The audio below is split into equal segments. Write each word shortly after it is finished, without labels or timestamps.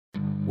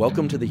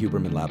Welcome to the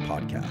Huberman Lab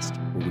podcast,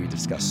 where we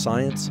discuss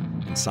science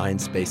and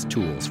science-based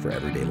tools for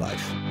everyday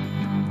life.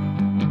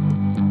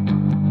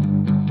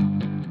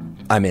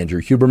 I'm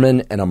Andrew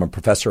Huberman, and I'm a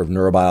professor of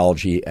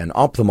neurobiology and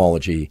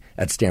ophthalmology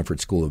at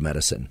Stanford School of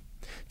Medicine.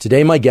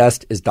 Today, my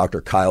guest is Dr.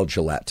 Kyle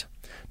Gillette.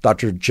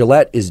 Dr.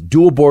 Gillette is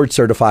dual board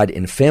certified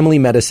in family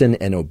medicine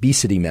and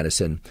obesity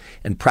medicine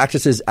and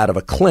practices out of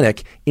a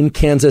clinic in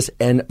Kansas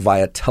and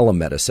via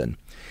telemedicine.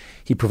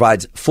 He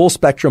provides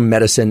full-spectrum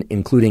medicine,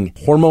 including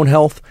hormone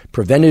health,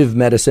 preventive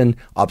medicine,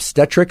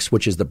 obstetrics,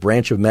 which is the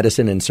branch of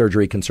medicine and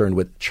surgery concerned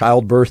with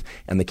childbirth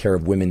and the care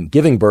of women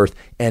giving birth,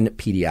 and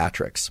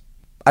pediatrics.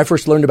 I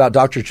first learned about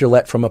Dr.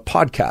 Gillette from a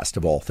podcast,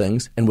 of all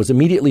things, and was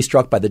immediately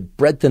struck by the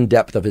breadth and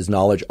depth of his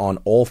knowledge on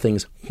all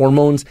things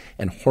hormones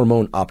and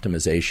hormone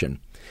optimization.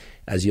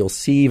 As you'll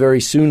see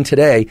very soon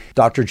today,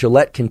 Dr.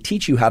 Gillette can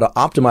teach you how to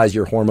optimize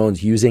your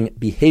hormones using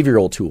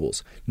behavioral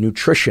tools,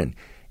 nutrition,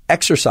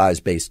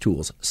 exercise-based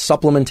tools,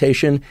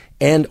 supplementation,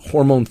 and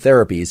hormone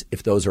therapies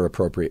if those are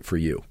appropriate for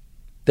you.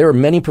 There are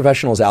many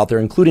professionals out there,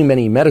 including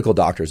many medical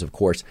doctors, of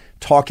course,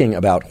 talking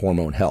about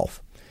hormone health.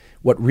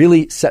 What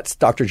really sets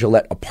Dr.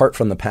 Gillette apart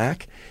from the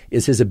pack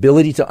is his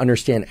ability to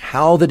understand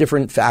how the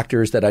different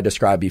factors that I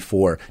described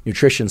before,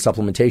 nutrition,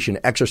 supplementation,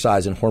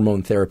 exercise, and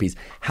hormone therapies,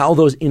 how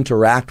those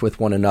interact with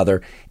one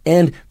another,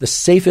 and the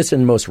safest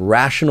and most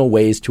rational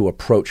ways to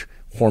approach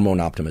hormone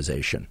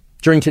optimization.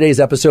 During today's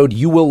episode,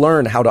 you will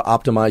learn how to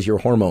optimize your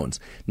hormones,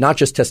 not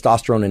just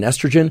testosterone and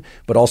estrogen,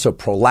 but also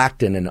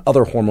prolactin and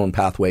other hormone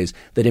pathways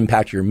that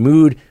impact your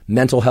mood,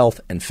 mental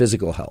health, and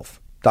physical health.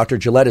 Dr.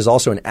 Gillette is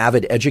also an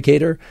avid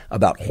educator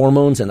about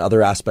hormones and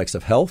other aspects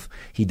of health.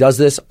 He does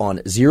this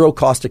on zero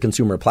cost to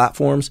consumer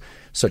platforms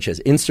such as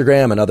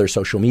Instagram and other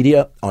social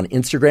media. On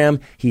Instagram,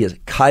 he is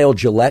Kyle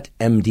Gillette,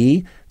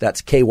 MD.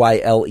 That's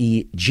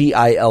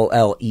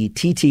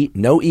KYLEGILLETT,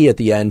 no E at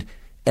the end,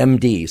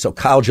 MD. So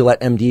Kyle Gillette,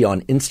 MD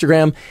on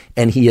Instagram,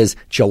 and he is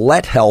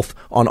Gillette Health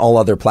on all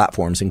other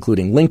platforms,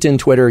 including LinkedIn,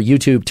 Twitter,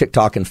 YouTube,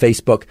 TikTok, and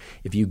Facebook.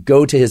 If you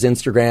go to his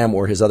Instagram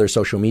or his other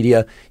social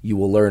media, you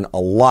will learn a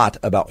lot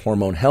about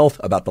hormone health,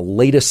 about the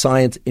latest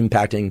science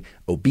impacting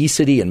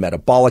obesity and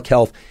metabolic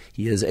health.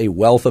 He is a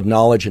wealth of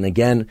knowledge, and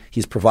again,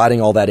 he's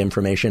providing all that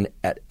information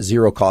at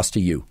zero cost to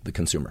you, the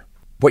consumer.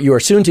 What you are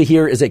soon to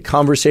hear is a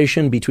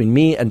conversation between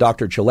me and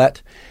Dr.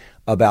 Gillette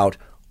about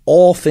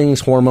all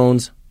things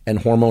hormones and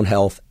hormone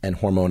health and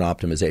hormone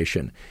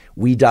optimization.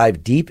 We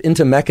dive deep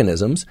into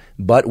mechanisms,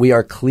 but we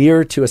are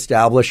clear to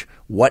establish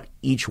what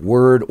each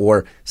word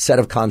or set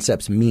of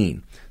concepts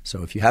mean.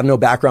 So if you have no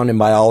background in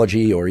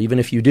biology, or even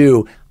if you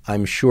do,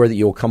 I'm sure that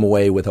you'll come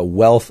away with a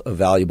wealth of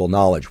valuable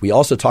knowledge. We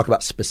also talk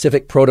about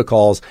specific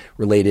protocols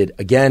related,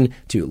 again,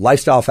 to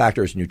lifestyle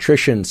factors,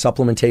 nutrition,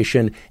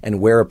 supplementation,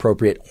 and where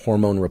appropriate,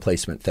 hormone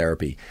replacement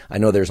therapy. I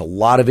know there's a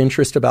lot of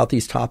interest about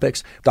these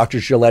topics. Dr.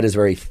 Gillette is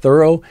very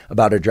thorough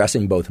about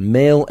addressing both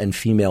male and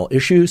female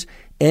issues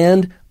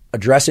and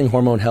addressing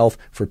hormone health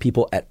for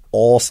people at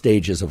all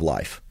stages of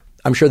life.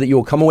 I'm sure that you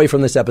will come away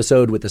from this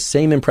episode with the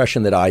same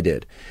impression that I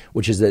did,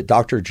 which is that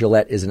Dr.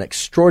 Gillette is an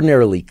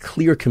extraordinarily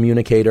clear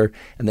communicator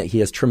and that he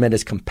has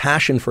tremendous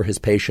compassion for his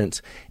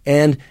patients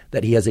and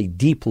that he has a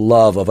deep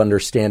love of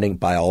understanding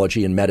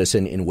biology and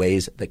medicine in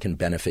ways that can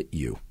benefit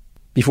you.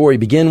 Before we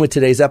begin with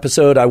today's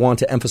episode, I want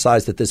to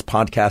emphasize that this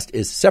podcast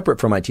is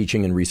separate from my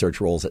teaching and research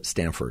roles at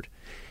Stanford.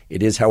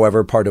 It is,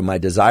 however, part of my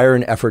desire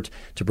and effort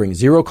to bring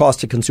zero cost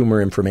to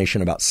consumer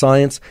information about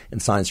science and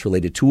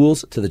science-related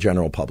tools to the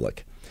general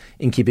public.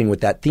 In keeping with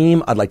that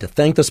theme, I'd like to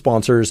thank the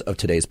sponsors of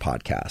today's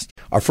podcast.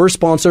 Our first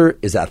sponsor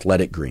is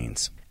Athletic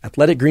Greens.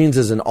 Athletic Greens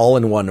is an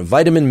all-in-one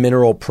vitamin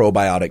mineral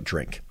probiotic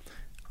drink.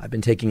 I've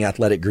been taking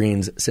Athletic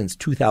Greens since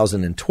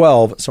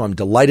 2012, so I'm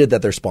delighted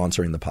that they're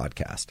sponsoring the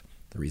podcast.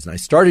 The reason I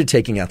started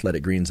taking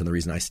Athletic Greens and the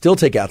reason I still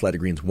take Athletic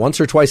Greens once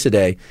or twice a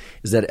day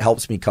is that it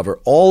helps me cover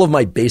all of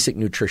my basic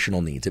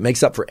nutritional needs. It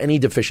makes up for any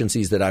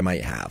deficiencies that I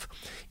might have.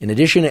 In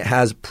addition, it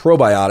has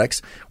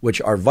probiotics,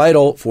 which are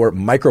vital for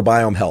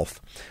microbiome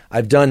health.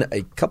 I've done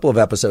a couple of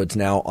episodes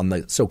now on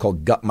the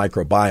so-called gut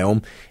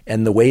microbiome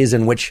and the ways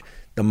in which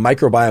the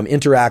microbiome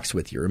interacts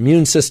with your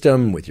immune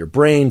system, with your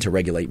brain to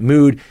regulate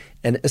mood,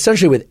 and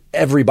essentially with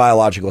every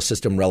biological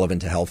system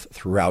relevant to health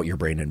throughout your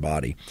brain and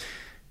body.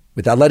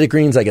 With Athletic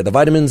Greens, I get the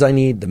vitamins I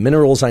need, the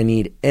minerals I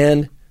need,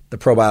 and the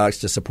probiotics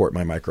to support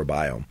my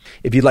microbiome.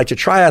 If you'd like to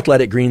try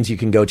Athletic Greens, you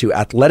can go to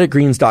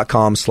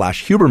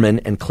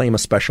athleticgreens.com/Huberman and claim a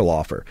special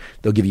offer.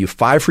 They'll give you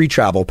 5 free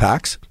travel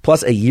packs,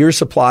 plus a year's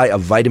supply of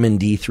vitamin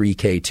D3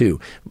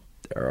 K2.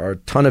 There are a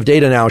ton of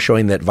data now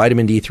showing that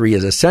vitamin D3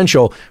 is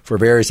essential for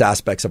various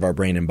aspects of our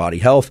brain and body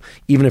health.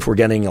 Even if we're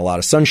getting a lot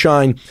of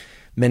sunshine,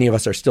 many of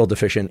us are still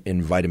deficient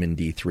in vitamin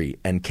D3.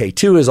 And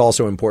K2 is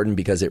also important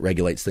because it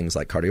regulates things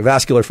like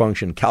cardiovascular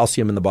function,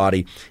 calcium in the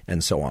body,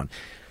 and so on.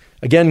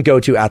 Again, go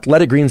to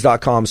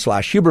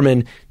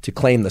athleticgreens.com/Huberman to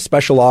claim the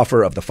special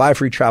offer of the 5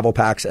 free travel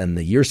packs and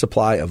the year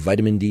supply of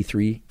vitamin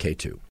D3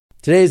 K2.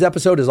 Today's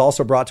episode is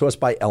also brought to us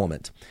by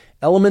Element.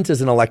 Element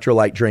is an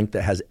electrolyte drink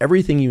that has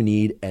everything you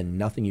need and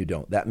nothing you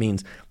don't. That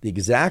means the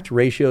exact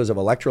ratios of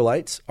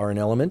electrolytes are an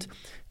Element.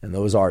 And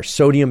those are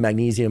sodium,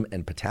 magnesium,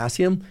 and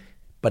potassium,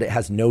 but it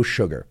has no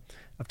sugar.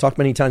 I've talked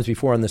many times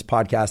before on this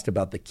podcast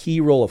about the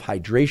key role of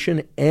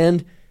hydration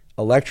and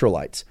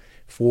electrolytes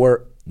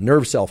for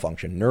nerve cell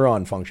function,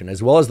 neuron function,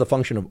 as well as the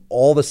function of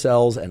all the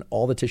cells and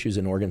all the tissues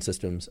and organ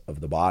systems of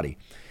the body.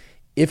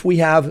 If we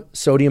have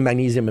sodium,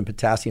 magnesium, and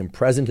potassium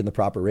present in the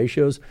proper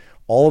ratios,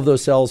 all of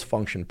those cells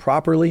function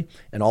properly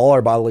and all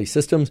our bodily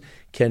systems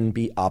can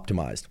be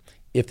optimized.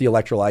 If the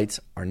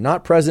electrolytes are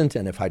not present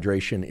and if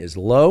hydration is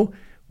low,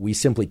 we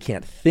simply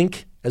can't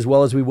think as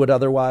well as we would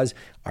otherwise.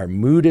 Our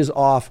mood is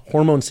off,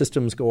 hormone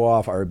systems go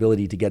off, our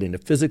ability to get into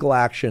physical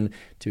action,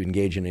 to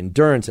engage in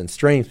endurance and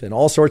strength and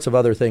all sorts of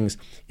other things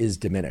is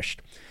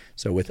diminished.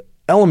 So with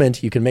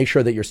Element, you can make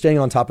sure that you're staying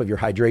on top of your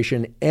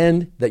hydration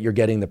and that you're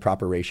getting the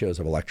proper ratios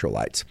of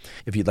electrolytes.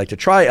 If you'd like to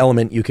try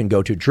Element, you can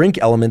go to Drink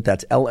Element,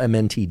 that's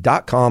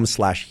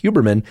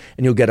lmnt.com/Huberman,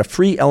 and you'll get a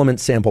free Element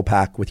sample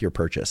pack with your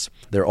purchase.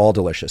 They're all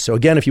delicious. So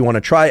again, if you want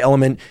to try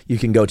Element, you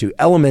can go to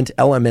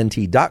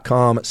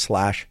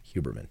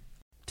lmnt.com/Huberman.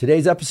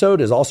 Today's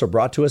episode is also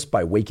brought to us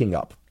by Waking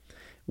Up.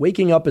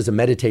 Waking Up is a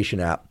meditation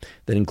app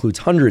that includes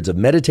hundreds of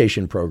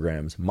meditation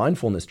programs,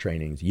 mindfulness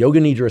trainings, yoga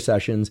nidra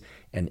sessions,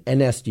 and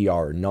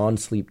NSDR,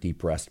 non-sleep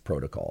deep rest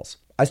protocols.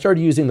 I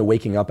started using the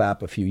Waking Up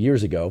app a few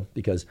years ago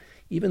because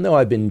even though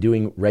I've been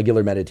doing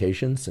regular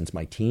meditation since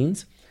my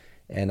teens,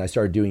 and I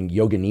started doing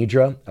yoga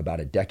nidra about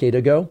a decade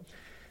ago,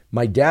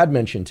 my dad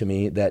mentioned to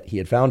me that he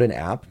had found an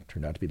app,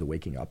 turned out to be the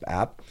Waking Up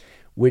app,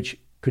 which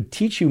could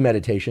teach you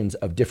meditations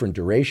of different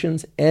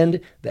durations and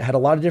that had a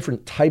lot of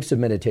different types of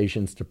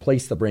meditations to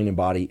place the brain and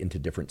body into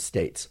different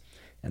states,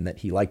 and that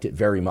he liked it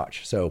very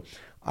much. So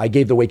I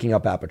gave the Waking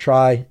Up app a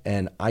try,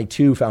 and I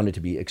too found it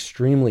to be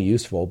extremely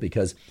useful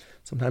because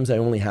sometimes I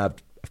only have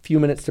a few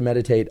minutes to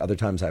meditate, other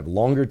times I have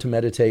longer to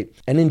meditate.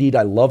 And indeed,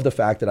 I love the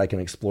fact that I can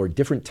explore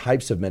different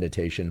types of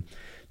meditation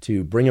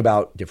to bring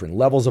about different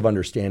levels of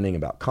understanding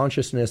about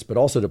consciousness, but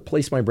also to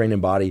place my brain and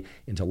body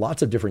into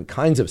lots of different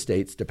kinds of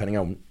states depending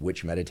on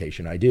which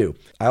meditation I do.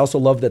 I also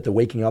love that the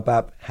Waking Up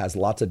app has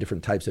lots of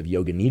different types of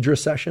yoga nidra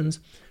sessions.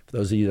 For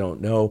those of you who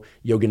don't know,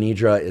 yoga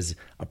nidra is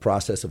a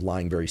process of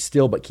lying very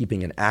still but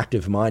keeping an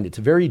active mind. It's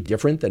very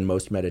different than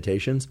most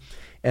meditations.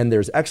 And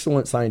there's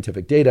excellent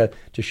scientific data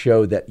to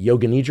show that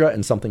yoga nidra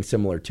and something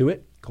similar to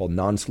it, called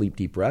non-sleep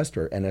deep rest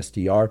or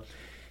NSDR,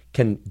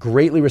 can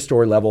greatly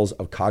restore levels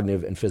of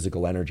cognitive and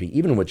physical energy,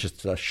 even with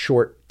just a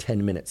short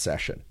 10-minute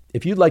session.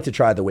 If you'd like to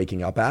try the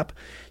Waking Up app,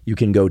 you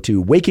can go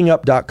to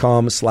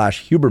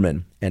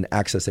wakingup.com/Huberman and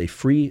access a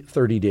free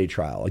 30-day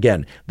trial.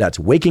 Again, that's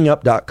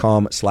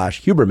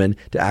wakingup.com/Huberman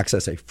to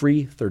access a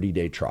free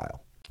 30-day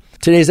trial.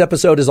 Today's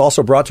episode is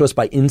also brought to us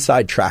by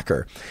Inside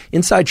Tracker.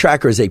 Inside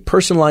Tracker is a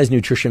personalized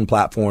nutrition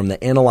platform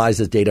that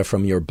analyzes data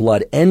from your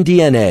blood and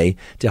DNA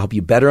to help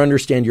you better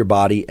understand your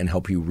body and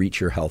help you reach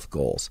your health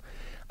goals.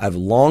 I've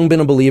long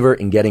been a believer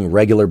in getting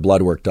regular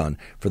blood work done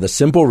for the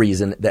simple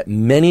reason that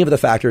many of the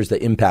factors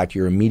that impact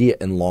your immediate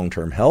and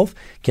long-term health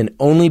can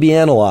only be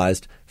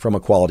analyzed from a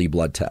quality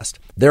blood test.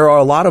 There are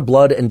a lot of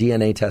blood and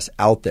DNA tests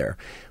out there,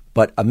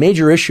 but a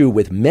major issue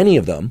with many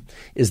of them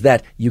is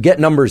that you get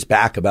numbers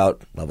back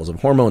about levels of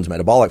hormones,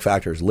 metabolic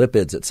factors,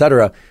 lipids,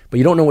 etc., but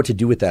you don't know what to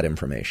do with that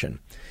information.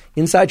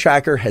 Inside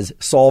Tracker has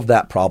solved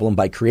that problem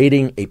by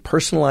creating a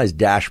personalized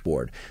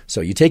dashboard.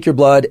 So you take your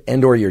blood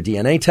and or your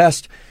DNA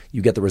test,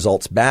 you get the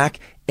results back,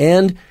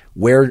 and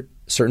where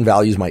certain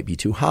values might be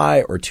too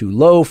high or too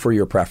low for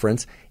your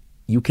preference,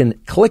 you can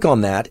click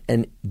on that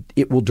and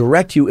it will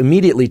direct you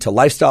immediately to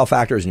lifestyle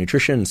factors,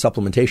 nutrition,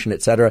 supplementation,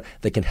 etc.,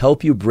 that can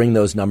help you bring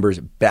those numbers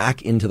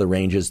back into the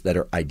ranges that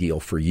are ideal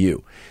for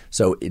you.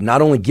 So it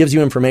not only gives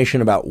you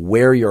information about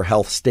where your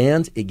health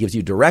stands, it gives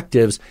you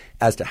directives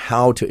as to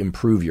how to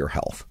improve your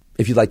health.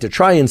 If you'd like to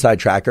try Inside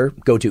Tracker,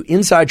 go to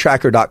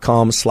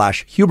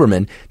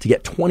insidetracker.com/Huberman to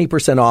get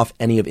 20% off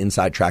any of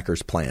Inside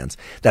Tracker's plans.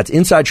 That's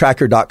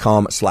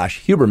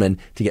insidetracker.com/Huberman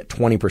to get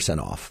 20%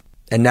 off.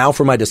 And now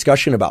for my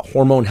discussion about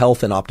hormone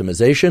health and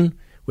optimization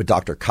with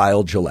Dr.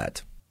 Kyle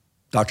Gillette.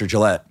 Dr.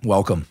 Gillette,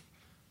 welcome.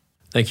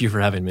 Thank you for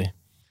having me.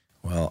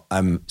 Well,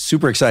 I'm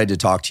super excited to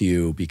talk to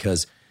you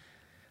because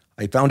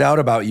I found out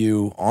about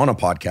you on a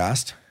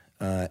podcast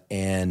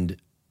and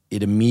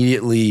it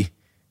immediately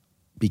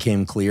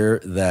became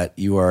clear that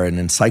you are an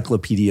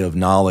encyclopedia of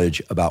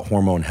knowledge about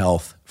hormone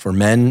health for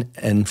men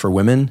and for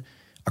women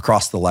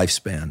across the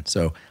lifespan.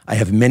 So I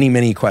have many,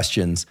 many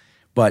questions,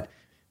 but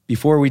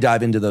before we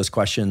dive into those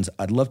questions,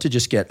 I'd love to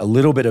just get a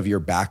little bit of your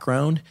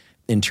background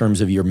in terms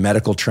of your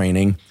medical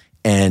training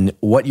and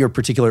what your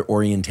particular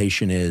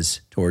orientation is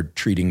toward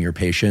treating your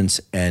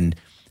patients, and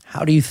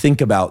how do you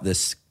think about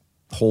this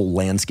whole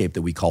landscape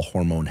that we call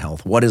hormone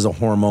health? What is a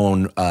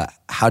hormone?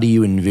 How do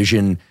you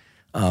envision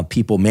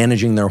people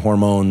managing their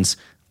hormones?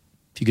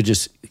 If you could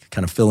just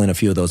kind of fill in a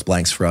few of those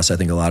blanks for us, I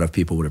think a lot of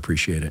people would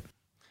appreciate it.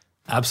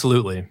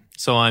 Absolutely.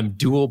 So I'm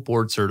dual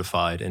board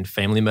certified in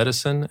family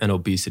medicine and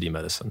obesity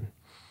medicine.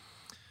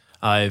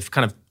 I've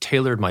kind of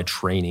tailored my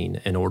training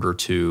in order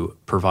to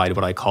provide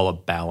what I call a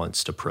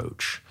balanced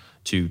approach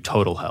to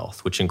total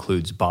health, which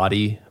includes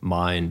body,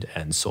 mind,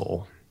 and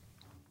soul.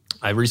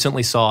 I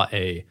recently saw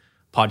a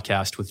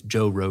podcast with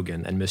Joe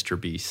Rogan and Mr.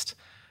 Beast.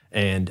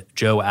 And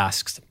Joe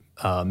asks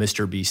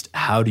Mr. Beast,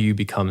 how do you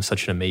become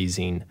such an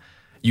amazing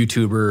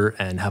YouTuber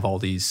and have all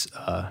these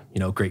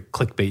great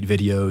clickbait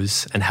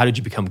videos? And how did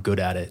you become good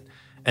at it?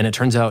 And it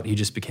turns out he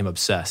just became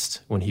obsessed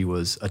when he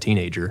was a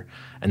teenager.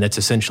 And that's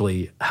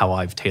essentially how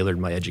I've tailored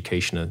my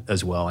education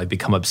as well. I've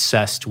become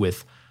obsessed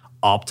with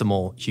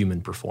optimal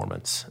human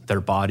performance,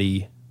 their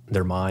body,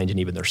 their mind, and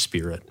even their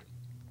spirit.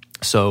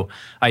 So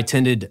I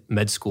attended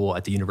med school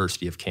at the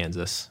University of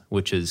Kansas,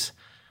 which is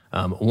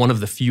one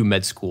of the few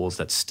med schools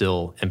that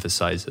still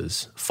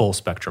emphasizes full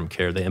spectrum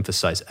care. They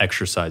emphasize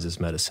exercise as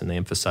medicine. They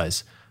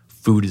emphasize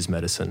food as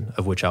medicine,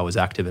 of which I was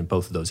active in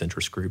both of those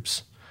interest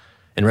groups.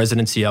 In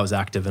residency, I was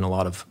active in a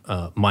lot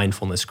of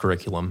mindfulness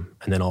curriculum,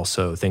 and then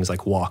also things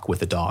like Walk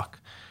with a Doc,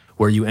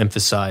 where you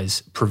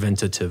emphasize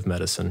preventative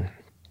medicine.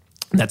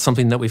 That's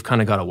something that we've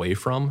kind of got away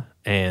from,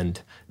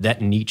 and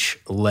that niche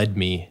led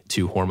me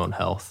to hormone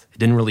health. It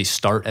didn't really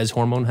start as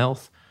hormone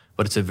health,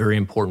 but it's a very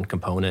important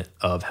component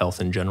of health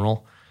in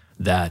general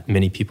that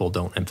many people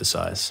don't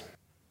emphasize.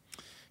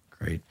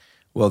 Great.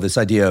 Well, this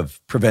idea of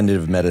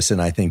preventative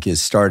medicine, I think,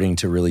 is starting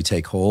to really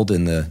take hold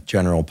in the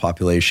general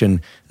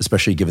population,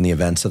 especially given the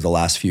events of the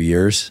last few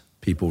years.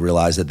 People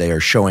realize that they are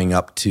showing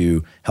up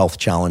to health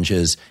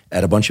challenges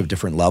at a bunch of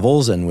different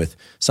levels, and with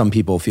some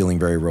people feeling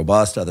very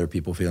robust, other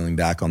people feeling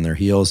back on their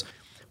heels.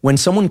 When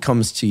someone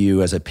comes to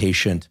you as a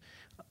patient,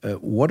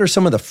 what are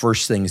some of the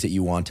first things that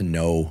you want to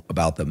know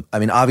about them? I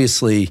mean,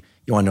 obviously,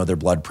 you want to know their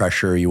blood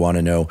pressure, you want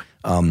to know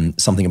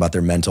something about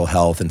their mental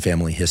health and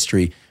family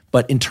history.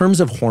 But in terms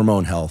of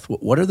hormone health,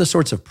 what are the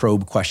sorts of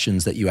probe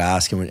questions that you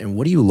ask, and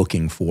what are you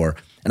looking for?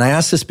 And I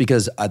ask this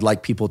because I'd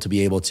like people to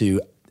be able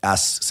to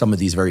ask some of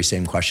these very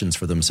same questions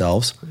for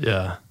themselves.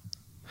 Yeah.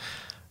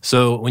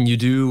 So when you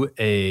do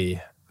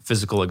a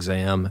physical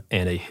exam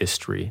and a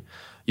history,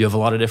 you have a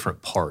lot of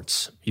different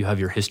parts. You have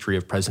your history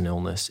of present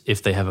illness.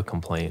 If they have a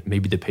complaint,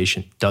 maybe the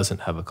patient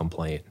doesn't have a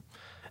complaint.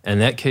 In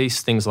that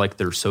case, things like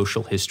their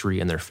social history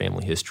and their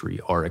family history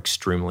are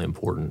extremely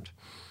important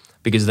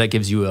because that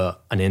gives you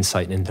an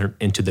insight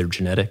into their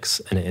genetics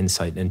and an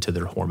insight into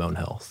their hormone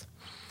health.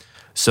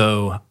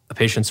 So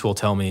patients will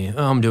tell me,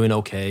 oh, I'm doing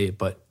okay,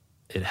 but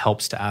it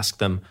helps to ask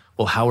them,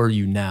 well, how are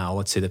you now?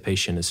 Let's say the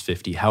patient is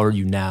 50. How are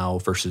you now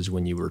versus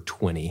when you were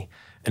 20?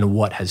 And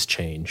what has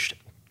changed?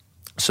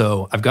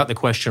 So I've got the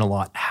question a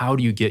lot, how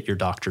do you get your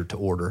doctor to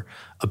order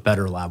a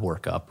better lab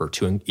workup or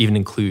to even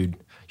include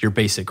your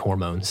basic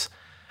hormones?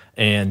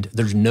 And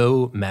there's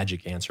no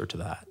magic answer to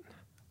that.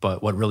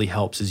 But what really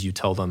helps is you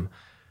tell them,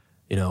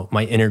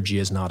 my energy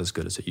is not as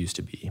good as it used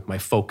to be. My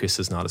focus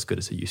is not as good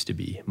as it used to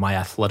be. My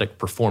athletic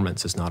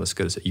performance is not as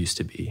good as it used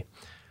to be.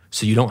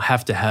 So you don't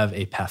have to have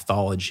a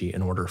pathology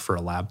in order for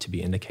a lab to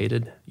be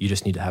indicated. You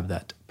just need to have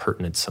that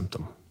pertinent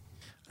symptom.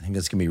 I think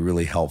that's going to be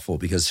really helpful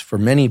because for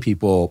many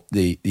people,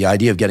 the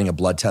idea of getting a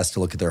blood test to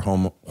look at their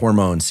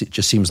hormones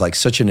just seems like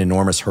such an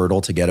enormous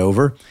hurdle to get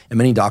over, and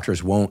many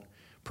doctors won't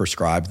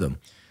prescribe them.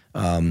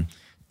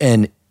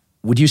 And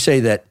would you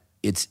say that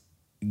it's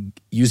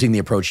using the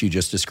approach you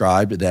just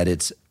described, that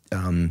it's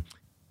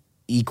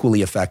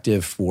equally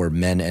effective for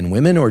men and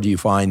women, or do you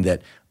find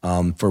that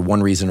for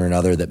one reason or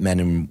another that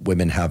men and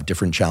women have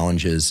different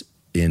challenges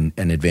and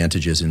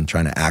advantages in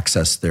trying to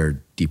access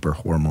their deeper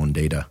hormone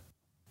data?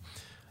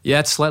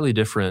 Yeah, it's slightly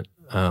different.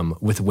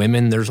 With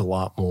women, there's a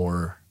lot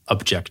more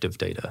objective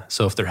data.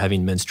 So if they're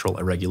having menstrual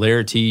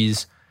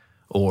irregularities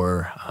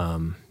or,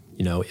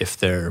 if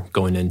they're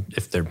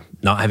if they're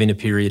not having a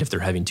period, if they're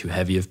having too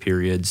heavy of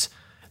periods,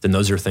 then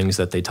those are things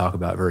that they talk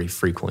about very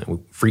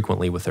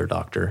frequently with their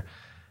doctor.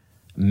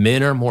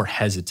 Men are more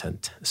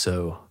hesitant.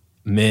 So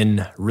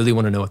men really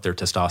want to know what their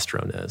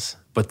testosterone is,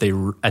 but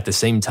at the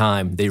same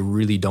time, they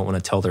really don't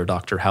want to tell their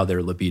doctor how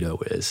their libido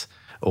is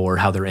or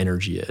how their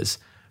energy is.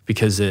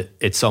 Because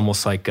it's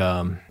almost like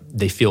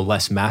they feel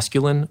less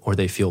masculine or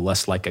they feel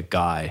less like a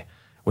guy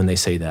when they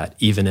say that,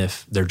 even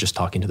if they're just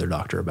talking to their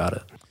doctor about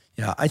it.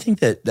 Yeah, I think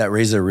that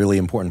raises a really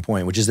important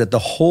point, which is that the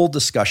whole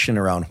discussion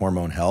around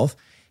hormone health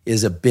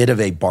is a bit of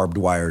a barbed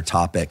wire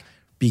topic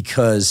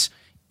because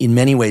in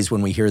many ways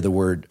when we hear the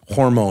word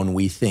hormone,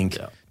 we think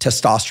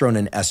testosterone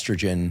and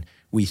estrogen,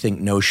 we think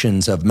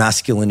notions of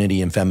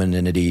masculinity and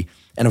femininity.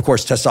 And of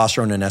course,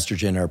 testosterone and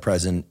estrogen are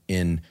present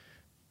in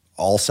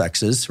all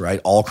sexes, right?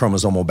 All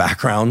chromosomal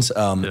backgrounds,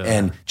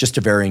 and just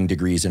to varying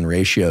degrees and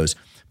ratios.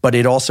 But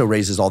it also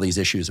raises all these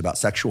issues about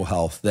sexual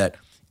health that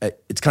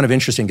it's kind of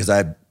interesting because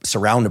I'm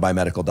surrounded by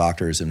medical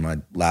doctors in my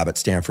lab at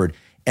Stanford.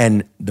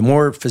 And the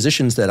more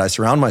physicians that I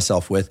surround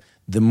myself with,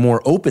 the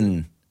more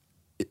open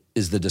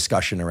is the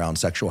discussion around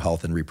sexual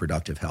health and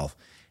reproductive health.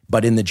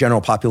 But in the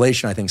general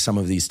population, I think some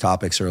of these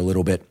topics are a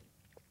little bit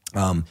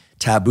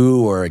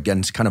taboo or,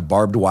 again, kind of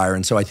barbed wire.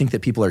 And so I think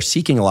that people are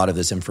seeking a lot of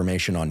this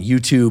information on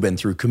YouTube and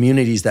through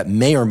communities that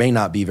may or may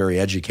not be very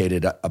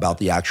educated about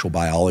the actual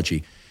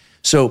biology.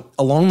 So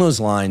along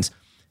those lines,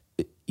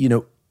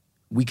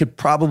 we could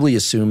probably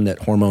assume that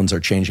hormones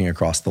are changing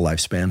across the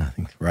lifespan, I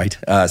think, right?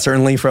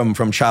 Certainly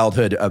from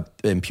childhood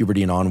and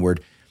puberty and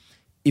onward.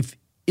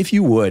 If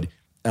you would,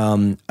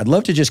 I'd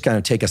love to just kind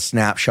of take a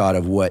snapshot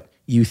of what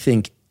you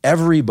think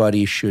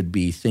everybody should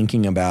be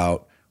thinking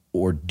about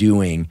or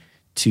doing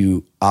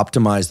to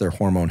optimize their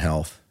hormone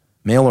health,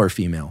 male or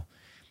female,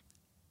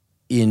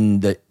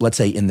 let's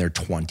say in their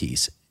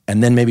 20s.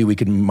 And then maybe we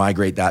could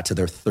migrate that to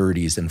their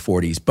 30s and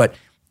 40s. But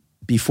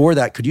before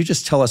that, could you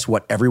just tell us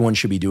what everyone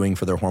should be doing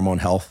for their hormone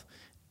health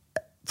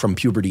from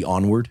puberty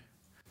onward?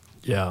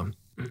 Yeah.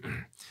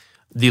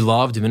 The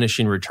law of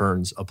diminishing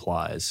returns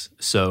applies.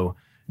 So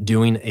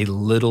doing a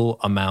little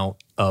amount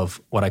of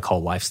what I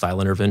call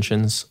lifestyle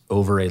interventions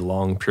over a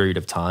long period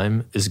of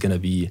time is going to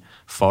be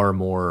far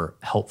more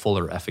helpful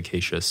or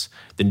efficacious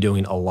than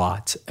doing a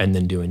lot and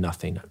then doing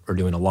nothing, or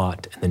doing a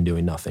lot and then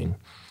doing nothing.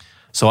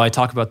 So I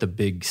talk about the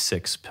big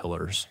 6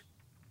 pillars.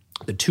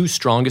 The 2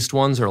 strongest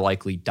ones are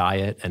likely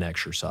diet and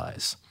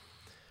exercise.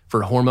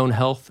 For hormone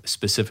health,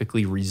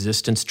 specifically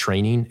resistance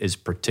training is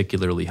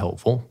particularly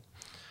helpful.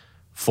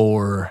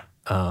 For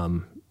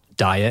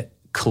diet,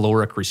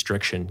 caloric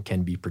restriction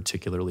can be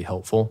particularly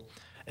helpful,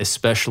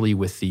 especially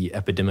with the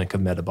epidemic of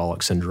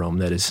metabolic syndrome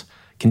that is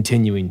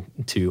continuing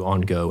to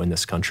ongo in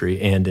this country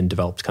and in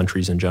developed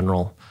countries in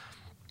general.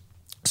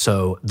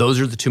 So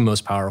those are the 2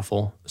 most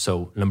powerful.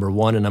 So number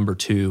 1 and number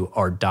 2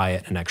 are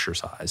diet and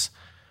exercise.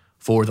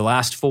 For the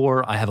last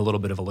 4, I have a little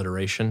bit of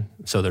alliteration.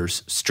 So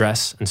there's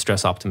stress and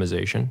stress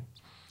optimization.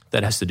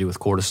 That has to do with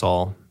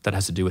cortisol. That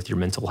has to do with your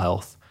mental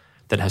health.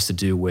 That has to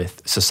do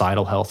with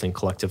societal health and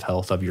collective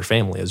health of your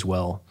family as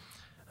well.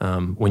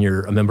 When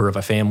you're a member of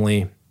a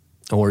family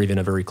or even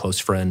a very close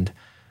friend,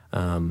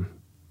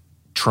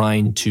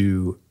 trying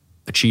to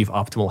achieve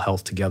optimal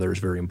health together is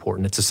very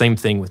important. It's the same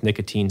thing with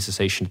nicotine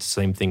cessation. It's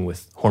the same thing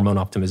with hormone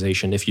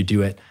optimization. If you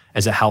do it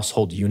as a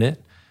household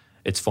unit,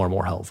 it's far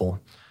more helpful.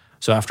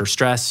 So after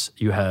stress,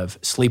 you have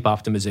sleep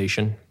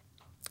optimization.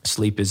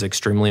 Sleep is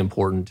extremely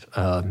important,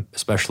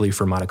 especially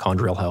for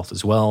mitochondrial health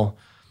as well.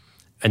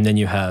 And then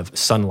you have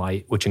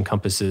sunlight, which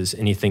encompasses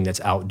anything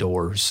that's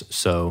outdoors.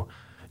 So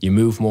you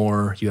move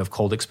more, you have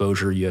cold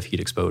exposure, you have heat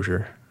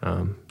exposure.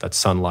 That's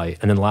sunlight.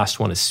 And then the last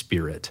one is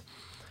spirit.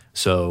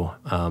 So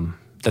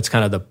that's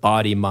kind of the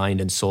body,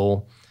 mind, and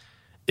soul.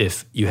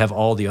 If you have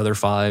all the other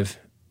 5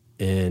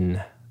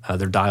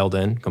 they're dialed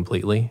in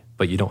completely,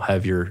 but you don't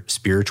have your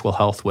spiritual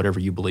health, whatever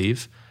you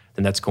believe,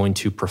 then that's going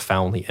to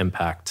profoundly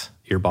impact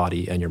your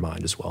body and your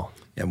mind as well.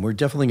 Yeah, and we're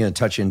definitely going to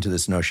touch into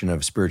this notion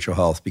of spiritual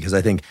health, because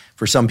I think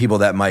for some people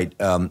that might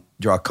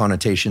draw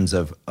connotations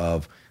of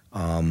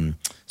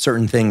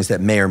certain things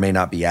that may or may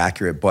not be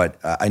accurate. But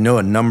I know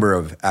a number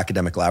of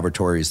academic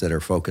laboratories that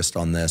are focused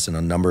on this, and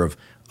a number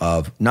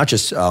of not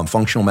just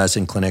functional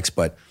medicine clinics,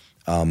 but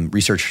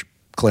research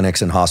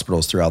clinics and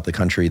hospitals throughout the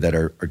country that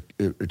are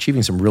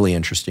achieving some really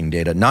interesting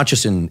data, not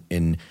just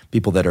in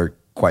people that are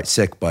quite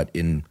sick, but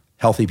in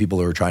healthy people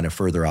who are trying to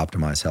further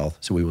optimize health.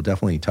 So we will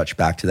definitely touch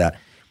back to that.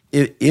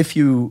 If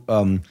you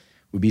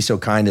would be so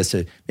kind as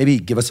to maybe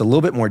give us a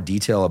little bit more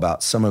detail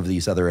about some of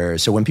these other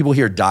areas. So when people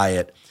hear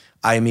diet,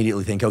 I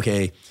immediately think,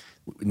 okay,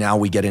 now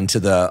we get into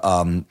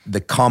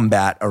the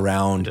combat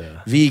around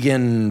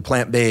vegan,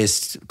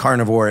 plant-based,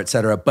 carnivore, et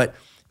cetera. But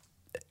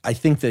I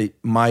think that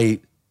my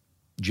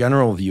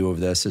general view of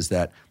this is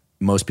that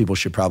most people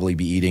should probably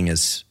be eating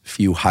as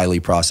few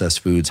highly processed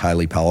foods,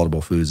 highly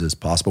palatable foods as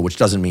possible, which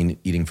doesn't mean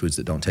eating foods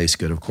that don't taste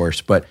good, of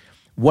course. But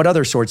what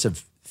other sorts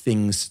of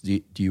things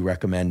do you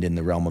recommend in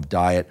the realm of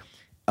diet?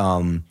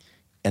 And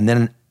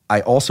then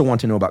I also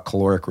want to know about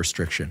caloric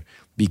restriction,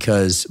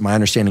 because my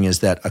understanding is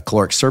that a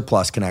caloric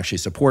surplus can actually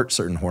support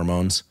certain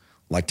hormones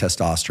like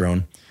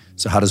testosterone.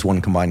 So how does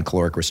one combine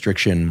caloric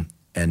restriction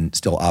and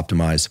still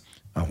optimize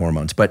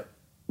hormones? But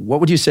what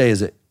would you say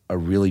is a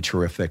really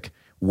terrific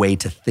way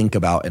to think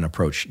about and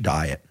approach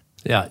diet?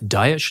 Yeah,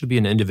 diet should be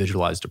an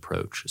individualized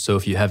approach. So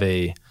if you have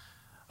a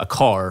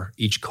car,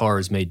 each car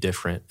is made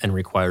different and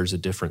requires a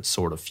different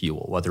sort of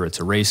fuel, whether it's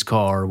a race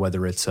car,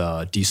 whether it's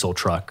a diesel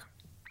truck.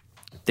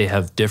 They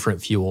have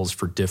different fuels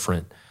for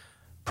different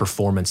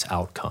performance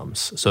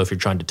outcomes. So if you're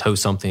trying to tow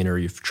something or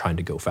you're trying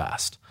to go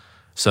fast.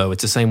 So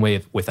it's the same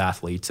way with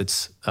athletes.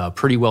 It's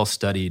pretty well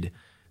studied.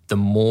 The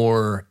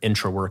more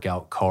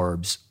intra-workout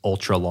carbs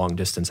ultra-long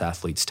distance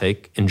athletes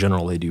take, in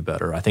general, they do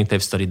better. I think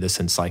they've studied this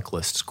in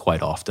cyclists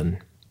quite often.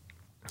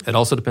 It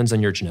also depends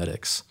on your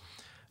genetics.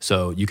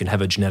 So you can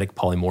have a genetic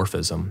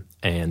polymorphism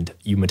and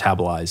you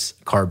metabolize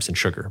carbs and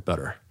sugar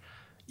better,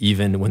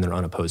 even when they're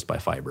unopposed by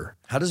fiber.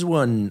 How does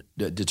one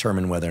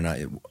determine whether or not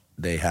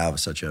they have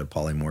such a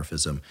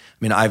polymorphism? I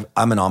mean,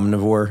 I'm an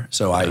omnivore,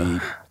 so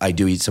I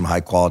do eat some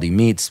high-quality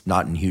meats,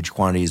 not in huge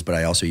quantities, but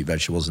I also eat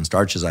vegetables and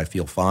starches. I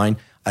feel fine.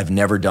 I've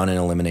never done an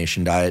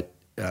elimination diet.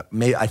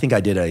 I think I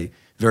did a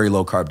very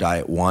low-carb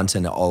diet once,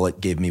 and all it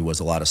gave me was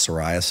a lot of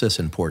psoriasis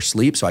and poor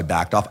sleep, so I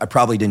backed off. I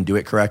probably didn't do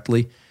it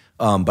correctly,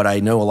 but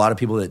I know a lot of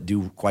people that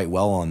do quite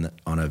well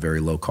on a very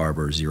low-carb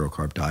or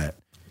zero-carb diet.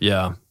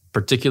 Yeah,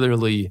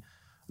 particularly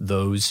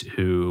those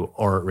who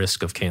are at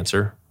risk of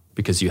cancer,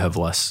 because you have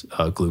less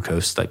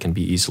glucose that can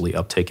be easily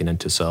uptaken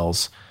into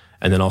cells,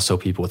 and then also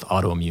people with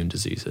autoimmune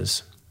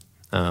diseases.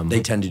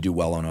 They tend to do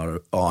well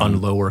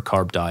on lower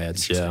carb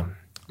diets, yeah.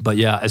 But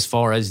yeah, as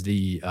far as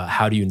the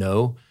how do you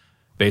know,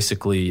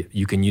 basically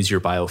you can use your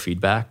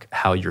biofeedback,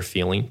 how you're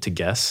feeling, to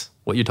guess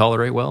what you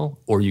tolerate well,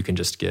 or you can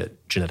just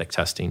get genetic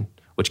testing,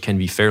 which can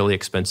be fairly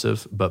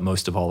expensive, but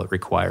most of all, it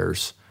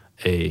requires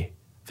a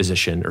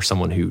physician or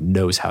someone who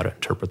knows how to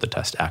interpret the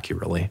test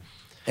accurately.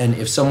 And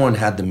if someone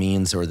had the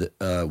means, or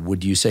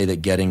would you say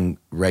that getting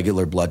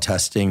regular blood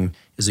testing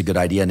is a good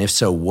idea? And if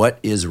so, what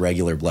is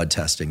regular blood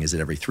testing? Is it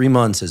every 3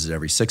 months? Is it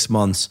every 6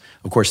 months?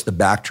 Of course, the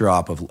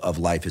backdrop of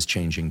life is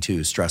changing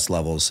too, stress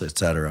levels, et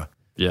cetera.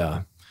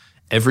 Yeah.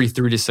 Every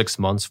 3 to 6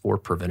 months for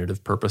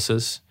preventative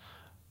purposes.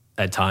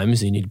 At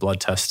times, you need blood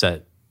tests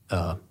at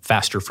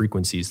faster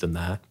frequencies than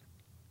that.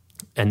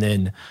 And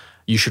then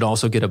you should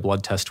also get a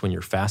blood test when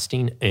you're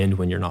fasting and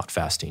when you're not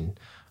fasting.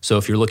 So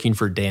if you're looking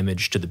for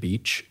damage to the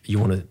beach, you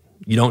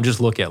don't just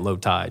look at low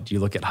tide. You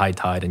look at high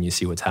tide and you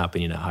see what's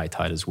happening at high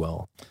tide as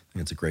well. I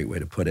think it's a great way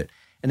to put it.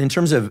 And in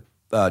terms of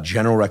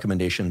general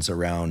recommendations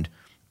around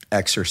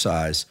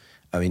exercise,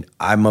 I mean,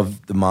 I'm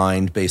of the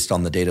mind, based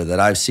on the data that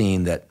I've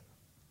seen, that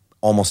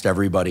almost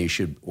everybody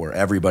should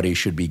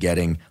be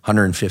getting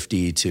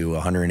 150 to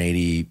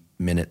 180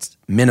 minutes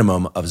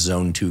minimum of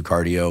zone 2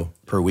 cardio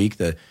per week.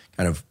 That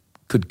kind of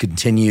could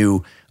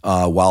continue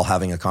while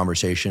having a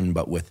conversation,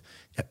 but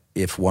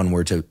if one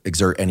were to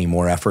exert any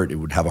more effort, it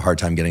would have a hard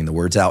time getting the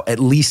words out. At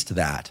least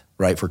that,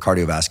 right, for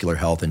cardiovascular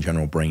health and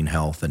general brain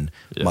health and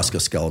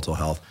musculoskeletal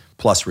health,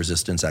 plus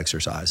resistance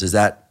exercise. Is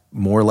that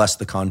more or less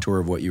the contour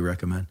of what you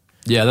recommend?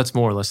 Yeah, that's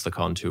more or less the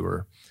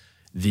contour.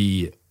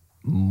 The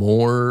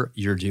more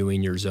you're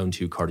doing your zone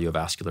 2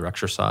 cardiovascular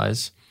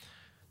exercise,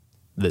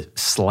 the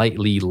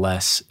slightly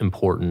less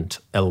important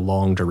a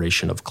long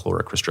duration of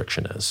caloric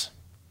restriction is.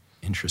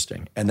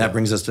 Interesting. And that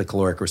brings us to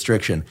caloric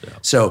restriction. Yeah.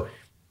 So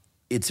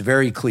it's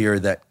very clear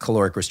that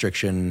caloric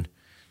restriction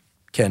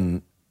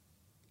can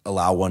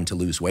allow one to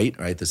lose weight,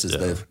 right? This is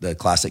the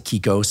classic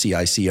KICO,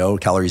 C-I-C-O,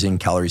 calories in,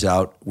 calories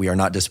out. We are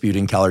not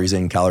disputing calories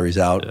in, calories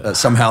out. Yeah.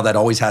 Somehow that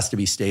always has to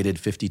be stated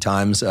 50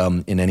 times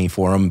in any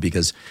forum,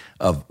 because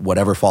of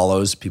whatever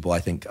follows. People, I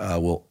think,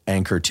 will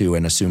anchor to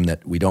and assume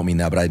that we don't mean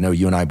that. But I know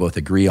you and I both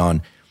agree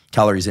on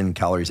calories in,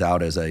 calories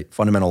out as a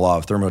fundamental law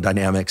of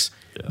thermodynamics.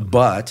 Yeah.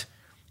 But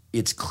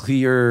it's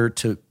clear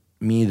to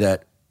me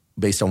that,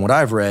 based on what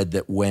I've read,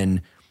 that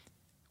when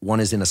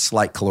one is in a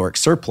slight caloric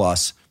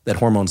surplus, that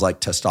hormones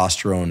like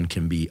testosterone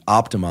can be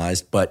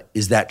optimized. But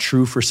is that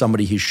true for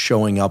somebody who's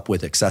showing up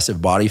with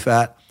excessive body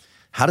fat?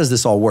 How does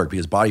this all work?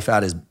 Because body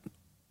fat is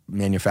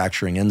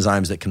manufacturing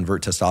enzymes that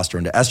convert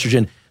testosterone to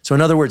estrogen. So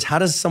in other words, how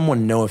does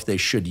someone know if they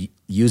should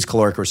use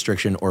caloric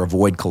restriction or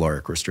avoid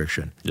caloric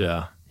restriction?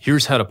 Yeah,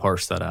 here's how to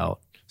parse that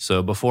out.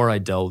 So before I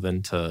delve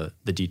into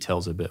the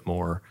details a bit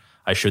more,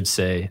 I should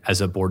say,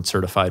 as a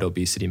board-certified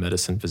obesity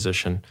medicine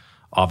physician,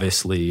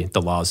 obviously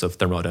the laws of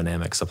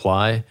thermodynamics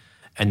apply.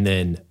 And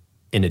then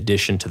in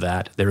addition to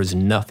that, there is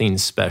nothing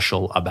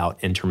special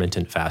about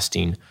intermittent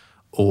fasting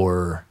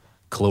or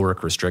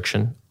caloric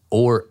restriction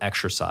or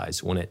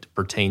exercise when it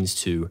pertains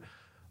to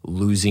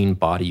losing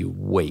body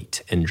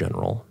weight in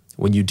general.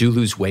 When you do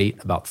lose weight,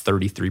 about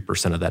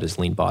 33% of that is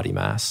lean body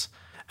mass,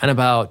 and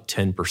about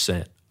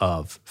 10%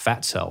 of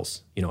fat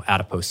cells,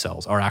 adipose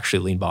cells, are actually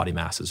lean body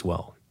mass as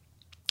well,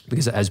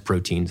 because it has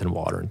proteins and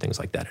water and things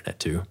like that in it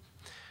too.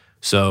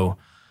 So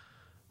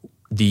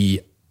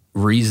the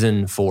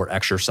reason for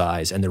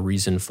exercise and the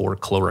reason for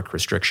caloric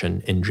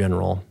restriction in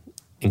general,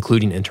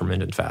 including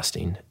intermittent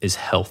fasting, is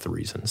health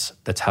reasons.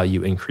 That's how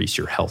you increase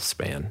your health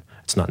span.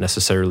 It's not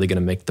necessarily going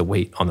to make the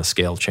weight on the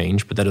scale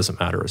change, but that doesn't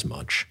matter as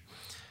much.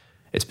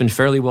 It's been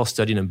fairly well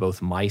studied in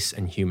both mice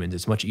and humans.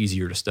 It's much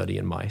easier to study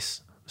in mice.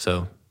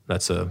 So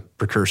that's a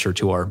precursor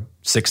to our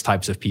 6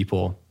 types of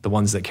people, the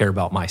ones that care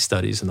about mice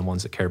studies and the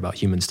ones that care about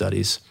human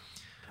studies.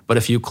 But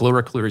if you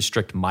calorically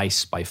restrict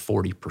mice by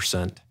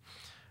 40%,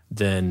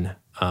 then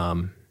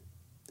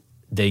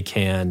they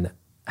can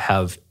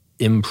have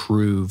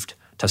improved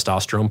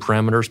testosterone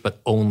parameters, but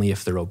only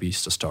if they're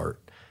obese to start.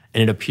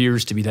 And it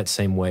appears to be that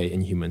same way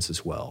in humans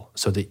as well.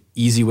 So the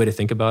easy way to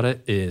think about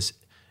it is,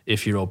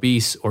 if you're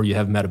obese or you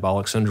have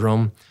metabolic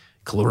syndrome,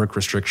 caloric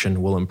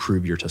restriction will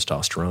improve your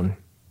testosterone.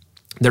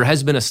 There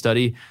has been a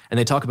study, and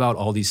they talk about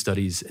all these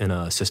studies in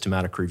a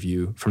systematic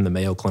review from the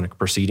Mayo Clinic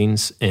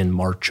proceedings in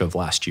March of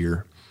last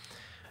year.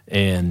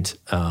 And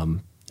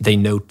they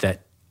note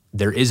that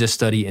there is a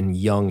study in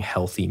young,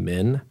 healthy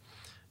men,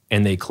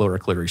 and they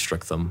calorically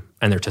restrict them,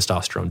 and their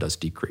testosterone does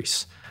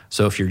decrease.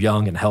 So if you're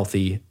young and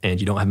healthy and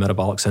you don't have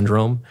metabolic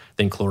syndrome,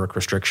 then caloric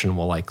restriction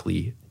will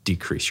likely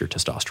decrease your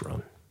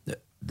testosterone.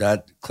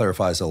 That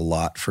clarifies a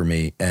lot for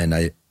me, and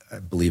I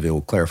believe it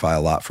will clarify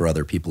a lot for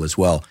other people as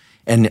well.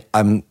 And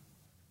I'm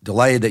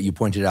delighted that you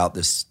pointed out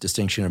this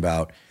distinction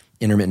about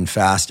intermittent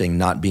fasting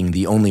not being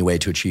the only way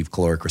to achieve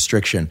caloric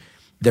restriction.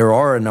 There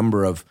are a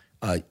number of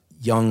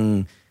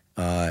young,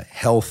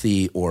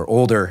 healthy or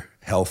older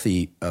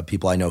healthy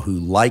people I know who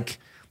like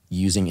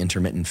using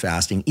intermittent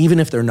fasting, even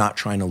if they're not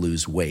trying to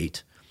lose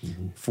weight,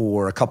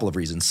 for a couple of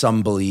reasons.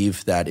 Some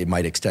believe that it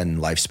might extend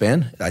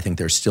lifespan. I think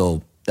there's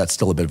still that's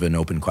still a bit of an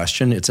open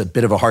question. It's a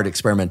bit of a hard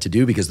experiment to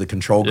do because the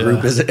control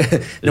group is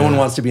no one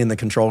wants to be in the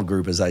control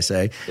group, as I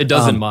say. It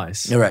does in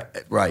mice.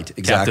 Right,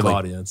 exactly. Captive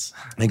audience.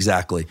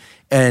 Exactly.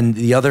 And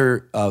the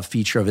other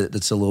feature of it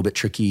that's a little bit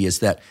tricky is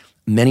that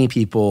many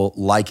people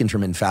like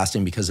intermittent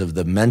fasting because of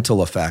the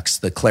mental effects,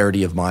 the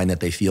clarity of mind that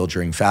they feel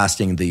during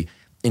fasting, the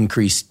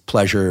increased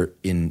pleasure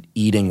in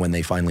eating when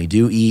they finally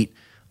do eat.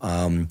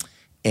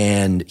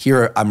 And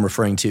here I'm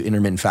referring to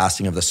intermittent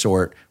fasting of the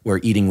sort where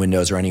eating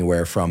windows are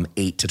anywhere from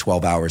 8 to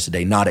 12 hours a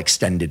day, not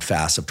extended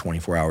fasts of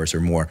 24 hours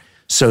or more.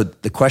 So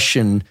the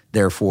question,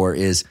 therefore,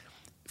 is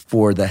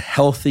for the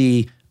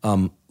healthy,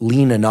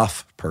 lean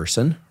enough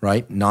person,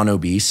 right,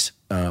 non-obese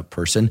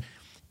person,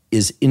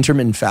 is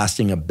intermittent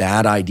fasting a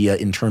bad idea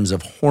in terms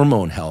of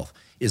hormone health?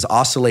 Is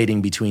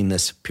oscillating between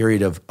this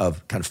period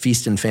of kind of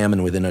feast and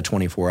famine within a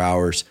 24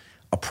 hours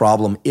a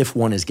problem if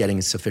one is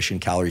getting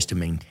sufficient calories to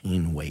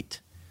maintain weight?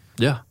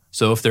 Yeah.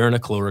 So if they're in a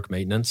caloric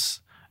maintenance,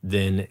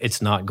 then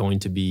it's not going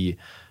to be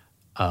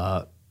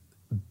deleterious.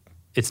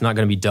 It's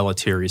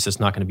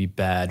not going to be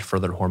bad for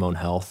their hormone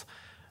health.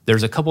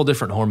 There's a couple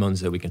different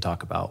hormones that we can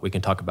talk about. We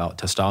can talk about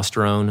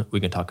testosterone.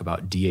 We can talk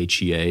about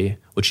DHEA,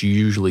 which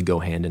usually go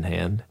hand in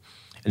hand.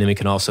 And then we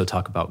can also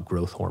talk about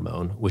growth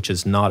hormone, which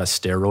is not a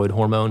steroid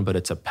hormone, but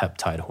it's a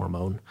peptide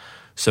hormone.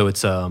 So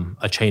it's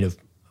a chain of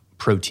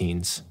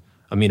proteins,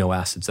 amino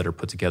acids that are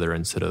put together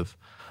instead of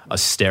a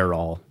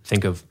sterol.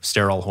 Think of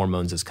sterol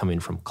hormones as coming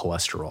from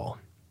cholesterol.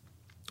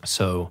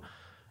 So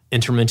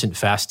intermittent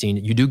fasting,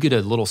 you do get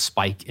a little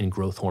spike in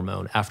growth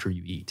hormone after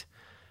you eat,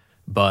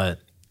 but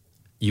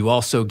you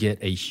also get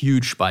a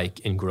huge spike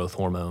in growth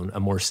hormone, a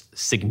more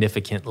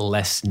significant,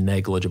 less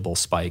negligible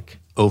spike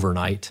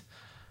overnight,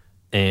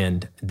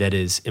 and that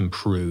is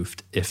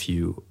improved if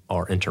you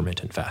are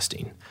intermittent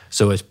fasting.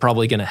 So it's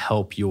probably going to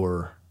help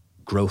your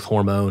growth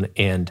hormone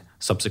and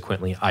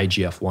subsequently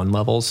IGF-1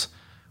 levels,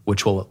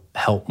 which will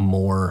help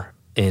more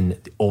in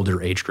the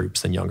older age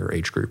groups than younger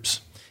age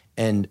groups.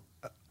 And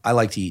I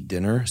like to eat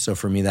dinner. So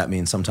for me, that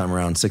means sometime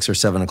around 6 or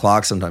 7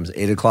 o'clock, sometimes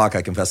 8 o'clock.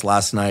 I confess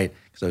last night,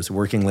 because I was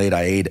working late,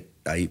 I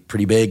ate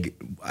pretty big.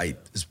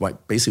 It's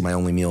basically my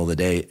only meal of the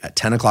day. At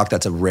 10 o'clock,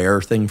 that's a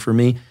rare thing for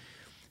me.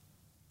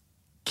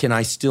 Can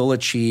I still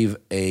achieve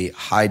a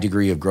high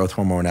degree of growth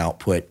hormone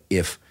output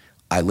if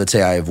let's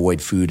say I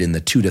avoid food in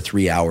the 2 to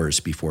 3 hours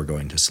before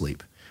going to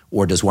sleep?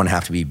 Or does one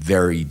have to be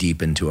very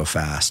deep into a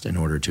fast in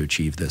order to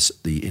achieve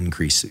the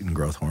increase in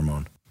growth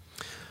hormone?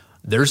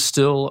 There's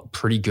still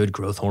pretty good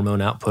growth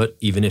hormone output,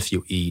 even if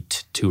you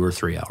eat 2 or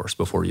 3 hours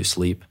before you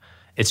sleep.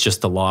 It's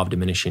just the law of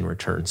diminishing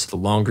returns. The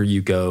longer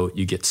you go,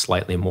 you get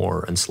slightly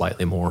more and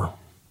slightly more.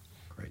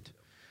 Great.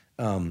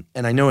 And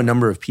I know a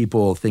number of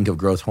people think of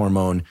growth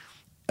hormone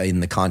in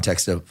the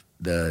context of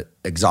the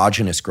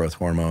exogenous growth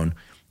hormone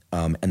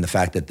and the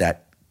fact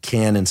that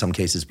can, in some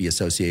cases, be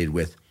associated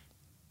with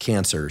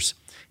cancers.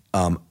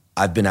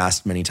 I've been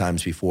asked many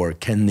times before,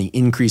 can the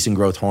increase in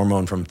growth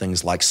hormone from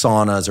things like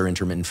saunas or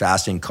intermittent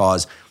fasting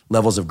cause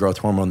levels of growth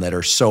hormone that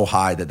are so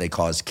high that they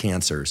cause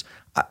cancers?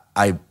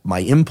 My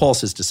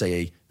impulse is to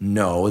say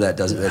no, that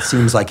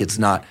seems like it's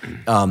not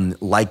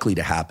likely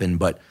to happen,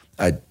 but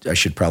I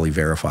should probably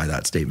verify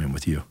that statement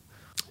with you.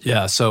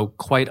 Yeah, so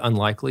quite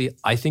unlikely.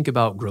 I think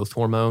about growth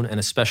hormone and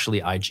especially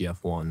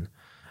IGF-1.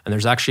 And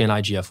there's actually an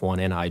IGF-1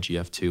 and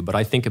IGF-2, but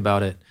I think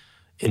about it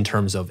in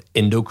terms of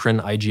endocrine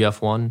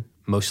IGF-1,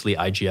 mostly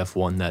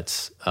IGF-1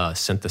 that's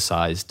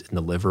synthesized in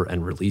the liver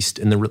and released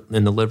in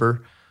the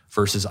liver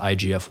versus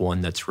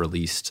IGF-1 that's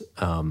released.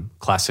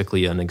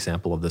 Classically, an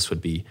example of this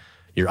would be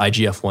your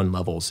IGF-1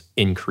 levels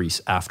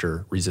increase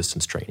after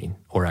resistance training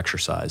or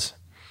exercise.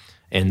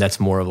 And that's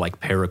more of like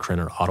paracrine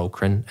or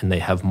autocrine, and they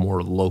have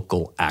more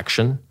local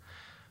action.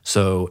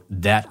 So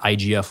that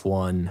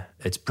IGF-1,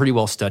 it's pretty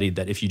well studied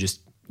that if you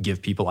just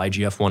give people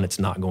IGF-1, it's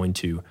not going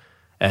to,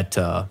 at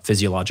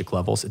physiologic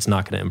levels, it's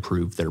not going to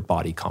improve their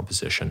body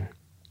composition.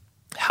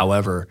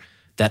 However,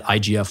 that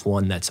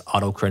IGF-1 that's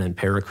autocrine and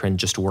paracrine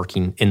just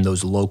working in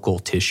those local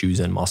tissues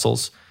and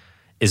muscles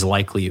is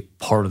likely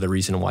part of the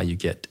reason why you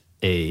get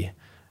a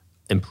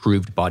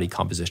improved body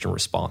composition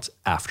response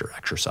after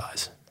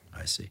exercise.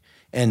 I see.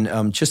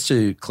 And just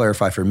to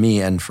clarify for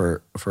me and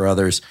for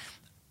others,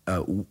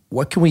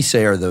 what can we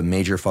say are the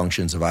major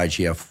functions of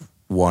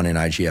IGF-1 and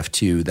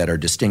IGF-2 that are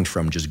distinct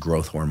from just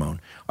growth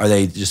hormone? Are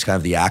they just kind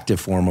of the active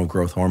form of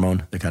growth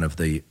hormone, the kind of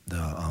the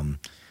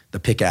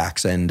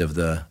pickaxe end of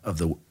the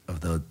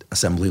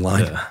assembly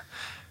line? Yeah.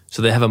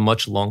 So they have a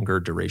much longer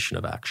duration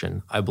of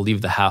action. I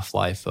believe the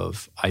half-life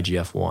of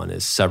IGF-1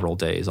 is several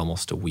days,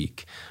 almost a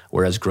week,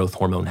 whereas growth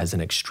hormone has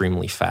an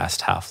extremely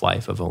fast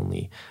half-life of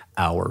only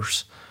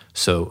hours.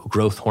 So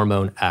growth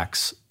hormone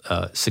acts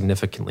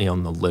significantly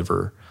on the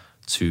liver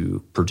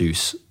to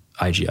produce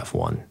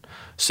IGF-1.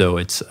 So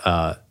it's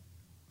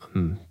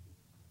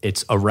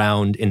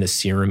around in the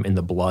serum, in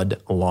the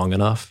blood long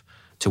enough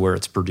to where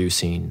it's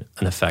producing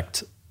an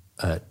effect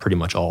pretty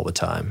much all the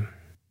time.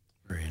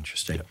 Very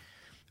interesting. Yeah.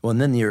 Well, and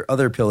then your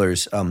other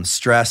pillars,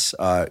 stress,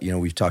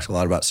 we've talked a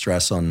lot about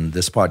stress on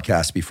this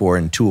podcast before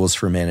and tools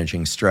for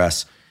managing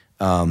stress.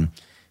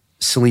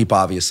 Sleep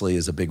obviously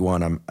is a big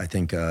one. I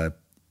think,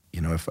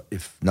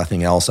 if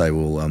nothing else, I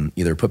will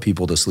either put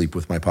people to sleep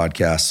with my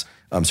podcasts.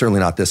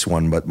 Certainly not this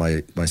one, but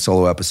my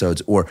solo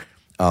episodes, or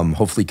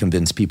hopefully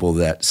convince people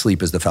that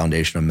sleep is the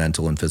foundation of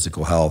mental and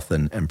physical health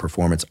and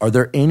performance. Are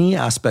there any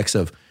aspects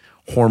of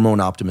hormone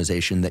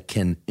optimization that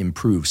can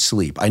improve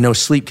sleep? I know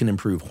sleep can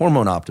improve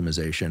hormone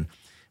optimization,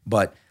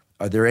 but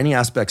are there any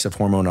aspects of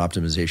hormone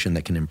optimization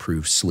that can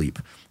improve sleep?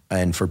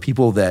 And for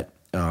people that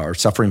are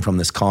suffering from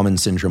this common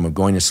syndrome of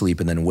going to sleep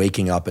and then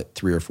waking up at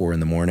 3 or 4 in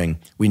the morning,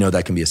 we know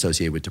that can be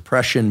associated with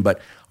depression, but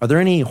are there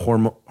any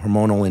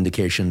hormonal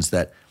indications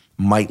that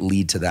might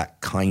lead to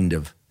that kind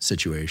of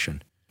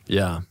situation?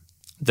 Yeah,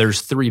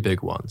 there's 3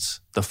 big ones.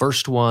 The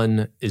first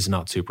one is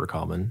not super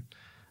common,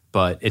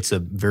 but it's a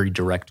very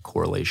direct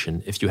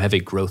correlation. If you have a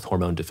growth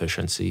hormone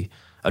deficiency,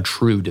 a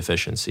true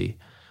deficiency,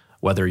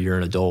 whether you're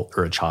an adult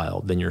or a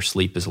child, then your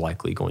sleep is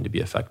likely going to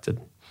be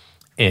affected.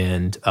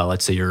 And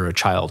let's say you're a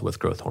child with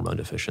growth hormone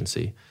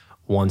deficiency.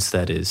 Once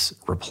that is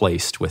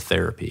replaced with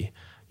therapy,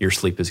 your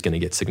sleep is going to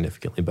get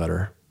significantly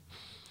better.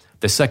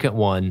 The second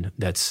one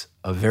that's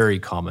a very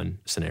common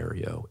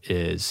scenario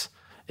is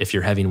if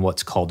you're having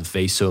what's called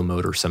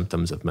vasomotor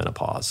symptoms of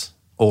menopause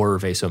or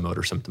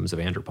vasomotor symptoms of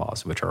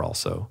andropause, which are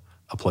also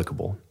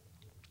applicable.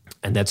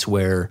 And that's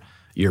where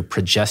your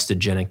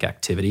progestogenic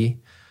activity,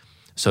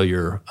 so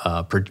your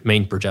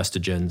main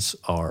progestogens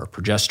are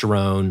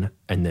progesterone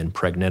and then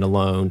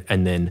pregnenolone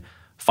and then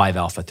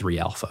 5-alpha,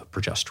 3-alpha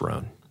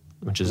progesterone,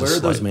 which is Where are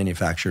those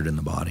manufactured in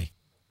the body?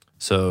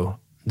 So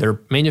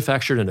they're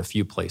manufactured in a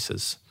few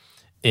places.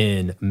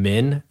 In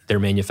men, they're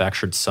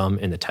manufactured some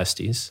in the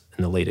testes,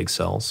 in the Leydig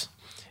cells.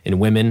 In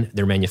women,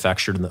 they're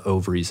manufactured in the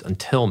ovaries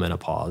until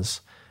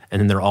menopause. And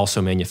then they're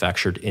also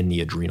manufactured in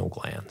the adrenal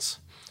glands.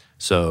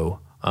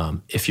 So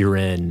if you're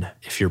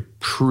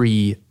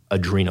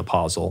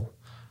pre-adrenopausal,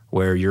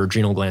 where your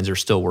adrenal glands are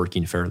still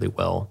working fairly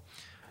well,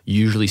 you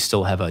usually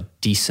still have a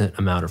decent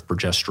amount of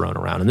progesterone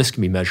around. And this can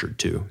be measured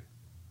too.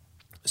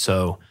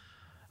 So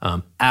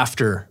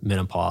after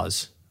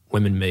menopause,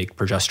 women make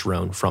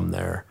progesterone from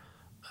their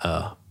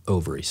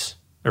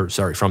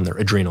from their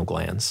adrenal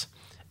glands.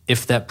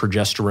 If that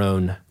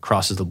progesterone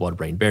crosses the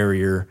blood-brain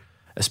barrier,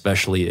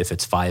 especially if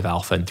it's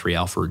 5-alpha and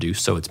 3-alpha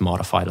reduced, so it's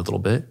modified a little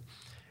bit,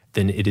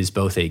 then it is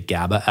both a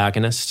GABA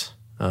agonist,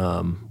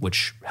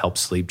 which helps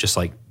sleep just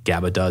like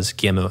GABA does,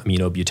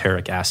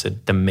 gamma-aminobutyric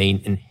acid, the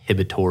main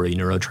inhibitory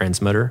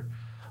neurotransmitter,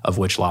 of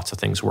which lots of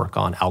things work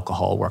on.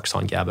 Alcohol works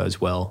on GABA as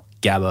well.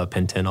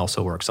 Gabapentin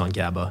also works on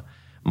GABA.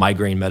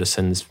 Migraine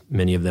medicines,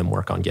 many of them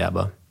work on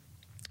GABA.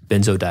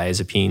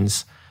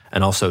 Benzodiazepines,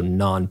 and also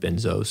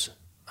non-benzos.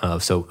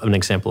 So an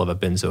example of a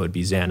benzo would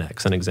be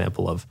Xanax. An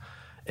example of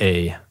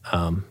a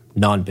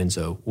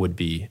non-benzo would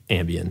be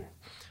Ambien.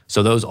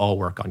 So those all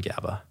work on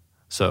GABA.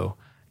 So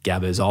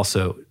GABA is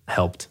also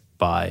helped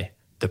by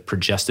the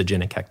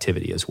progestogenic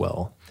activity as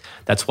well.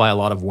 That's why a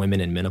lot of women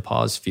in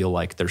menopause feel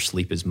like their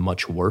sleep is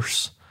much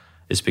worse,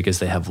 is because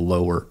they have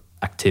lower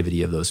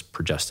activity of those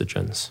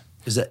progestogens.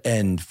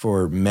 And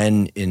for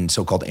men in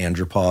so-called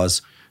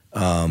andropause,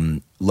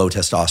 low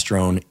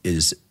testosterone,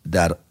 is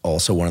that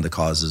also one of the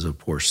causes of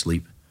poor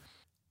sleep?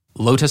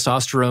 Low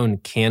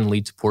testosterone can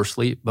lead to poor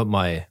sleep, but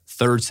my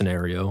third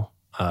scenario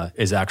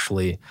is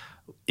actually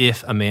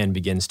if a man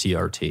begins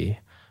TRT,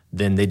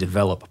 then they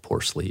develop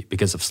poor sleep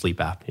because of sleep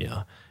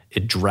apnea.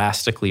 It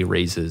drastically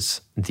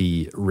raises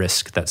the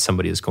risk that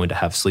somebody is going to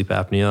have sleep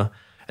apnea.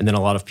 And then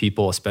a lot of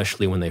people,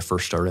 especially when they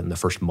first start it in the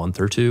first month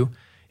or two,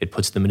 it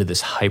puts them into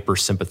this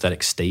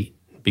hypersympathetic state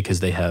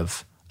because they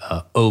have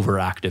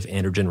overactive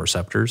androgen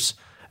receptors,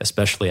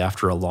 especially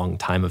after a long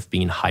time of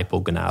being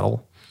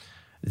hypogonadal.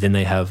 Then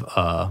they have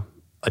a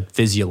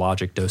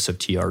physiologic dose of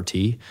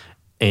TRT,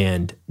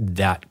 and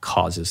that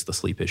causes the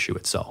sleep issue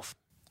itself.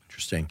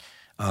 Interesting.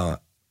 I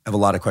have a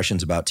lot of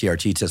questions about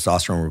TRT,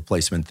 testosterone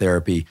replacement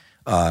therapy.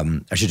 I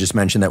should just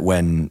mention that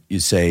when you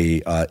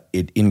say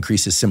it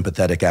increases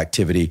sympathetic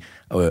activity,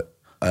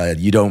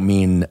 you don't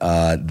mean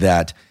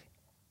that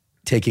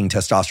taking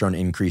testosterone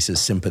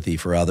increases sympathy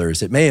for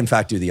others. It may, in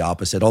fact, do the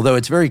opposite. Although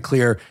it's very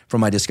clear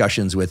from my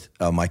discussions with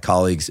my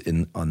colleagues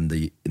in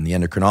the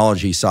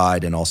endocrinology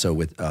side, and also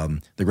with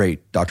the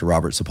great Dr.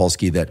 Robert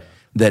Sapolsky,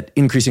 that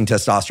increasing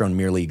testosterone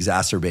merely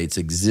exacerbates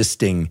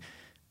existing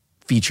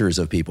features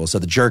of people. So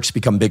the jerks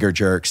become bigger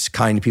jerks.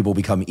 Kind people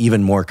become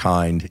even more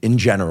kind in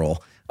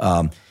general.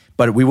 But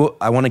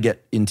I want to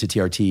get into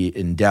TRT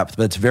in depth.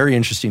 But it's very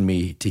interesting to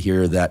me to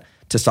hear that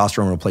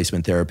testosterone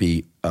replacement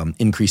therapy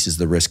increases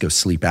the risk of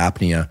sleep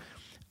apnea.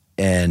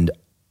 And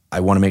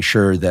I want to make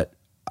sure that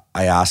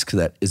I ask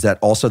that, is that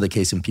also the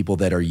case in people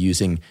that are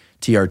using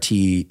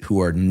TRT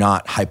who are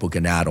not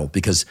hypogonadal?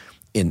 Because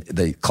in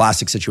the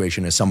classic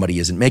situation is somebody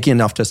isn't making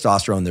enough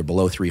testosterone, they're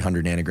below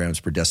 300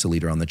 nanograms per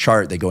deciliter on the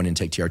chart, they go in and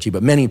take TRT.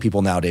 But many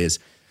people nowadays,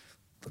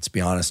 let's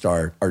be honest,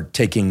 are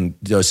taking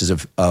doses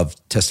of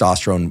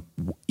testosterone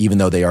even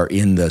though they are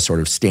in the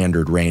sort of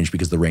standard range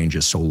because the range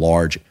is so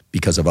large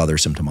because of other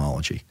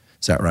symptomology.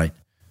 Is that right?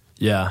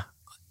 Yeah.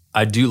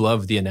 I do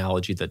love the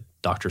analogy that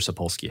Dr.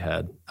 Sapolsky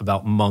had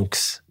about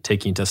monks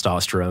taking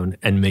testosterone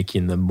and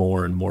making them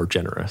more and more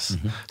generous.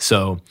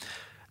 So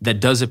that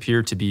does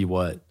appear to be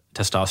what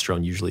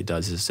testosterone usually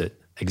does, is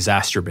it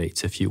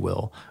exacerbates, if you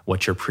will,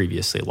 what you're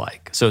previously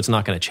like. So it's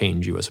not going to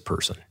change you as a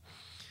person.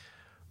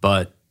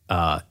 But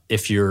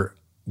if you're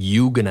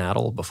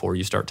eugonadal before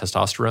you start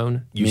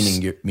testosterone,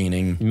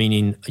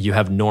 meaning you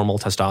have normal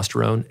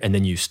testosterone and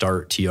then you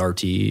start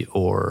TRT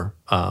or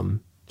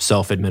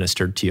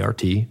self-administered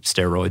TRT,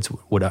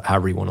 steroids,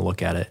 however you want to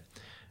look at it,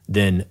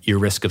 then your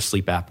risk of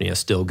sleep apnea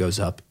still goes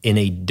up in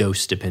a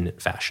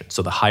dose-dependent fashion.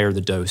 So the higher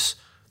the dose,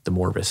 the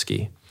more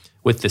risky.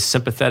 With the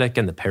sympathetic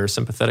and the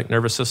parasympathetic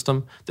nervous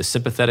system, the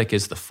sympathetic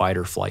is the fight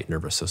or flight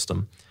nervous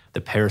system.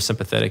 The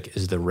parasympathetic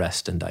is the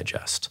rest and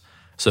digest.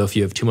 So if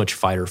you have too much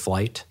fight or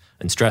flight,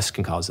 and stress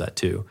can cause that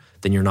too,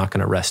 then you're not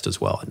going to rest as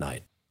well at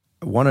night.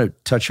 I want to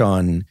touch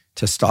on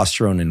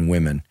testosterone in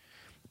women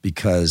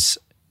because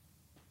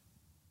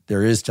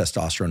there is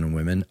testosterone in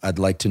women. I'd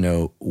like to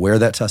know where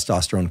that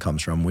testosterone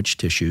comes from, which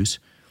tissues.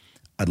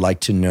 I'd like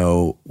to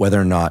know whether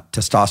or not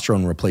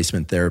testosterone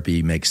replacement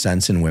therapy makes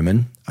sense in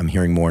women. I'm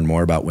hearing more and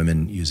more about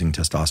women using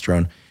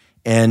testosterone.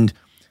 And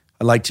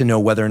I'd like to know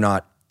whether or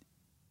not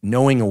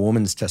knowing a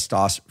woman's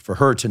testosterone, for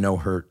her to know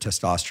her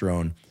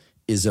testosterone,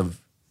 is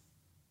of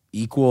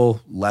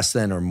equal, less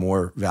than, or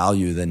more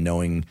value than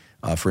knowing,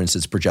 for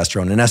instance,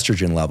 progesterone and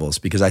estrogen levels,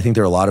 because I think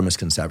there are a lot of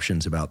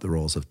misconceptions about the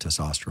roles of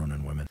testosterone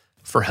in women.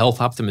 For health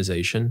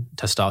optimization,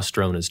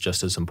 testosterone is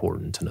just as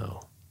important to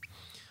know.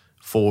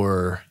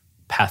 For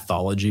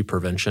pathology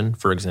prevention,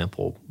 for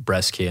example,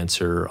 breast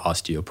cancer,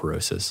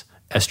 osteoporosis,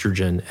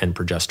 estrogen and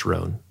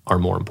progesterone are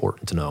more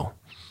important to know.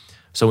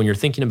 So when you're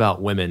thinking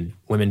about women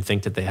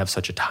think that they have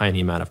such a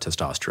tiny amount of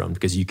testosterone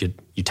because you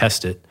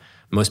test it.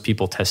 Most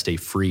people test a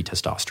free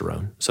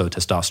testosterone, so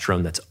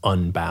testosterone that's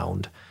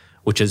unbound,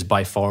 which is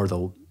by far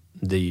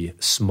the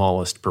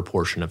smallest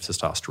proportion of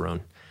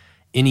testosterone.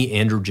 Any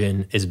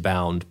androgen is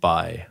bound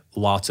by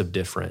lots of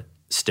different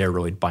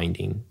steroid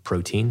binding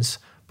proteins,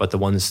 but the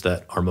ones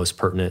that are most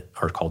pertinent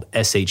are called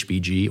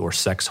SHBG, or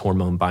sex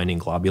hormone binding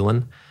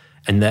globulin,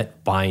 and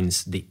that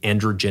binds the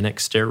androgenic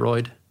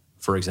steroid.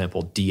 For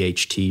example,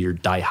 DHT or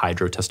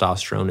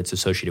dihydrotestosterone, it's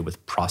associated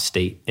with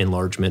prostate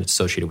enlargement, it's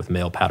associated with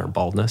male pattern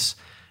baldness.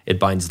 It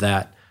binds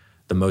that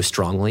the most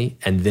strongly,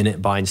 and then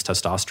it binds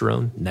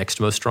testosterone next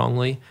most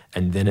strongly,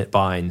 and then it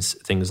binds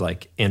things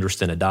like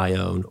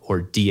androstenedione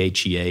or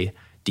DHEA,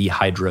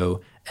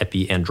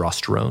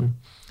 dihydroepiandrosterone,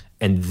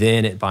 and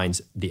then it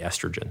binds the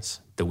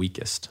estrogens, the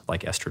weakest,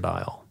 like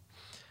estradiol.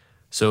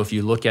 So if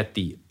you look at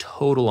the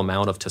total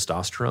amount of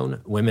testosterone,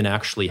 women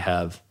actually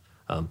have,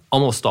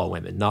 almost all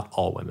women, not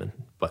all women,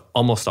 but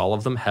almost all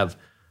of them have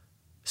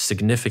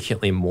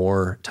significantly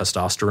more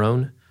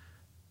testosterone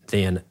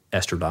than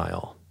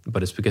estradiol.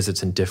 But it's because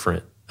it's in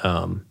different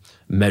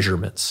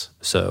measurements.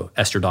 So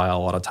estradiol a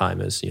lot of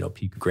time is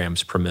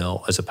picograms per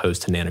mil as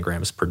opposed to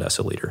nanograms per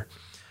deciliter.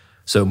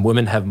 So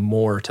women have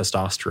more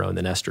testosterone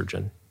than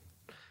estrogen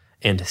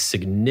and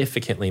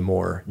significantly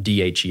more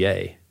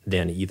DHEA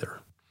than either.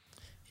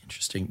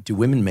 Interesting. Do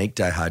women make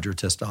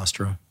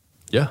dihydrotestosterone?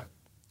 Yeah.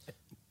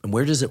 And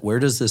where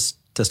does this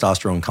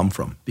testosterone come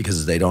from?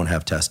 Because they don't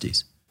have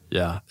testes.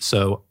 Yeah.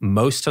 So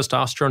most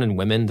testosterone in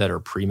women that are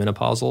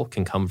premenopausal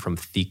can come from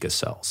theca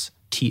cells.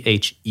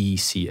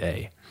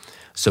 THECA.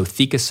 So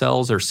theca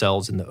cells are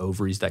cells in the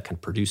ovaries that can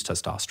produce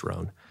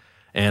testosterone.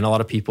 And a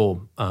lot of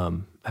people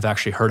have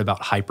actually heard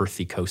about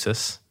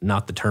hyperthecosis,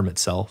 not the term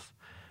itself,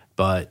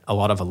 but a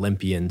lot of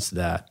Olympians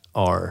that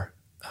are,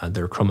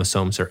 their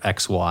chromosomes are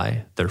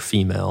XY, they're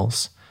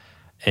females,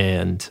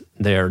 and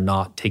they're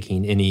not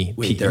taking any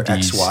PEDs. They're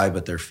XY,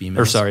 but they're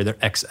females? Or sorry, they're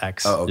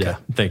XX. Oh, okay. Yeah,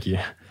 thank you.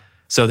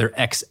 So they're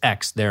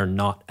XX, they're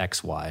not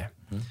XY.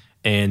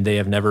 And they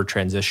have never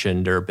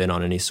transitioned or been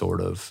on any sort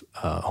of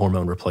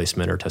hormone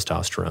replacement or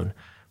testosterone,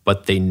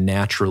 but they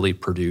naturally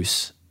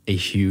produce a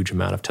huge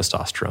amount of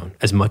testosterone,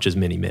 as much as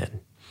many men.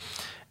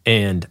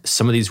 And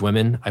some of these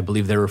women, I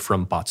believe they were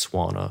from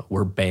Botswana,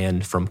 were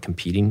banned from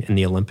competing in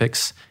the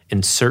Olympics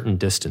in certain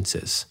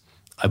distances.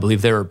 I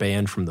believe they were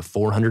banned from the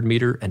 400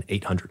 meter and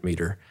 800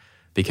 meter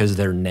because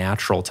their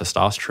natural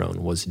testosterone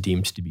was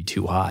deemed to be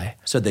too high.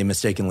 So they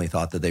mistakenly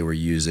thought that they were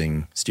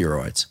using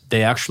steroids.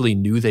 They actually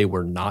knew they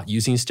were not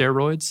using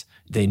steroids.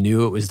 They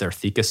knew it was their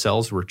theca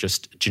cells were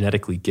just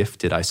genetically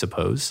gifted, I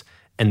suppose,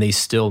 and they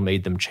still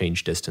made them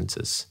change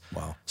distances.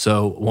 Wow.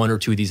 So one or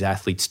two of these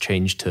athletes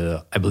changed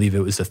to, I believe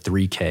it was the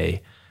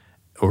 3K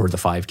or the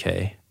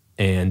 5K,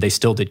 and they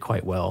still did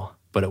quite well,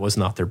 but it was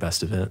not their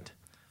best event.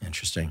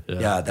 Interesting.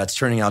 Yeah, that's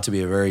turning out to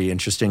be a very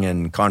interesting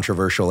and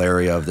controversial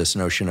area of this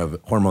notion of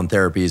hormone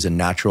therapies and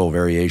natural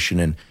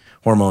variation in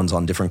hormones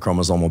on different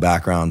chromosomal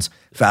backgrounds.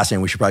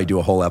 Fascinating. We should probably do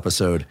a whole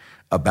episode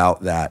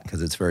about that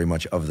because it's very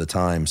much of the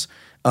times.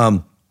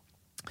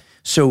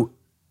 So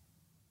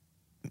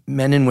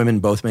men and women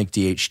both make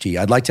DHT.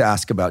 I'd like to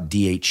ask about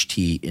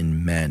DHT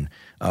in men.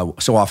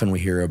 So often we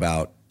hear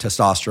about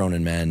testosterone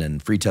in men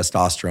and free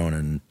testosterone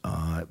and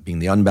being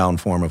the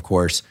unbound form, of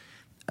course.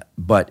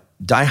 But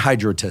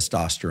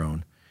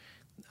dihydrotestosterone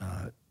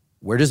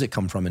Where does it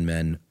come from in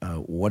men?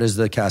 What is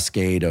the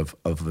cascade of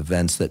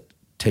events that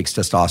takes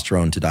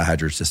testosterone to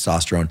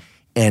dihydrotestosterone?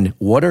 And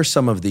what are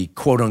some of the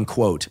quote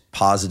unquote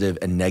positive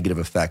and negative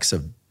effects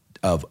of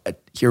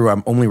here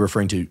I'm only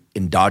referring to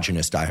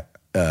endogenous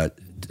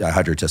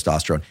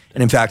dihydrotestosterone.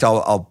 And in fact,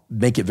 I'll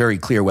make it very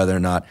clear whether or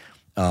not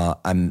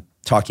I'm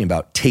talking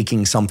about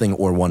taking something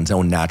or one's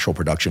own natural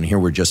production. Here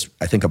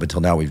I think up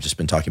until now, we've just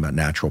been talking about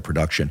natural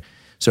production.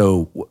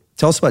 So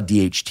tell us about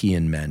DHT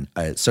in men.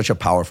 It's such a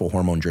powerful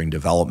hormone during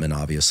development,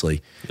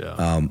 obviously.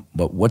 Yeah.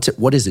 But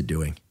what is it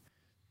doing?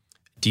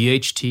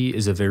 DHT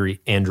is a very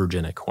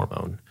androgenic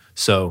hormone.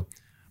 So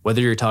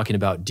whether you're talking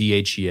about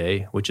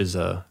DHEA, which is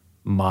a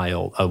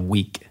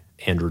weak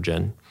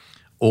androgen,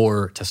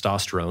 or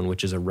testosterone,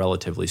 which is a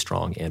relatively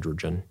strong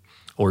androgen,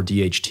 or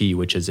DHT,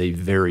 which is a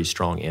very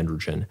strong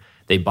androgen,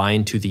 they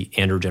bind to the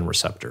androgen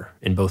receptor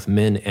in both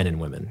men and in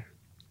women.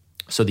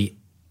 So the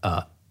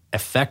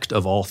effect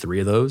of all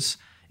three of those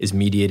is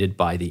mediated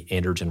by the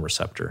androgen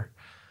receptor.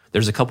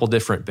 There's a couple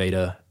different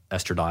beta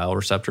estradiol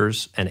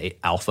receptors and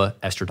alpha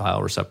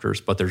estradiol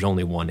receptors, but there's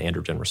only one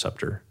androgen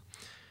receptor.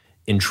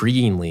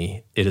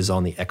 Intriguingly, it is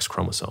on the X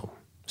chromosome.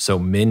 So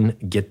men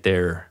get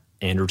their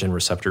androgen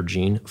receptor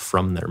gene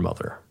from their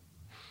mother.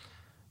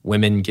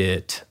 Women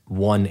get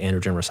one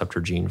androgen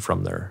receptor gene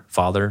from their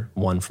father,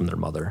 one from their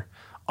mother.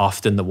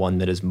 Often the one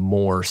that is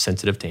more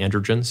sensitive to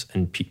androgens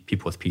and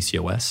people with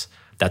PCOS,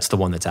 that's the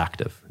one that's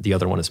active. The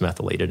other one is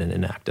methylated and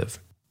inactive.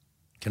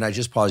 Can I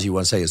just pause you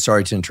one second?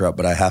 Sorry to interrupt,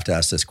 but I have to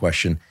ask this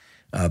question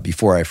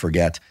before I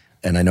forget.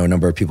 And I know a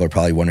number of people are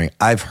probably wondering.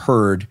 I've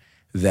heard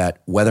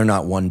that whether or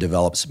not one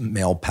develops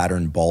male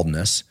pattern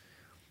baldness,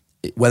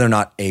 whether or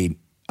not a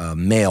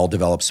male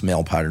develops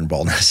male pattern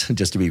baldness,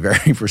 just to be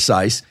very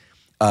precise,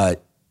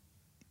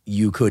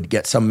 you could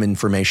get some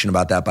information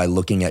about that by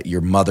looking at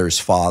your mother's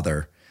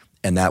father,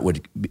 and that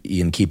would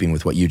be in keeping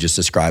with what you just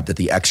described, that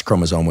the X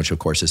chromosome, which of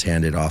course is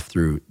handed off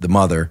through the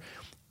mother,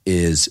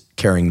 is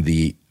carrying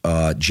the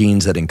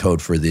genes that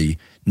encode for the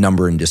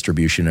number and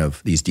distribution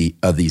of these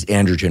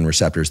androgen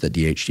receptors that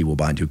DHT will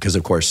bind to. Because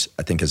of course,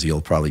 I think as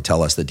you'll probably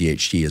tell us, that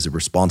DHT is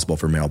responsible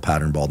for male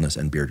pattern baldness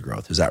and beard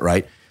growth. Is that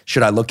right?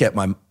 Should I look at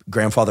my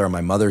grandfather on my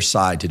mother's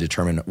side to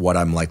determine what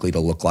I'm likely to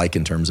look like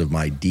in terms of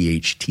my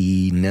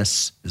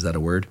DHT-ness? Is that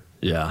a word?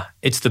 Yeah.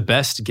 It's the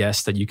best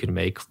guess that you can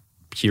make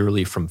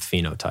purely from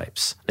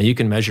phenotypes. Now you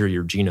can measure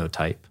your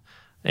genotype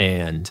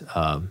and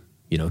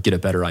get a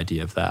better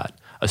idea of that.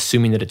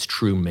 Assuming that it's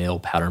true male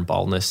pattern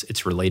baldness,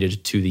 it's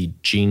related to the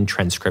gene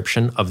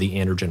transcription of the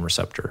androgen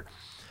receptor.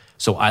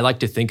 So I like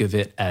to think of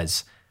it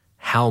as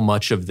how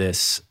much of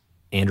this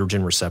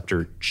androgen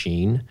receptor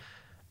gene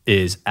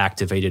is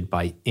activated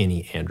by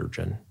any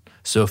androgen.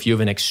 So if you have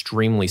an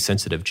extremely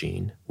sensitive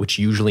gene, which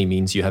usually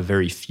means you have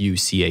very few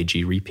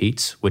CAG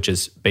repeats, which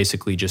is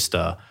basically just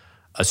a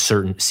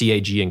certain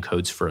CAG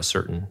encodes for a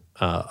certain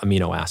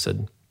amino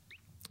acid.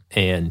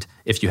 And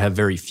if you have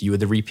very few of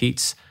the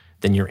repeats,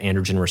 then your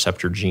androgen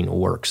receptor gene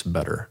works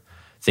better.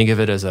 Think of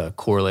it as a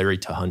corollary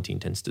to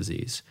Huntington's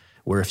disease,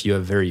 where if you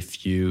have very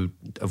few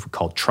of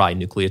called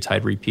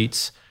trinucleotide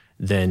repeats,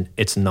 then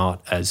it's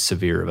not as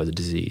severe of a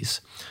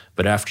disease.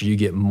 But after you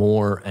get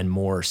more and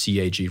more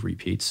CAG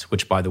repeats,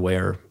 which by the way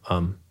are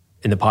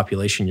in the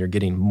population, you're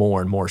getting more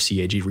and more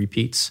CAG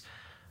repeats.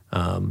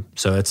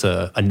 So it's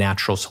a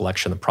natural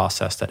selection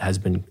process that has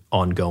been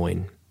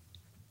ongoing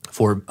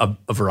for a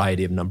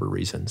variety of number of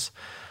reasons.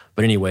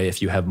 But anyway,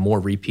 if you have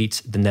more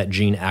repeats, then that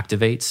gene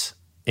activates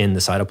in the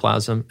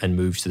cytoplasm and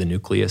moves to the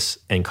nucleus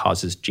and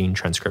causes gene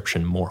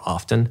transcription more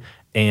often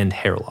and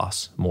hair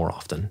loss more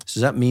often. So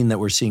does that mean that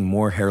we're seeing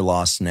more hair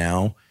loss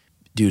now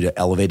due to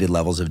elevated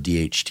levels of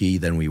DHT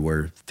than we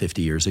were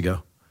 50 years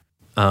ago?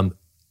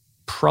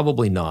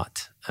 Probably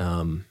not.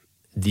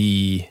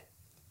 The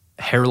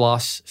hair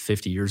loss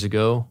 50 years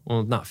ago,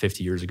 well, not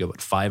 50 years ago,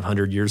 but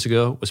 500 years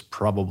ago was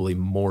probably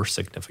more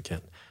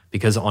significant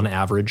because on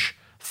average,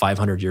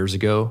 500 years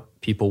ago,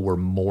 people were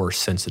more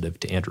sensitive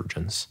to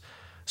androgens.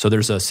 So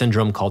there's a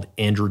syndrome called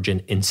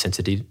androgen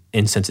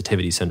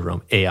insensitivity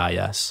syndrome,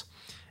 AIS.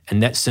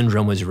 And that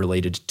syndrome was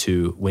related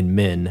to when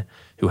men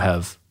who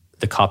have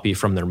the copy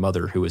from their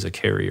mother who is a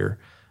carrier,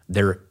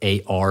 their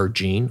AR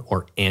gene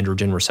or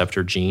androgen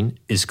receptor gene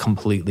is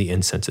completely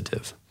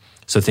insensitive.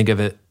 So think of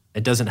it,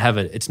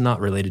 it's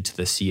not related to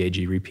the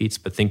CAG repeats,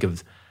 but think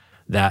of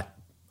that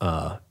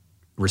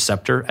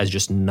receptor as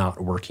just not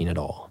working at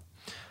all.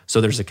 So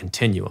there's a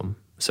continuum.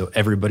 So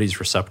everybody's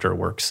receptor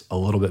works a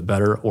little bit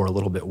better or a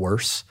little bit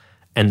worse.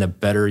 And the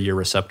better your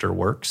receptor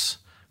works,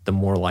 the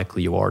more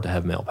likely you are to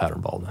have male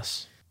pattern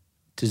baldness.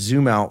 To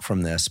zoom out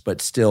from this,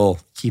 but still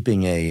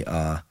keeping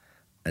an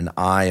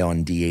eye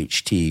on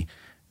DHT,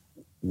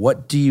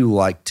 what do you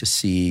like to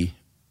see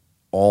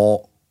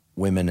all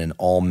women and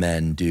all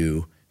men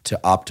do to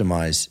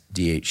optimize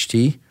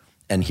DHT?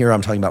 And here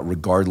I'm talking about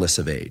regardless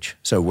of age.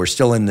 So we're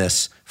still in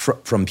this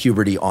from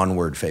puberty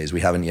onward phase. We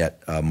haven't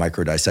yet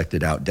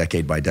micro-dissected out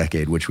decade by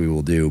decade, which we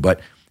will do. But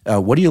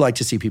what do you like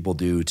to see people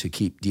do to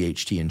keep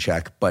DHT in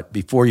check? But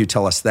before you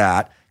tell us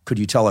that, could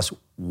you tell us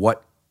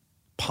what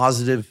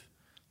positive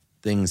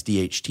things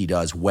DHT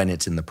does when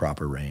it's in the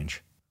proper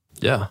range?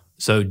 Yeah.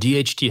 So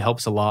DHT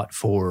helps a lot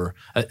for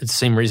it's the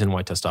same reason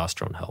why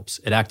testosterone helps.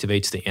 It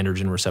activates the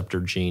androgen receptor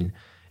gene.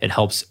 It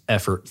helps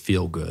effort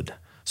feel good.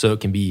 So it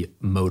can be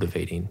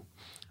motivating.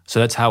 So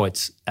that's how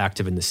it's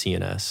active in the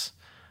CNS.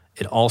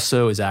 It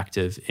also is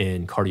active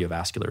in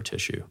cardiovascular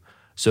tissue.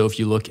 So if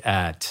you look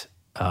at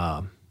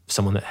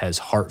someone that has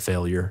heart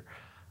failure,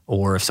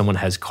 or if someone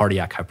has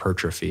cardiac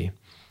hypertrophy,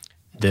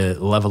 the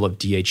level of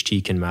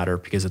DHT can matter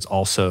because it's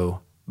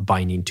also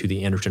binding to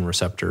the androgen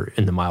receptor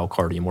in the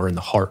myocardium or in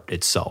the heart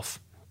itself.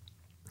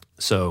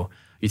 So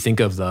you think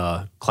of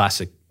the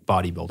classic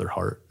bodybuilder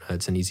heart.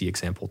 It's an easy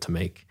example to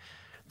make.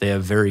 They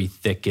have very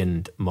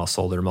thickened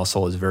muscle. Their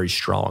muscle is very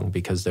strong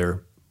because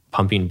they're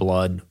pumping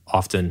blood,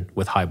 often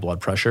with high blood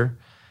pressure.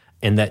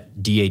 And that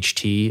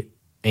DHT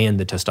and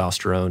the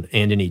testosterone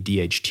and any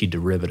DHT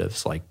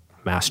derivatives like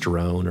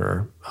masterone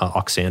or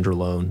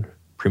oxandrolone,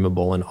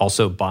 primobolan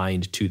also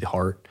bind to the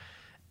heart,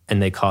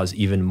 and they cause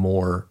even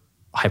more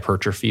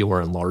hypertrophy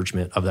or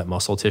enlargement of that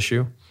muscle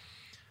tissue.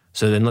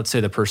 So then let's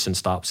say the person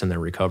stops and they're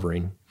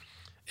recovering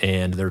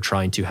and they're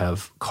trying to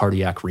have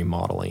cardiac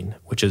remodeling,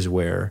 which is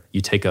where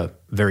you take a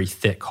very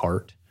thick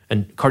heart.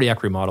 And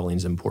cardiac remodeling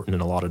is important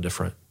in a lot of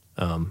different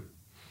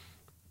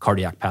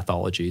cardiac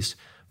pathologies.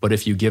 But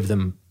if you give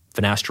them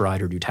finasteride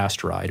or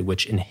dutasteride,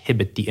 which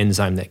inhibit the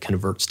enzyme that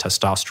converts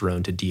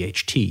testosterone to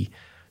DHT,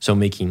 so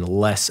making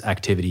less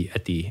activity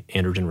at the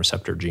androgen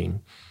receptor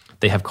gene,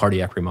 they have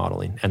cardiac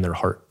remodeling and their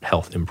heart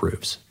health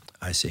improves.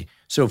 I see.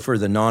 So for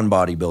the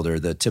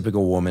non-bodybuilder, the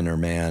typical woman or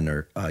man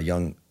or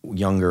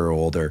younger or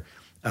older,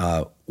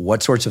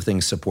 what sorts of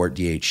things support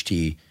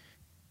DHT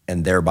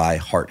and thereby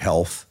heart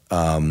health?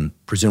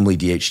 Presumably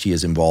DHT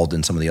is involved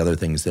in some of the other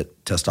things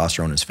that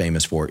testosterone is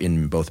famous for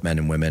in both men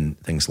and women,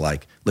 things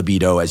like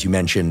libido, as you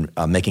mentioned,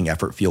 making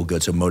effort feel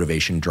good, so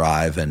motivation,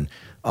 drive, and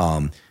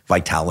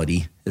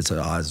vitality is,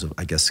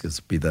 I guess, would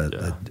be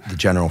the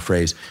general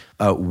phrase.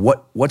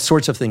 What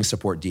sorts of things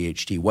support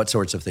DHT? What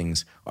sorts of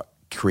things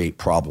create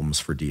problems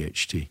for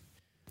DHT?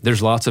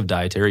 There's lots of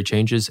dietary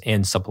changes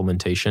and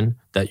supplementation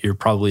that you're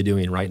probably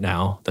doing right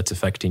now that's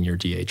affecting your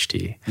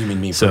DHT. You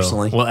mean me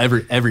personally? Well,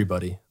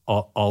 everybody,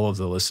 all of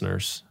the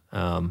listeners,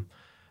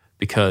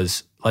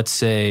 because let's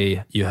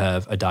say you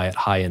have a diet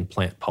high in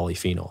plant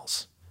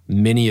polyphenols.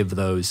 Many of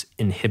those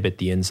inhibit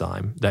the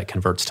enzyme that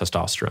converts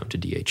testosterone to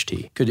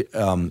DHT.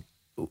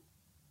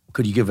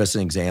 Could you give us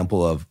an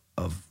example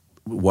of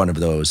one of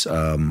those,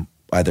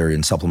 either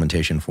in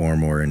supplementation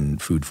form or in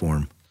food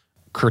form?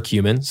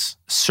 Curcumins,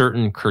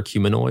 certain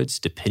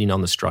curcuminoids, depending on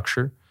the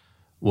structure,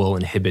 will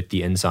inhibit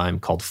the enzyme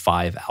called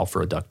 5-alpha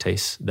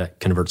reductase that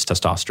converts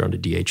testosterone to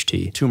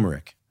DHT.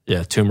 Turmeric.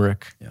 Yeah,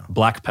 turmeric. Yeah.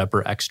 Black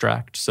pepper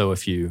extract. So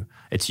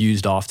it's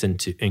used often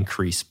to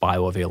increase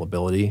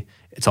bioavailability.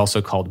 It's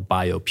also called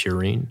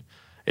biopurine.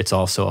 It's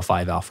also a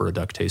 5-alpha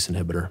reductase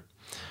inhibitor.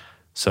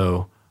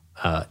 So,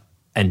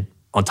 and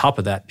on top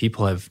of that,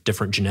 people have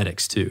different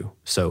genetics too.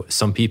 So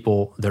some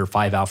people, their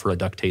 5-alpha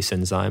reductase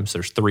enzymes,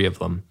 there's 3 of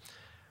them.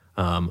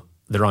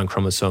 They're on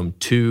chromosome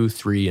 2,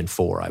 3, and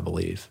 4, I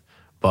believe.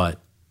 But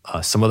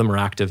some of them are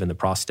active in the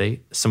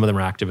prostate. Some of them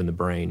are active in the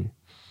brain.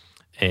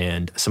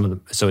 And some of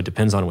them, so it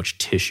depends on which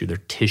tissue. They're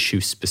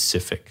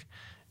tissue-specific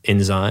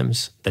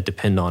enzymes that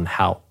depend on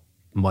how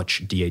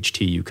much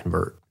DHT you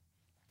convert.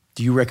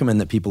 Do you recommend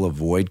that people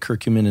avoid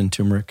curcumin and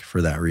turmeric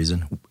for that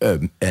reason?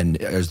 And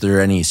is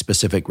there any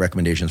specific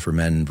recommendations for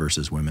men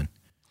versus women?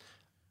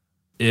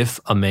 If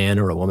a man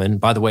or a woman,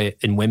 by the way,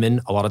 in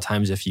women, a lot of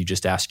times if you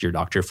just ask your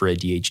doctor for a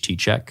DHT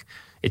check,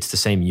 it's the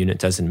same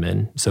unit as in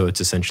men, so it's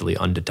essentially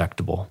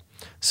undetectable.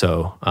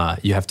 So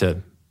you have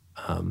to,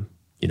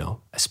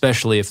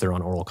 especially if they're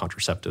on oral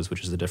contraceptives,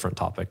 which is a different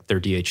topic, their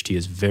DHT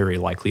is very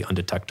likely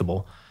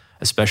undetectable,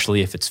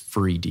 especially if it's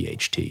free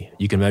DHT.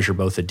 You can measure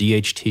both a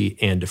DHT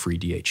and a free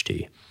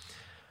DHT.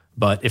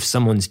 But if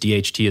someone's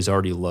DHT is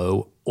already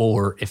low,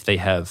 or if they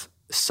have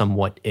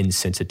somewhat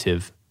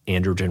insensitive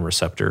androgen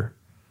receptor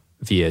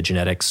via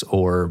genetics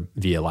or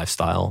via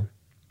lifestyle,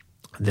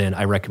 then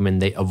I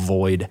recommend they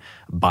avoid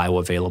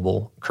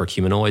bioavailable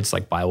curcuminoids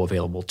like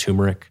bioavailable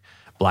turmeric,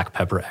 black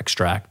pepper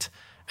extract,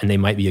 and they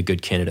might be a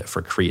good candidate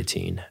for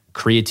creatine.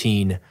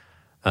 Creatine,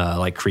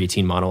 like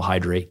creatine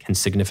monohydrate, can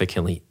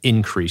significantly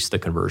increase the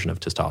conversion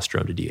of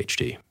testosterone to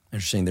DHT.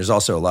 Interesting. There's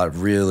also a lot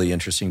of really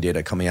interesting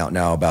data coming out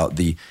now about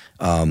the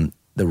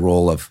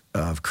role of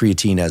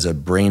creatine as a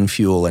brain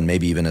fuel and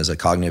maybe even as a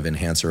cognitive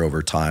enhancer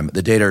over time.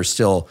 The data are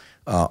still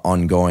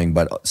ongoing,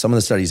 but some of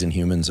the studies in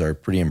humans are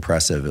pretty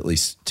impressive, at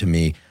least to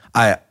me.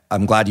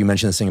 I'm glad you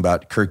mentioned this thing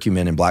about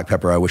curcumin and black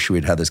pepper. I wish we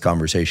had had this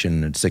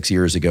conversation 6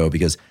 years ago,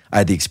 because I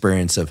had the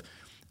experience of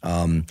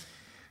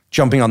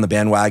jumping on the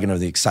bandwagon of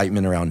the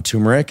excitement around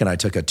turmeric, and I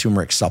took a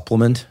turmeric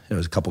supplement. It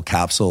was a couple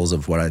capsules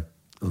of what I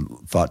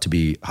thought to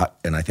be,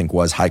 and I think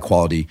was, high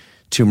quality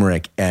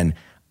turmeric, and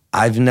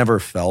I've never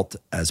felt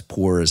as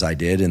poor as I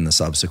did in the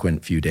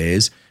subsequent few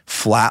days.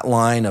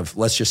 Flatline of,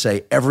 let's just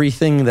say,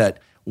 everything that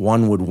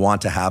one would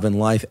want to have in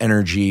life,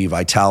 energy,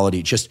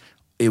 vitality, just,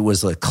 it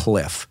was a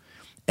cliff.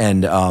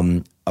 And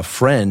a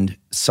friend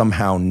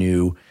somehow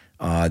knew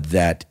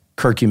that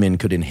curcumin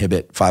could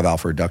inhibit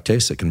 5-alpha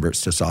reductase that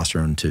converts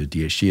testosterone to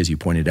DHT, as you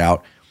pointed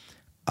out.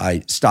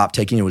 I stopped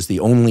taking it. It was the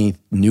only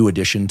new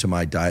addition to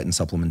my diet and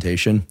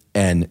supplementation,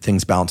 and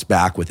things bounced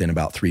back within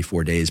about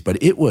 3-4 days.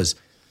 But it was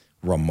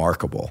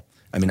remarkable.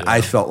 I mean,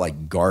 I felt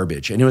like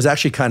garbage, and it was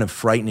actually kind of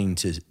frightening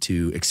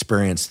to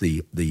experience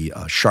the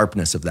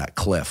sharpness of that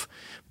cliff.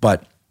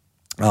 But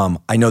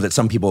I know that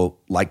some people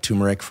like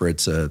turmeric for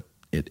its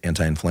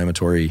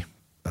anti-inflammatory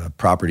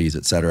properties,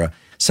 et cetera.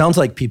 Sounds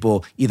like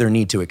people either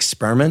need to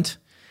experiment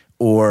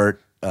or,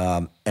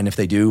 and if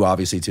they do,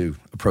 obviously to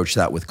approach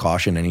that with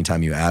caution.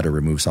 Anytime you add or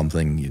remove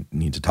something, you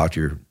need to talk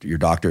to your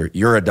doctor.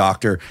 You're a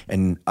doctor,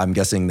 and I'm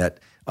guessing that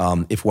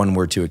if one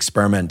were to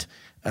experiment,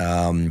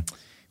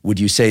 would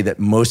you say that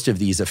most of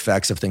these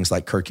effects of things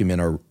like curcumin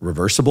are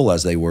reversible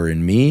as they were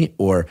in me,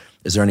 or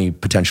is there any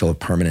potential of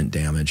permanent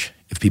damage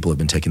if people have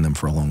been taking them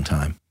for a long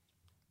time?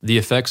 The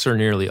effects are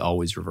nearly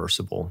always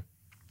reversible.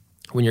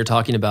 When you're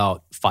talking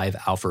about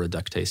 5-alpha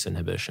reductase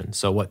inhibition,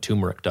 so what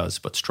turmeric does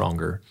but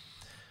stronger,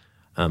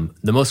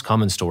 the most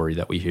common story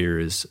that we hear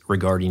is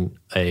regarding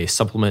a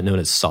supplement known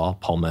as saw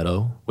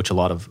palmetto, which a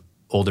lot of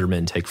older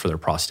men take for their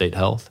prostate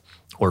health,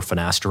 or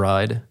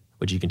finasteride,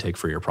 which you can take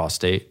for your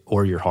prostate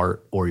or your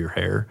heart or your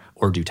hair,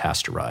 or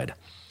dutasteride.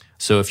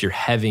 So if you're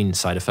having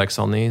side effects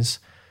on these,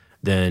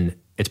 then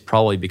it's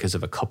probably because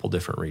of a couple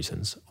different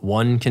reasons.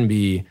 One can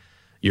be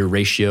your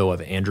ratio of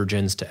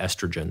androgens to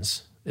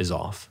estrogens is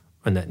off,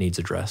 and that needs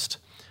addressed.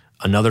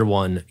 Another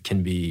one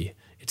can be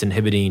it's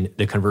inhibiting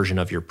the conversion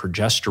of your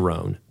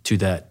progesterone to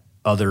that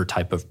other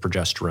type of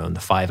progesterone, the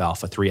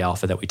 5-alpha,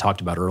 3-alpha that we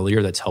talked about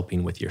earlier, that's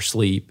helping with your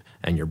sleep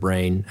and your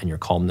brain and your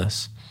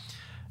calmness.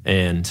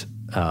 And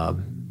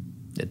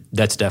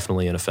that's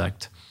definitely an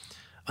effect.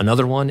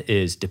 Another one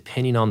is,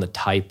 depending on the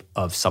type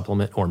of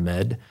supplement or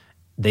med,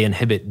 they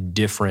inhibit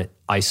different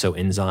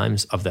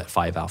isoenzymes of that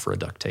 5-alpha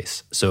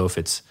reductase. So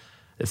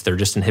if they're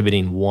just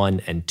inhibiting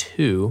 1 and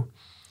 2,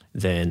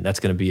 then that's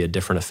going to be a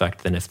different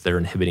effect than if they're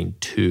inhibiting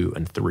 2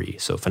 and 3.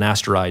 So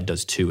finasteride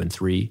does 2 and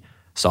 3,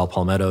 saw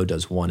palmetto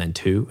does 1 and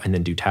 2, and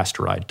then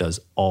dutasteride does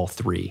all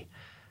 3.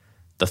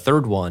 The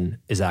third one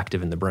is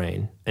active in the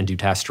brain, and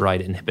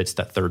dutasteride inhibits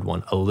that third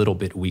one a little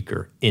bit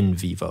weaker in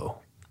vivo,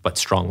 but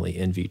strongly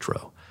in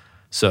vitro.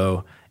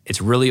 So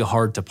it's really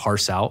hard to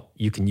parse out.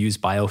 You can use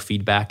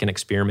biofeedback and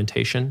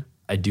experimentation.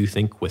 I do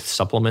think with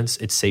supplements,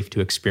 it's safe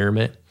to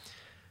experiment.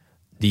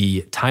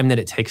 The time that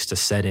it takes to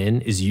set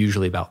in is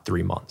usually about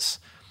 3 months.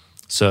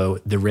 So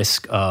the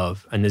risk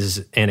of, and this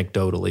is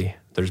anecdotally,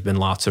 there's been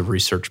lots of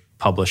research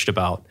published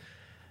about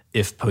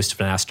if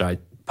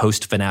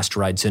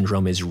post-finasteride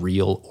syndrome is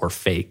real or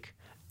fake.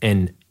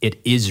 And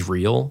it is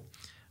real,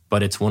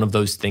 but it's one of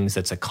those things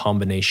that's a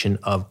combination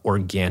of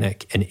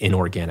organic and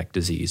inorganic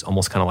disease,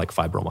 almost kind of like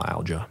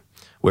fibromyalgia,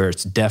 where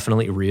it's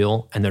definitely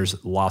real and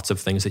there's lots of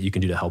things that you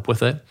can do to help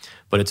with it,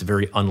 but it's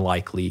very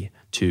unlikely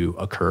to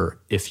occur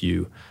if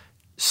you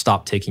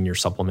stop taking your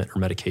supplement or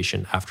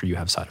medication after you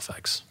have side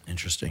effects.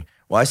 Interesting.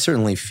 Well, I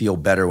certainly feel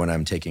better when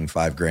I'm taking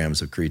 5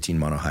 grams of creatine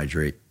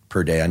monohydrate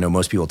per day. I know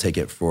most people take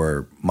it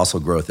for muscle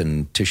growth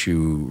and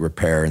tissue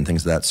repair and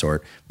things of that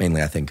sort.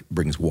 Mainly, I think,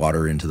 brings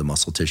water into the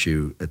muscle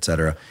tissue, et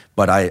cetera.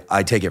 But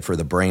I take it for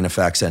the brain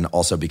effects, and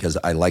also because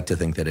I like to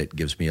think that it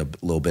gives me a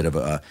little bit of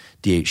a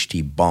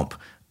DHT bump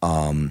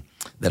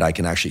that I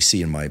can actually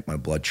see in my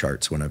blood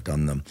charts when I've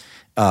done them.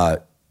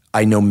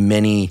 I know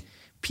many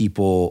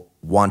people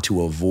want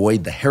to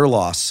avoid the hair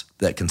loss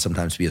that can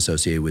sometimes be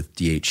associated with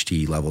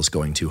DHT levels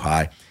going too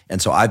high.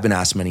 And so I've been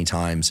asked many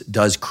times,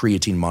 does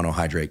creatine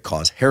monohydrate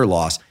cause hair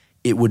loss?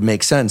 It would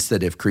make sense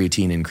that if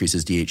creatine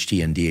increases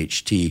DHT and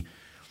DHT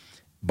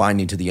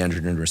binding to the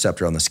androgen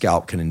receptor on the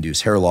scalp can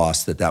induce hair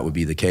loss, that would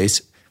be the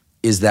case.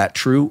 Is that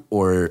true,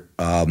 or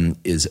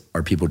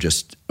are people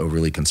just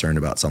overly concerned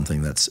about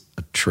something that's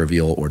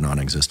trivial or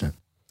non-existent?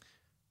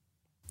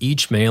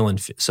 Each male,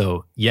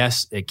 so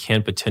yes, it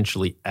can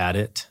potentially add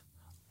it.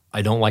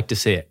 I don't like to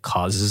say it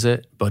causes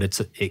it, but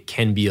it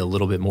can be a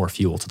little bit more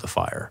fuel to the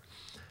fire.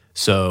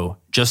 So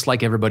just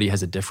like everybody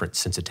has a different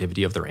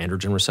sensitivity of their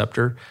androgen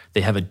receptor,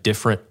 they have a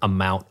different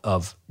amount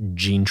of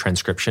gene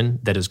transcription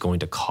that is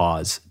going to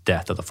cause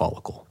death of the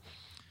follicle.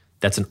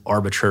 That's an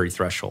arbitrary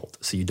threshold.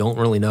 So you don't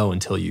really know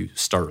until you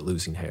start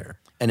losing hair.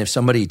 And if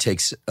somebody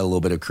takes a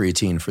little bit of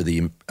creatine for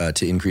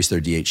to increase their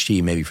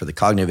DHT, maybe for the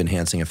cognitive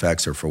enhancing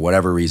effects or for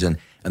whatever reason,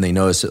 and they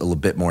notice a little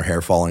bit more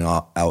hair falling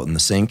out in the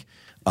sink,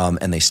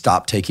 and they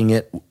stop taking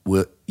it,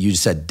 you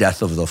said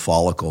death of the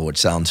follicle, which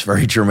sounds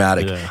very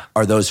dramatic. Yeah.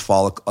 Are those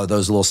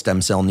little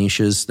stem cell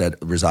niches that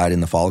reside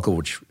in the follicle,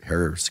 which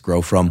hairs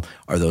grow from,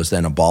 are those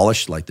then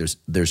abolished? Like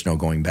there's no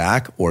going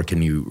back, or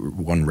can you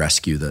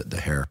rescue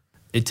the hair?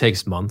 It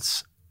takes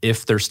months.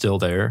 If they're still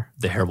there,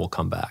 the hair will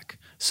come back.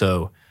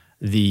 So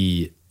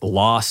the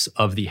loss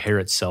of the hair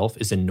itself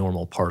is a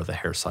normal part of the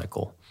hair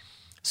cycle.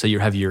 So you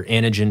have your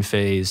anagen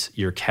phase,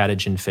 your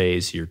catagen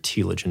phase, your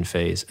telogen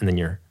phase, and then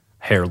your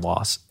hair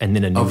loss, and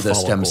then a new follicle. Of the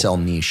stem cell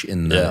niche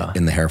in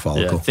the hair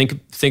follicle. Yeah.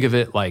 Think of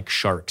it like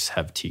sharks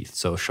have teeth.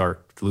 So a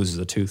shark loses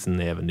a tooth and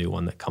they have a new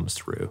one that comes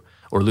through.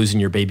 or losing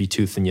your baby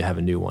tooth and you have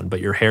a new one,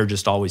 but your hair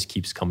just always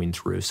keeps coming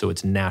through. So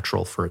it's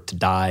natural for it to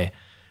die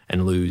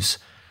and lose.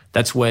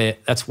 That's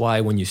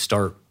why when you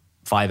start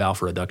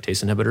 5-alpha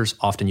reductase inhibitors,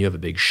 often you have a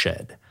big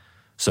shed.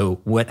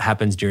 So what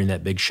happens during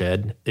that big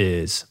shed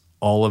is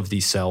all of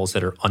these cells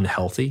that are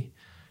unhealthy,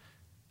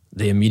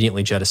 they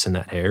immediately jettison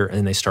that hair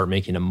and they start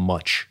making a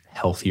much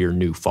healthier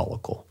new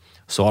follicle.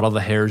 So all of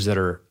the hairs that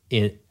are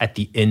at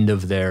the end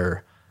of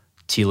their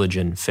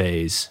telogen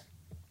phase,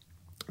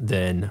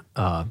 then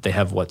they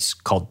have what's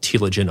called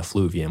telogen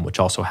effluvium, which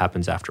also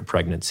happens after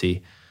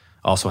pregnancy,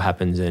 also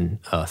happens in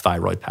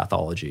thyroid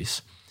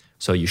pathologies.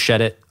 So you shed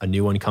it, a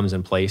new one comes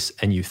in place,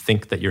 and you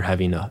think that you're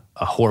having a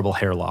horrible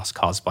hair loss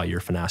caused by your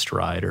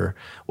finasteride or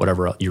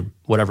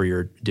whatever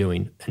you're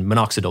doing. And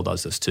minoxidil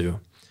does this too,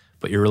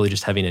 but you're really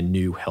just having a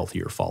new,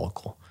 healthier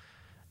follicle.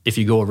 If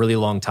you go a really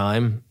long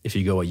time, if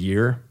you go a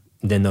year,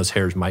 then those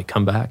hairs might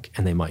come back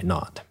and they might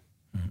not.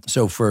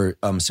 So for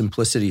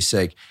simplicity's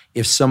sake,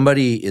 if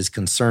somebody is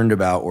concerned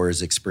about or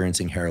is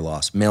experiencing hair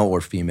loss, male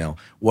or female,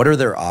 what are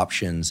their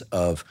options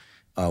of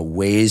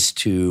ways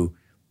to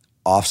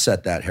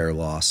offset that hair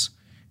loss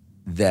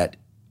that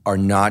are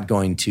not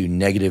going to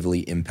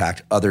negatively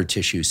impact other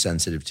tissues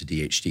sensitive to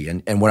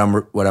DHT? And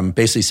what I'm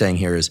basically saying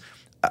here is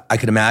I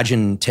could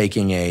imagine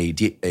taking a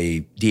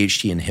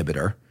DHT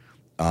inhibitor,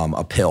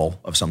 a pill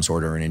of some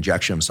sort or an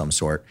injection of some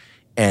sort,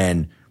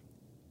 and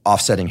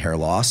offsetting hair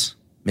loss,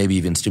 maybe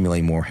even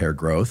stimulating more hair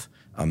growth.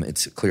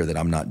 It's clear that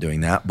I'm not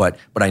doing that, but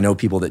I know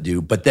people that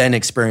do, but then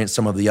experience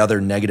some of the other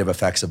negative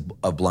effects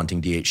of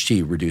blunting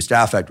DHT, reduced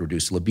affect,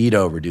 reduced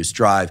libido, reduced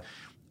drive,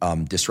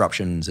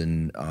 disruptions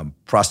in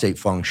prostate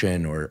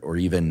function or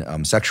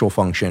even sexual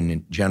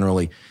function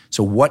generally.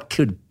 So what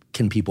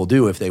can people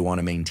do if they want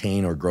to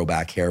maintain or grow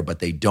back hair, but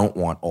they don't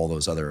want all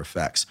those other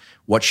effects?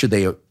 What should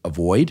they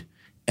avoid,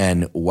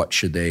 and what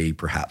should they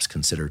perhaps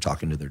consider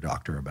talking to their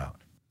doctor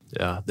about?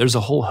 Yeah, there's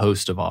a whole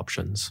host of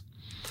options.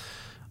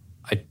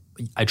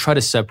 I try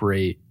to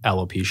separate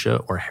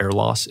alopecia or hair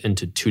loss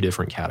into two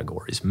different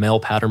categories: male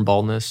pattern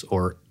baldness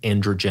or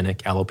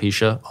androgenic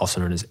alopecia,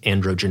 also known as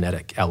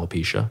androgenetic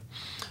alopecia,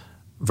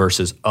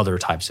 versus other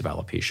types of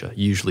alopecia,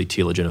 usually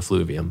telogen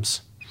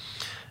effluviums.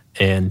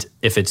 And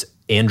if it's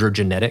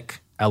androgenetic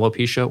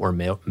alopecia or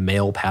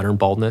male pattern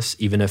baldness,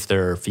 even if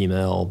they're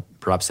female,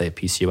 perhaps they have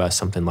PCOS,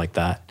 something like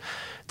that,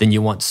 then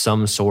you want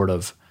some sort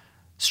of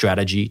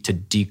strategy to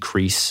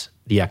decrease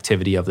the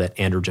activity of that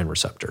androgen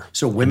receptor.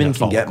 So women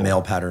can get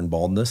male pattern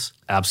baldness?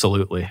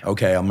 Absolutely.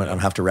 Okay, I'm going to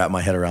have to wrap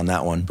my head around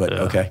that one, but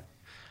okay.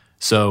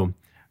 So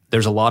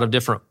there's a lot of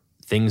different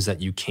things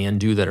that you can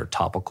do that are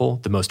topical.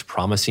 The most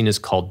promising is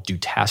called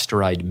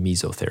dutasteride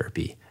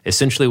mesotherapy.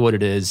 Essentially what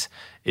it is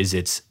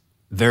it's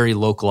very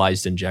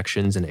localized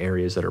injections in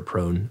areas that are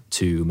prone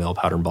to male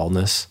pattern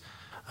baldness,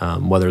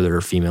 whether they're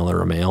a female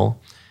or a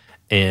male.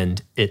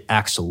 And it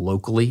acts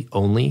locally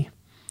only.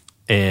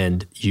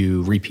 And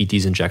you repeat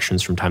these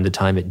injections from time to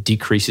time. It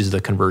decreases the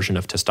conversion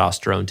of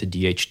testosterone to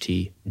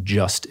DHT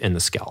just in the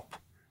scalp.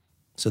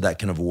 So that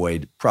can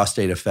avoid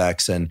prostate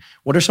effects. And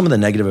what are some of the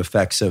negative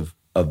effects of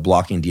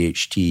blocking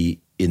DHT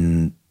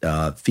in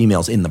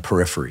females in the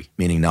periphery,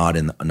 meaning not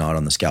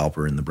on the scalp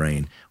or in the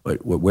brain?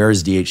 Where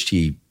is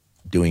DHT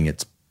doing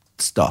its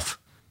stuff?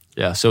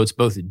 Yeah, so it's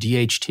both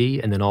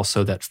DHT and then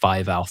also that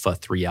 5-alpha,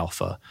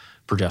 3-alpha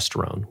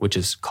progesterone, which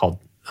is called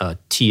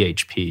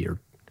THP or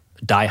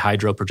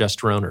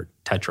dihydroprogesterone or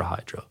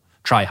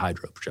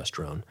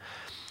trihydroprogesterone.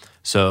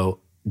 So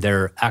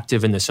they're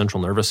active in the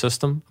central nervous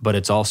system, but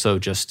it's also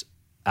just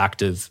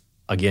active,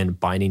 again,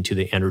 binding to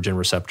the androgen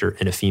receptor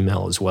in a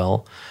female as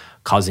well,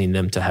 causing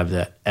them to have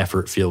that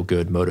effort, feel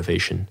good,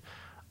 motivation.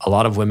 A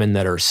lot of women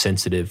that are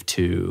sensitive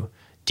to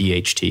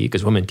DHT,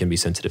 because women can be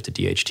sensitive to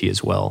DHT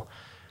as well,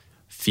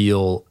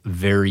 feel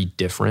very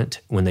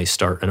different when they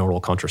start an oral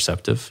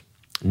contraceptive,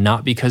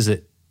 not because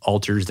it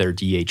alters their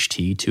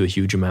DHT to a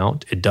huge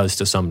amount. It does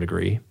to some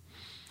degree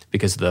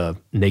because of the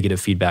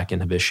negative feedback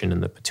inhibition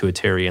in the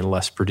pituitary and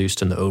less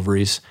produced in the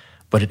ovaries,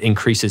 but it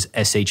increases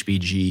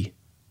SHBG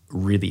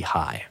really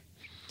high.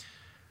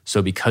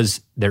 So because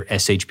their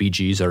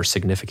SHBGs are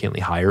significantly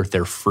higher,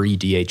 their free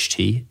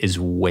DHT is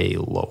way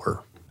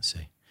lower. I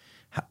see.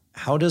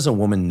 How does a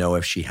woman know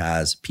if she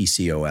has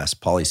PCOS,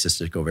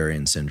 polycystic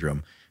ovarian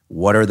syndrome?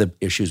 What are the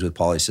issues with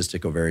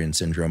polycystic ovarian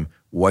syndrome?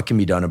 What can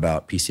be done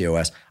about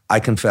PCOS? I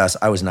confess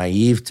I was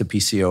naive to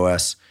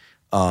PCOS.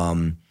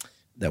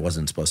 That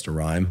wasn't supposed to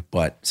rhyme,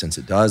 but since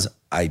it does,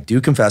 I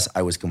do confess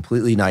I was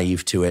completely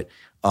naive to it.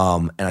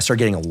 And I started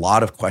getting a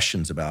lot of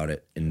questions about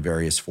it in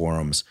various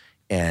forums.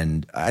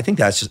 And I think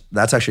that's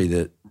actually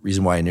the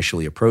reason why I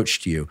initially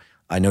approached you.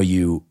 I know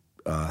you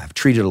have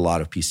treated a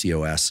lot of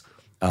PCOS.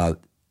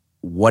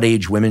 What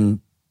age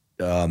women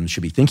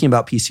should be thinking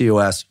about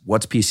PCOS?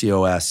 What's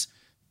PCOS?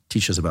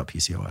 Teach us about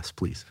PCOS,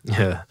 please.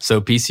 Yeah. So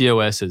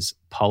PCOS is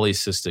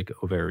polycystic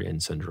ovarian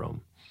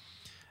syndrome.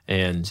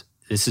 And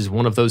this is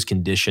one of those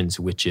conditions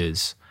which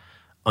is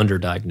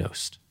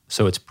underdiagnosed.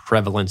 So its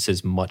prevalence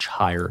is much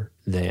higher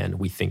than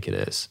we think it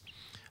is.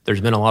 There's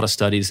been a lot of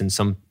studies, and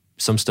some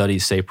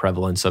studies say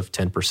prevalence of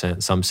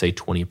 10%, some say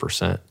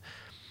 20%.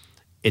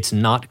 it's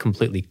not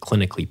completely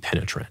clinically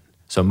penetrant.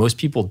 So most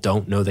people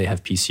don't know they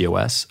have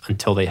PCOS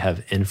until they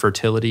have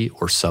infertility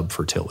or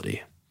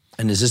subfertility.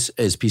 And is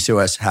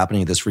PCOS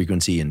happening at this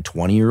frequency in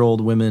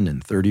 20-year-old women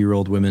and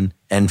 30-year-old women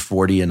and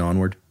 40 and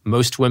onward?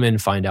 Most women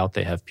find out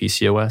they have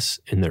PCOS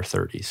in their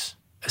 30s,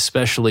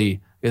 especially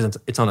because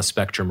it's on a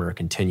spectrum or a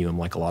continuum,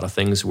 like a lot of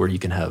things, where you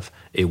can have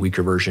a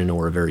weaker version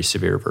or a very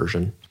severe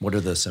version. What are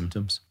the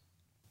symptoms?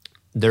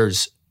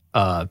 There's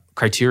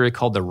criteria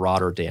called the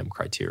Rotterdam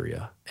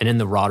criteria. And in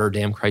the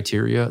Rotterdam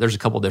criteria, there's a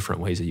couple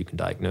different ways that you can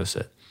diagnose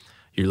it.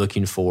 You're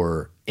looking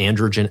for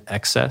androgen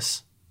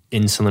excess,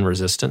 insulin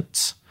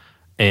resistance,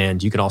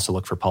 and you can also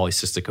look for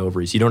polycystic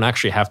ovaries. You don't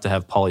actually have to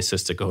have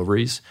polycystic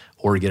ovaries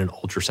or get an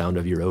ultrasound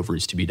of your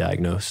ovaries to be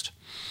diagnosed.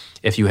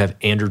 If you have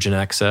androgen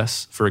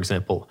excess, for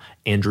example,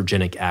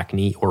 androgenic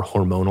acne or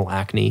hormonal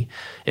acne,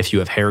 if you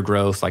have hair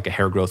growth, like a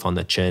hair growth on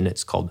the chin,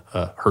 it's called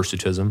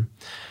hirsutism.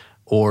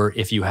 Or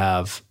if you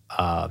have,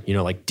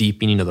 like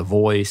deepening of the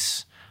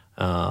voice,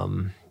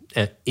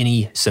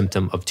 any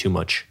symptom of too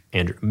much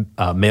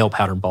male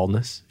pattern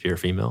baldness, if you're a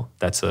female,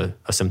 that's a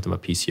symptom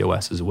of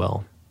PCOS as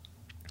well.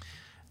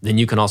 Then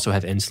you can also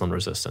have insulin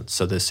resistance.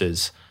 So this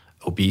is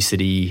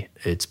obesity,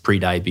 it's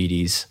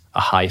prediabetes, a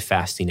high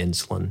fasting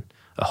insulin,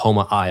 a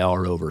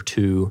HOMA-IR over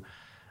 2,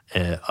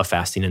 a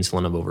fasting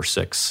insulin of over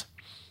 6.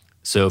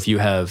 So if you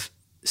have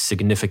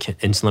significant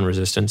insulin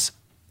resistance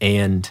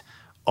and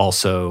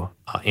also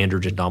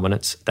androgen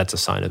dominance, that's a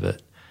sign of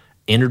it.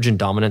 Androgen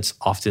dominance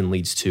often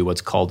leads to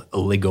what's called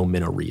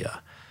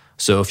oligomenorrhea.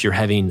 So if you're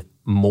having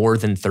more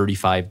than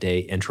 35-day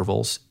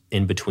intervals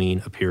in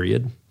between a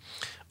period,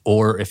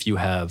 or if you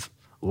have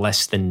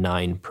less than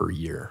 9 per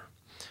year,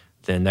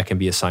 then that can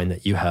be a sign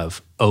that you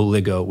have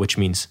oligo, which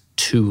means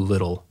too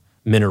little,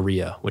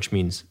 menorrhea, which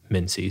means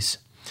menses.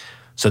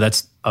 So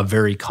that's a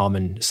very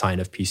common sign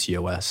of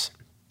PCOS.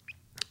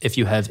 If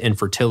you have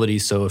infertility,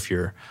 so if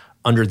you're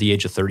under the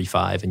age of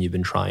 35 and you've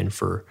been trying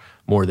for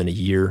more than a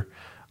year,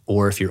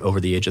 or if you're over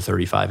the age of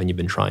 35 and you've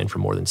been trying for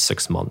more than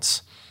 6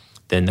 months,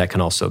 then that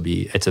can also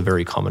be, it's a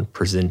very common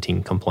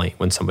presenting complaint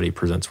when somebody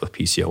presents with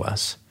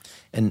PCOS.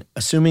 And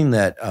assuming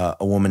that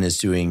a woman is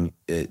doing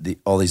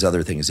all these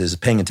other things, is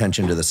paying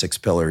attention to the 6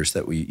 pillars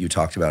that you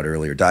talked about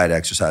earlier: diet,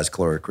 exercise,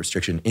 caloric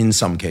restriction in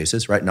some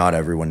cases, right? Not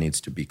everyone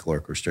needs to be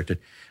caloric restricted.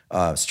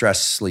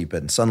 Stress, sleep,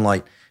 and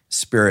sunlight,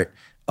 spirit.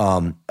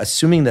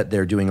 Assuming that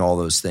they're doing all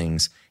those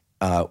things,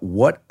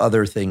 what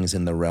other things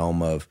in the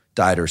realm of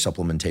diet or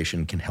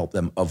supplementation can help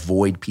them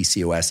avoid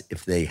PCOS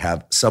if they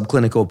have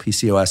subclinical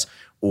PCOS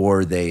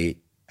or they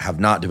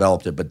have not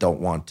developed it but don't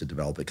want to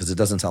develop it? Because it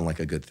doesn't sound like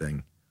a good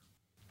thing.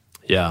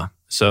 Yeah.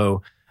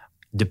 So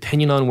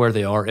depending on where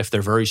they are, if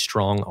they're very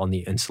strong on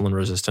the insulin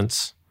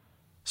resistance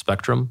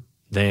spectrum,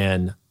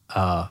 then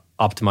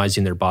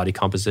optimizing their body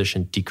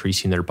composition,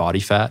 decreasing their body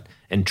fat,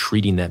 and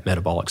treating that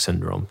metabolic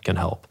syndrome can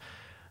help.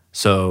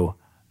 So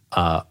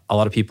a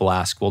lot of people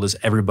ask, well, does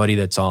everybody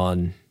that's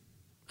on,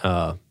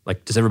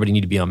 does everybody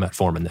need to be on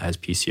metformin that has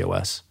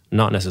PCOS?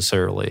 Not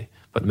necessarily,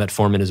 but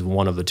metformin is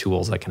one of the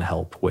tools that can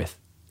help with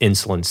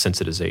insulin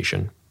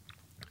sensitization.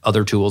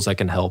 Other tools that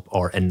can help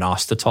are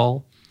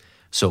inositol.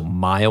 So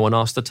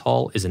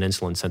myo-inositol is an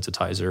insulin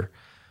sensitizer.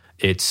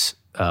 Its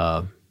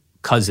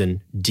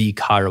cousin,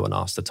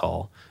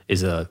 D-chiroinositol,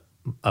 is a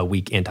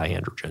weak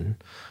antiandrogen.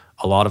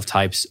 A lot of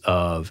types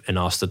of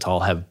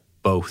inositol have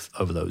both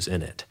of those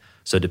in it.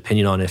 So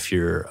depending on if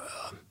you're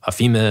a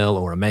female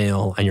or a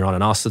male and you're on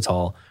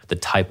inositol, the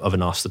type of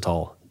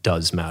inositol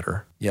does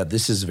matter. Yeah,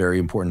 this is a very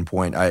important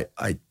point. I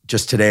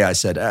just today I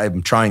said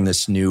I'm trying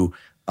this new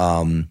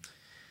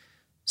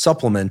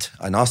supplement,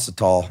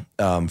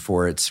 inositol,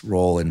 for its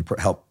role in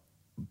help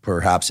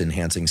perhaps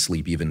enhancing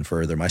sleep even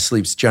further. My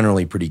sleep's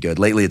generally pretty good.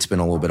 Lately, it's been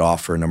a little bit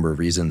off for a number of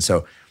reasons.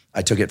 So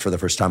I took it for the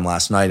first time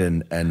last night,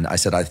 and I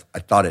said I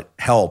thought it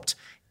helped,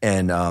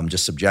 and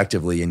just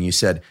subjectively. And you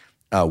said,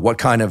 what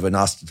kind of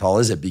inositol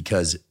is it?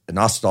 Because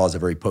inositol is a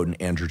very potent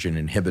androgen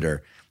inhibitor.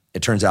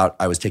 It turns out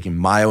I was taking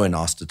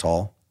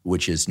myo-inositol,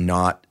 which is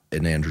not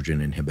an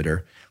androgen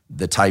inhibitor.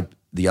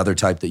 The other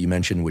type that you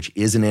mentioned, which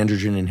is an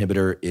androgen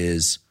inhibitor,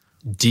 is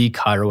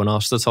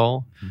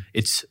D-chiroinositol. Mm-hmm.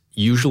 It's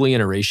usually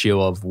in a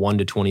ratio of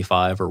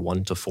 1:25 or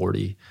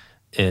 1:40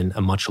 in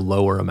a much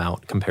lower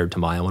amount compared to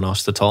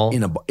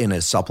myo-inositol. In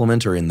a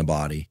supplement or in the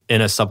body?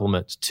 In a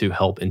supplement to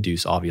help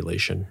induce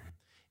ovulation.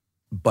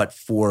 But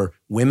for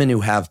women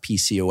who have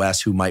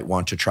PCOS who might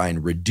want to try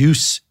and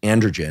reduce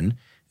androgen,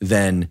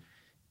 then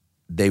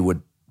they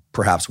would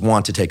perhaps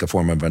want to take a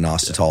form of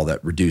inositol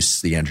that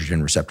reduces the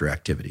androgen receptor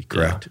activity,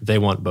 correct? Yeah, they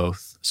want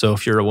both. So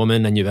if you're a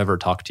woman and you've ever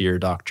talked to your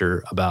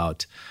doctor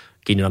about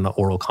getting on an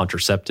oral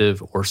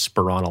contraceptive or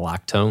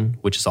spironolactone,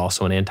 which is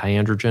also an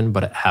anti-androgen,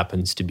 but it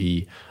happens to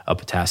be a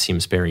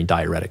potassium-sparing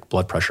diuretic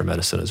blood pressure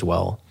medicine as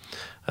well.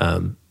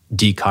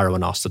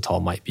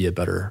 D-chiroinositol might be a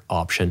better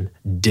option.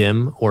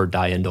 DIM, or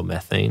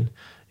diindomethane,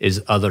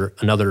 is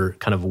another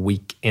kind of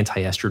weak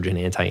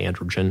anti-estrogen,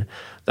 anti-androgen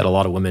that a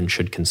lot of women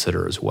should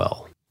consider as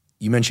well.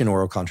 You mentioned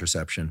oral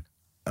contraception.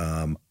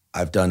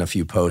 I've done a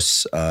few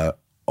posts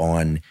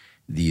on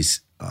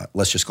these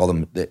let's just call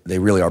them, they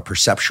really are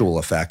perceptual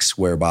effects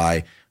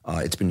whereby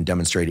it's been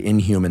demonstrated in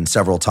humans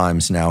several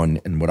times now,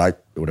 and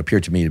what appear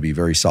to me to be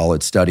very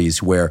solid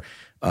studies where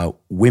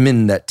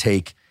women that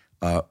take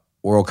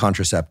oral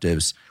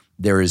contraceptives,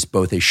 there is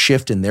both a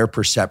shift in their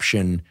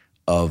perception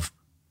of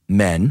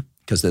men,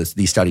 because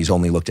these studies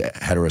only looked at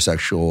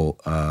heterosexual,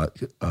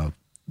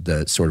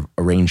 the sort of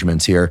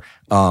arrangements here,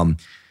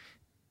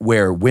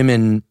 where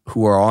women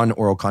who are on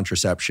oral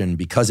contraception,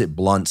 because it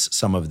blunts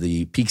some of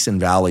the peaks and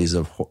valleys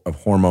of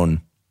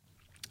hormone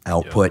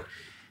output,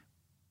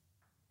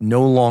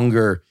 no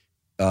longer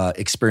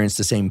experience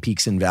the same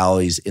peaks and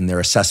valleys in their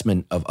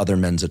assessment of other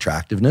men's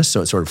attractiveness.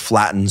 So it sort of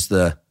flattens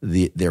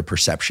their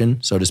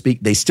perception, so to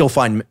speak. They still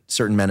find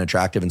certain men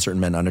attractive and certain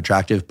men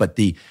unattractive, but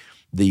the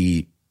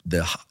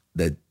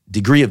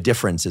degree of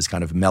difference is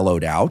kind of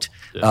mellowed out.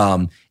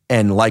 Yeah.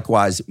 And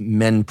likewise,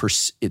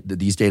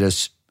 these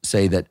data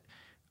say that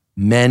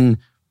men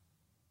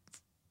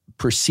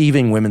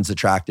perceiving women's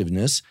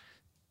attractiveness,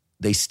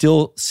 they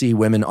still see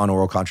women on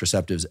oral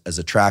contraceptives as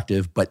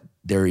attractive, but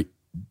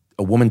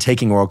a woman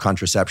taking oral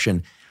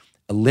contraception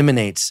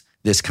eliminates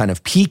this kind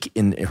of peak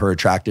in her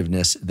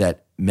attractiveness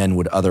that men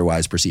would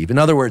otherwise perceive. In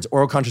other words,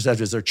 oral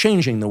contraceptives are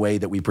changing the way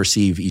that we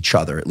perceive each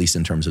other, at least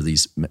in terms of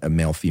these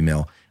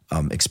male-female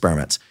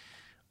experiments.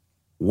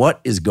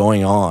 What is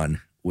going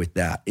on with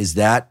that? Is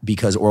that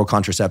because oral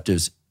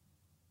contraceptives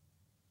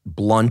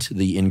blunt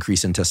the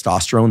increase in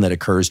testosterone that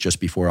occurs just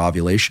before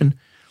ovulation?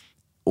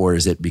 Or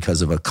is it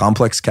because of a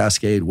complex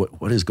cascade?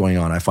 What is going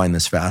on? I find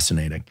this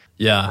fascinating.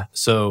 Yeah.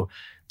 So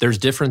there's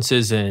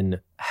differences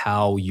in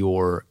how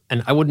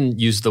and I wouldn't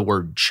use the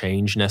word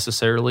change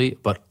necessarily,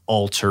 but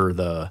alter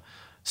the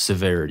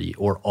severity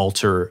or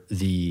alter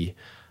the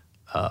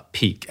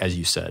peak, as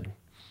you said.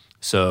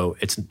 So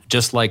it's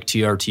just like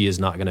TRT is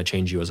not going to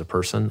change you as a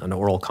person. An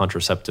oral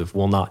contraceptive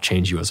will not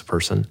change you as a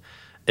person.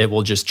 It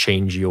will just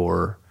change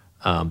your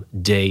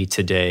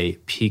day-to-day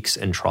peaks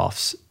and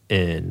troughs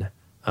in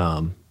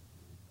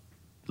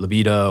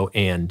libido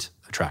and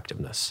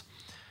attractiveness.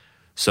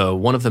 So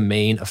one of the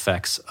main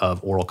effects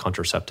of oral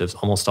contraceptives,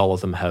 almost all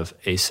of them have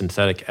a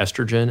synthetic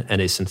estrogen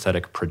and a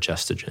synthetic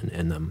progestogen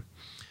in them.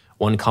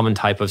 One common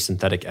type of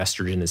synthetic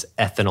estrogen is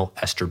ethinyl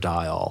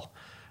estradiol.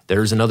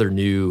 There's another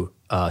new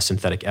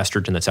synthetic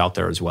estrogen that's out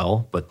there as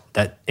well, but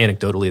that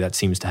anecdotally, that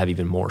seems to have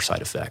even more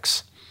side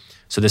effects.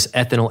 So this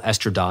ethinyl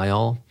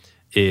estradiol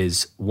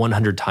is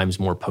 100 times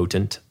more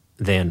potent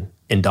than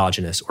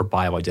endogenous or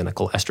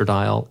bioidentical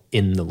estradiol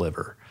in the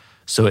liver.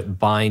 So it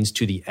binds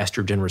to the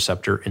estrogen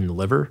receptor in the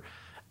liver,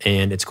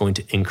 and it's going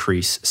to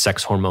increase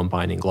sex hormone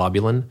binding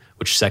globulin,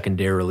 which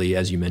secondarily,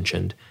 as you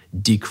mentioned,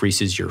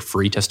 decreases your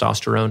free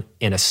testosterone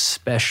and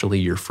especially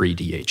your free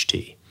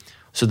DHT.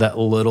 So that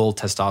little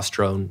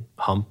testosterone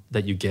hump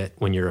that you get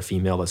when you're a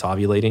female that's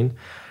ovulating,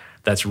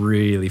 that's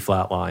really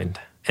flatlined.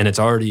 And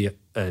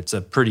it's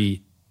a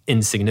pretty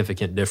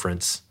insignificant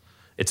difference.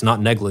 It's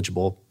not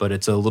negligible, but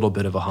it's a little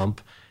bit of a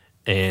hump.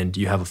 And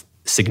you have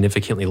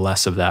significantly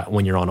less of that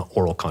when you're on an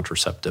oral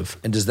contraceptive.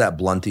 And does that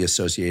blunt the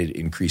associated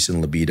increase in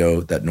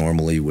libido that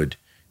normally would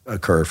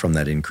occur from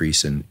that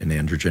increase in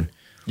androgen?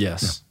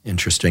 Yes. Yeah,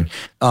 interesting.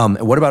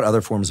 What about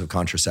other forms of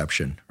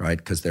contraception, right?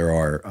 Because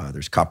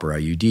there's copper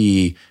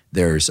IUD,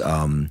 there's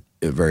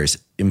various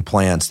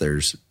implants,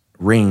 there's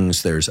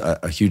rings, there's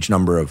a huge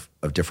number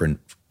of different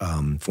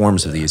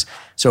forms of these.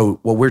 So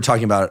what we're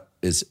talking about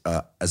is,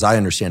 as I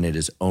understand it,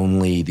 is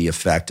only the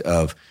effect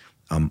of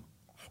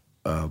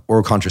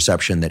oral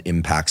contraception that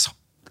impacts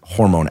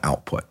hormone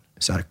output.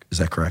 Is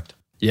that correct?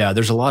 Yeah,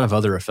 there's a lot of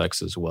other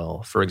effects as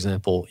well. For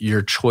example,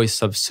 your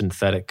choice of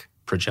synthetic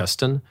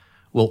progestin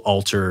will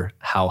alter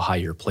how high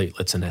your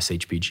platelets and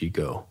SHBG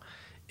go.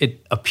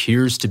 It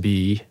appears to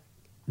be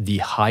the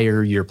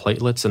higher your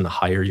platelets and the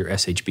higher your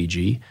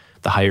SHBG,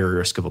 the higher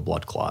risk of a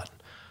blood clot.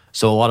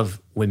 So a lot of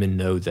women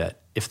know that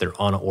if they're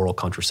on an oral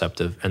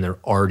contraceptive and they're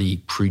already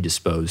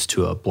predisposed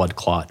to a blood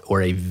clot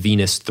or a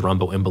venous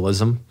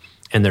thromboembolism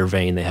in their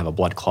vein, they have a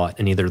blood clot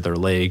in either their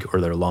leg or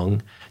their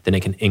lung, then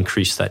it can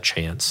increase that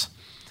chance.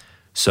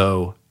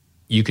 So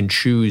you can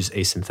choose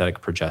a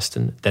synthetic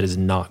progestin that is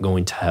not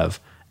going to have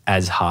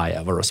as high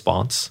of a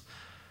response.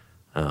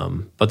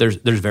 But there's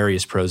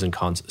various pros and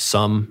cons.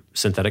 Some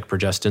synthetic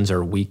progestins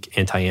are weak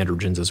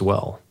antiandrogens as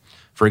well.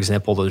 For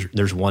example,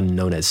 there's one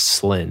known as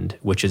Slind,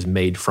 which is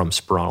made from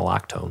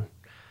spironolactone.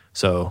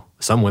 So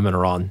some women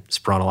are on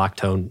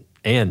spironolactone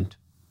and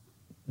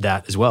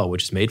that as well,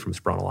 which is made from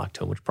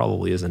spironolactone, which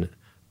probably isn't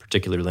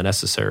particularly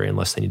necessary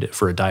unless they need it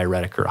for a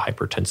diuretic or a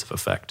hypertensive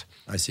effect.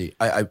 I see.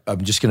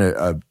 I'm just going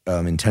to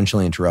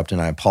intentionally interrupt,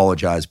 and I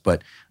apologize,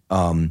 but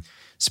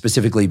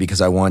specifically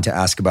because I wanted to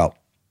ask about,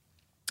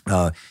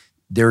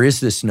 there is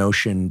this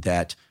notion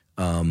that,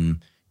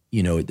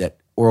 that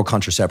oral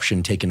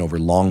contraception taken over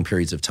long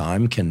periods of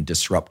time can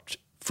disrupt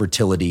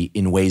fertility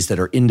in ways that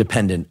are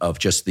independent of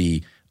just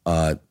the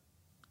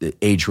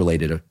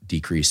age-related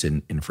decrease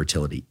in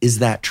fertility. Is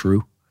that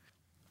true?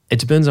 It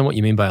depends on what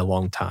you mean by a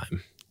long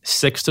time.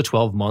 6 to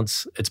 12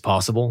 months, it's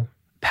possible.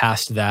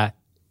 Past that,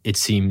 it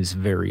seems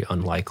very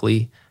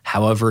unlikely.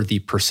 However, the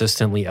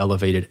persistently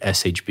elevated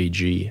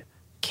SHBG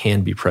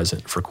can be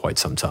present for quite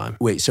some time.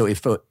 Wait, so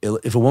if a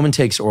woman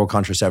takes oral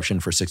contraception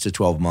for 6 to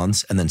 12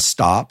 months and then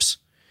stops,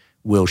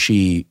 will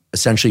she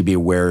essentially be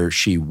where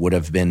she would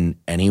have been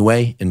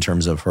anyway in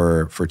terms of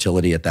her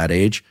fertility at that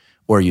age?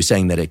 Or are you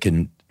saying that it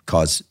can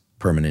cause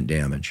permanent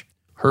damage?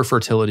 Her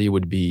fertility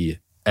would be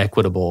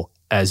equitable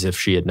as if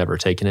she had never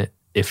taken it,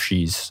 if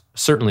she's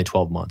certainly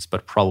 12 months,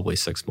 but probably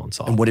 6 months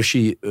off. And what if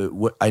she,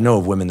 I know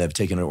of women that have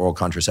taken oral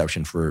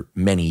contraception for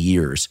many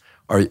years,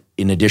 are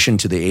in addition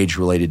to the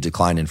age-related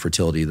decline in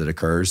fertility that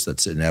occurs,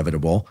 that's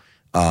inevitable.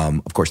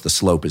 Of course, the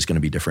slope is going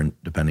to be different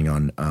depending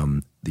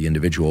on the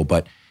individual,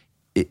 but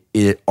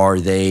are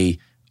they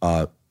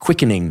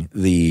quickening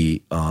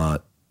the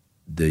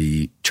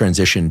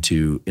transition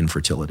to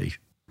infertility?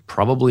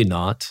 Probably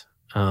not.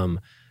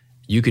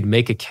 You could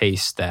make a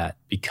case that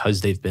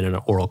because they've been in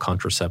an oral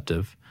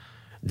contraceptive,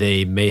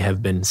 they may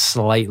have been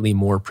slightly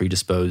more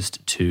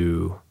predisposed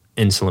to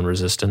insulin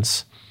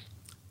resistance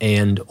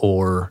and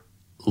or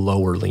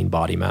lower lean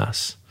body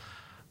mass.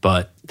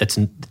 But that's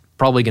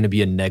probably going to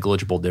be a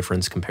negligible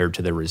difference compared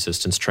to their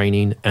resistance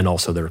training and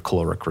also their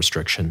caloric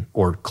restriction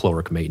or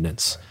caloric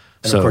maintenance.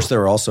 And of course,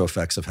 there are also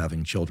effects of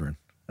having children.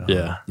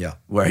 Yeah.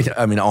 Right.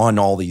 I mean, on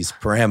all these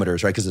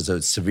parameters, right? Because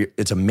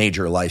it's a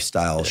major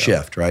lifestyle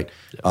shift, right?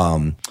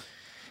 Yeah.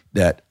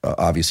 That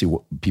obviously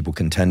people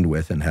contend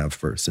with and have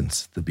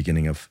since the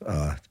beginning of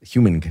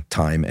human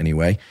time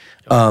anyway.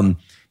 I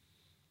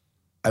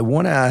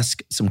want to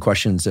ask some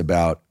questions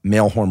about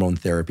male hormone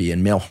therapy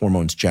and male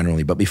hormones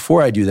generally. But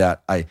before I do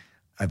that, I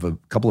have a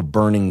couple of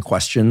burning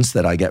questions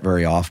that I get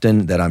very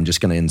often that I'm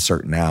just going to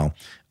insert now.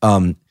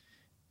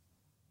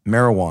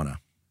 Marijuana.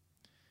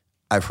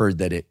 I've heard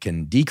that it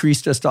can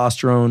decrease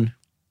testosterone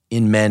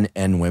in men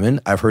and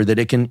women. I've heard that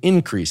it can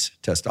increase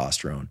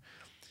testosterone.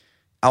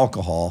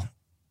 Alcohol.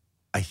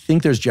 I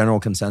think there's general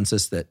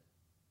consensus that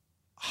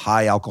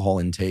high alcohol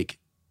intake,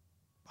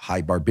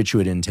 high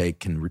barbiturate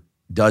intake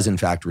does in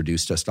fact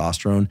reduce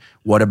testosterone.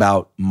 What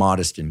about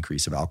modest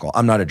increase of alcohol?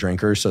 I'm not a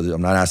drinker, so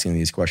I'm not asking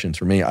these questions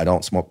for me. I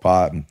don't smoke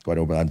pot. I'm quite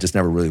open. I've just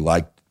never really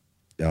liked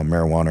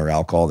marijuana or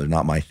alcohol. They're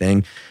not my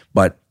thing.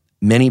 But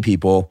many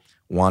people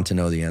want to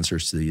know the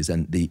answers to these.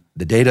 And the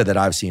data that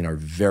I've seen are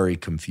very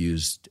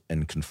confused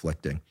and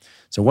conflicting.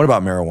 So what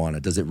about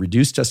marijuana? Does it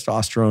reduce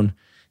testosterone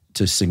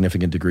to a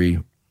significant degree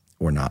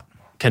or not?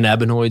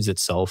 Cannabinoids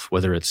itself,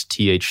 whether it's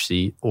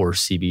THC or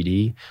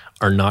CBD,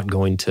 are not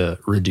going to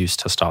reduce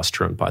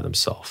testosterone by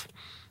themselves.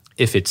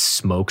 If it's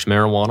smoked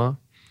marijuana,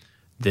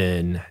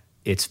 then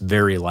it's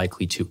very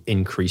likely to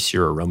increase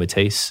your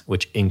aromatase,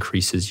 which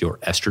increases your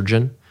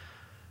estrogen.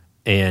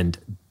 And,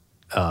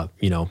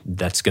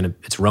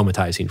 it's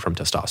aromatizing from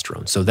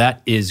testosterone. So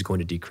that is going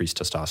to decrease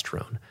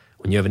testosterone.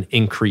 When you have an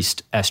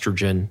increased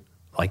estrogen,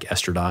 like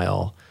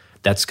estradiol,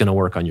 that's going to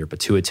work on your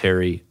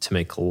pituitary to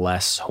make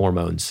less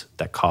hormones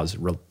that cause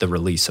the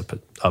release of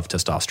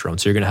testosterone.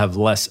 So you're going to have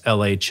less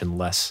LH and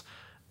less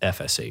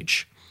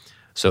FSH.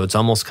 So it's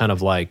almost kind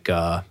of like,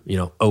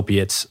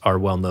 opiates are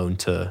well known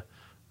to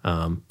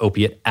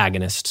opiate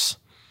agonists.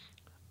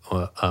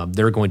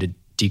 They're going to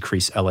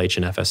decrease LH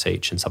and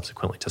FSH and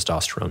subsequently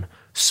testosterone.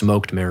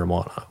 Smoked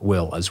marijuana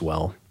will as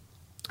well.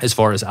 As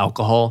far as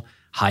alcohol,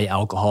 high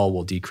alcohol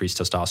will decrease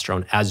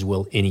testosterone, as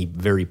will any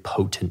very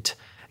potent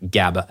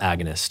GABA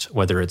agonist,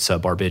 whether it's a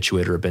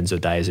barbiturate or a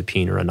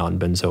benzodiazepine or a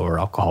non-benzo or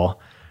alcohol.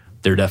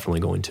 They're definitely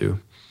going to.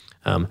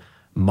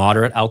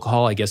 Moderate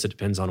alcohol, I guess it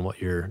depends on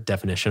what your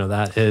definition of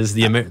that is.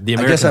 The American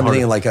I guess I'm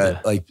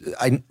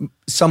thinking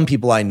some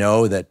people I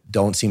know that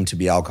don't seem to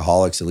be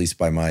alcoholics, at least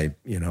by my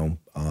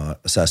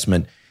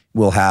assessment,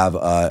 will have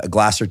a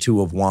glass or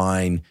two of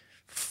wine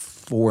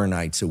 4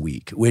 nights a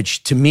week,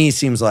 which to me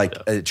seems like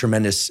a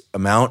tremendous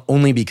amount,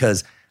 only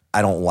because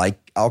I don't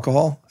like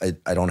alcohol.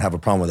 I don't have a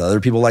problem with other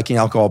people liking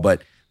alcohol,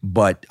 but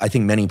I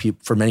think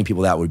for many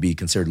people that would be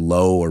considered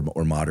low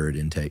or moderate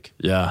intake.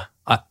 Yeah,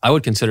 I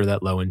would consider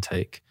that low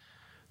intake.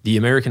 The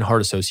American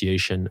Heart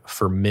Association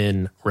for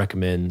men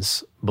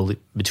recommends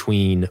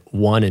between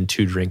 1 and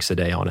 2 drinks a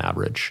day on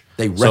average.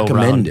 They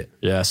recommend it?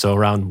 Yeah, so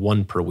around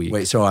 1 per week.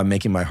 Wait, so I'm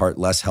making my heart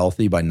less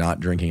healthy by not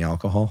drinking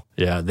alcohol?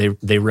 Yeah,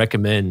 they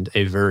recommend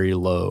a very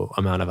low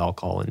amount of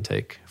alcohol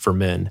intake for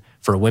men.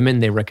 For women,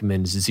 they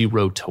recommend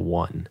 0 to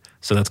 1.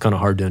 So that's kind of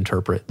hard to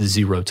interpret,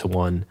 0 to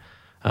 1.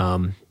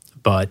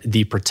 But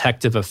the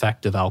protective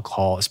effect of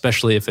alcohol,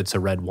 especially if it's a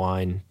red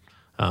wine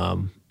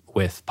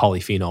with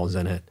polyphenols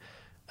in it,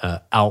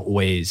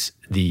 outweighs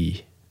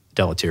the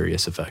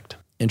deleterious effect.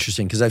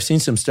 Interesting, because I've seen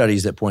some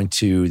studies that point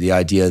to the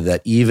idea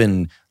that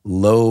even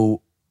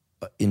low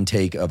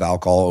intake of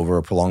alcohol over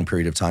a prolonged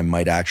period of time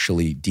might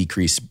actually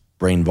decrease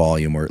brain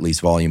volume, or at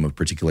least volume of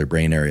particular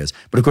brain areas.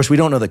 But of course, we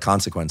don't know the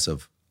consequence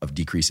of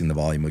decreasing the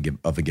volume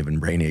of a given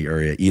brain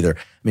area either.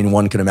 I mean,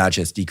 one can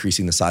imagine it's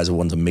decreasing the size of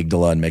one's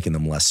amygdala and making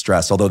them less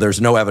stressed, although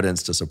there's no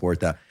evidence to support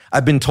that.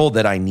 I've been told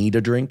that I need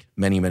a drink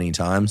many, many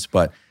times,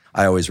 but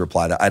I always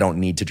reply that I don't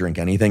need to drink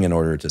anything in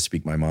order to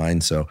speak my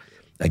mind. So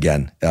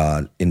again,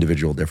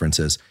 individual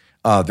differences.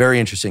 Very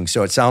interesting.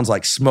 So it sounds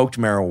like smoked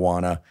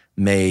marijuana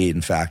may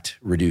in fact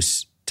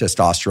reduce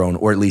testosterone,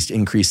 or at least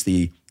increase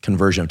the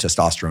conversion of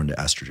testosterone to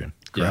estrogen.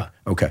 Correct?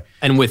 Yeah. Okay.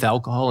 And with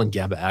alcohol and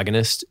GABA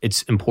agonists,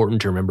 it's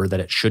important to remember that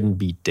it shouldn't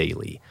be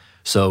daily.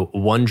 So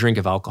 1 drink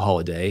of alcohol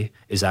a day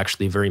is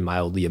actually very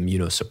mildly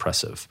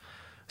immunosuppressive.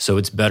 So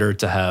it's better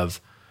to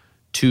have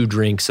 2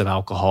 drinks of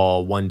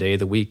alcohol 1 day of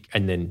the week,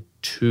 and then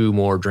 2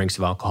 more drinks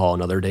of alcohol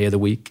another day of the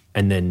week,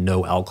 and then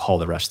no alcohol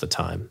the rest of the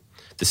time.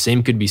 The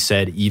same could be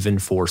said even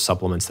for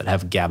supplements that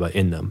have GABA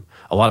in them.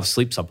 A lot of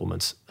sleep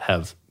supplements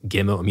have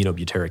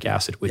gamma-aminobutyric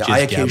acid, which is I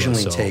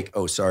occasionally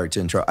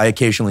GABA. I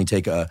occasionally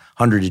take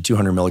 100 to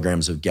 200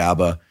 milligrams of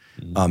GABA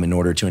in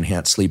order to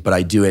enhance sleep, but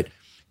I do it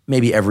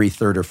maybe every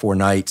 3rd or 4th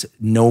night,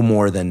 no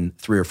more than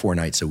 3 or 4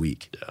 nights a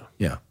week.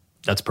 Yeah.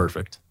 That's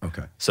perfect.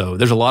 Okay. So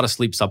there's a lot of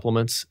sleep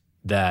supplements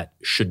that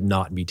should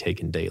not be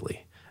taken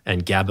daily,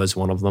 and GABA is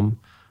one of them.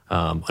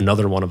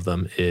 Another one of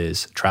them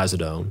is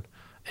trazodone,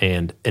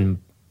 and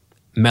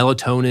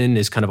melatonin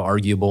is kind of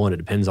arguable, and it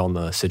depends on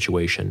the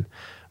situation.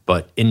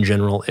 But in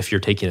general, if you're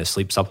taking a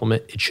sleep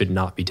supplement, it should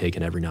not be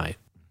taken every night.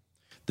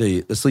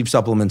 The sleep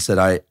supplements that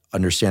I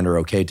understand are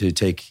okay to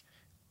take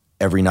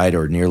every night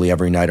or nearly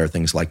every night are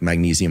things like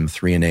magnesium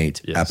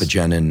threonate,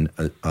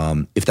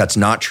 apigenin. If that's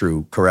not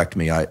true, correct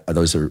me. I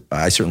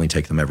certainly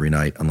take them every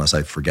night unless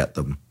I forget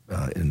them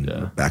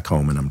back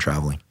home and I'm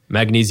traveling.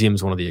 Magnesium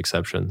is one of the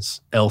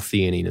exceptions.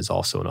 L-theanine is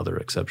also another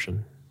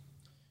exception.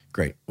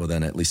 Great. Well,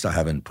 then at least I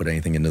haven't put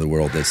anything into the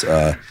world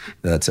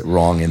that's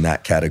wrong in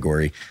that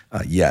category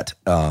yet.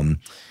 And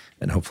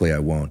hopefully I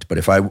won't. But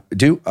if I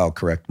do, I'll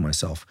correct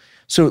myself.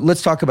 So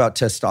let's talk about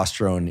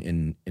testosterone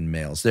in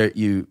males. There,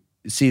 you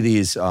see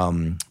these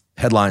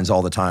headlines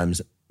all the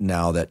times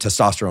now that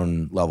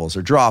testosterone levels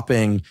are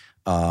dropping,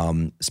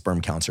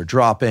 sperm counts are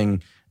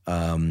dropping,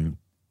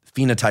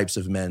 phenotypes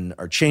of men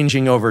are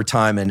changing over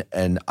time.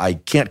 And I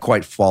can't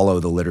quite follow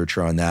the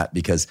literature on that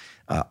because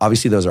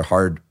obviously those are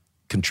hard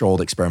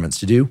controlled experiments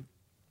to do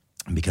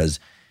because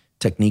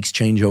techniques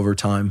change over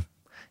time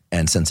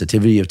and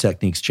sensitivity of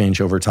techniques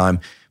change over time.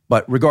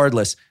 But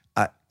regardless,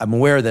 I'm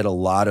aware that a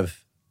lot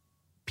of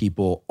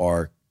people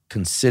are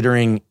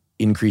considering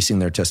increasing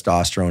their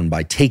testosterone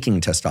by taking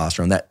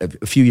testosterone. That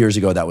a few years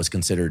ago, that was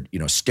considered,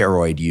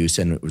 steroid use,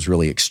 and it was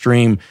really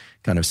extreme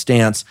kind of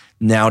stance.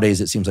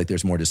 Nowadays, it seems like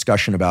there's more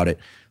discussion about it.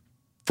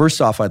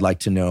 First off, I'd like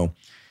to know,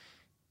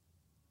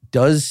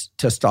 does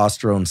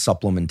testosterone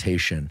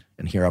supplementation,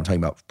 and here I'm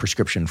talking about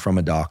prescription from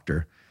a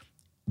doctor,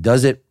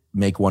 does it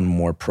make one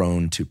more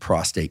prone to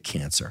prostate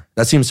cancer?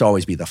 That seems to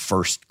always be the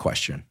first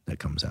question that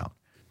comes out.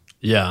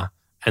 Yeah,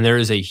 and there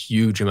is a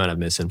huge amount of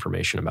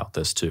misinformation about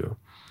this too.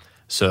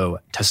 So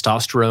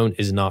testosterone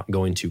is not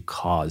going to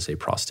cause a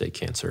prostate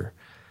cancer.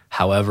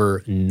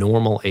 However,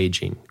 normal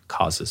aging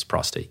causes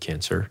prostate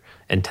cancer,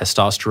 and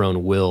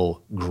testosterone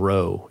will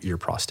grow your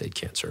prostate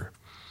cancer.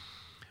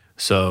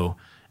 So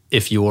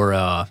if you're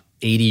a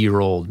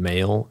 80-year-old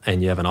male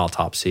and you have an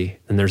autopsy,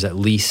 then there's at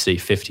least a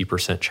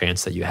 50%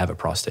 chance that you have a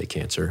prostate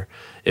cancer.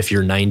 If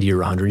you're 90 or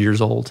 100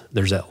 years old,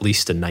 there's at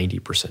least a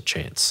 90%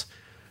 chance.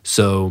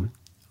 So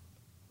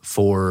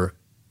for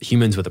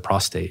humans with a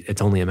prostate,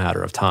 it's only a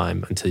matter of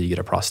time until you get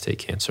a prostate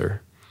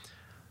cancer.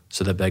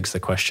 So that begs the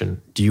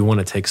question, do you want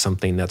to take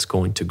something that's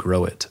going to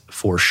grow it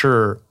for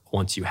sure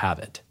once you have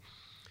it?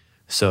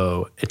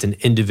 So it's an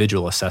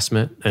individual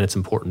assessment, and it's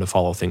important to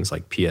follow things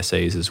like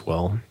PSAs as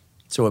well.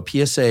 So a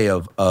PSA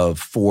of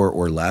 4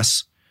 or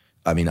less,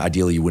 I mean,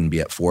 ideally you wouldn't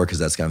be at 4 because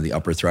that's kind of the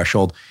upper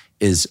threshold,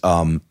 is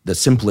the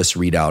simplest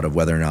readout of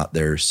whether or not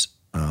there's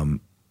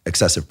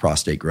excessive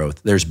prostate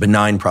growth. There's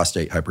benign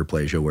prostate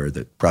hyperplasia where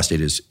the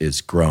prostate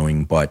is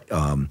growing, but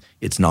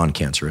it's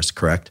non-cancerous,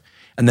 correct?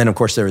 And then, of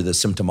course, there are the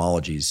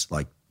symptomologies,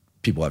 like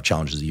people have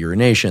challenges of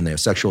urination, they have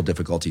sexual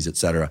difficulties, et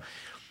cetera.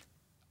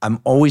 I'm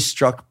always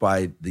struck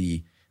by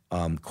the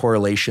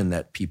correlation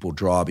that people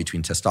draw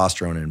between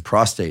testosterone and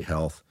prostate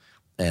health,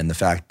 and the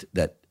fact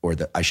that,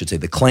 I should say,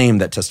 the claim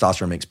that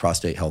testosterone makes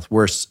prostate health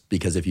worse,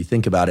 because if you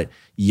think about it,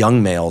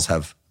 young males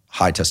have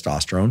high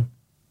testosterone,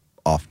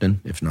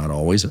 often, if not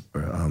always,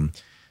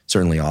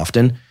 certainly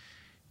often,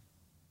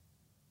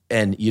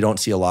 and you don't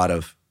see a lot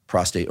of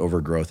prostate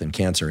overgrowth and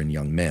cancer in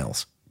young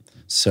males.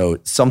 So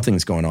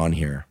something's going on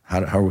here.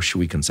 How should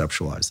we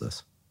conceptualize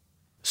this?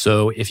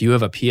 So if you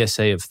have a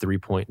PSA of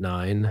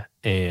 3.9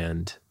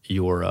 and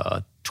you're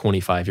a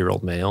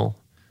 25-year-old male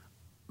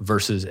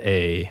versus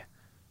a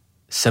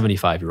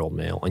 75-year-old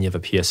male and you have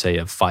a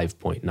PSA of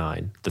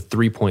 5.9, the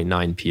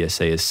 3.9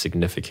 PSA is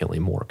significantly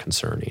more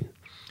concerning.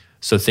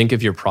 So think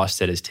of your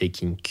prostate as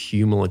taking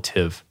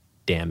cumulative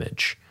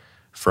damage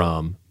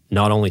from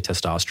not only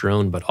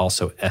testosterone, but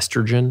also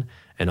estrogen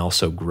and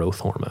also growth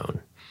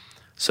hormone.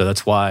 So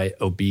that's why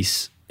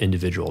obese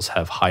individuals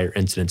have higher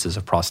incidences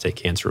of prostate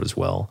cancer as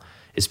well.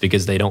 It's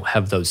because they don't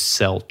have those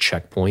cell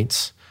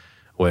checkpoints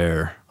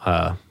where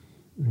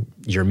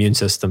your immune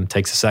system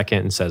takes a second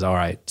and says, all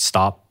right,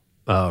 stop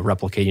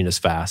replicating as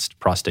fast,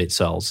 prostate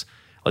cells.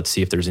 Let's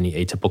see if there's any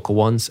atypical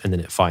ones. And then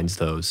it finds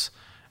those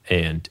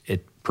and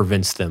it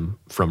prevents them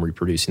from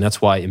reproducing.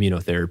 That's why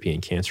immunotherapy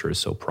in cancer is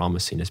so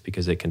promising, is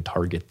because it can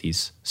target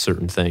these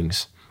certain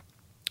things.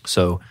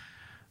 So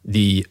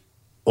the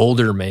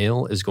older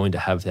male is going to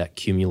have that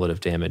cumulative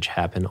damage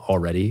happen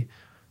already.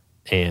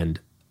 And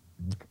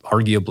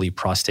arguably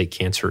prostate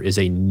cancer is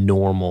a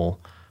normal,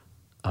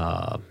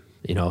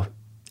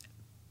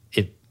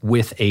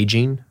 with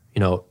aging,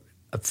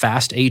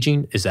 fast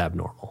aging is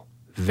abnormal.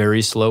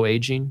 Very slow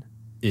aging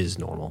is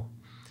normal.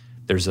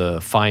 There's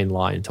a fine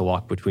line to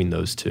walk between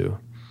those two.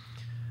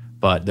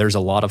 But there's a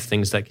lot of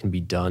things that can be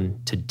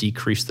done to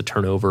decrease the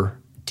turnover,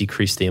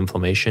 decrease the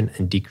inflammation,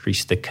 and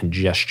decrease the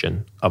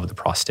congestion of the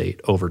prostate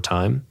over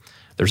time.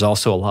 There's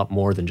also a lot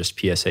more than just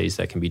PSAs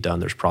that can be done.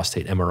 There's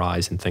prostate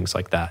MRIs and things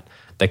like that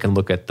can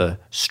look at the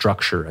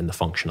structure and the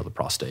function of the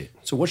prostate.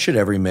 So what should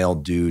every male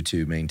do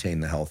to maintain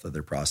the health of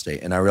their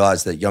prostate? And I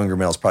realize that younger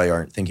males probably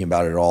aren't thinking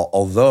about it at all,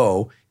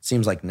 although it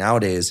seems like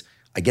nowadays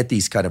I get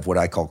these kind of what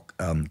I call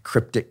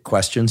cryptic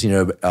questions.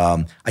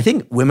 I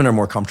think women are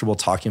more comfortable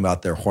talking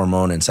about their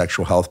hormone and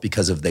sexual health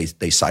because of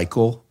they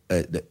cycle,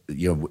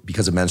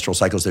 because of menstrual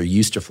cycles. They're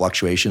used to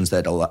fluctuations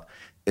that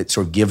it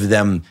sort of give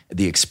them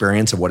the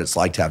experience of what it's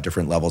like to have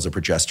different levels of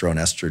progesterone,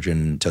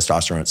 estrogen,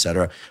 testosterone, et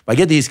cetera. But I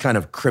get these kind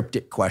of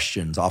cryptic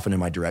questions often in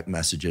my direct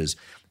messages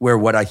where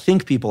what I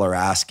think people are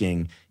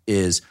asking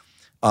is,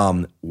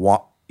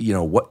 what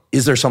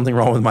is there something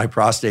wrong with my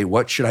prostate?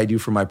 What should I do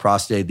for my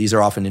prostate? These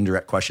are often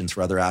indirect questions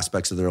for other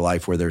aspects of their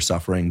life where they're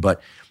suffering.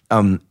 But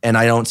and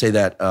I don't say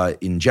that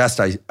in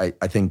jest. I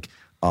think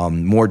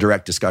more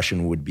direct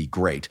discussion would be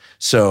great.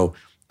 So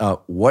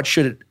what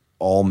should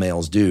all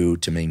males do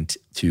to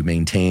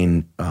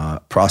maintain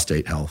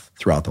prostate health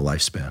throughout the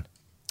lifespan?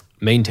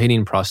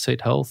 Maintaining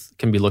prostate health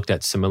can be looked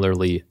at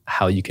similarly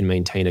how you can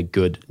maintain a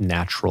good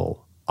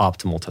natural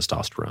optimal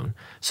testosterone.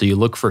 So you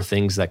look for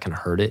things that can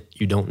hurt it.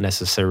 You don't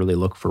necessarily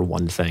look for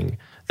one thing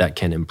that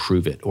can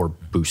improve it or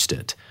boost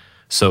it.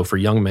 So for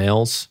young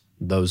males,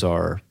 those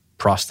are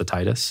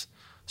prostatitis.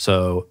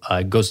 So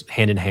it goes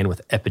hand in hand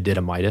with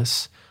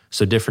epididymitis.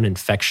 So different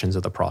infections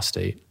of the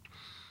prostate.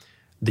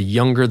 The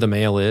younger the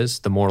male is,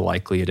 the more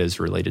likely it is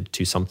related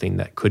to something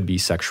that could be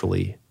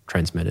sexually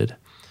transmitted.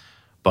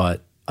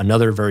 But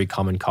another very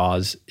common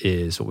cause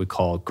is what we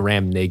call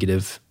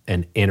gram-negative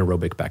and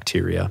anaerobic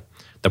bacteria.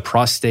 The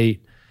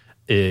prostate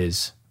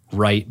is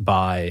right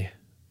by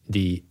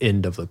the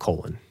end of the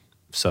colon.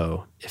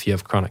 So if you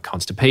have chronic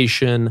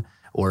constipation,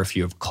 or if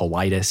you have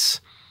colitis,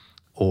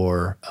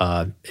 or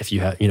if you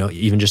have,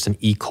 even just an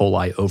E.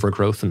 coli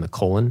overgrowth in the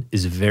colon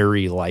is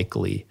very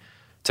likely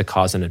to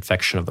cause an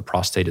infection of the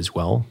prostate as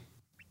well.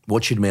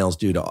 What should males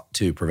do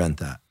to prevent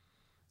that?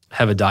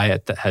 Have a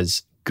diet that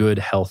has good,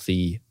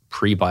 healthy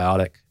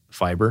prebiotic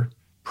fiber,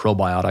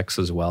 probiotics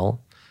as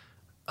well.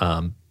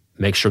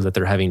 Make sure that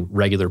they're having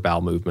regular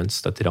bowel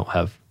movements, that they don't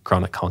have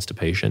chronic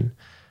constipation.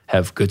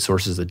 Have good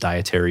sources of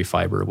dietary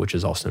fiber, which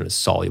is also known as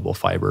soluble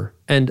fiber,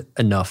 and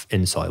enough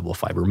insoluble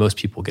fiber. Most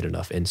people get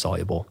enough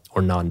insoluble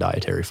or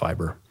non-dietary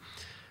fiber.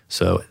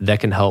 So that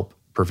can help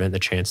prevent the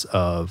chance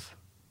of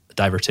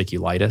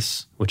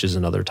diverticulitis, which is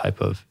another type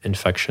of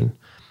infection.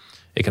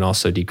 It can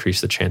also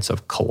decrease the chance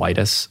of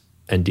colitis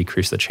and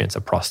decrease the chance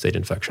of prostate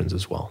infections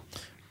as well.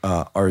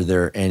 Are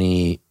there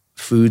any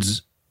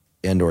foods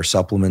and or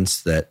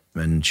supplements that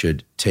men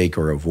should take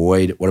or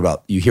avoid? What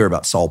about, you hear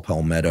about saw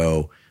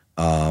palmetto,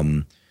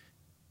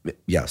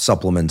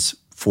 supplements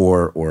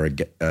for or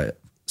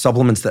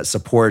supplements that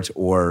support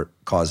or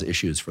cause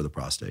issues for the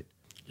prostate?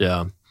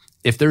 Yeah.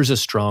 If there's a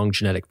strong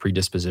genetic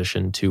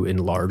predisposition to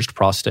enlarged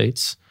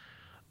prostates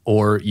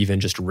or even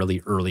just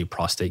really early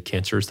prostate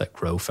cancers that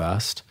grow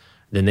fast,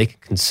 then they can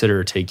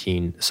consider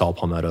taking saw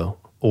palmetto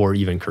or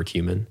even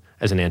curcumin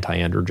as an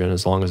anti-androgen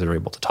as long as they're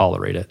able to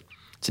tolerate it.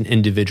 It's an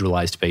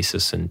individualized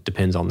basis and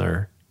depends on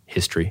their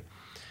history.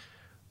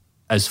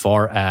 As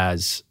far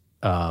as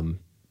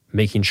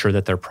making sure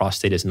that their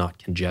prostate is not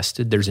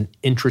congested, there's an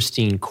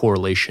interesting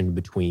correlation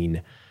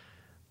between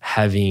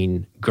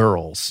having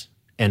girls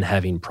and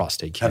having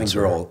prostate cancer.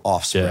 Having girl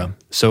offspring. Yeah.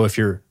 So if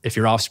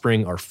your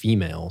offspring are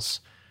females,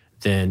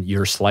 then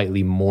you're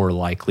slightly more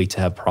likely to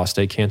have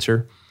prostate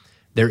cancer.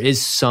 There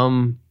is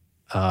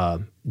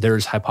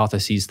there's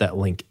hypotheses that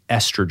link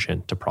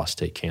estrogen to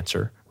prostate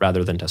cancer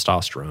rather than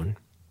testosterone.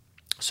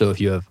 So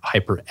if you have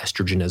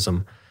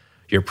hyperestrogenism,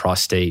 your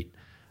prostate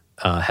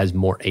has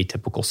more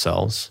atypical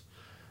cells.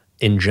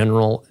 In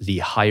general, the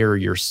higher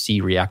your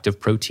C-reactive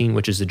protein,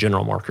 which is the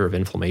general marker of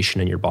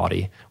inflammation in your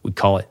body, we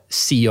call it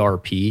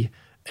CRP,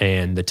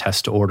 and the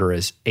test order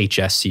is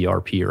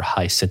HSCRP or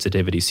high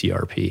sensitivity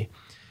CRP.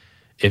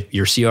 If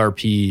your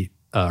CRP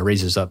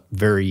raises up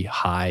very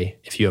high,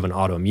 if you have an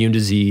autoimmune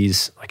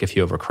disease, like if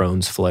you have a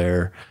Crohn's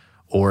flare,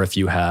 or if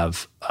you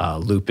have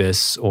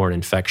lupus or an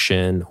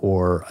infection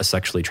or a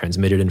sexually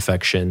transmitted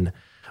infection,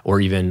 or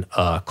even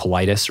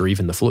colitis or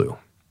even the flu,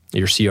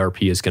 your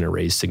CRP is going to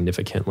raise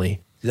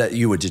significantly. That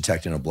you would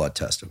detect in a blood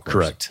test, of course.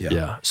 Correct.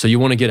 Yeah. So you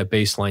want to get a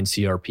baseline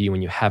CRP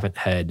when you haven't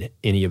had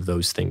any of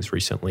those things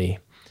recently.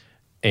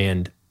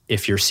 And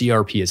if your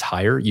CRP is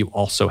higher, you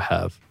also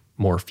have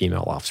more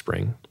female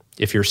offspring.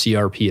 If your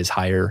CRP is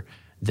higher,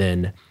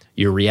 then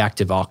your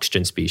reactive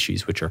oxygen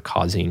species, which are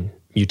causing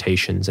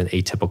mutations and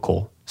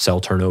atypical cell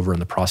turnover in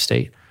the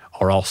prostate,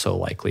 are also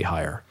likely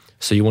higher.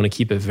 So you want to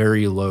keep a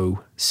very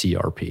low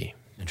CRP.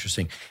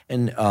 Interesting.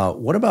 And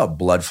what about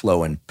blood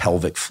flow and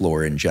pelvic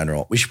floor in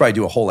general? We should probably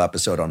do a whole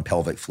episode on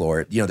pelvic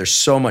floor. There's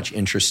so much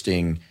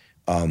interesting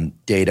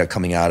data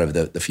coming out of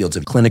the fields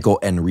of clinical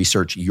and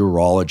research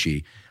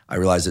urology. I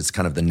realize it's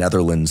kind of the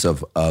Netherlands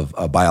of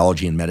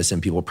biology and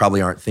medicine. People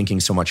probably aren't thinking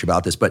so much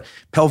about this, but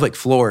pelvic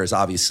floor is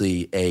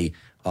obviously a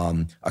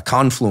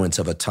confluence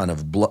of a ton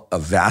of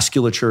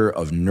vasculature,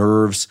 of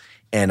nerves,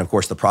 and of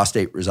course the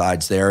prostate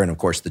resides there, and of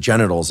course the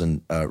genitals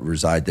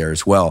reside there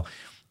as well.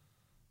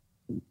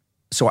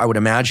 So I would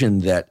imagine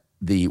that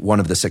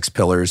one of the 6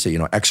 pillars,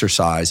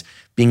 exercise,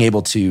 being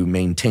able to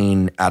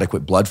maintain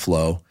adequate blood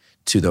flow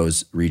to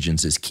those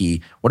regions is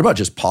key. What about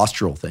just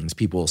postural things?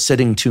 People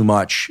sitting too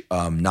much,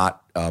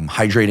 not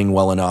hydrating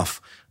well enough.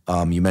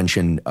 You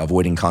mentioned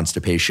avoiding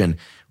constipation.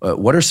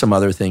 What are some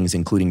other things,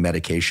 including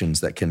medications,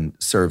 that can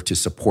serve to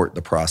support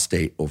the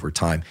prostate over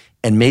time,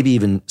 and maybe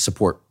even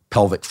support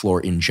pelvic floor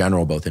in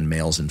general, both in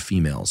males and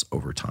females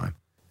over time?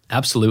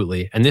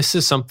 Absolutely. And this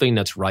is something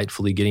that's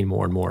rightfully getting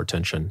more and more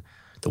attention.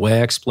 The way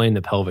I explain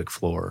the pelvic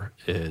floor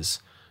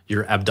is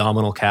your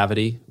abdominal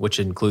cavity, which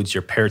includes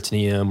your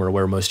peritoneum, or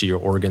where most of your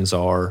organs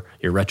are,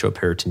 your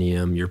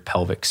retroperitoneum, your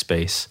pelvic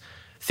space.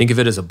 Think of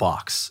it as a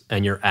box,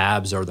 and your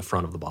abs are the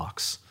front of the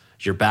box.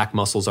 Your back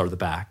muscles are the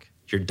back.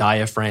 Your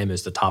diaphragm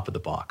is the top of the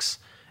box.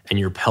 And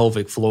your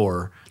pelvic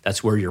floor,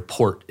 that's where your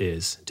port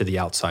is to the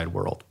outside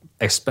world.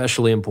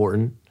 Especially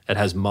important, it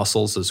has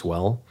muscles as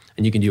well.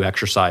 And you can do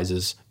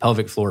exercises.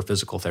 Pelvic floor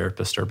physical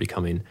therapists are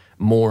becoming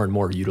more and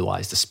more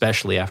utilized,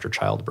 especially after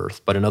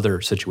childbirth, but in other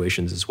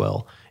situations as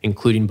well,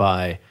 including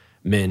by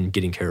men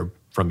getting care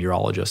from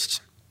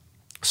urologists.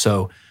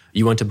 So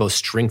you want to both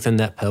strengthen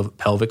that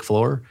pelvic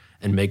floor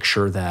and make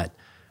sure that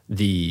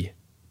the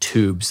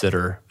tubes that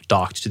are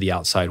docked to the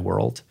outside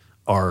world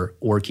are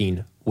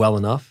working well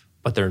enough,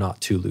 but they're not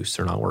too loose.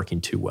 They're not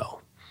working too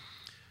well.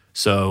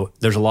 So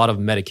there's a lot of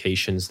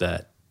medications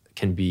that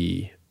can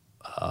be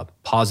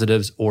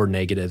positives or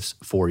negatives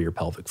for your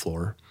pelvic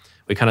floor.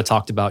 We kind of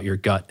talked about your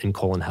gut and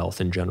colon health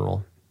in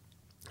general.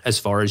 As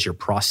far as your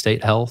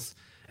prostate health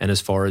and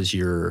as far as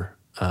your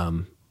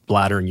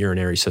bladder and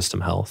urinary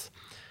system health,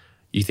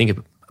 you think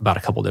about a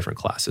couple different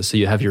classes. So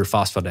you have your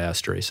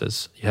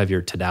phosphodiesterases, you have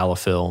your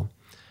tadalafil.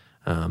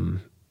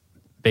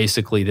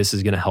 Basically, this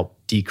is going to help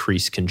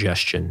decrease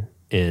congestion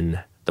in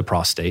the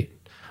prostate.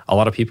 A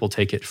lot of people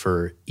take it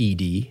for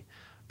ED,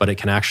 but it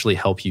can actually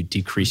help you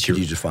decrease Could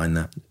you define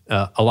that?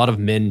 A lot of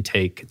men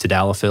take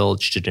tadalafil,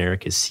 it's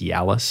generic as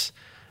Cialis,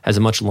 has a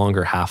much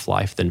longer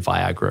half-life than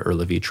Viagra or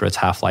Levitra. Its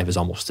half-life is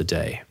almost a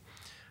day.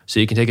 So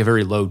you can take a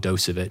very low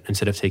dose of it.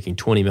 Instead of taking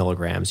 20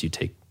 milligrams, you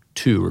take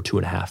 2 or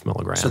 2.5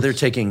 milligrams. So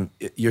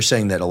you're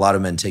saying that a lot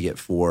of men take it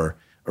for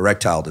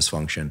erectile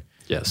dysfunction.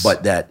 Yes.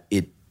 But that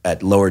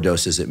at lower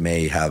doses, it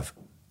may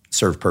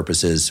serve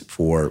purposes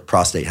for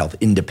prostate health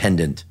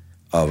independent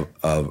of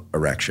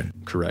erection.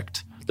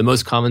 Correct. The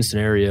most common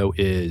scenario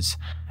is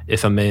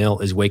if a male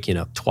is waking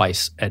up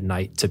twice at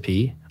night to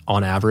pee,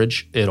 on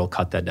average, it'll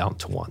cut that down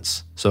to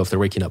once. So if they're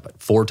waking up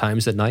 4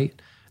 times at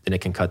night, then it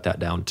can cut that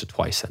down to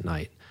twice at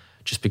night,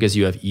 just because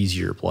you have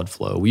easier blood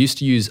flow. We used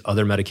to use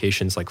other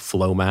medications like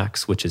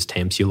Flomax, which is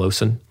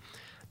tamsulosin.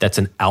 That's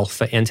an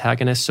alpha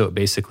antagonist, so it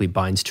basically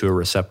binds to a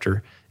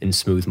receptor in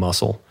smooth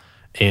muscle,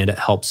 and it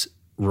helps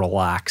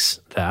relax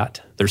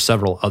that. There's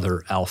several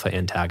other alpha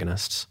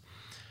antagonists.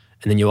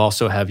 And then you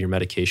also have your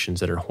medications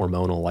that are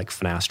hormonal, like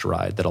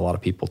finasteride, that a lot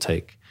of people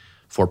take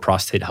for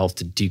prostate health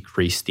to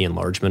decrease the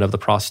enlargement of the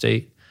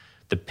prostate.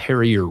 The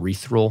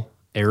periurethral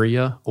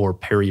area or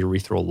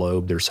periurethral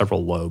lobe, there's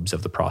several lobes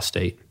of the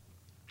prostate.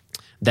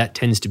 That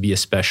tends to be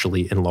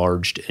especially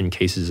enlarged in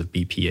cases of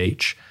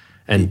BPH.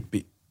 And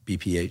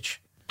BPH?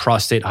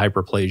 Prostate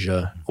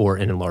hyperplasia or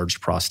an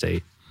enlarged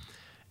prostate.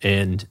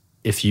 And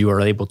if you are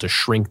able to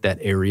shrink that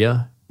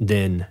area,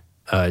 then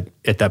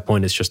at that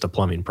point it's just a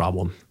plumbing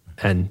problem,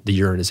 and the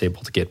urine is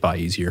able to get by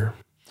easier.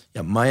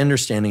 Yeah, my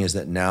understanding is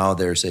that now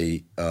there's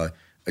a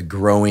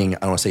growing, I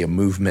don't want to say a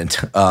movement,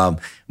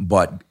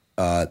 but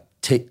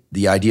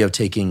the idea of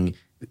taking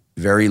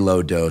very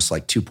low dose,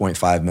 like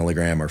 2.5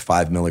 milligram or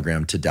 5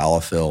 milligram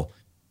tadalafil,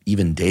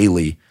 even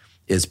daily,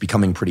 is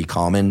becoming pretty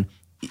common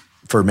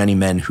for many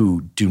men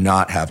who do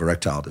not have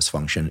erectile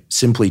dysfunction,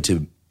 simply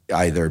to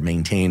either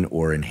maintain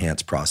or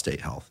enhance prostate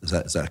health.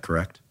 Is that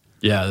correct?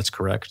 Yeah, that's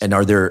correct. And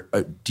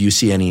do you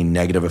see any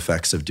negative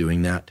effects of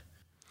doing that?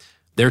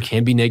 There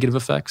can be negative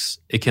effects.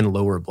 It can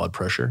lower blood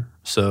pressure.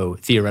 So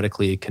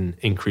theoretically, it can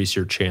increase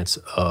your chance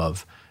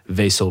of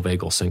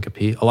vasovagal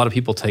syncope. A lot of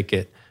people take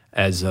it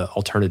as an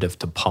alternative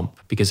to pump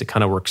because it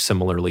kind of works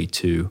similarly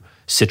to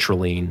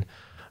citrulline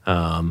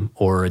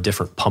or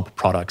different pump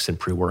products in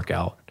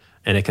pre-workout.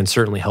 And it can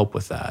certainly help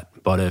with that.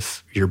 But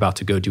if you're about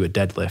to go do a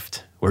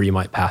deadlift where you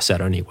might pass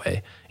out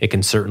anyway, it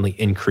can certainly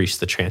increase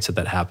the chance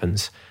that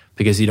happens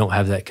because you don't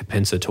have that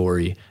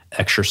compensatory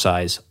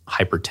exercise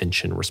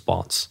hypertension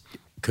response.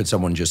 Could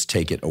someone just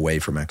take it away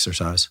from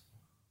exercise?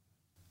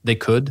 They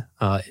could.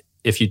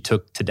 If you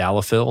took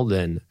tadalafil,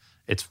 then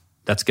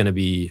that's going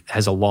to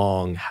has a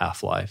long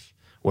half-life.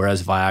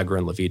 whereas Viagra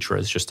and Levitra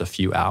is just a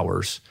few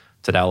hours.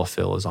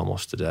 Tadalafil is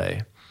almost a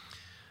day.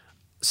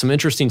 Some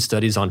interesting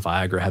studies on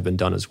Viagra have been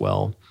done as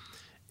well.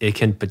 It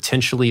can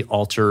potentially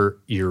alter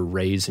your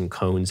rays and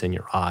cones in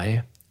your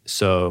eye.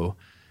 So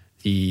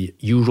the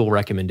usual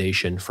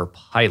recommendation for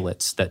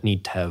pilots that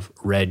need to have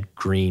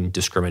red-green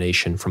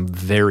discrimination from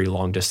very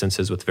long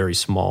distances with very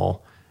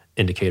small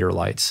indicator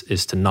lights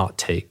is to not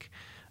take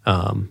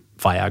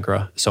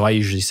Viagra. So I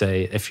usually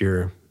say if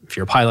you're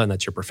a pilot and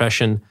that's your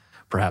profession,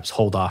 perhaps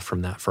hold off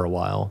from that for a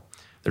while.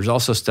 There's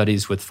also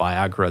studies with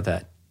Viagra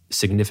that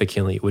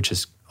significantly, which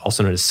is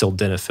also known as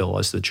sildenafil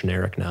as the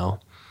generic now,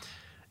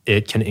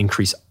 it can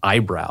increase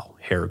eyebrow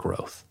hair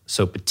growth.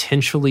 So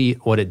potentially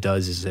what it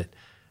does is it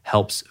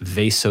helps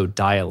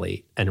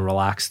vasodilate and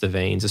relax the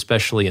veins,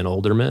 especially in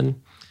older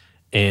men.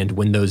 And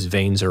when those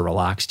veins are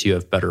relaxed, you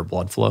have better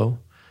blood flow.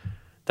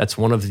 That's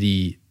one of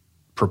the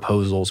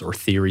proposals or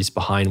theories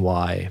behind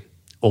why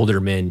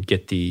older men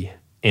get the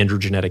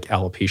androgenetic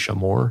alopecia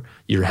more.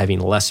 You're having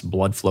less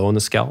blood flow in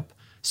the scalp.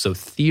 So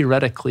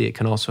theoretically, it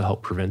can also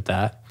help prevent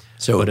that.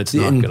 So but it's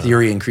in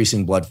theory,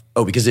 increasing blood,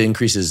 because it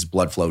increases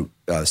blood flow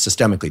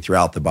systemically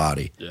throughout the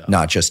body,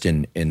 not just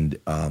in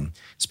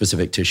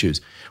specific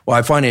tissues. Well,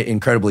 I find it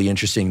incredibly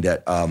interesting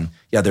that,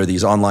 there are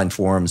these online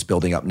forums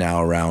building up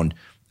now around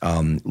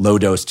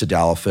low-dose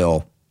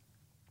tadalafil,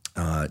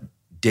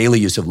 daily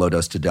use of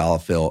low-dose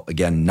tadalafil,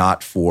 again,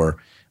 not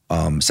for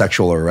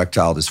sexual or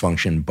erectile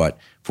dysfunction, but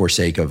for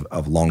sake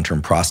of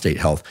long-term prostate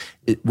health.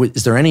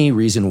 Is there any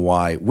reason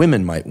why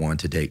women might want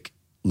to take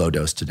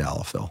low-dose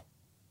tadalafil?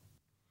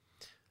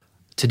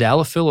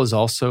 Tadalafil is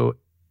also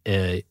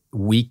a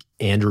weak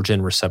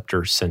androgen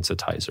receptor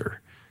sensitizer,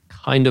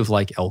 kind of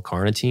like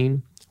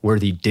L-carnitine, where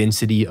the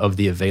density of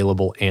the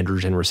available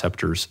androgen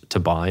receptors to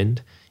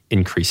bind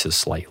increases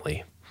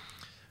slightly.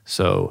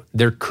 So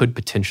there could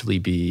potentially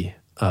be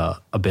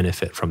a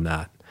benefit from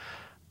that,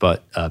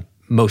 but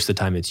most of the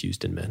time it's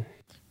used in men.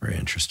 Very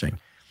interesting.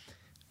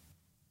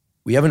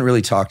 We haven't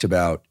really talked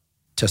about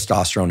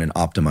testosterone and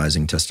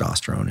optimizing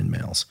testosterone in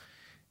males.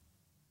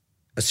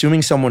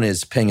 Assuming someone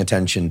is paying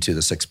attention to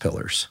the 6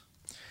 pillars,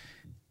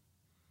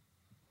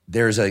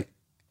 there's a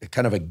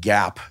kind of a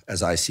gap,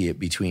 as I see it,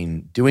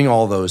 between doing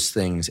all those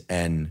things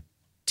and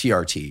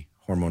TRT,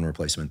 hormone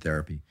replacement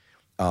therapy.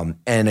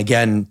 And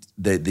again,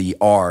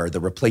 the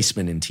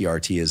replacement in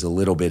TRT is a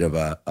little bit of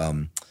a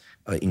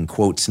in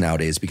quotes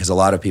nowadays, because a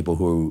lot of people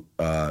who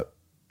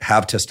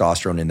have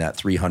testosterone in that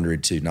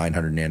 300 to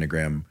 900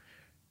 nanogram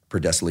per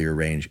deciliter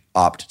range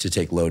opt to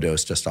take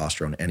low-dose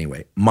testosterone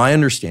anyway. My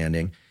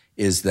understanding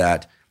is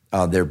that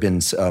there have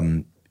been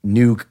some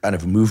new kind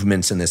of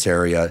movements in this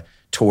area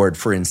toward,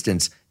 for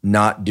instance,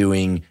 not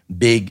doing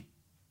big,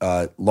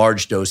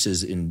 large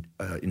doses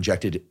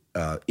injected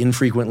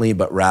infrequently,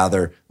 but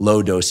rather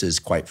low doses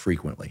quite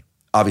frequently.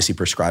 Obviously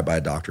prescribed by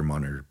a doctor,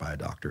 monitored by a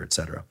doctor, et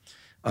cetera.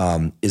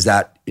 Is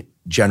that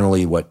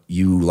generally what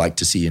you like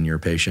to see in your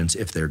patients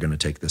if they're going to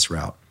take this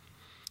route?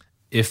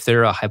 If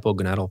they're a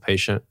hypogonadal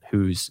patient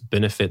whose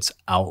benefits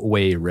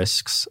outweigh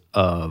risks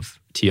of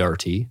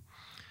TRT,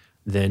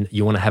 then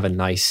you want to have a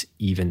nice,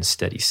 even,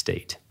 steady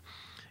state.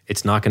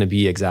 It's not going to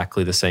be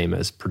exactly the same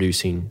as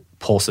producing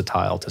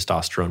pulsatile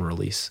testosterone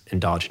release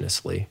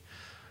endogenously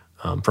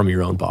from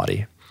your own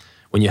body.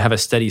 When you have a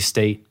steady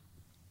state,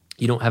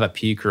 you don't have a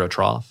peak or a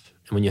trough.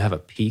 And when you have a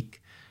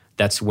peak,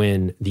 that's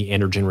when the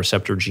androgen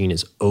receptor gene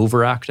is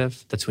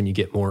overactive. That's when you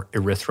get more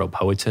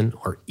erythropoietin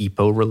or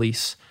EPO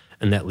release.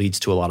 And that leads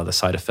to a lot of the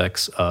side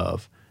effects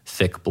of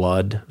thick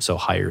blood, so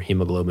higher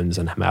hemoglobins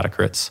and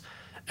hematocrits.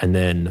 And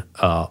then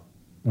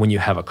when you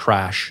have a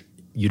crash,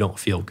 you don't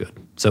feel good.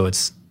 So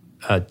it's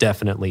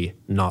definitely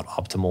not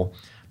optimal.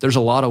 There's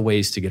a lot of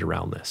ways to get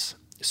around this.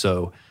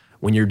 So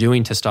when you're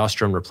doing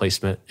testosterone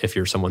replacement, if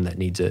you're someone that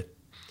needs it,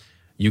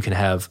 you can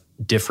have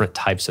different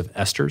types of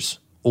esters,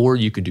 or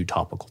you could do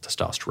topical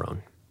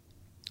testosterone.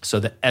 So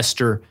the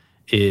ester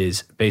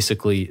is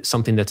basically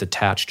something that's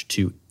attached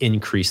to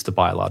increase the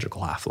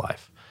biological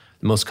half-life.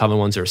 The most common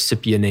ones are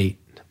cypionate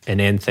and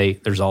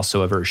anthate. There's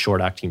also a very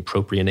short-acting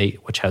propionate,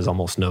 which has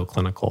almost no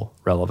clinical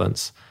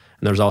relevance.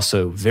 And there's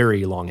also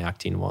very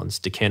long-acting ones,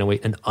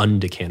 decanoate and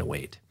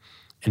undecanoate,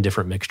 and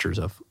different mixtures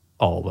of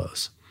all of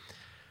those.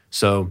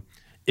 So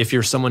if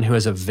you're someone who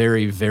has a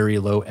very, very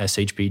low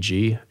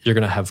SHBG, you're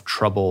going to have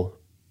trouble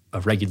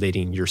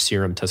regulating your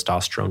serum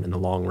testosterone in the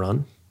long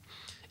run.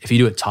 If you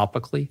do it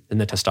topically, then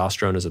the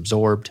testosterone is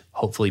absorbed,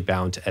 hopefully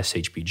bound to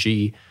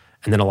SHBG,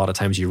 and then a lot of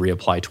times you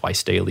reapply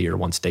twice daily or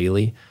once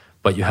daily,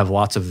 but you have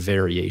lots of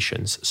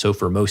variations. So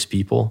for most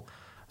people,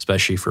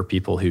 especially for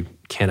people who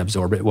can't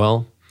absorb it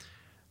well,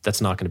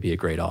 that's not going to be a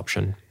great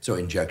option. So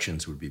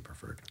injections would be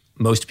preferred.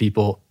 Most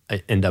people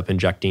end up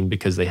injecting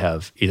because they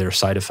have either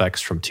side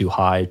effects from too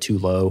high, too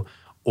low,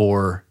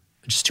 or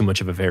just too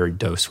much of a varied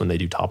dose when they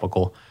do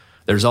topical.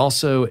 There's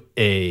also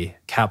a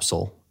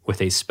capsule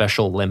with a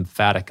special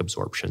lymphatic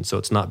absorption. So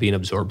it's not being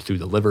absorbed through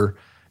the liver.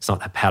 It's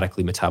not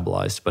hepatically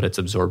metabolized, but it's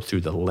absorbed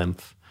through the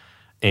lymph.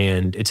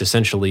 And it's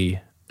essentially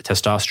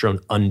testosterone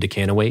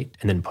undecanoate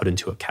and then put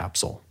into a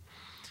capsule.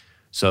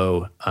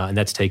 So, and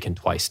that's taken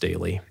twice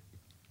daily.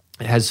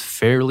 It has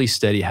fairly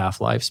steady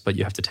half-lives, but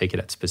you have to take it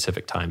at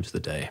specific times of the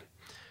day.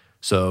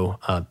 So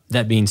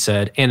that being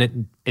said,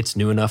 and it's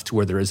new enough to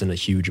where there isn't a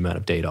huge amount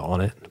of data on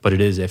it, but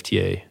it is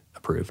FDA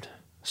approved.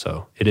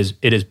 So it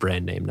is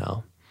brand name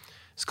now.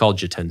 It's called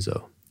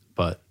Jatenzo.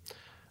 But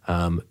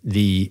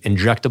the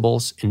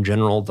injectables in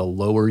general, the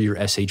lower your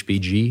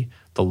SHBG,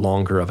 the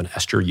longer of an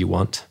ester you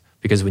want.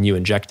 Because when you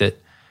inject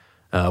it,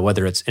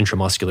 whether it's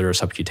intramuscular or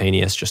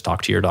subcutaneous, just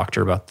talk to your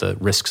doctor about the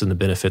risks and the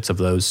benefits of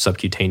those.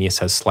 Subcutaneous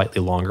has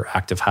slightly longer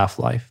active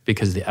half-life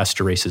because the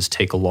esterases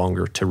take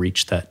longer to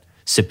reach that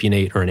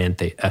cypionate or an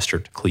anti-ester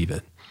to cleave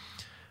it.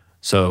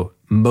 So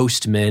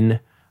most men,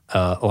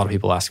 a lot of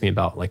people ask me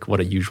about like what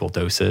a usual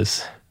dose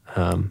is.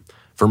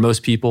 For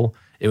most people,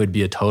 it would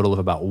be a total of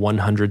about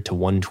 100 to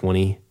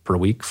 120 per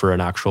week for an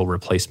actual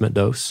replacement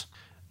dose.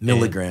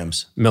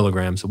 Milligrams.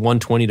 Milligrams,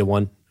 120 to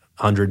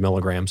 100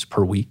 milligrams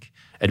per week,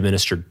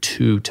 administered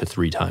 2 to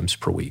 3 times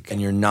per week.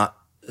 And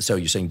so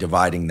you're saying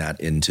dividing that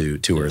into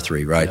 2 or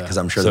 3, right? Because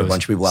I'm sure there are a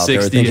bunch of people out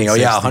 60 there thinking, oh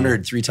yeah, 60.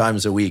 100 3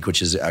 times a week,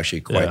 which is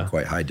actually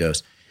quite high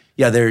dose.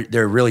 Yeah,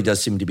 there really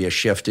does seem to be a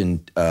shift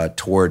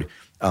toward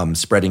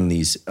spreading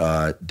these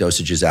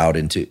dosages out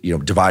into,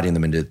 dividing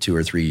them into 2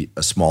 or 3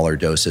 smaller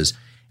doses.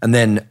 And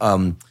then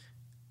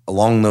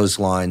along those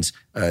lines,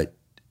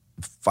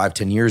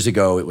 5-10 years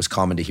ago, it was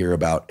common to hear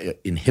about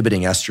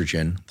inhibiting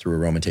estrogen through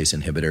aromatase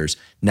inhibitors.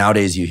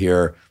 Nowadays you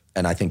hear,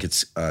 and I think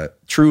it's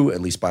true, at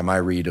least by my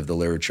read of the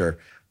literature,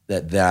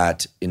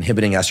 that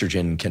inhibiting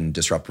estrogen can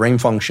disrupt brain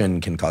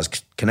function, can cause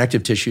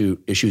connective tissue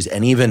issues,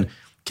 and even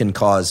can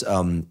cause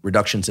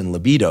reductions in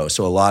libido.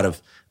 So a lot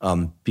of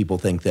people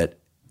think that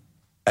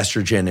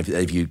estrogen,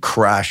 if you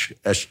crash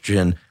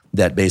estrogen,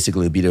 that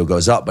basically libido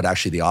goes up, but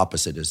actually the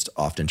opposite is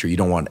often true. You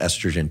don't want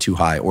estrogen too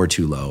high or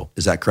too low.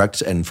 Is that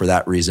correct? And for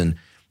that reason,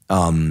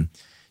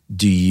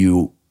 do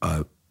you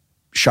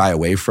shy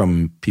away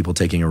from people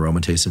taking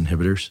aromatase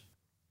inhibitors?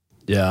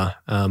 Yeah.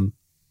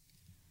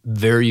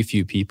 Very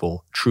few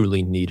people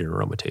truly need an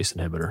aromatase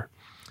inhibitor.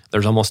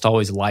 There's almost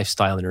always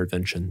lifestyle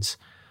interventions.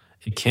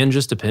 It can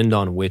just depend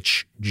on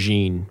which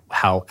gene,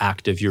 how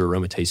active your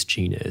aromatase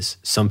gene is.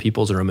 Some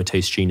people's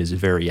aromatase gene is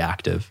very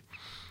active.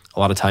 A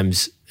lot of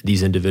times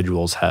these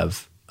individuals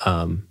have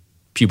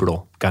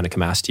pubertal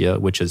gynecomastia,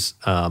 which is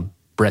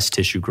breast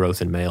tissue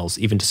growth in males,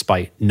 even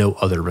despite no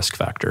other risk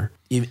factor.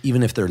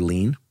 Even if they're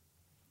lean?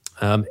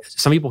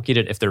 Some people get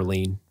it if they're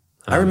lean.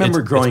 I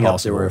remember growing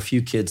up, there were a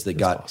few kids that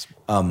got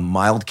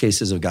mild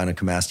cases of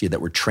gynecomastia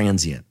that were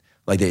transient.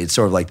 It's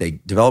sort of like they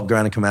developed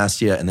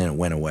gynecomastia and then it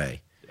went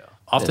away. Yeah.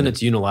 Often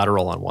it's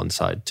unilateral on one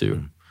side too.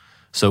 Mm.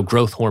 So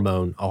growth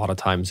hormone a lot of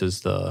times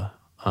is the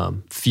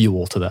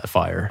fuel to that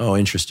fire. Oh,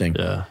 interesting.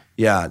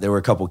 Yeah, there were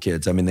a couple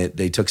kids. I mean,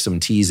 they took some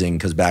teasing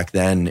because back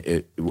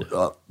then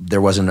there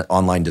wasn't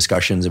online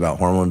discussions about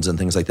hormones and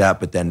things like that,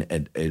 but then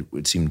it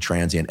would seem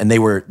transient. And they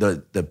were,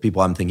 the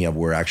people I'm thinking of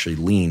were actually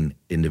lean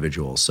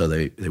individuals, so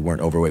they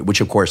weren't overweight,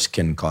 which of course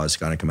can cause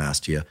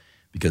gynecomastia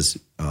because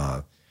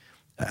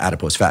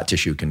adipose fat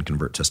tissue can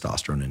convert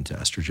testosterone into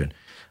estrogen.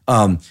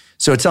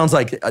 So it sounds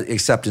like,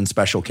 except in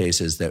special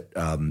cases, that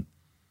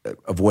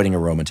avoiding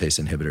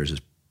aromatase inhibitors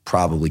is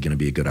probably going to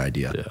be a good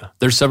idea. Yeah.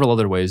 There's several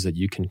other ways that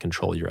you can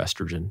control your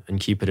estrogen and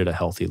keep it at a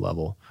healthy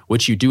level,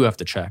 which you do have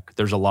to check.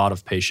 There's a lot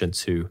of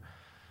patients who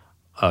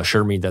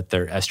assure me that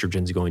their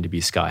estrogen is going to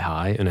be sky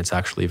high and it's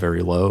actually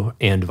very low,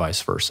 and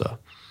vice versa.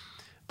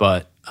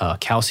 But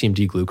calcium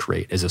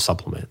D-glucarate is a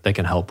supplement that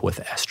can help with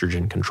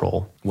estrogen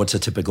control. What's a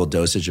typical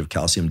dosage of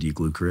calcium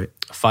D-glucarate?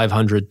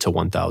 500 to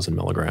 1,000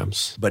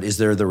 milligrams. But is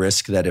there the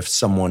risk that if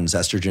someone's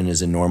estrogen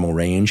is in normal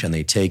range and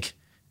they take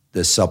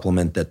the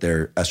supplement that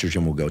their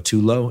estrogen will go too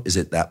low? Is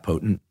it that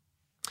potent?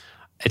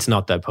 It's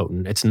not that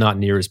potent. It's not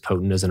near as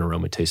potent as an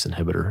aromatase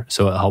inhibitor.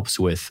 So it helps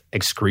with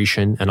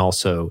excretion and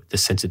also the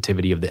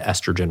sensitivity of the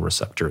estrogen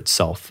receptor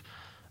itself.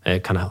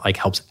 It kind of like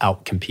helps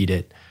outcompete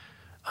it.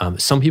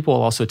 Some people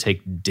will also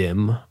take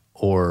DIM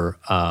or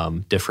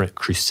different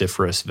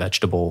cruciferous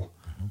vegetable.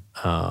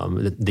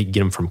 They get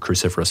them from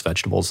cruciferous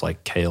vegetables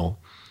like kale,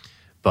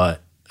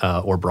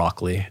 or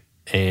broccoli.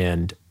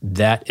 And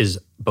that is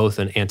both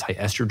an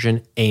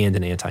anti-estrogen and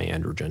an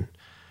anti-androgen.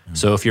 Mm-hmm.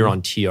 So if you're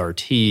on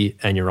TRT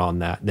and you're on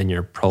that, then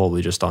you're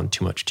probably just on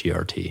too much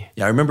TRT.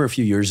 Yeah, I remember a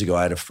few years ago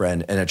I had a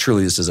friend, and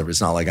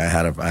it's not like I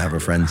have a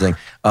friend thing,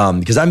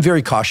 because I'm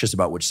very cautious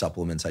about which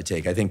supplements I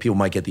take. I think people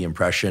might get the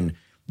impression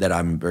that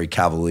I'm very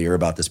cavalier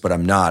about this, but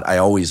I'm not. I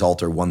always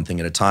alter one thing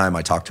at a time.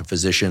 I talk to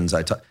physicians.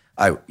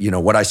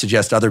 What I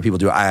suggest other people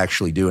do, I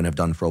actually do and have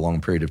done for a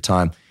long period of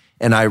time.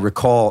 And I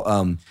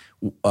recall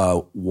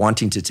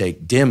wanting to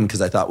take DIM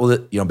because I thought,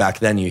 back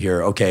then you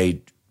hear,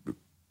 okay,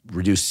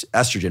 reduce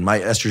estrogen. My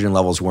estrogen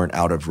levels weren't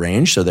out of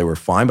range, so they were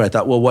fine. But I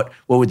thought, well, what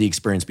would the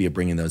experience be of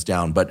bringing those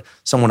down? But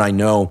someone I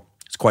know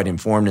is quite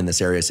informed in this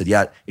area said,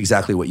 yeah,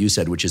 exactly what you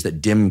said, which is that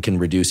DIM can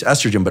reduce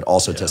estrogen, but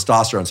also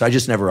testosterone. So I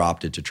just never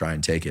opted to try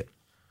and take it.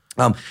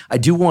 I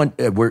do want,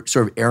 we're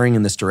sort of erring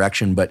in this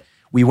direction, but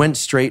we went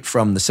straight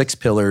from the 6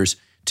 pillars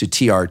to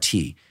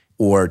TRT,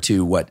 or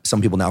to what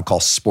some people now call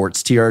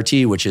sports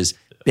TRT, which is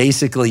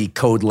basically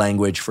code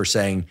language for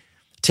saying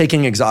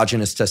taking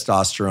exogenous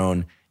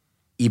testosterone,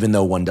 even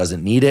though one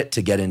doesn't need it,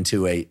 to get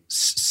into a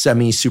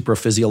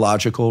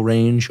semi-supraphysiological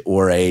range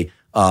or a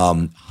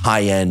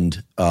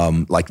high-end,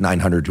 like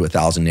 900 to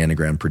 1,000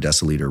 nanogram per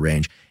deciliter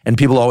range. And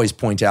people always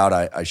point out,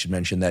 I should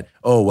mention that,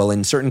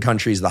 in certain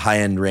countries, the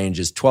high-end range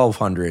is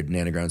 1,200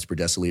 nanograms per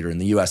deciliter. In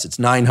the US, it's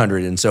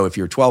 900. And so if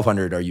you're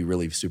 1,200, are you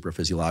really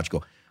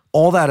supraphysiological?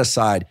 All that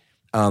aside,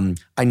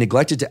 I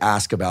neglected to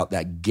ask about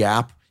that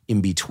gap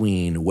in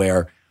between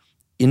where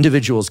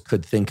individuals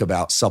could think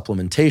about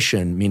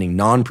supplementation, meaning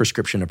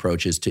non-prescription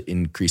approaches to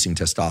increasing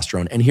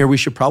testosterone. And here we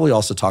should probably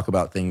also talk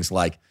about things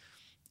like,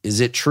 is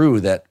it true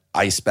that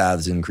ice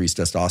baths increase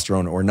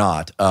testosterone or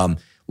not?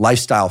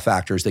 Lifestyle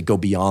factors that go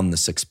beyond the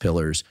 6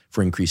 pillars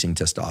for increasing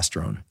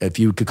testosterone. If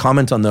you could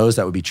comment on those,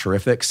 that would be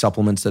terrific.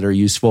 Supplements that are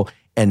useful.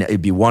 And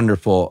it'd be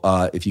wonderful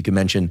if you could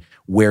mention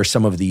where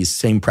some of these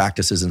same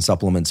practices and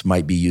supplements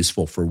might be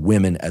useful for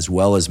women as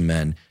well as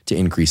men to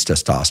increase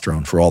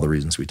testosterone for all the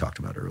reasons we talked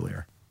about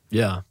earlier.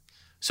 Yeah.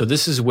 So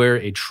this is where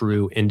a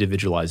true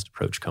individualized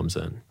approach comes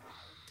in.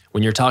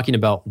 When you're talking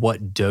about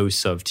what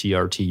dose of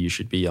TRT you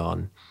should be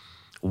on,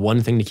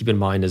 one thing to keep in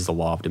mind is the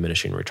law of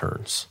diminishing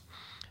returns.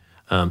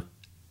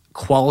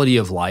 Quality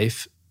of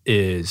life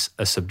is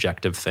a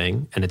subjective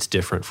thing, and it's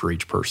different for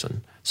each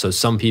person. So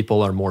some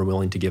people are more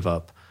willing to give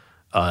up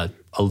a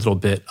little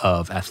bit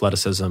of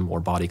athleticism or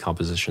body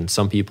composition.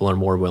 Some people are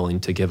more willing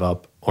to give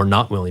up or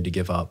not willing to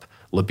give up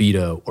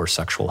libido or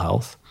sexual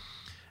health.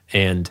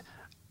 And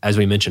as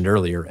we mentioned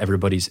earlier,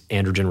 everybody's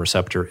androgen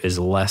receptor is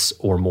less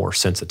or more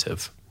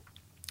sensitive.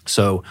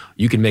 So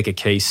you can make a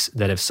case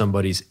that if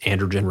somebody's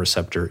androgen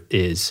receptor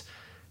is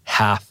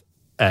half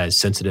as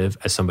sensitive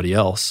as somebody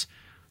else,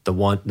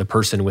 the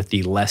person with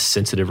the less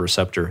sensitive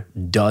receptor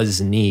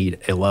does need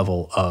a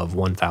level of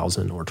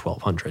 1,000 or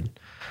 1,200.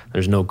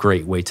 There's no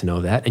great way to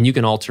know that. And you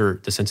can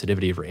alter the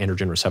sensitivity of your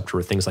androgen receptor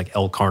with things like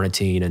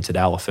L-carnitine and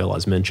tadalafil,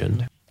 as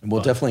mentioned. And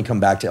we'll definitely come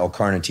back to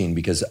L-carnitine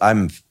because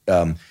I'm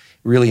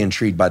really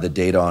intrigued by the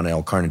data on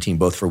L-carnitine,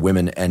 both for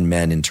women and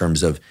men in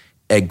terms of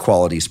egg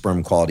quality,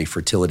 sperm quality,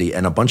 fertility,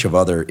 and a bunch of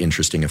other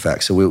interesting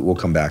effects. So we'll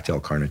come back to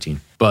L-carnitine.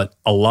 But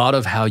a lot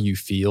of how you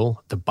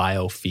feel, the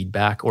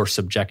biofeedback or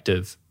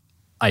subjective,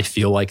 I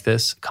feel like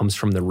this, comes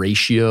from the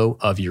ratio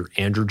of your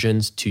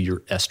androgens to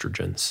your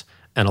estrogens.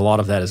 And a lot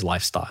of that is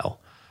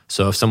lifestyle.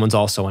 So if someone's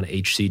also on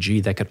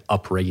HCG, that could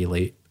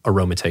upregulate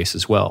aromatase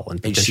as well.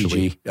 And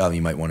HCG,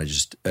 you might want to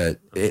just,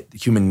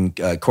 human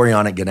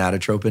chorionic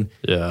gonadotropin,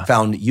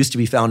 used to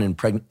be found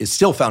in is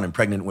still found in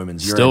pregnant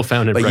women's urine. Still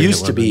found in pregnant women,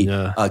 used to be,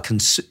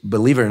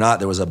 believe it or not,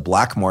 there was a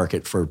black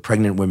market for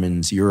pregnant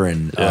women's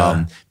urine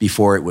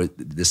before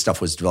this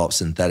stuff was developed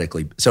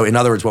synthetically. So in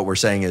other words, what we're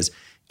saying is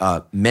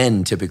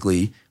men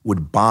typically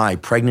would buy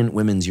pregnant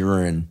women's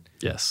urine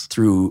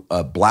through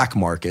black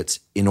markets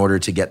in order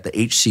to get the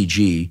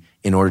HCG,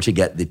 in order to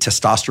get the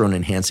testosterone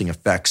enhancing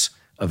effects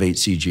of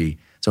HCG.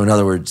 So in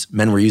other words,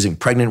 men were using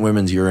pregnant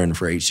women's urine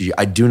for HCG.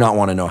 I do not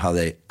want to know how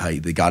they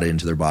got it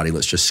into their body.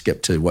 Let's just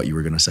skip to what you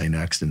were going to say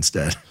next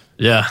instead.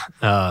 Yeah.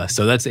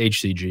 So that's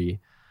HCG.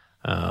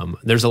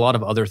 There's a lot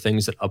of other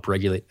things that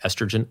upregulate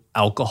estrogen.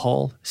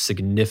 Alcohol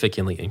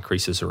significantly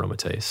increases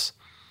aromatase.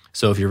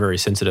 So if you're very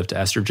sensitive to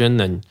estrogen,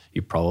 then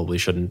you probably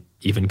shouldn't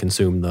even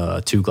consume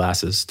the 2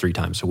 glasses 3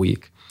 times a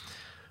week.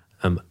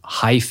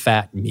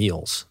 High-fat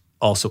meals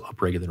also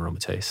upregulate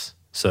aromatase.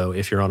 So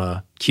if you're on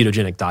a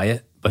ketogenic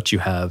diet, but you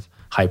have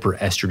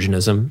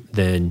hyperestrogenism,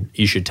 then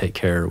you should take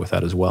care with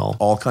that as well.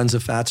 All kinds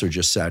of fats or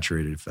just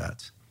saturated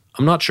fats?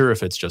 I'm not sure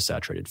if it's just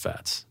saturated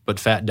fats, but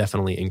fat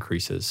definitely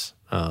increases.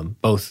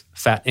 Both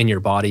fat in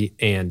your body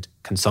and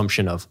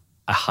consumption of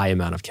a high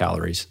amount of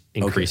calories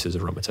increases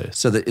aromatase.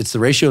 So it's the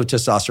ratio of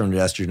testosterone to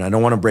estrogen. I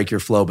don't want to break your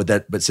flow,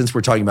 but since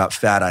we're talking about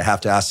fat, I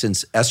have to ask,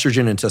 since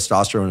estrogen and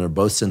testosterone are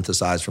both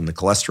synthesized from the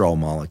cholesterol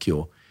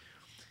molecule,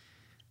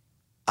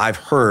 I've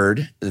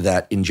heard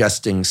that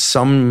ingesting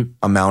some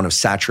amount of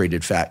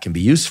saturated fat can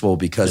be useful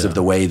because of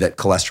the way that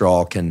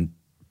cholesterol can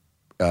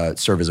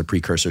serve as a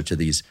precursor to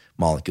these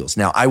molecules.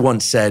 Now, I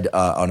once said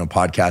on a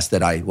podcast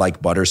that I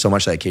like butter so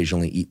much that I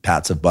occasionally eat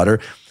pats of butter.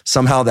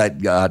 Somehow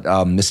that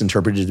got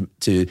misinterpreted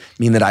to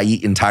mean that I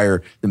eat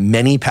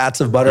many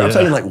pats of butter. I'm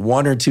talking like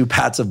 1 or 2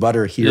 pats of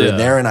butter here and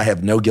there, and I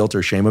have no guilt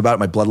or shame about it.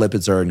 My blood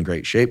lipids are in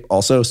great shape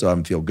also, so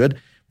I feel good.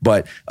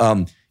 But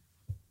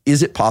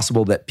is it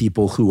possible that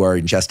people who are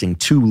ingesting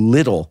too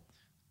little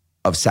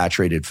of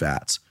saturated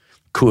fats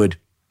could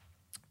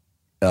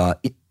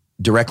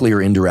directly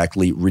or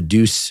indirectly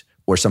reduce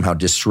or somehow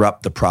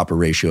disrupt the proper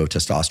ratio of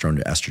testosterone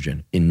to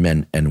estrogen in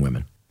men and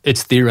women?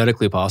 It's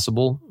theoretically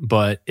possible,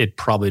 but it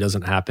probably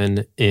doesn't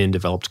happen in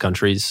developed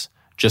countries,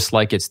 just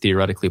like it's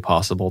theoretically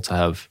possible to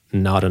have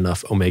not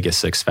enough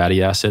omega-6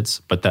 fatty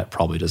acids, but that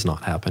probably does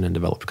not happen in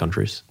developed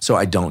countries. So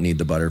I don't need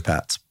the butter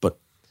pats, but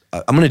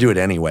I'm going to do it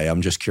anyway.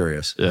 I'm just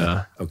curious.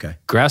 Yeah. Okay.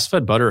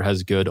 Grass-fed butter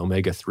has good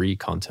omega-3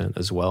 content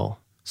as well.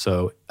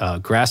 So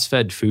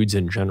grass-fed foods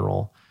in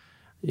general,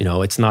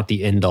 it's not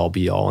the end-all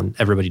be-all, and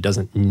everybody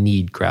doesn't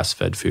need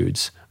grass-fed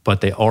foods,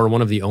 but they are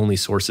one of the only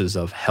sources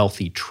of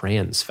healthy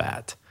trans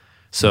fat.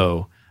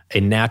 So A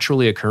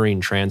naturally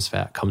occurring trans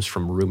fat comes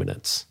from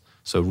ruminants.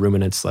 So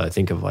ruminants,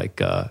 think of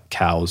like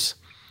cows.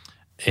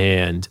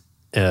 And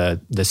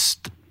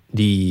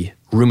the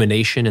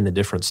rumination in the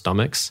different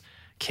stomachs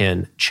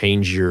can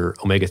change your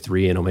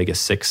omega-3 and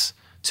omega-6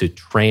 to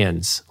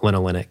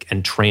trans-linolenic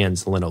and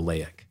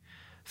trans-linoleic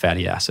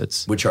fatty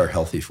acids. Which are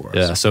healthy for us.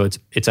 Yeah, so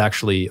it's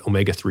actually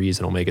omega-3s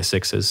and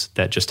omega-6s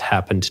that just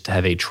happened to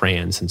have a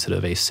trans instead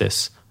of a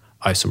cis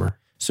isomer.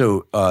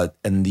 So,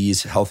 and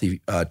these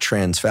healthy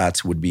trans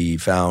fats would be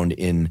found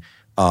in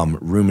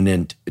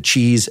ruminant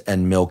cheese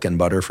and milk and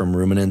butter from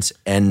ruminants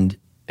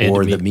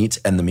or the meats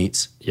and the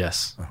meats?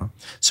 Yes. Uh-huh.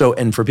 So,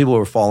 and for people who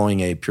are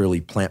following a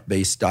purely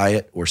plant-based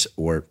diet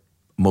or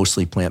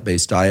mostly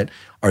plant-based diet,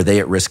 are they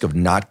at risk of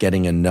not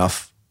getting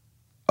enough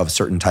of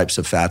certain types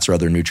of fats or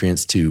other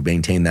nutrients to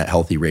maintain that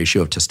healthy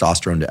ratio of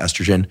testosterone to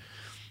estrogen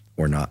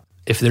or not?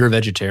 If they're a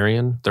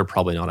vegetarian, they're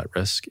probably not at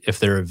risk. If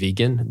they're a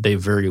vegan, they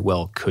very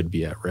well could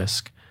be at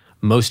risk.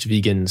 Most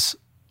vegans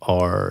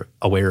are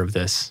aware of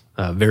this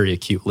very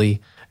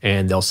acutely,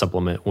 and they'll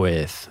supplement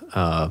with,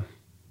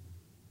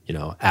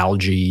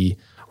 algae,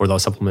 or they'll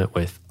supplement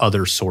with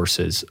other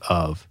sources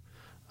of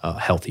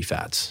healthy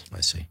fats.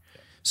 I see.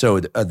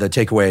 So the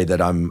takeaway that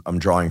I'm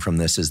drawing from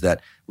this is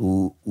that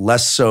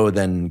less so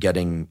than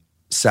getting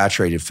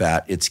saturated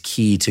fat, it's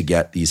key to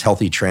get these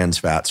healthy trans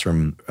fats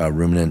from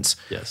ruminants,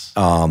 yes,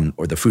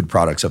 or the food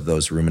products of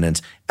those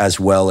ruminants, as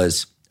well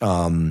as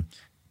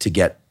to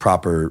get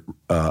proper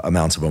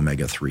amounts of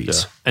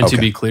omega-3s. Yeah. And to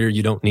be clear,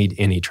 you don't need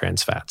any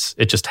trans fats.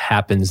 It just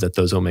happens that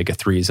those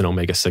omega-3s and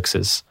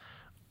omega-6s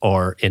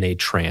are in a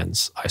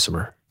trans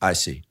isomer. I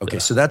see. Okay,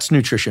 so that's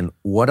nutrition.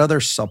 What other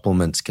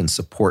supplements can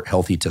support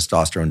healthy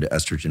testosterone to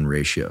estrogen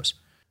ratios?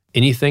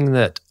 Anything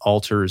that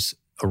alters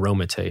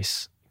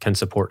aromatase can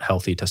support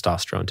healthy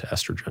testosterone to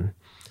estrogen.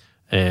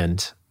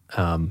 And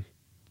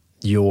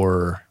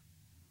your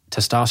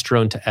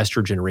testosterone to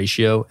estrogen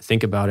ratio,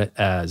 think about it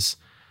as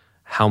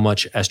how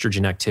much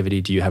estrogen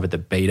activity do you have at the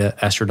beta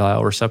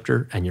estradiol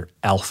receptor and your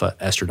alpha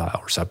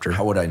estradiol receptor.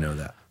 How would I know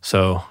that?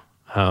 So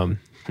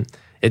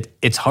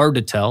it's hard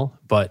to tell,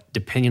 but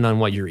depending on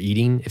what you're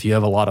eating, if you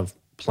have a lot of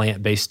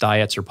plant-based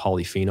diets or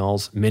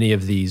polyphenols, many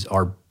of these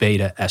are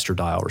beta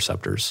estradiol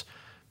receptors.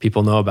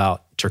 People know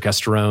about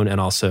turkesterone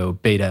and also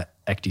beta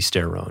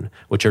ecdysterone,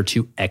 which are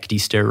two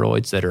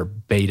ecdysteroids that are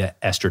beta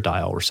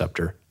estradiol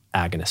receptor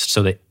agonists.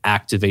 So they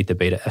activate the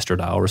beta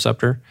estradiol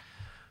receptor.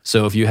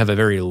 So if you have a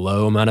very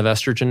low amount of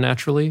estrogen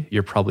naturally,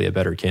 you're probably a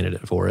better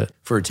candidate for it.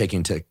 For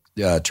taking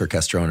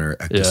turkesterone or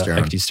ecdysterone.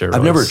 Yeah, ecdysteroids.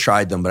 I've never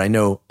tried them, but I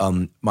know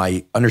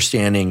my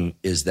understanding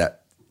is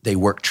that they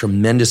work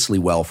tremendously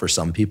well for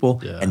some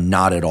people and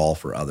not at all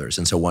for others.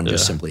 And so one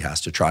just simply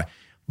has to try.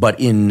 But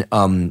in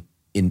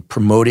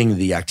promoting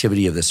the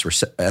activity of this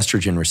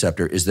estrogen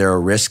receptor, is there a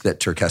risk that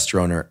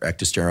turkesterone or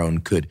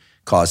ecdysterone could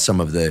cause some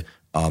of the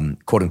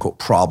quote unquote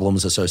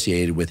problems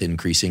associated with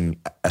increasing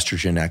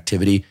estrogen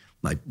activity,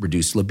 like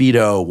reduced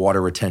libido,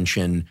 water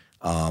retention?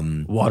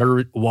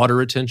 Water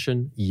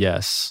retention,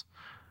 yes.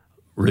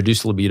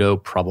 Reduced libido,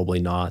 probably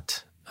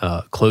not.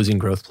 Closing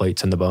growth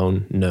plates in the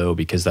bone, no,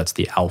 because that's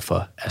the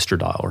alpha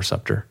estradiol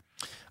receptor.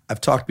 I've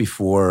talked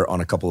before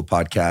on a couple of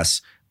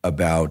podcasts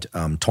about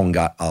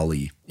tonggak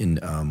ali,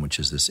 which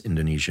is this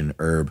Indonesian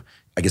herb.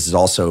 I guess it's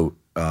also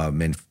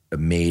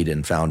made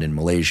and found in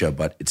Malaysia,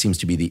 but it seems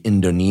to be the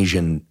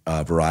Indonesian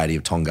variety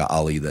of tonggak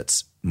ali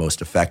that's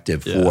most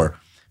effective for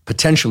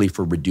potentially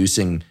for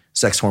reducing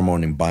sex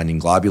hormone and binding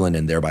globulin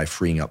and thereby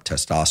freeing up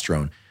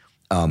testosterone.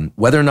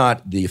 Whether or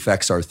not the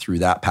effects are through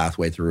that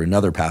pathway, through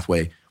another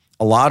pathway,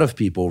 a lot of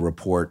people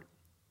report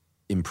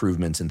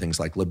improvements in things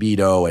like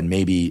libido and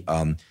maybe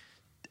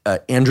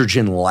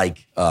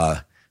androgen-like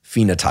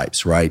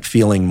phenotypes, right?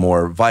 Feeling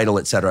more vital,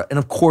 et cetera. And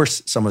of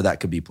course, some of that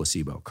could be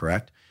placebo,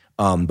 correct?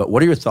 But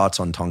what are your thoughts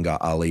on tonggak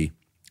ali?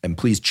 And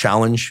please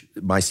challenge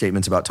my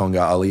statements about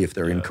tonggak ali if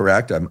they're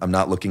incorrect. I'm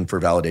not looking for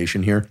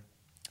validation here.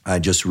 I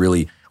just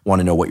really want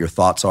to know what your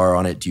thoughts are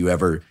on it. Do you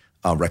ever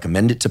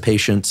recommend it to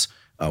patients?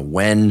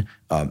 When?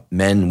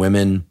 Men,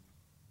 women,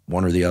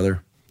 one or the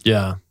other?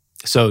 Yeah.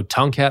 So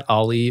tonggak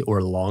ali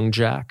or long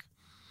jack,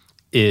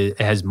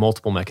 it has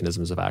multiple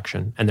mechanisms of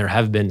action, and there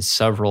have been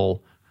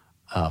several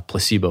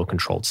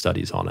placebo-controlled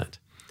studies on it.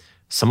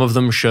 Some of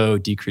them show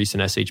decrease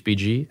in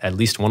SHBG. At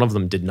least one of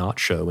them did not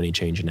show any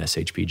change in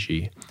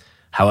SHBG.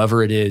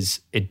 However,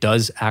 it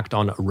does act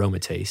on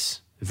aromatase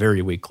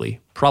very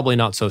weakly, probably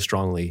not so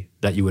strongly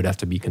that you would have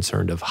to be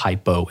concerned of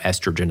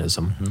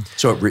hypoestrogenism. Mm-hmm.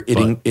 So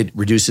it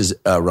reduces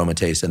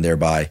aromatase and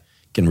thereby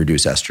can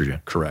reduce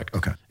estrogen. Correct.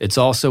 Okay. It's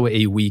also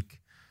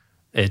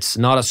it's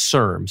not a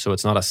SERM, so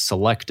it's not a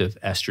selective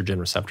estrogen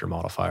receptor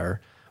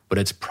modifier, but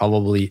it's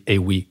probably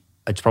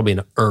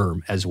an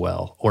ERM as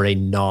well, or a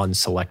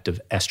non-selective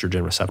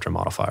estrogen receptor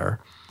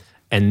modifier.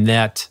 And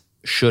that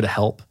should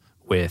help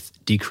with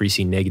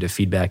decreasing negative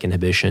feedback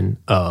inhibition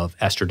of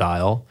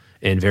estradiol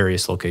in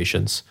various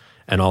locations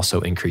and also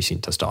increasing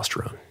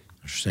testosterone.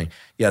 Interesting.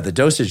 Yeah, the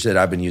dosage that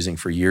I've been using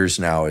for years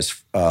now is,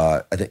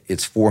 I think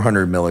it's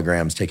 400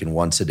 milligrams taken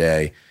once a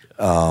day.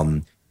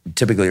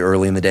 typically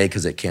early in the day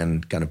because it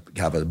can kind of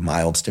have a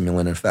mild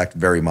stimulant effect,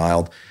 very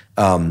mild.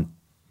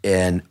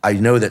 And I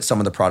know that some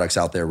of the products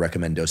out there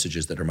recommend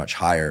dosages that are much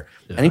higher.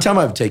 Yeah. Anytime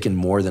I've taken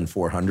more than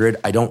 400,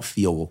 I don't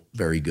feel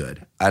very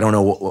good. I don't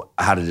know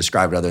how to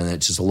describe it other than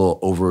it's just a little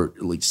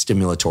overly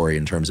stimulatory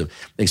in terms of,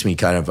 makes me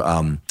kind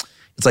of,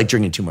 it's like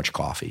drinking too much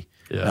coffee.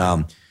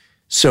 Yeah.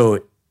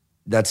 So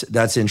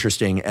that's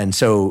interesting. And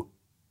so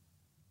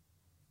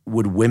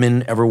would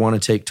women ever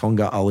want to take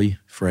Tonga Ali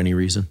for any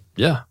reason?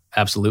 Yeah,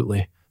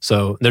 absolutely.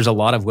 So there's a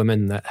lot of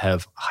women that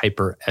have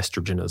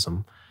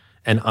hyperestrogenism.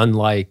 And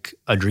unlike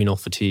adrenal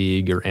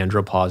fatigue or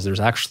andropause, there's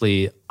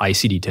actually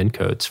ICD-10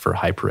 codes for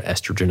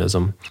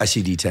hyperestrogenism.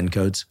 ICD-10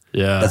 codes?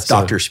 Yeah. That's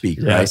doctor speak,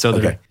 right? Yeah,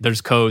 so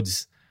there's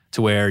codes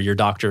to where your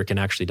doctor can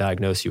actually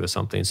diagnose you with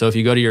something. So if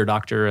you go to your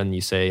doctor and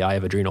you say, I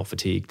have adrenal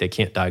fatigue, they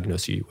can't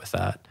diagnose you with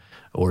that.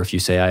 Or if you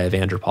say, I have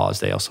andropause,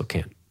 they also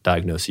can't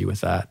diagnose you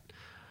with that.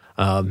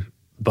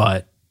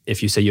 But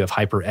if you say you have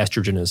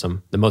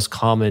hyperestrogenism, the most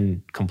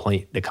common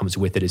complaint that comes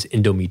with it is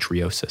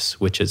endometriosis,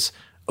 which is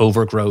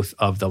overgrowth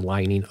of the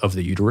lining of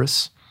the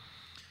uterus.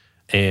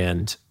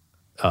 And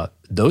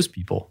those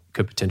people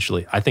could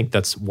potentially, I think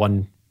that's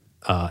one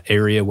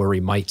area where we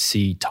might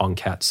see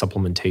Tongkat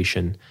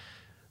supplementation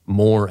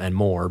more and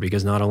more,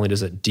 because not only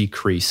does it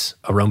decrease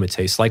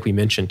aromatase, like we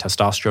mentioned,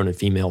 testosterone in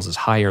females is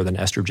higher than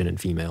estrogen in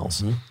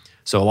females. Mm-hmm.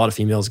 So a lot of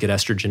females get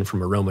estrogen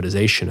from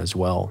aromatization as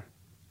well.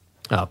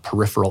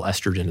 Peripheral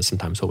estrogen is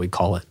sometimes what we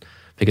call it,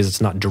 because it's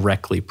not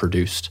directly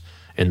produced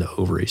in the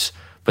ovaries.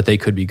 But they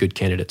could be good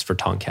candidates for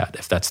Tongkat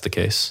if that's the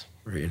case.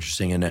 Very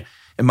interesting. And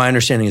my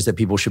understanding is that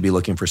people should be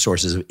looking for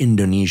sources of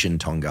Indonesian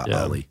Tonga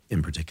Ali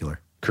in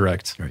particular.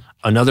 Correct. Right.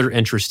 Another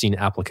interesting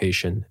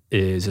application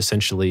is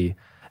essentially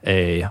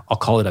I'll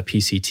call it a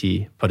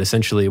PCT, but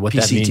essentially what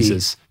that means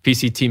is,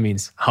 PCT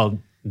means, I'll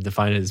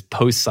define it as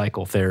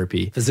post-cycle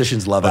therapy.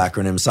 Physicians love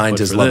acronyms,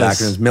 scientists love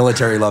acronyms,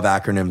 military love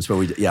acronyms, but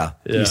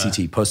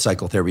PCT,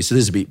 post-cycle therapy. So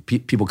this would be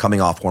people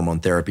coming off hormone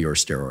therapy or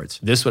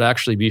steroids. This would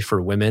actually be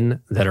for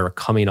women that are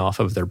coming off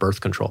of their birth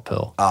control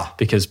pill,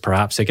 because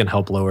perhaps it can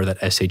help lower that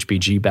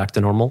SHBG back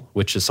to normal,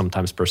 which is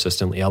sometimes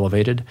persistently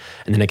elevated,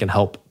 and then it can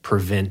help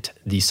prevent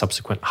the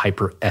subsequent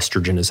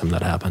hyperestrogenism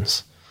that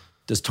happens.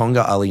 Does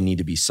Tonga Ali need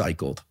to be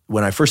cycled?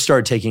 When I first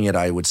started taking it,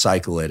 I would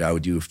cycle it. I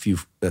would do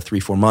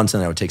 3-4 months,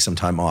 and I would take some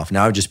time off.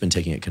 Now I've just been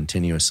taking it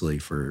continuously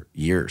for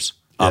years.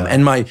 Yeah.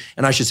 And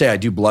I should say I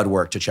do blood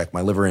work to check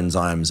my liver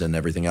enzymes and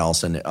everything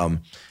else. And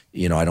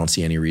I don't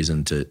see any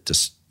reason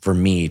for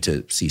me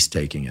to cease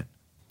taking it.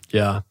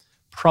 Yeah,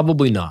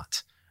 probably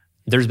not.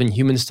 There's been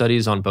human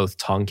studies on both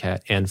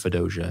Tongkat and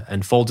Fedosia.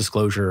 And full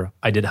disclosure,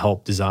 I did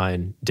help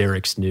design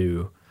Derek's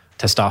new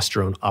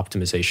testosterone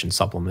optimization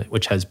supplement,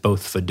 which has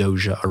both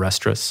Fedosia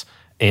Arestris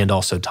and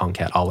also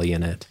Tongkat Ali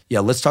in it. Yeah,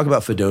 let's talk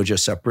about Fedosia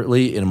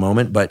separately in a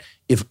moment. But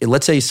if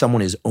let's say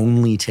someone is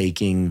only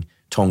taking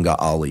Tonga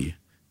Ali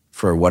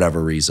for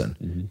whatever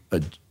reason,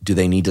 do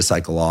they need to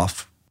cycle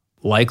off?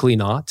 Likely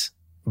not,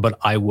 but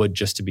I would,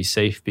 just to be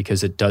safe,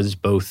 because it does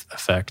both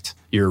affect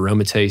your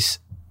aromatase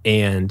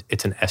and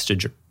it's an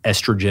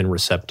estrogen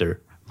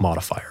receptor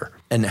modifier.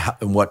 And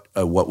what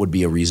would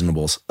be a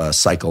reasonable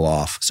cycle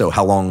off? So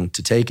how long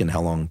to take and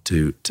how long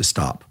to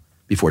stop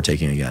before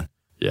taking again?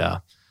 Yeah.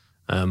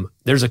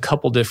 There's a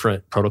couple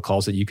different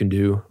protocols that you can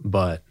do,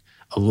 but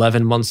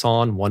 11 months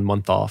on, 1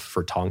 month off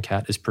for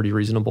Tongkat is pretty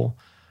reasonable.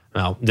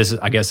 Now,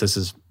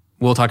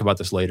 we'll talk about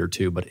this later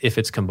too, but if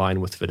it's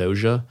combined with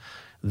Fedosia,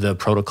 the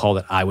protocol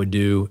that I would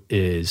do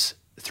is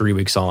 3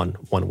 weeks on,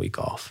 1 week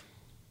off.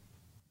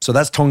 So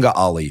that's Tonga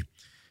Ali,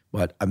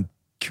 but I'm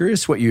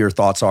curious what your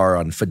thoughts are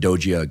on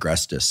Fedosia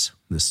agrestis,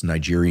 this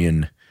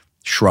Nigerian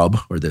shrub,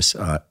 or this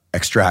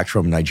extract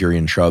from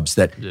Nigerian shrubs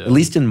that, at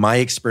least in my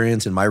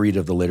experience and my read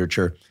of the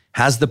literature,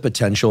 has the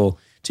potential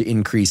to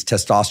increase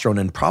testosterone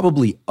and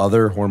probably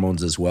other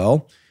hormones as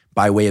well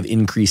by way of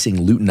increasing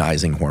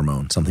luteinizing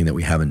hormone, something that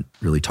we haven't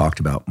really talked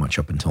about much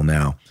up until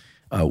now.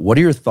 What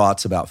are your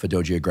thoughts about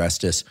Fedosia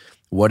agrestis?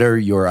 What are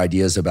your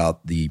ideas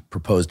about the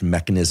proposed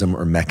mechanism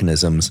or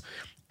mechanisms?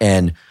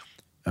 And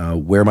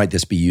where might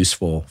this be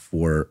useful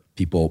for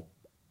people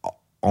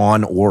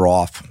on or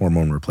off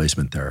hormone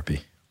replacement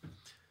therapy?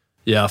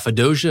 Yeah,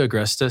 Fedosia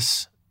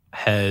agrestis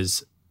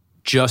has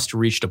just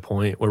reached a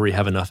point where we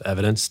have enough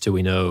evidence till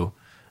we know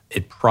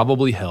it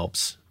probably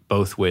helps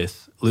both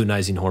with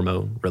luteinizing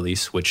hormone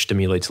release, which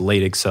stimulates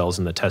Leydig cells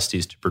in the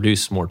testes to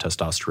produce more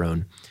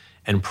testosterone,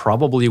 and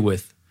probably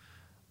with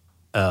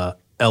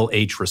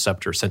LH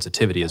receptor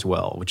sensitivity as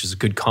well, which is a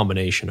good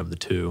combination of the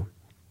two.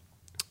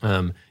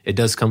 It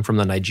does come from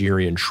the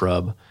Nigerian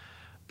shrub,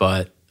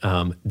 but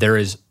there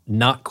is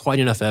not quite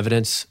enough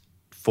evidence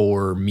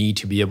for me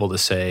to be able to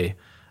say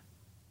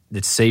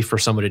it's safe for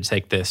somebody to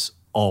take this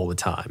all the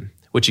time,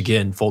 which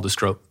again, full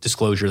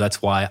disclosure,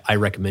 that's why I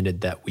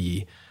recommended that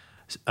we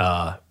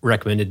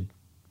recommended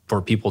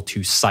for people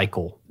to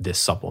cycle this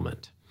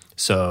supplement.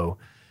 So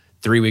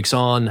 3 weeks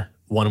on,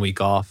 1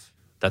 week off,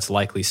 that's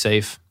likely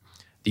safe.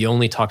 The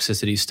only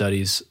toxicity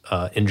studies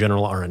in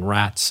general are in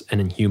rats,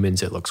 and in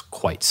humans it looks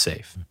quite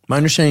safe. My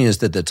understanding is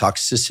that the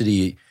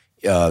toxicity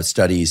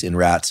studies in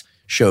rats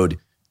showed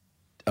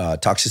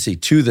toxicity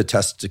to the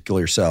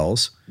testicular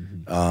cells.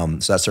 So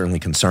that's certainly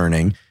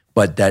concerning.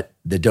 But that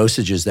the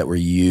dosages that were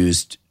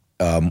used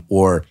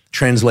or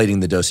translating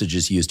the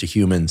dosages used to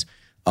humans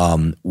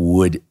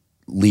would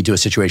lead to a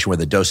situation where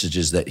the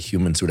dosages that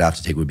humans would have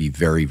to take would be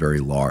very, very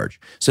large.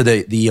 So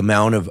the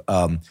amount of,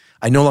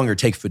 I no longer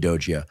take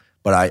Fidogia,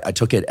 but I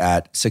took it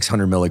at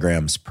 600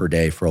 milligrams per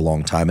day for a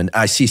long time. And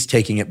I ceased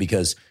taking it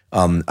because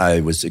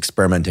I was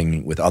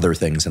experimenting with other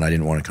things and I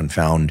didn't want to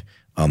confound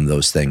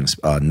those things,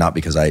 not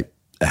because I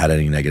had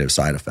any negative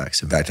side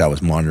effects. In fact, I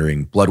was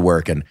monitoring blood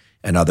work and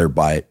other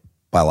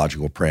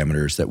biological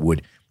parameters that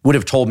would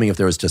have told me if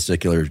there was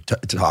testicular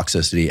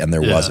toxicity, and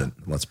there wasn't.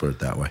 Let's put it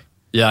that way.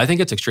 Yeah, I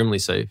think it's extremely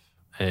safe.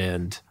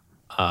 And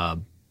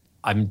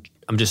I'm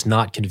just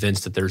not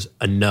convinced that there's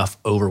enough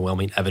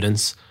overwhelming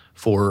evidence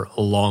for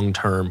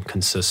long-term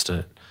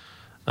consistent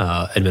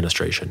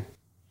administration.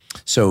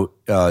 So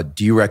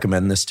do you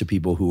recommend this to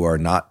people who are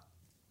not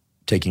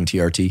taking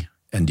TRT?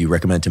 And do you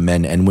recommend it to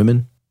men and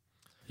women?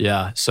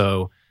 Yeah.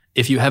 So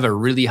if you have a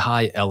really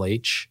high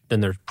LH,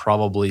 then there's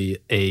probably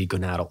a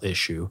gonadal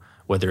issue,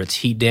 whether it's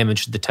heat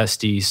damage to the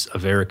testes, a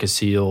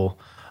varicocele,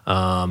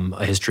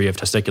 a history of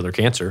testicular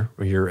cancer,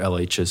 where your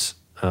LH is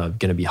going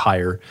to be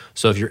higher.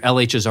 So if your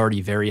LH is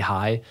already very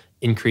high,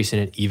 increasing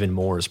it even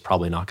more is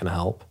probably not going to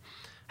help.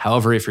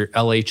 However, if your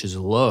LH is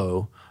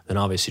low, then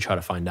obviously try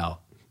to find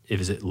out,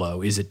 is it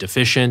low? Is it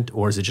deficient,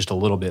 or is it just a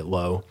little bit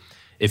low?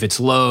 If it's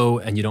low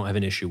and you don't have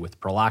an issue with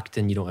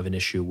prolactin, you don't have an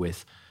issue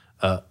with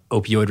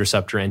opioid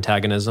receptor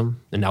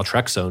antagonism, and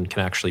naltrexone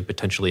can actually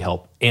potentially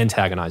help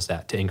antagonize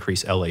that to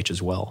increase LH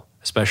as well,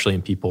 especially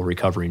in people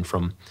recovering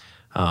from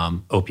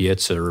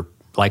opiates or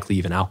likely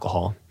even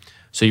alcohol.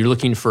 So you're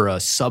looking for a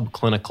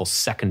subclinical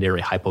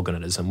secondary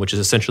hypogonadism, which is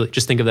essentially,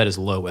 just think of that as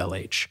low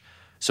LH.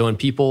 So in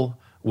people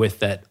with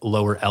that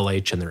lower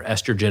LH and their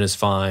estrogen is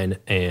fine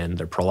and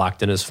their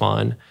prolactin is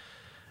fine,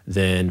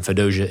 then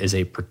Fidogia is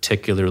a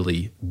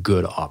particularly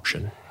good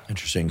option.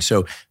 Interesting.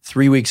 So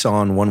 3 weeks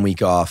on, 1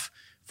 week off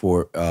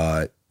for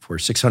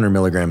 600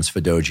 milligrams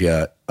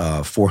Fidogia,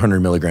 400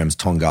 milligrams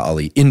Tonga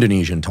Ali,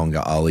 Indonesian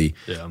Tonga Ali,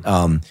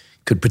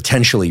 could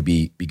potentially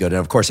be good. And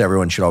of course,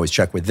 everyone should always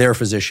check with their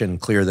physician,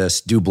 clear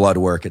this, do blood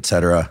work, et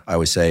cetera. I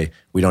always say,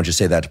 we don't just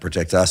say that to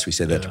protect us, we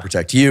say that to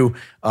protect you,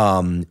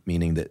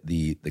 meaning that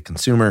the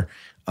consumer.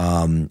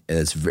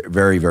 It's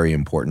very, very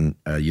important.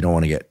 You don't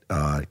want to get,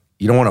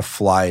 you don't want to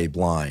fly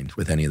blind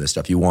with any of this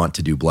stuff. You want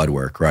to do blood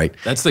work, right?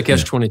 That's the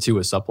catch-22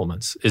 with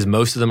supplements, is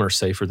most of them are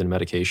safer than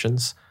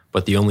medications,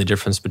 but the only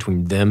difference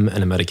between them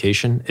and a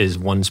medication is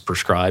one's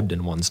prescribed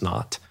and one's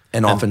not.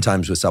 And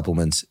oftentimes with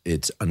supplements,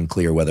 it's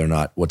unclear whether or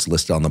not what's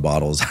listed on the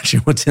bottle is actually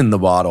what's in the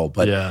bottle.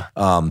 But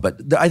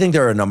I think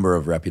there are a number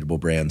of reputable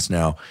brands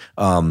now.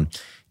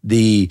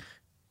 The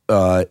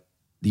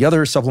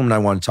other supplement I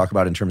want to talk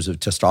about in terms of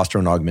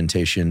testosterone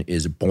augmentation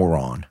is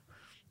boron.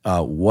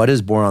 What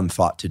is boron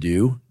thought to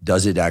do?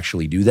 Does it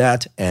actually do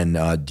that?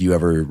 And do you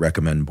ever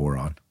recommend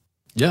boron?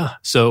 Yeah.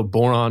 So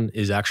boron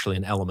is actually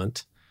an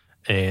element,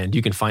 and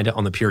you can find it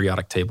on the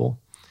periodic table.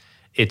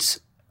 It's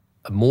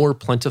more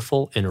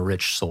plentiful in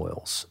rich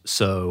soils.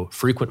 So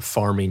frequent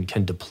farming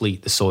can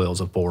deplete the soils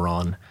of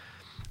boron.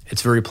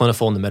 It's very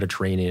plentiful in the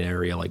Mediterranean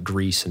area like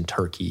Greece and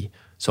Turkey.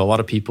 So a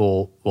lot of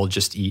people will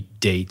just eat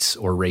dates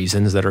or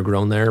raisins that are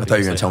grown there. I thought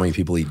you were going to tell me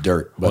people eat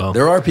dirt, but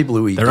there are people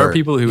who eat dirt. There are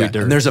people who eat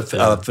dirt. And there's a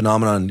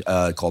phenomenon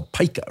called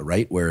pica,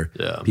 right? Where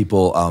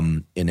people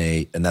and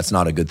that's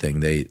not a good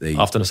thing. They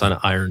often a sign of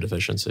iron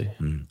deficiency.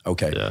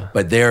 Okay. Yeah.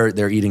 But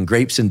they're eating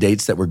grapes and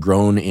dates that were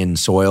grown in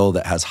soil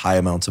that has high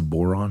amounts of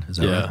boron. Is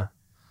that right?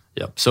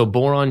 Yep. So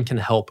boron can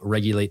help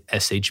regulate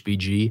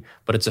SHBG,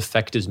 but its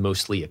effect is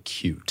mostly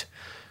acute.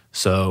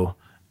 So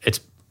it's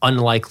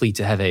unlikely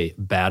to have a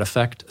bad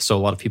effect. So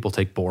a lot of people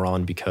take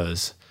boron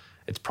because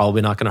it's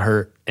probably not going to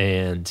hurt,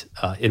 and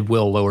it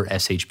will lower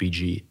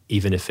SHBG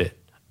even if it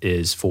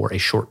is for a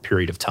short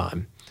period of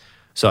time.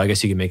 So I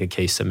guess you can make a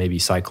case that maybe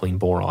cycling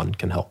boron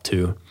can help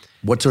too.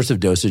 What sorts of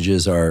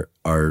dosages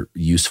are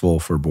useful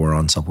for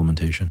boron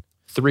supplementation?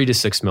 3 to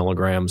 6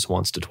 milligrams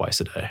once to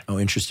twice a day. Oh,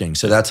 interesting.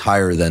 So that's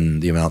higher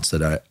than the amounts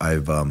that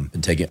I've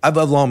been taking. I've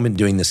long been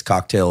doing this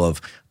cocktail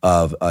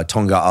of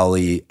Tonga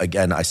Ali.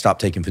 Again, I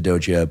stopped taking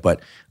Fidogia, but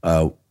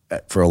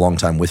for a long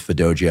time with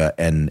Fidogia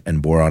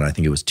and boron, I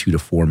think it was 2 to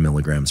 4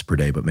 milligrams per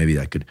day, but maybe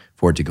I could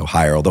afford to go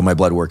higher, although my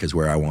blood work is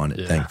where I want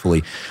it,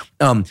 thankfully.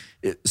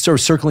 So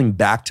circling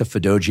back to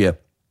Fidogia,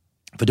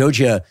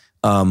 Fidogia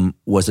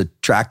was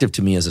attractive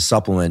to me as a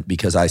supplement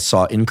because I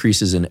saw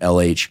increases in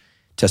LH,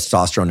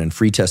 testosterone, and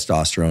free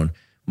testosterone.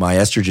 My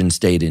estrogen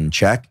stayed in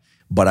check,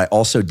 but I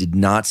also did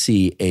not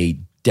see a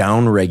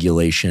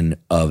downregulation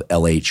of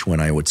LH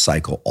when I would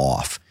cycle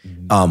off.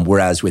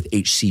 Whereas with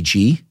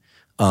HCG,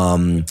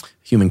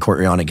 human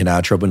chorionic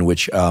gonadotropin,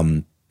 which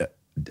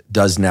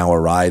does now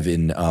arrive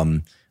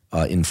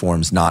in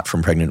forms not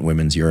from pregnant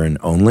women's urine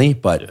only,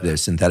 but the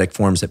synthetic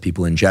forms that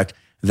people inject,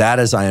 that,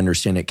 as I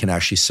understand it, can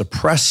actually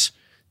suppress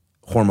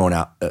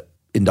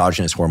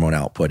endogenous hormone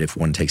output if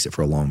one takes it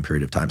for a long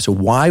period of time. So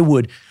why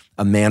would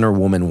a man or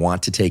woman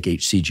want to take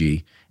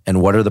HCG,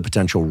 and what are the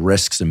potential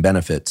risks and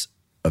benefits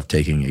of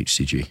taking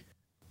HCG?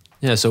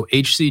 Yeah, so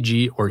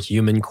HCG, or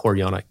human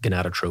chorionic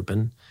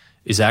gonadotropin,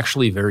 is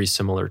actually very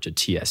similar to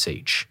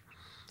TSH.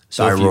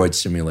 So Thyroid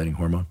stimulating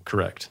hormone.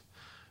 Correct.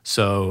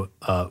 So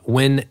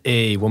when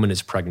a woman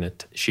is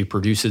pregnant, she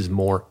produces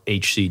more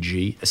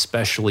HCG,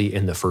 especially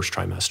in the first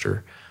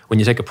trimester. When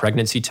you take a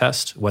pregnancy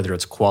test, whether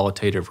it's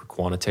qualitative or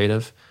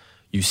quantitative,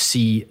 you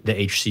see the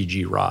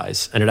HCG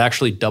rise, and it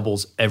actually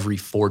doubles every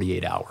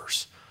 48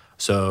 hours.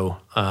 So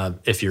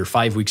if you're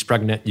 5 weeks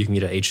pregnant, you can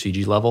get an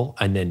HCG level,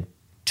 and then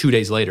 2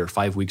 days later,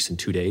 5 weeks and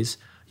 2 days,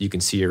 you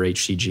can see your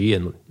HCG,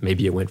 and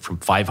maybe it went from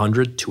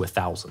 500 to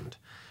 1,000.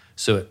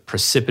 So it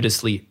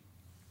precipitously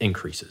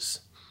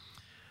increases.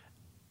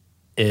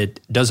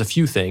 It does a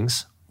few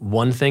things.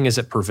 One thing is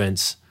it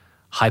prevents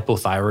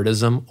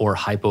hypothyroidism or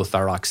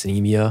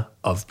hypothyroxemia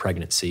of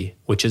pregnancy,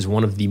 which is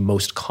one of the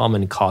most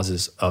common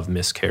causes of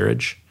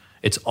miscarriage.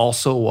 It's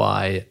also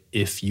why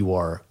if you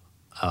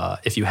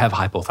have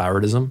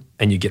hypothyroidism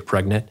and you get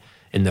pregnant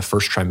in the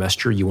first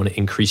trimester, you want to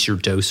increase your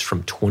dose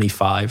from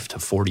 25 to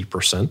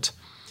 40%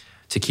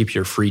 to keep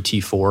your free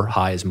T4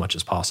 high as much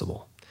as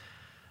possible.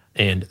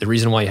 And the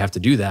reason why you have to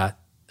do that,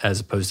 as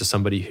opposed to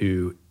somebody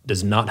who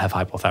does not have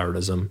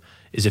hypothyroidism,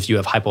 is if you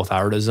have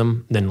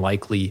hypothyroidism, then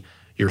likely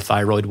your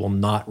thyroid will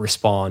not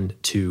respond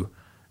to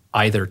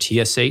either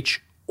TSH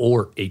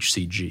or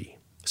HCG.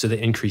 So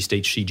the increased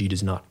HCG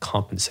does not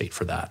compensate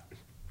for that.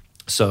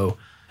 So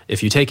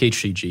if you take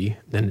HCG,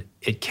 then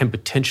it can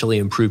potentially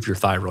improve your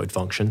thyroid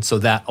function. So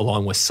that,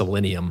 along with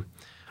selenium,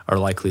 are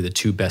likely the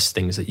two best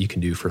things that you can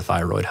do for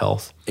thyroid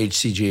health.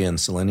 HCG and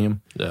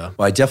selenium? Yeah.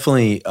 Well, I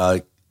definitely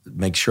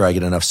make sure I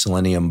get enough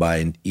selenium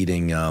by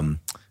eating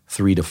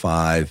 3 to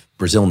 5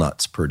 Brazil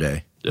nuts per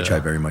day, which I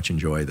very much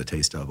enjoy the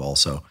taste of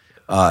also.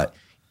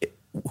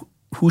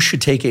 Who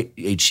should take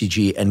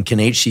HCG, and can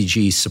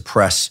HCG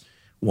suppress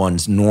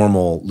one's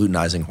normal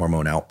luteinizing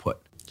hormone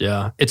output?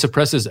 Yeah, it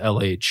suppresses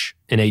LH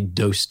in a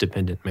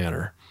dose-dependent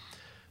manner.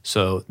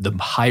 So the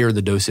higher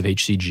the dose of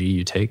HCG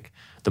you take,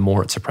 the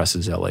more it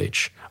suppresses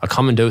LH. A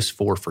common dose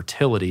for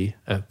fertility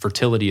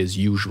is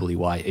usually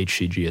why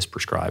HCG is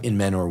prescribed. In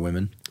men or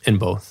women? In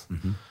both.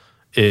 Mm-hmm.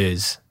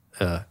 Is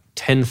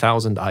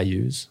 10,000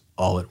 IUs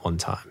all at one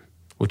time,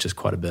 which is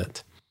quite a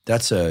bit.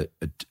 That's a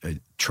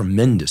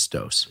tremendous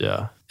dose.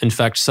 Yeah. In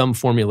fact, some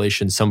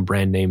formulations, some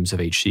brand names of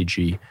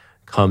HCG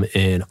come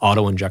in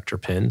auto-injector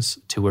pens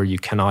to where you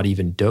cannot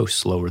even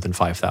dose lower than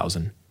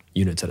 5,000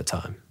 units at a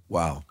time.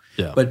 Wow.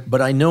 Yeah.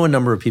 But I know a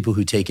number of people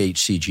who take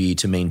HCG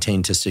to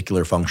maintain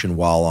testicular function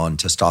while on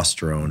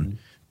testosterone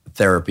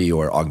therapy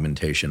or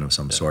augmentation of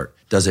some sort.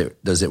 Does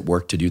it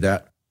work to do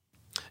that?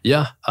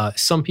 Yeah.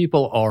 Some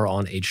people are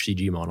on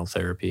HCG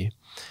monotherapy.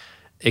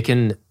 It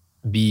can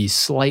be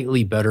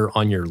slightly better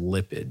on your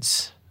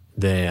lipids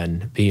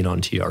than being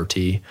on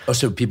TRT. Oh,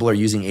 so people are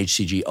using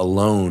HCG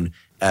alone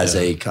as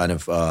a kind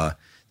of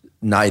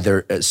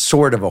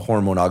sort of a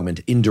hormone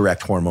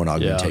indirect hormone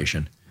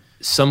augmentation. Yeah.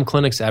 Some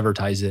clinics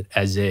advertise it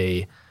as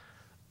a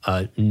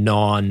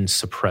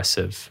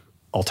non-suppressive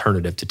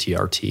alternative to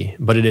TRT,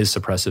 but it is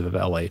suppressive of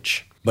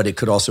LH. But it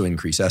could also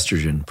increase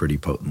estrogen pretty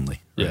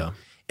potently. Right? Yeah.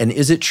 And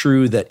is it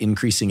true that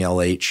increasing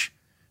LH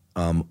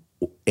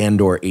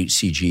and or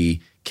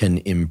HCG can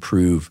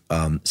improve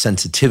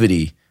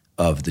sensitivity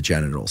of the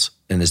genitals?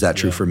 And is that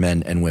true for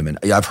men and women?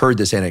 I've heard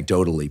this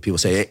anecdotally. People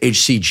say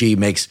HCG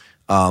makes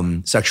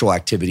sexual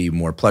activity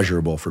more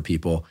pleasurable for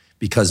people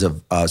because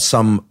of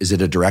is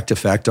it a direct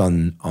effect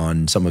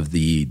on some of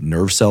the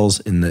nerve cells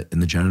in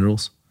the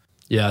genitals?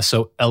 Yeah,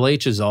 so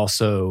LH is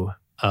also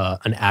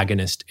an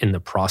agonist in the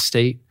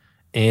prostate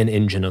and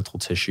in genital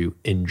tissue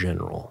in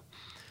general.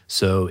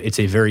 So it's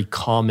a very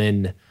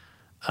common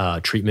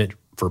treatment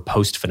for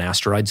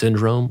post-finasteride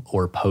syndrome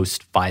or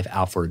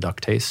post-5-alpha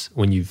reductase.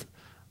 When you've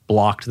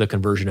blocked the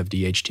conversion of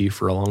DHT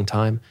for a long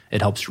time,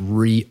 it helps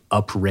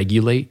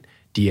upregulate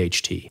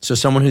DHT. So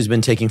someone who's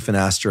been taking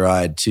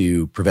finasteride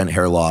to prevent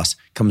hair loss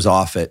comes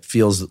off it,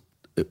 feels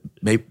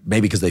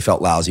maybe because they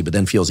felt lousy, but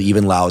then feels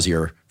even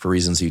lousier for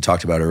reasons you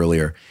talked about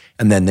earlier.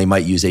 And then they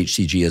might use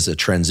HCG as a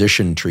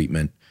transition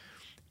treatment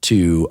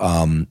to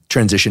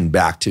transition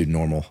back to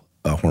normal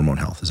hormone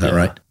health. Is that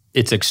right?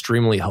 It's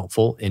extremely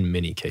helpful in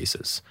many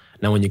cases.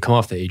 Now, when you come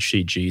off the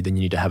HCG, then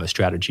you need to have a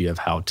strategy of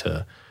how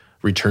to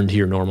return to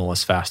your normal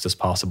as fast as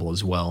possible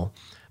as well.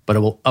 But it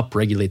will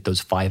upregulate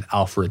those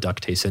 5-alpha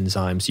reductase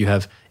enzymes. You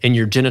have in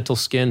your genital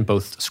skin,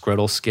 both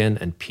scrotal skin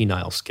and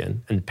penile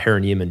skin, and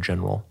perineum in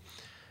general.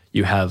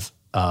 You have,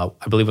 I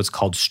believe what's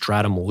called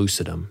stratum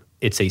lucidum.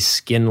 It's a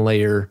skin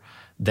layer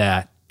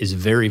that is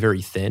very,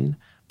 very thin,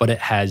 but it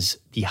has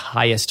the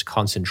highest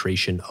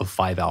concentration of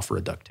 5-alpha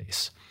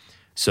reductase.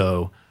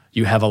 So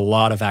you have a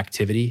lot of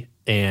activity,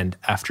 and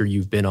after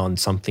you've been on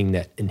something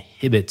that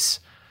inhibits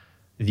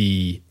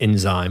the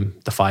enzyme,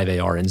 the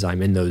 5-AR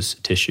enzyme in those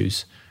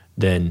tissues,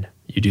 then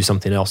you do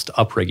something else to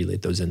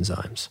upregulate those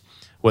enzymes.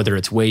 Whether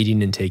it's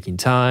waiting and taking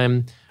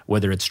time,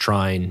 whether it's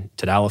trying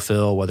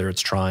tadalafil, whether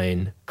it's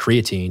trying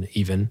creatine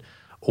even,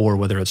 or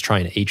whether it's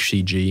trying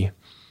HCG,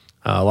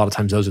 A lot of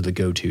times those are the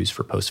go-tos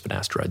for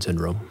post-finasteride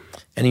syndrome.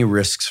 Any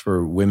risks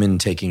for women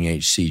taking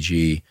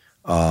HCG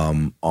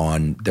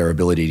on their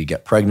ability to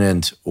get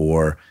pregnant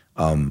or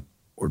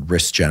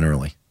risks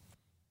generally?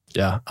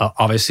 Yeah,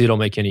 obviously it'll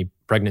make any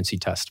pregnancy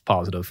test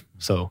positive.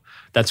 So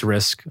that's a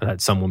risk that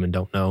some women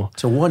don't know.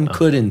 So one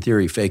could, in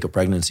theory, fake a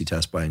pregnancy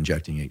test by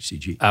injecting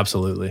HCG.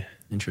 Absolutely.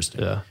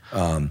 Interesting. Yeah.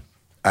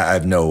 I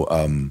have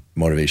no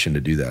motivation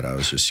to do that. I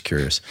was just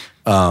curious.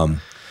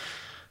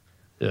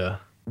 Yeah.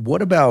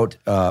 What about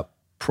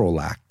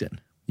prolactin?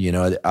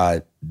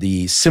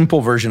 The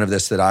simple version of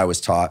this that I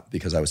was taught,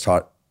 because I was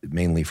taught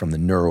mainly from the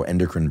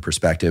neuroendocrine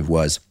perspective,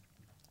 was,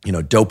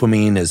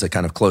 dopamine is a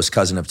kind of close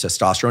cousin of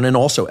testosterone, and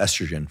also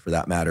estrogen for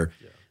that matter,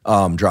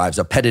 drives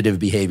appetitive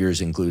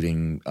behaviors,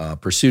 including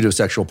pursuit of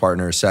sexual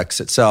partners, sex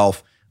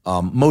itself,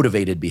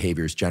 motivated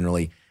behaviors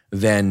generally.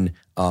 Then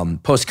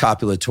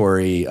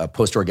post-copulatory,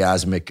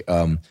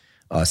 post-orgasmic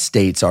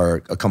states are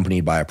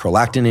accompanied by a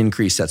prolactin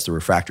increase. That's the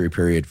refractory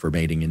period for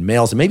mating in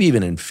males, and maybe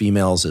even in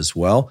females as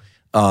well,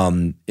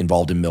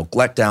 involved in milk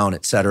letdown,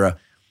 et cetera.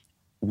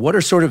 What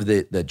are sort of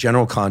the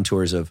general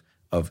contours of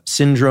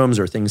syndromes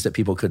or things that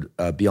people could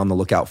be on the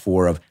lookout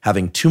for of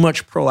having too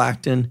much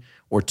prolactin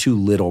or too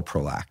little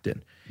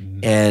prolactin? Mm-hmm.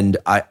 And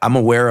I'm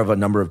aware of a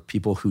number of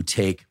people who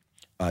take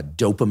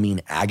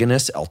dopamine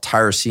agonists,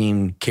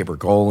 L-tyrosine,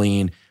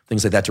 cabergoline,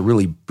 things like that, to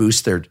really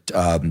boost their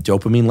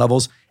dopamine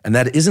levels. And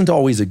that isn't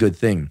always a good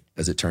thing,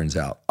 as it turns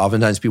out.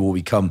 Oftentimes people will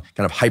become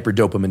kind of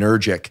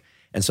hyperdopaminergic,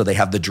 and so they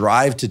have the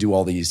drive to do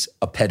all these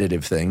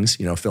appetitive things,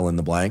 fill in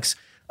the blanks,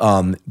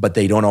 but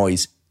they don't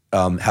always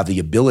have the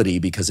ability,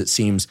 because it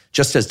seems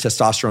just as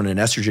testosterone and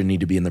estrogen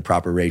need to be in the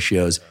proper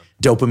ratios,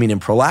 dopamine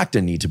and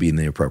prolactin need to be in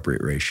the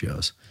appropriate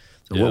ratios.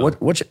 So yeah.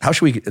 How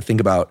should we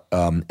think about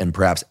and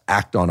perhaps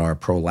act on our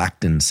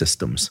prolactin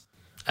systems?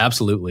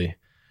 Absolutely.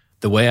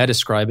 The way I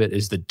describe it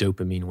is the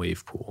dopamine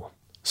wave pool.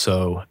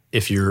 So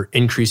if you're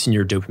increasing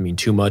your dopamine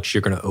too much,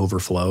 you're going to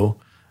overflow,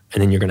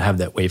 and then you're going to have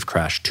that wave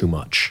crash too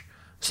much.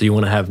 So you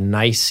want to have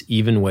nice,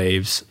 even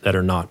waves that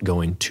are not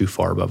going too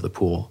far above the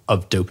pool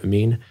of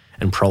dopamine,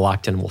 and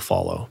prolactin will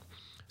follow.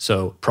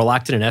 So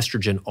prolactin and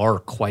estrogen are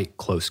quite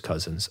close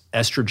cousins.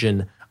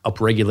 Estrogen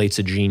upregulates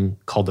a gene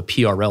called the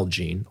PRL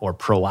gene, or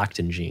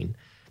prolactin gene,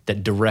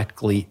 that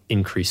directly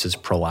increases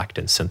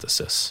prolactin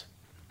synthesis.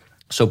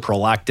 So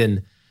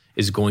prolactin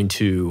is going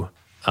to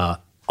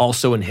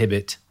also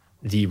inhibit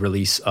the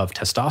release of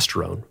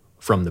testosterone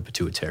from the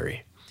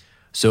pituitary.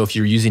 So if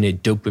you're using a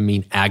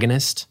dopamine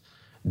agonist,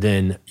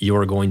 then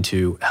you're going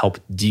to help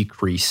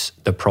decrease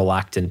the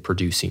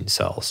prolactin-producing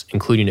cells,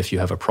 including if you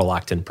have a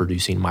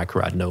prolactin-producing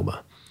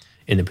microadenoma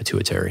in the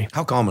pituitary.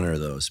 How common are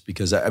those?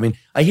 Because,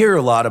 I hear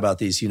a lot about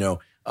these,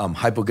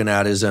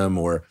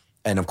 hypogonadism,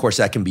 and of course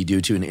that can be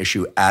due to an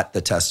issue at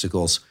the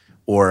testicles,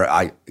 or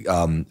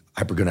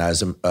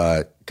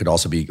hypergonadism could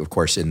also be, of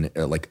course, in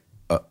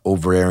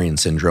ovarian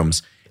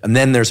syndromes. And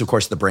then there's, of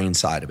course, the brain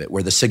side of it,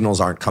 where the signals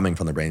aren't coming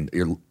from the brain.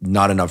 You're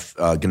not enough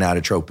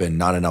gonadotropin,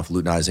 not enough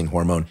luteinizing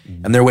hormone.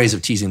 Mm-hmm. And there are ways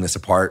of teasing this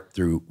apart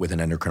with an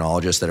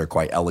endocrinologist that are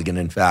quite elegant,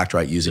 in fact,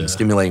 right? Using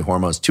stimulating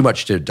hormones. Too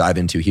much to dive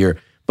into here.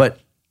 But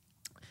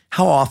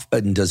how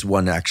often does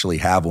one actually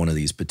have one of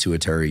these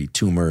pituitary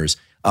tumors?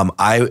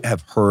 I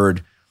have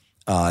heard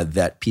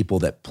that people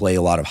that play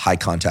a lot of high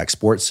contact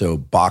sports, so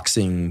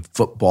boxing,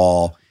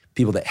 football,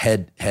 people that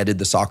headed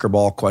the soccer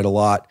ball quite a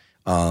lot,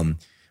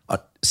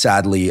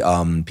 sadly,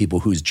 people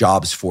whose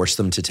jobs forced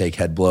them to take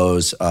head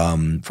blows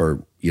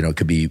for, it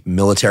could be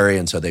military.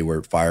 And so they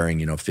were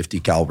firing, 50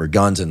 caliber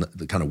guns, and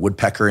the kind of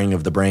woodpeckering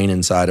of the brain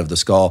inside of the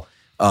skull.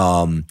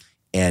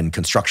 And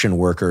construction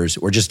workers,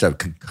 or just a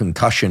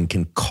concussion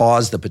can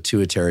cause the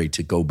pituitary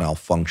to go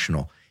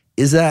malfunctional.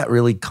 Is that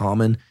really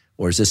common?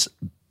 Or is this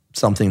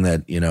something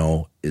that,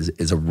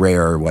 is a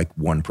rare,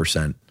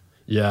 1%?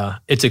 Yeah,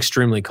 it's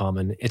extremely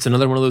common. It's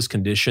another one of those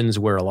conditions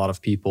where a lot of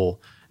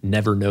people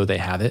never know they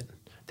have it.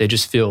 They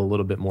just feel a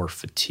little bit more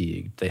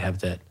fatigued. They have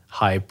that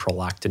high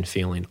prolactin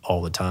feeling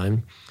all the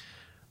time.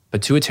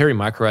 Pituitary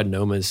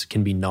microadenomas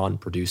can be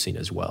non-producing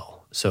as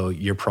well. So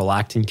your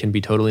prolactin can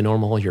be totally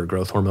normal. Your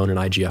growth hormone and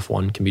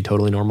IGF-1 can be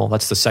totally normal.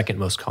 That's the second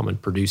most common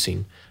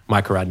producing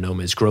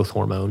microadenoma, is growth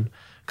hormone,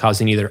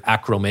 causing either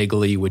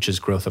acromegaly, which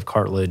is growth of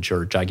cartilage,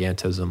 or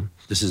gigantism.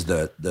 This is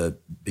the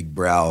big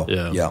brow.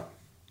 Yeah.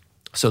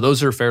 So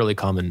those are fairly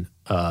common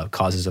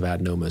causes of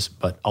adenomas.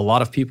 But a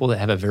lot of people that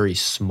have a very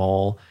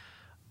small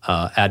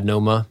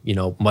adenoma,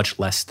 much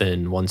less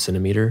than 1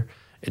 centimeter,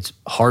 it's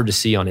hard to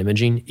see on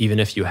imaging, even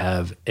if you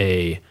have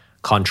a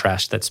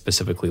contrast that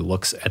specifically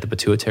looks at the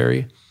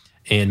pituitary,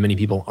 and many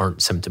people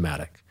aren't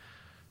symptomatic.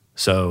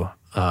 So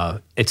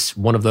it's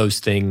one of those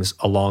things,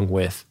 along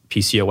with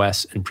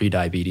PCOS and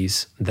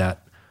prediabetes,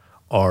 that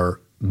are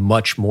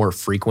much more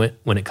frequent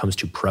when it comes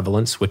to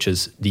prevalence, which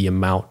is the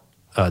amount,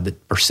 the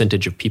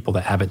percentage of people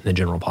that have it in the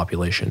general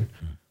population.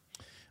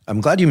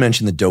 I'm glad you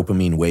mentioned the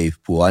dopamine wave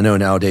pool. I know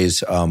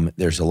nowadays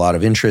there's a lot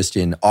of interest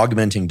in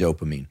augmenting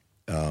dopamine.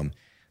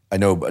 I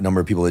know a number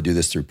of people that do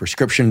this through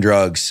prescription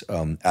drugs,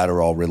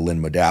 Adderall,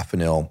 Ritalin,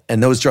 modafinil.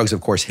 And those drugs,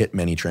 of course, hit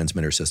many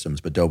transmitter systems,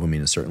 but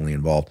dopamine is certainly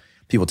involved.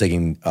 people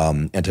taking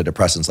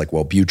antidepressants like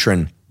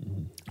Wellbutrin,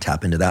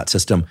 tap into that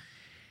system.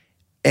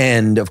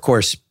 And of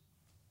course,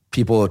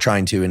 people are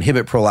trying to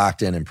inhibit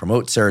prolactin and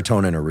promote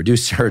serotonin or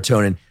reduce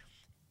serotonin.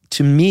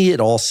 To me, it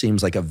all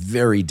seems like a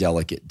very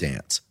delicate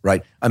dance,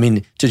 right? I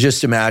mean, to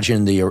just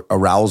imagine the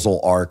arousal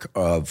arc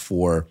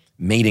for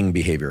mating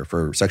behavior,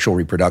 for sexual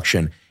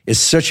reproduction, is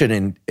such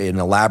an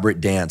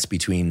elaborate dance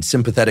between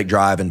sympathetic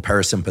drive and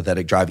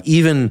parasympathetic drive,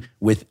 even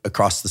with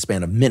across the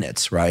span of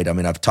minutes, right? I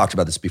mean, I've talked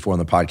about this before on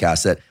the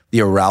podcast, that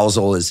the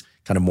arousal is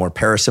kind of more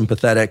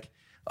parasympathetic.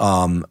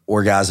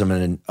 Orgasm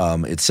in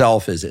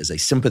itself is a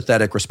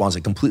sympathetic response,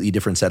 a completely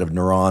different set of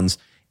neurons.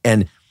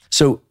 And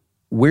so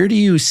where do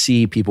you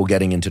see people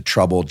getting into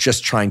trouble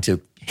just trying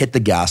to hit the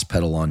gas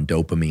pedal on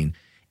dopamine?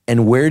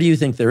 And where do you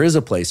think there is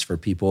a place for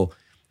people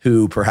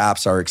who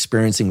perhaps are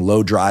experiencing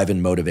low drive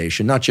and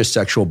motivation, not just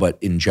sexual, but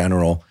in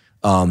general,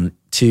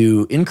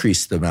 to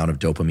increase the amount of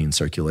dopamine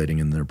circulating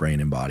in their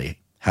brain and body?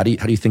 How do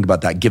you think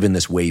about that, given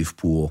this wave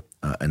pool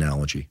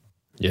analogy?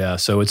 Yeah,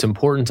 so it's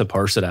important to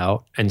parse it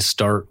out and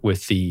start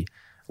with the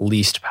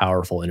least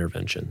powerful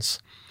interventions.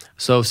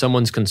 So if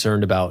someone's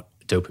concerned about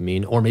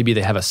dopamine, or maybe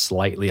they have a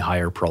slightly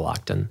higher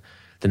prolactin,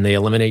 then they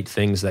eliminate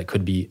things that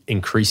could be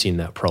increasing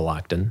that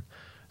prolactin.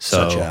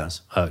 So, such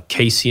as?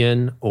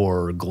 Casein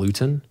or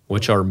gluten,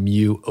 which are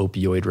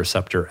mu-opioid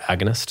receptor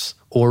agonists,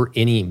 or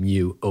any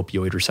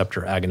mu-opioid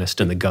receptor agonist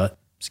in the gut.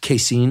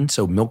 Casein,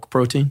 so milk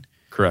protein?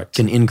 Correct.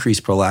 Can increase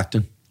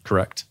prolactin?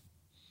 Correct.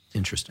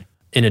 Interesting.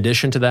 In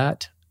addition to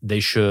that, they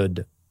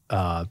should,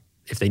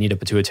 if they need a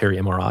pituitary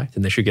MRI,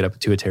 then they should get a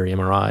pituitary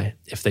MRI.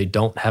 If they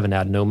don't have an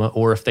adenoma,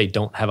 or if they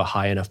don't have a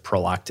high enough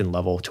prolactin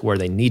level to where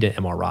they need an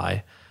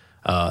MRI,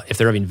 if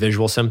they're having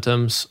visual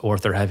symptoms, or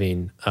if they're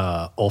having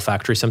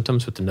olfactory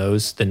symptoms with the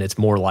nose, then it's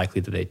more likely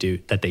that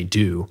they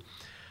do.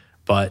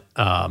 But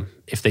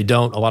if they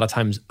don't, a lot of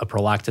times a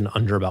prolactin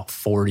under about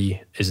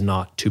 40 is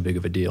not too big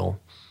of a deal.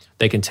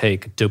 They can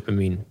take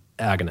dopamine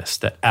agonists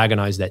that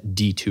agonize that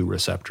D2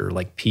 receptor,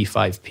 like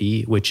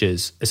P5P, which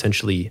is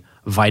essentially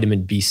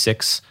vitamin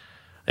B6.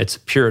 It's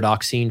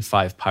pyridoxine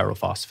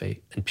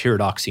 5-pyrophosphate, and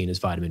pyridoxine is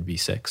vitamin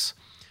B6.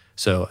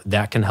 So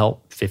that can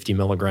help, 50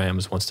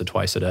 milligrams once to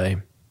twice a day.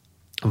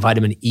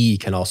 Vitamin E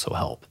can also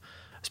help,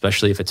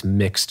 especially if it's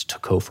mixed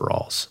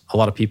tocopherols. A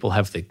lot of people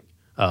have the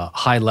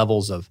high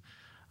levels of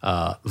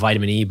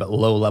vitamin E, but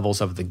low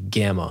levels of the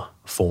gamma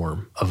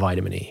form of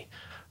vitamin E.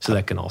 So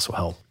that can also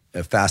help.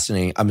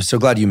 Fascinating. I'm so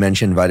glad you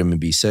mentioned vitamin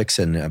B6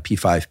 and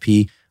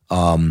P5P.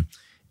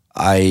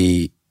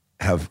 I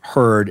have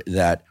heard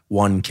that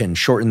one can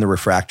shorten the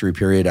refractory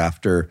period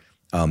after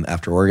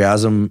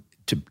orgasm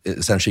to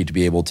essentially to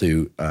be able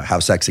to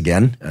have sex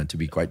again, to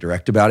be quite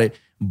direct about it,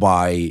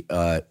 by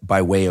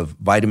way of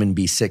vitamin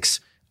B6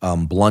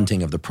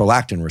 blunting of the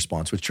prolactin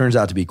response, which turns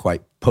out to be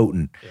quite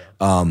potent.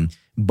 Yeah.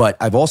 But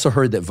I've also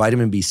heard that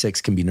vitamin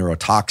B6 can be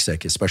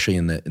neurotoxic, especially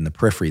in the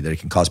periphery, that it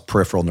can cause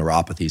peripheral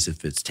neuropathies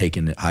if it's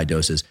taken at high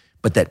doses,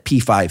 but that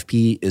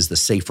P5P is the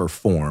safer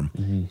form.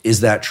 Mm-hmm.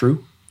 Is that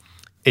true?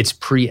 It's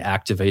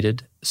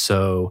pre-activated,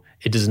 so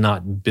it does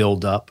not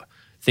build up.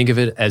 Think of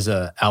it as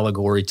an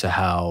allegory to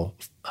how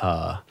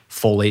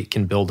folate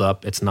can build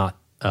up. It's not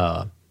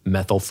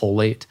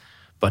methylfolate,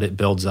 but it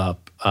builds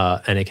up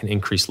and it can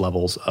increase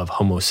levels of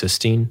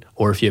homocysteine.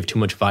 Or if you have too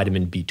much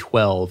vitamin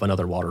B12,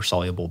 another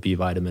water-soluble B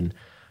vitamin,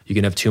 you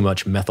can have too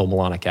much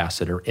methylmalonic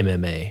acid, or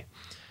MMA.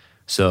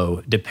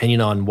 So depending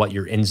on what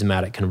your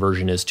enzymatic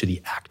conversion is to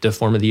the active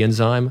form of the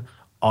enzyme,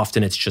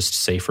 often it's just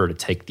safer to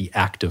take the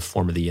active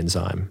form of the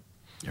enzyme.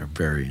 You're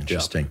very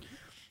interesting. Yeah.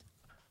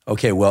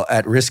 Okay, well,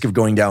 at risk of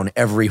going down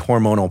every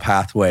hormonal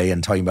pathway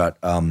and talking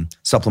about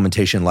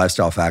supplementation,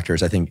 lifestyle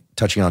factors, I think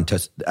touching on,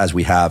 as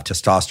we have,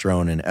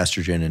 testosterone and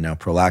estrogen and now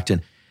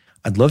prolactin,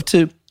 I'd love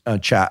to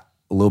chat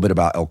a little bit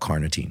about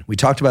L-carnitine. We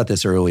talked about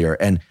this earlier,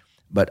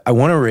 but I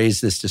want to raise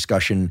this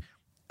discussion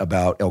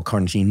about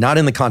L-carnitine, not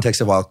in the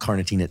context of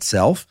L-carnitine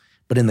itself,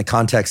 but in the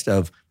context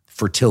of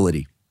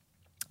fertility.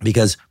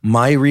 Because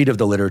my read of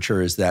the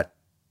literature is that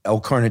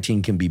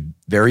L-carnitine can be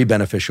very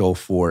beneficial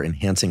for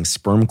enhancing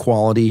sperm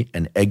quality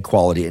and egg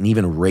quality and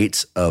even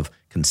rates of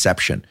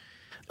conception.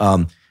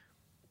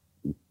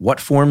 What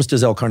forms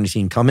does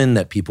L-carnitine come in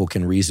that people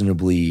can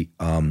reasonably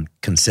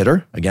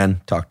consider?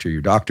 Again, talk to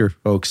your doctor,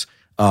 folks.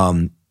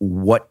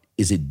 What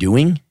is it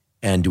doing?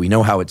 And do we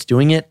know how it's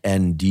doing it?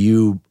 And do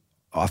you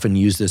often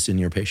use this in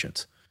your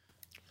patients?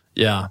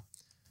 Yeah.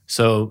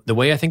 So the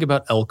way I think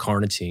about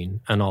L-carnitine,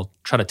 and I'll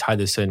try to tie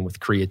this in with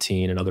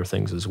creatine and other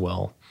things as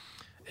well,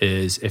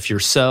 is if your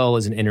cell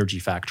is an energy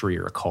factory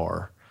or a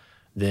car,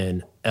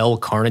 then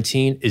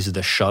L-carnitine is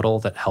the shuttle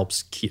that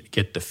helps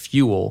get the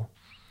fuel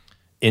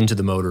into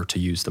the motor to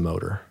use the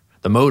motor.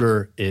 The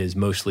motor is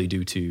mostly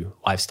due to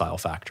lifestyle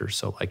factors,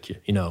 so like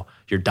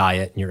your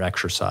diet and your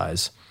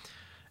exercise.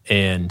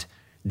 And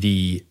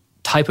the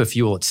type of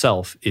fuel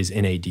itself is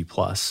NAD+.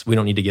 We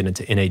don't need to get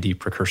into NAD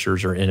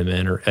precursors or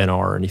NMN or NR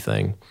or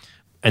anything.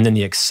 And then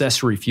the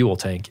accessory fuel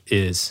tank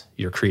is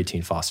your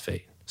creatine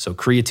phosphate. So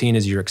creatine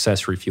is your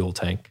accessory fuel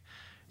tank.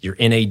 Your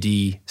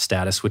NAD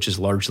status, which is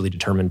largely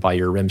determined by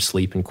your REM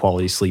sleep and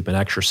quality sleep and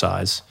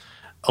exercise,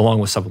 along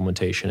with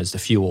supplementation as the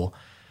fuel.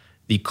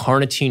 The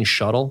carnitine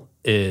shuttle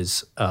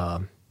is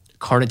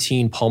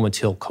carnitine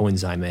palmitoyl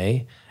coenzyme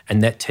A,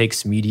 and that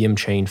takes medium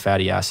chain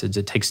fatty acids.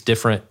 It takes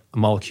different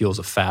molecules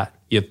of fat.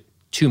 You have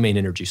two main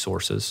energy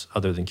sources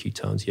other than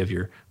ketones. You have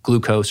your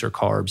glucose or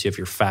carbs, you have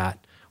your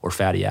fat or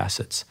fatty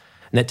acids.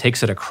 And that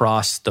takes it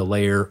across the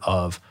layer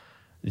of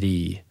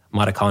the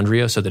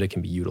mitochondria so that it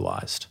can be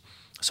utilized.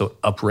 So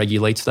it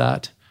upregulates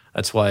that.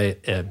 That's why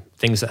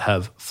things that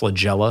have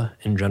flagella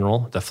in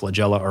general, the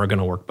flagella are going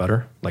to work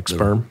better, like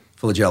sperm.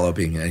 Flagella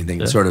being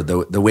anything, sort of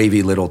the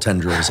wavy little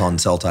tendrils on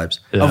cell types,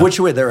 of which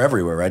way they're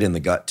everywhere, right? In the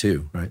gut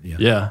too, right?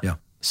 Yeah.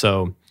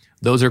 So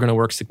those are going to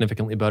work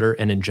significantly better.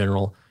 And in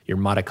general, your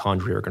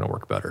mitochondria are going to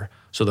work better.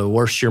 So the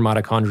worse your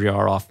mitochondria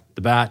are off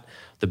the bat,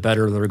 the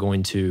better they're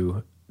going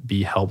to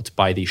be helped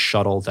by the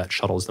shuttle that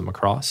shuttles them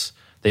across.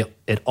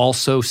 It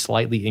also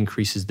slightly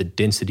increases the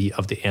density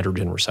of the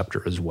androgen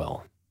receptor as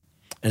well.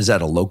 And is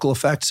that a local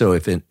effect? So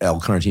if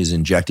L-carnitine is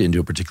injected into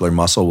a particular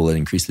muscle, will it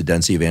increase the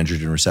density of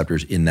androgen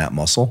receptors in that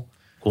muscle?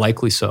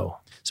 Likely so.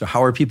 So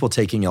how are people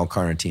taking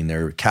L-carnitine?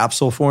 They're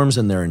capsule forms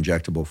and they're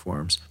injectable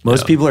forms.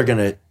 Most people are going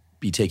to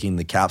be taking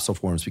the capsule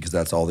forms because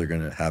that's all they're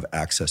going to have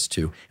access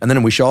to. And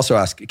then we should also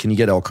ask, can you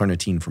get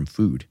L-carnitine from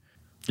food?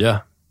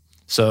 Yeah.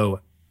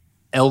 So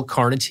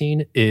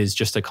L-carnitine is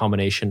just a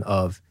combination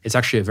of, it's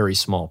actually a very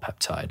small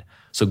peptide.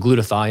 So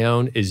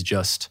glutathione is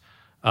just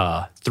 3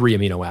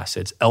 amino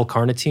acids.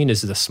 L-carnitine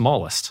is the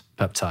smallest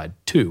peptide,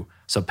 2.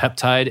 So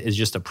peptide is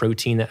just a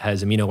protein that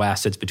has amino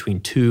acids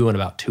between 2 and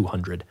about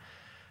 200.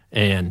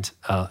 And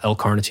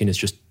L-carnitine is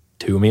just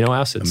 2 amino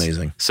acids.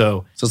 Amazing.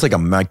 So it's like a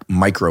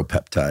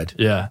micropeptide.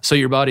 Yeah. So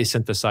your body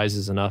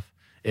synthesizes enough.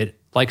 It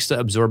likes to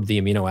absorb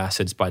the amino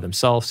acids by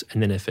themselves.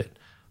 And then if it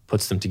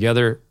puts them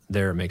together,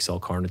 there it makes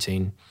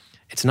L-carnitine.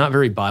 It's not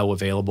very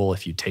bioavailable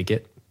if you take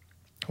it.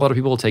 A lot of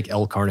people will take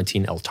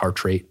L-carnitine,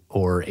 L-tartrate,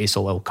 or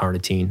acyl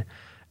L-carnitine,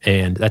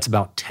 and that's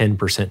about 10%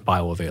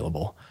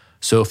 bioavailable.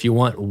 So if you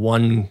want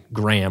 1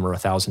 gram or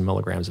 1,000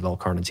 milligrams of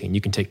L-carnitine, you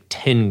can take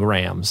 10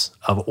 grams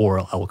of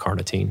oral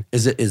L-carnitine.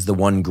 Is the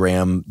 1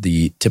 gram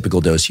the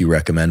typical dose you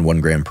recommend, 1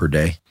 gram per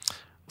day?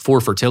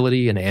 For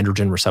fertility and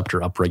androgen receptor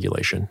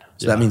upregulation.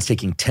 So that means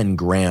taking 10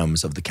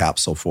 grams of the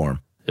capsule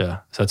form. Yeah.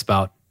 So that's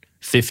about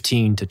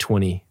 15 to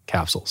 20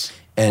 capsules,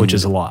 which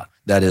is a lot.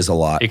 That is a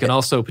lot. It can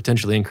also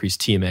potentially increase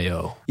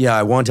TMAO. Yeah,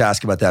 I wanted to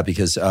ask about that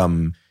because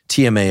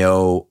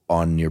TMAO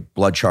on your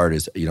blood chart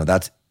is,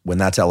 that's when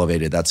that's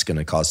elevated, that's going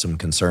to cause some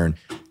concern.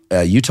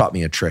 You taught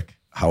me a trick,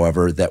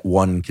 however, that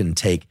one can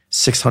take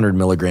 600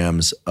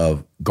 milligrams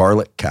of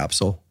garlic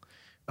capsule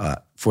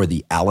for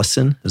the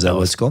allicin. Is that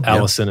what it's called?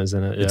 Allicin is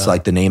in it, yeah. It's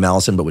like the name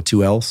Allison, but with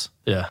 2 L's?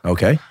 Yeah.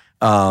 Okay.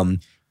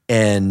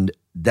 And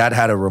that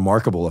had a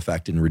remarkable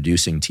effect in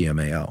reducing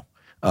TMAO.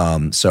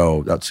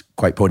 So that's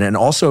quite potent. And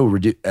also,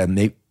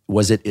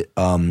 was it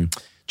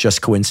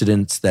just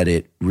coincidence that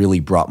it really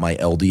brought my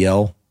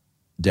LDL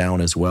down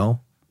as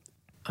well?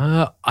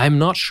 I'm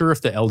not sure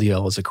if the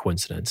LDL is a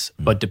coincidence,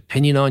 but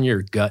depending on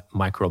your gut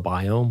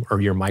microbiome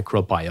or your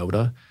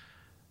microbiota,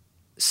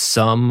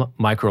 some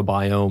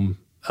microbiome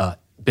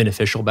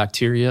beneficial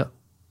bacteria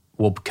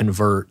will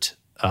convert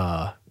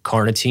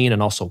carnitine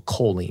and also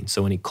choline.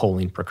 So any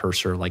choline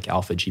precursor like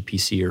alpha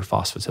GPC or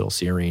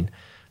phosphatidylserine,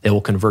 they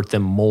will convert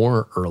them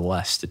more or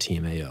less to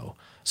TMAO.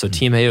 So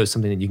TMAO is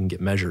something that you can get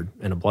measured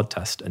in a blood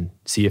test and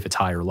see if it's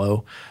high or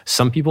low.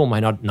 Some people might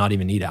not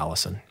even need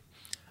allicin.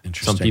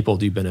 Interesting. Some people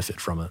do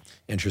benefit from it.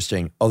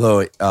 Interesting.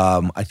 Although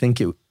I think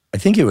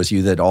it was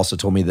you that also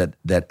told me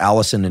that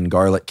allicin and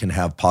garlic can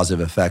have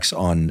positive effects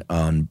on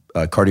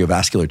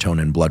cardiovascular tone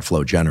and blood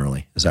flow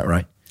generally. Is that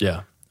right?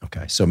 Yeah.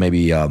 Okay. So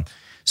maybe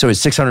so is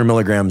 600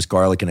 milligrams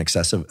garlic an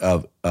excessive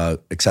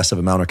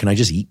amount, or can I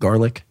just eat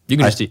garlic? You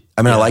can just eat.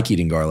 I mean, I like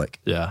eating garlic.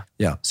 Yeah.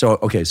 Yeah. So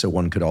so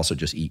one could also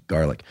just eat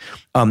garlic.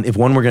 If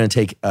one were going to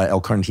take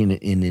L-carnitine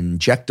in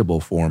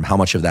injectable form, how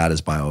much of that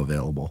is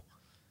bioavailable?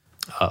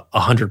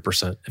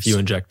 100% if you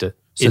inject it.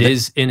 So it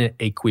is in an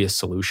aqueous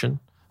solution.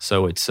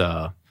 So it's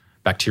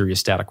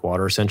bacteriostatic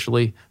water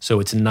essentially. So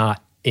it's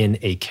not in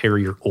a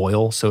carrier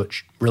oil. So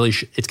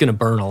it's going to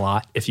burn a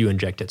lot if you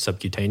inject it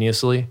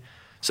subcutaneously.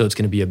 So it's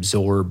going to be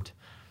absorbed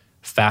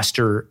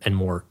faster and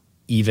more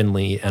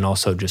evenly, and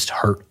also just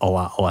hurt a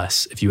lot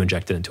less if you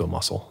inject it into a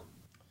muscle.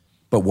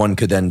 But one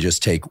could then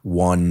just take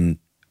 1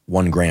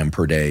 gram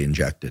per day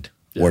injected.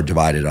 Yeah. Or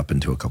divided up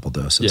into a couple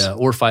doses. Yeah,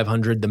 or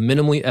 500. The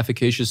minimally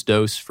efficacious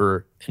dose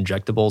for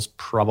injectables,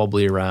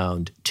 probably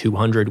around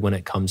 200 when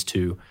it comes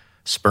to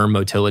sperm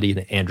motility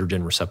and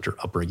androgen receptor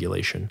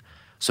upregulation.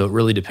 So it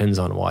really depends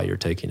on why you're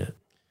taking it.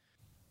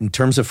 In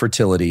terms of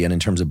fertility and in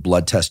terms of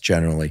blood tests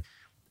generally,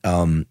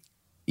 I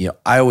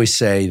always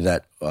say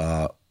that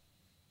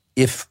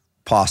if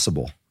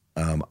possible,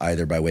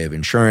 either by way of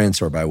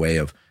insurance or by way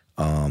of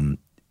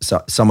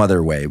some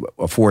other way,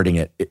 affording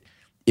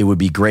it would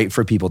be great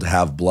for people to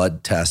have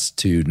blood tests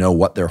to know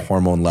what their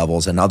hormone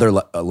levels and other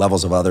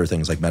levels of other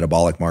things like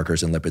metabolic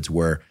markers and lipids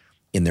were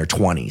in their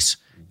 20s,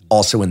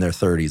 also in their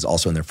 30s,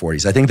 also in their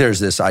 40s. I think there's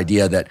this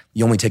idea that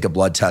you only take a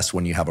blood test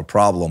when you have a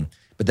problem.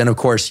 But then, of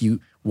course,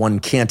 one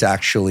can't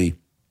actually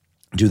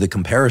do the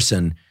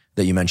comparison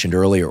that you mentioned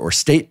earlier, or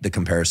state the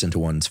comparison to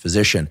one's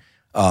physician,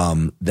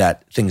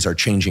 that things are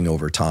changing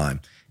over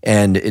time.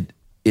 And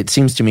it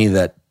seems to me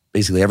that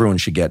basically everyone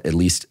should get at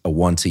least a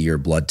once-a-year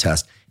blood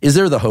test. Is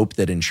there the hope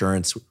that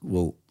insurance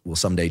will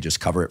someday just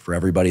cover it for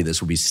everybody? This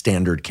will be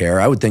standard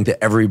care. I would think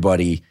that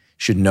everybody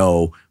should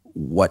know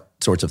what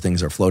sorts of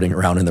things are floating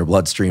around in their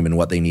bloodstream and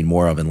what they need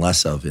more of and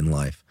less of in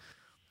life.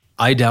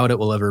 I doubt it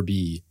will ever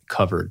be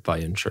covered by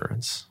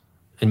insurance.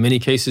 In many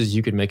cases,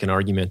 you could make an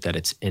argument that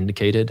it's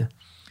indicated.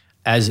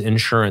 As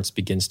insurance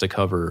begins to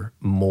cover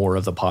more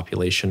of the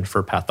population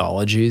for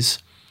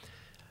pathologies,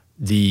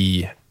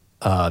 the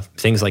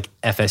things like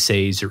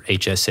FSAs or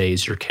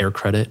HSAs or care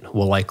credit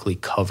will likely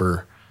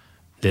cover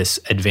this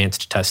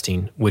advanced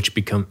testing, which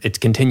it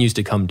continues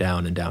to come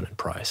down and down in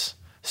price.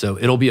 So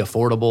it'll be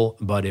affordable,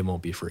 but it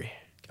won't be free.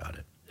 Got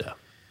it. Yeah.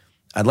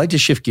 I'd like to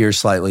shift gears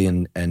slightly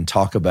and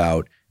talk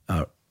about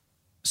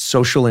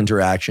social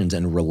interactions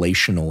and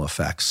relational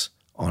effects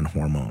on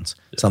hormones.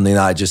 Yeah. Something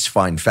that I just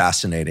find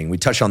fascinating. We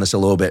touched on this a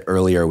little bit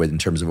earlier in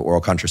terms of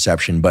oral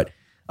contraception, but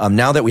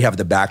now that we have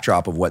the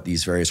backdrop of what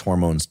these various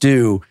hormones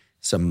do,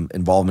 some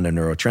involvement in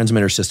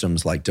neurotransmitter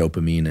systems like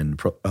dopamine and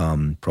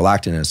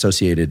prolactin and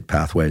associated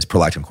pathways,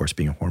 prolactin, of course,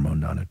 being a hormone,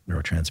 not a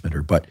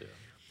neurotransmitter. But,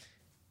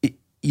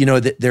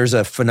 there's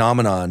a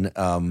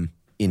phenomenon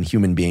in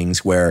human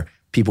beings where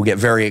people get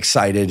very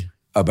excited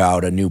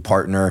about a new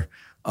partner.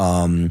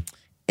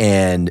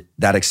 And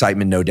that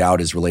excitement, no doubt,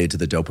 is related to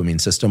the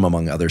dopamine system,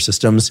 among other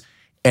systems.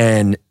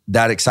 And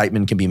that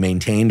excitement can be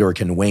maintained or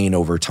can wane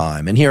over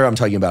time. And here I'm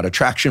talking about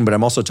attraction, but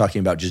I'm also talking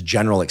about just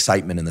general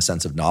excitement in the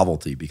sense of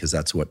novelty, because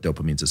that's what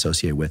dopamine's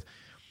associated with.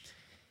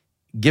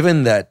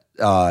 Given that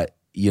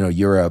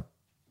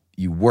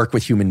you work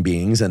with human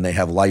beings and they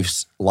have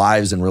lives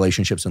and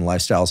relationships and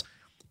lifestyles,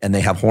 and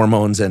they have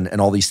hormones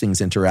and all these things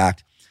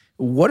interact,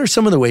 what are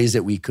some of the ways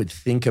that we could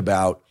think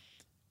about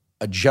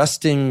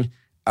adjusting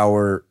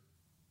our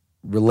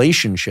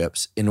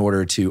relationships in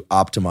order to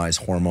optimize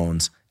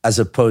hormones, as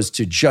opposed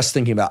to just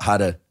thinking about how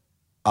to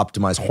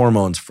optimize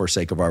hormones for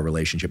sake of our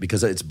relationship,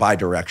 because it's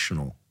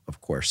bidirectional, of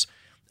course.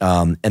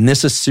 And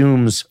this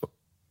assumes,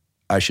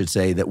 I should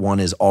say, that one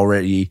is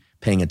already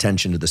paying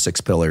attention to the 6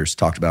 pillars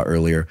talked about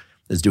earlier,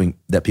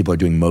 that people are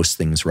doing most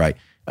things right.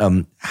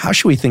 How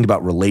should we think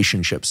about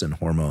relationships and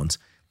hormones?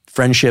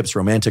 Friendships,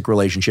 romantic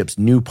relationships,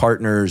 new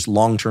partners,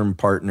 long-term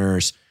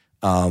partners.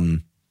 How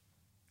do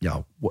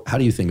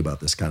you think about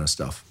this kind of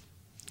stuff?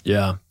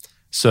 Yeah.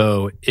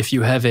 So if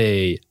you have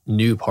a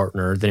new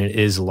partner, then it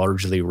is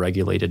largely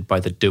regulated by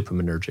the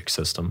dopaminergic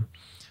system,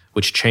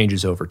 which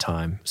changes over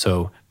time.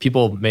 So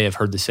people may have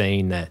heard the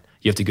saying that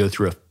you have to go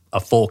through a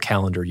full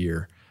calendar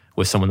year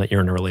with someone that you're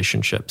in a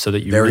relationship, so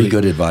that you very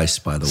good advice,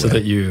 by the way, so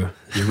that you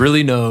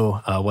really know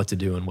what to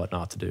do and what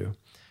not to do.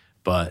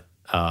 But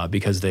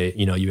because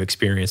you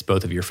experience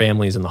both of your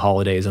families and the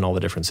holidays and all the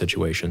different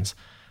situations.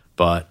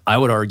 But I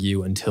would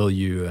argue until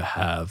you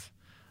have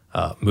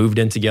moved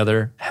in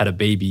together, had a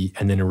baby,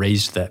 and then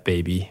raised that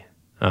baby,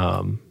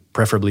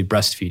 preferably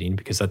breastfeeding,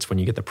 because that's when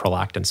you get the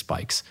prolactin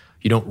spikes.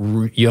 You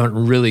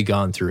haven't really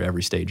gone through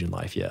every stage in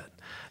life yet.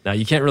 Now,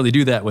 you can't really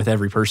do that with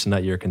every person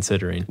that you're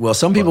considering. Well,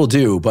 some people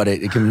do, but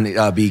it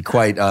can be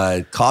quite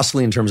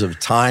costly in terms of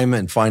time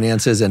and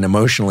finances, and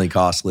emotionally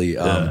costly.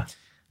 And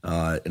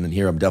then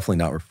here, I'm definitely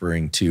not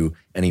referring to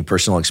any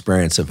personal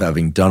experience of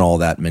having done all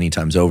that many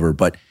times over.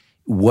 But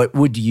what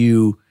would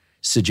you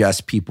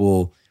suggest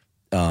people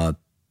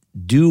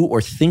do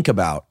or think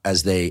about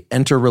as they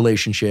enter a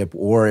relationship,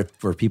 or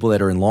for people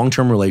that are in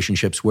long-term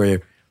relationships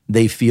where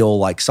they feel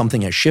like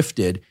something has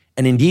shifted,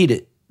 and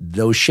indeed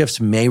those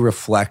shifts may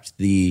reflect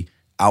the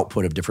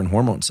output of different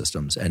hormone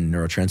systems and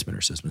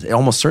neurotransmitter systems? It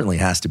almost certainly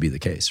has to be the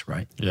case,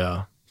 right?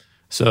 Yeah.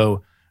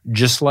 So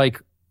just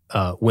like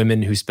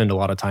women who spend a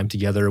lot of time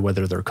together,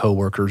 whether they're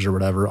coworkers or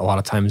whatever, a lot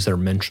of times their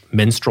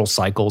menstrual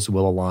cycles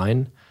will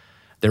align.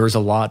 There is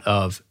a lot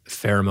of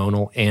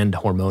pheromonal and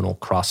hormonal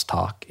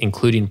crosstalk,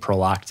 including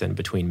prolactin,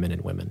 between men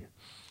and women.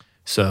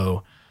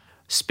 So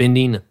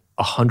spending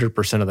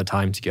 100% of the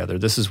time together,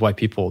 this is why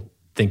people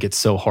think it's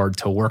so hard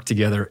to work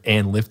together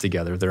and live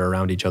together. They're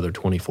around each other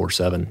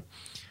 24/7.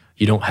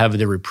 You don't have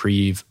the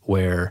reprieve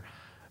where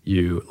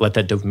you let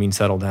that dopamine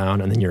settle down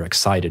and then you're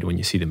excited when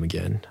you see them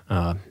again.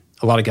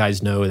 A lot of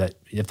guys know that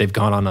if they've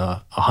gone on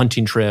a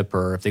hunting trip,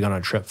 or if they've gone on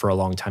a trip for a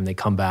long time, they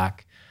come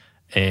back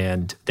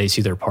and they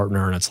see their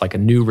partner, and it's like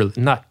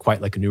not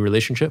quite like a new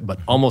relationship, but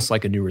almost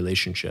like a new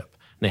relationship.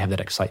 And they have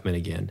that excitement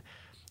again.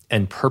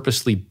 And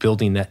purposely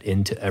building that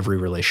into every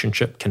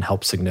relationship can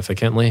help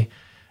significantly,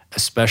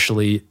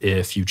 especially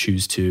if you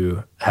choose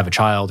to have a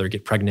child or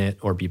get pregnant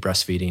or be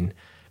breastfeeding,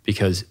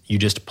 because you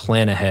just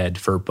plan ahead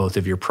for both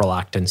of your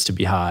prolactins to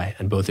be high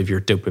and both of your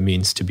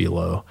dopamines to be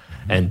low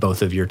and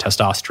both of your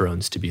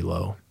testosterones to be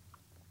low.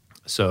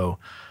 So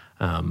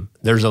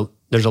there's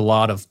a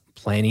lot of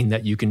planning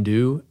that you can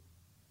do.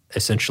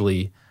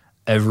 Essentially,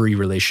 every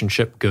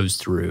relationship goes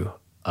through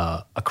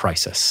a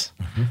crisis.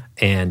 Mm-hmm.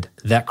 And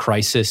that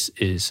crisis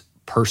is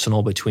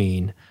personal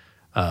between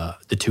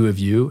the two of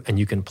you, and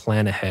you can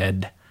plan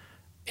ahead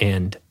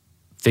and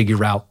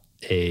figure out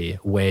a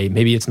way.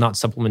 Maybe it's not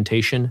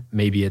supplementation.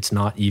 Maybe it's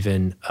not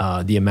even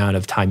the amount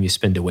of time you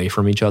spend away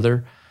from each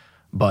other,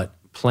 but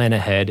plan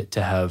ahead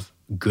to have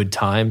good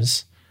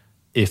times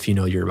if you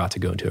know you're about to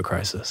go into a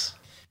crisis.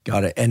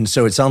 Got it. And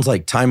so it sounds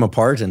like time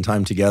apart and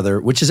time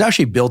together, which is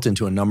actually built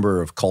into a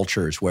number of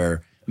cultures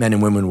where men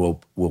and women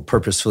will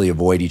purposefully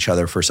avoid each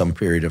other for some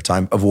period of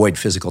time, avoid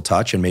physical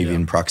touch and maybe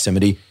in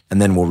proximity,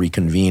 and then will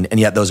reconvene. And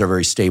yet those are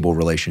very stable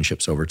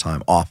relationships over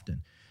time,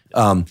 often.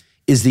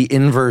 Is the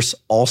inverse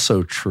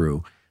also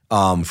true?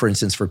 For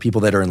instance, for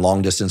people that are in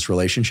long distance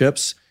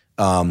relationships,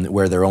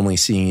 where they're only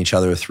seeing each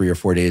other 3 or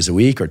 4 days a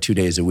week or 2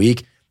 days a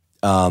week,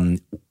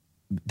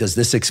 does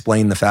this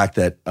explain the fact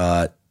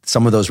that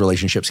some of those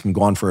relationships can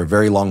go on for a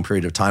very long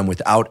period of time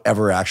without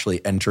ever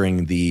actually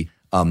entering the,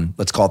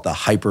 let's call it the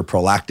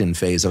hyperprolactin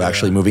phase of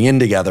actually moving in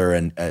together,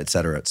 and et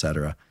cetera, et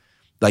cetera?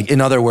 Like, in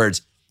other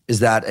words, is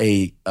that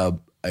a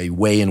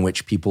way in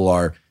which people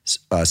are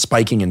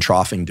spiking and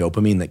troughing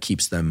dopamine that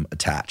keeps them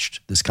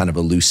attached? This kind of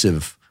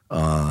elusive,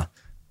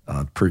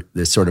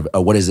 this sort of,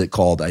 what is it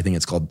called? I think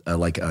it's called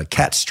like a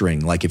cat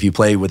string. Like if you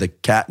play with a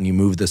cat and you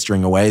move the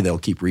string away, they'll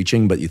keep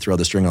reaching, but you throw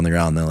the string on the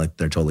ground,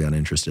 they're totally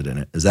uninterested in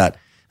it. Is that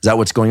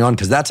what's going on?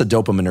 Because that's a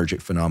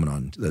dopaminergic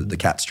phenomenon, the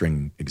cat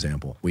string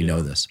example. We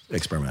know this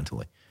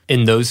experimentally.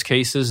 In those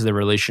cases, the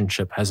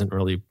relationship hasn't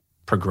really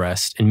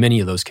progressed, in many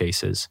of those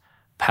cases,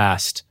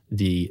 past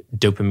the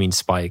dopamine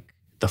spike,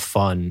 the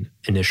fun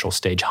initial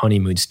stage,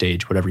 honeymoon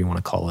stage, whatever you want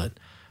to call it.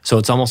 So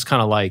it's almost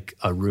kind of like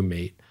a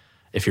roommate.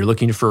 If you're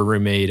looking for a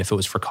roommate, if it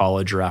was for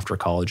college or after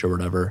college or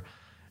whatever,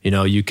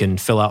 you can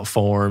fill out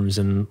forms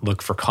and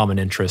look for common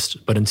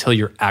interest. But until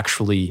you're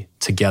actually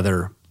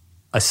together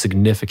a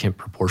significant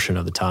proportion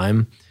of the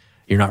time,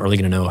 you're not really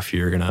going to know if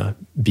you're going to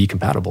be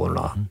compatible or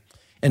not.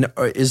 And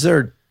is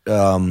there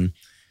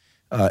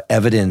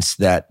evidence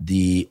that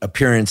the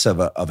appearance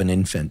of an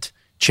infant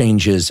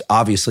changes?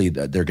 Obviously,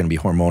 there are going to be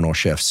hormonal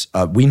shifts.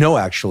 We know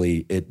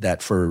actually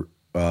that for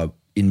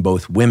in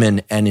both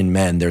women and in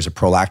men, there's a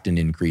prolactin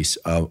increase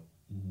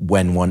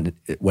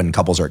when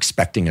couples are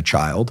expecting a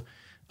child.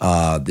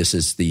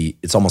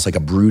 It's almost like a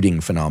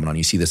brooding phenomenon.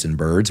 You see this in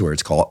birds, where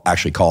it's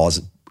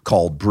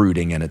called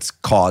brooding, and it's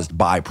caused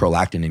by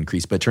prolactin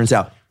increase. But it turns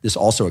out this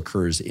also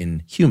occurs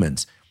in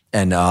humans.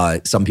 And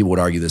some people would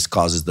argue this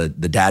causes the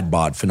dad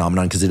bod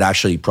phenomenon, because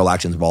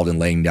prolactin is involved in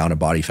laying down a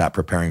body fat,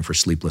 preparing for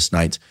sleepless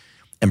nights.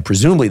 And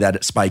presumably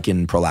that spike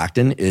in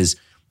prolactin is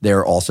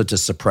there also to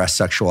suppress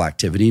sexual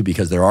activity,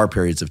 because there are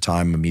periods of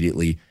time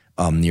immediately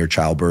near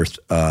childbirth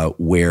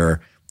where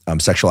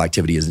sexual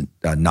activity is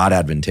not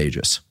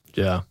advantageous.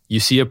 Yeah. You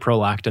see a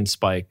prolactin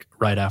spike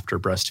right after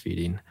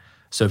breastfeeding.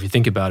 So if you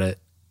think about it,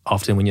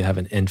 often when you have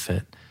an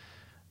infant,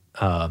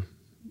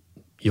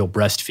 you'll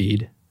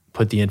breastfeed,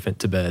 put the infant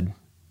to bed,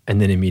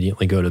 and then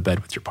immediately go to bed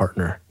with your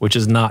partner, which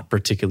is not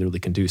particularly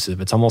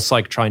conducive. It's almost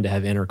like trying to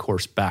have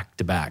intercourse back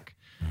to back.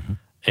 Mm-hmm.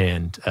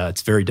 And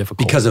it's very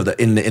difficult. Because of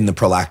in the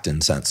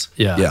prolactin sense.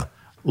 Yeah.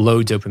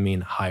 Low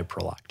dopamine, high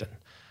prolactin.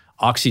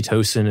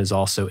 Oxytocin is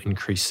also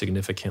increased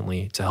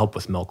significantly to help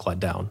with milk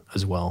letdown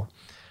as well.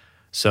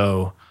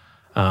 So,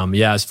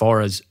 as far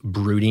as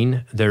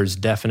brooding, there's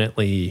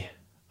definitely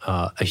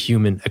a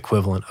human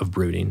equivalent of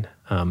brooding.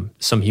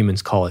 Some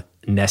humans call it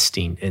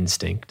nesting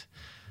instinct,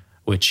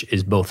 which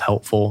is both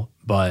helpful,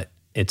 but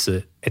it's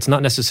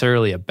not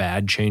necessarily a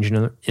bad change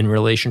in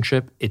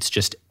relationship. It's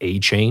just a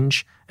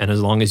change. And as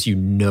long as you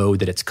know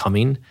that it's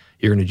coming,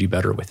 you're going to do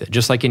better with it.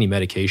 Just like any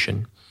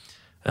medication.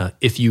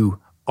 If you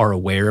are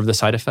aware of the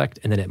side effect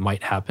and that it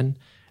might happen,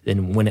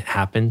 then when it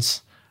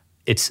happens,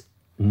 it's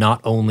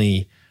not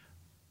only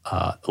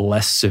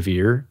less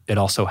severe, it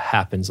also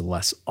happens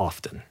less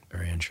often.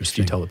 Very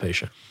interesting. If you tell the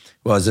patient.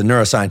 Well, as a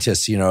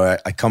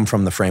neuroscientist, I come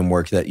from the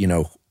framework that,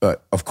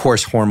 of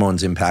course,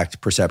 hormones impact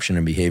perception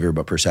and behavior,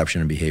 but perception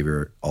and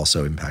behavior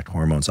also impact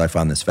hormones. I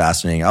found this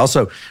fascinating. I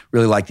also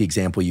really like the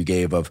example you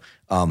gave of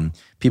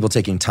people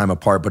taking time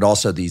apart, but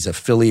also these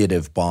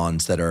affiliative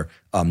bonds that are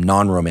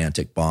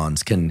non-romantic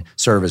bonds can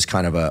serve as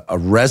kind of a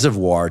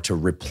reservoir to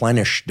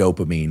replenish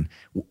dopamine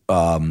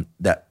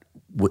that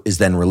is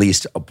then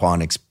released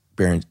upon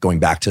experience going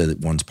back to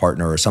one's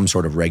partner or some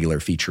sort of regular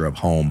feature of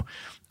home.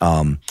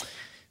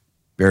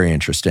 Very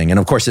interesting. And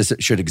of course, this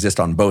should exist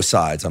on both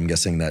sides. I'm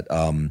guessing that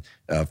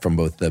from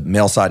both the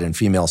male side and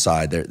female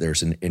side,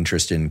 there's an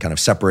interest in kind of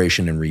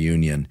separation and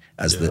reunion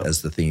as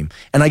the theme.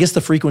 And I guess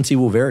the frequency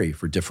will vary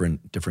for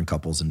different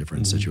couples in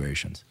different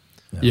situations.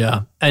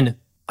 Yeah. And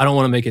I don't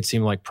want to make it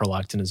seem like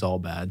prolactin is all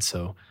bad.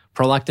 So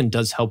prolactin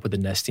does help with the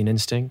nesting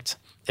instinct.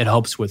 It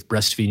helps with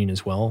breastfeeding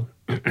as well.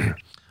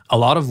 A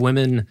lot of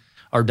women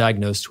are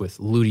diagnosed with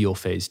luteal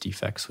phase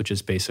defects, which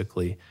is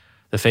basically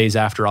the phase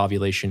after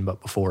ovulation, but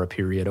before a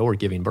period or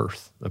giving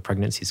birth. The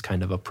pregnancy is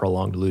kind of a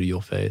prolonged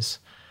luteal phase.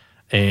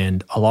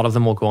 And a lot of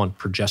them will go on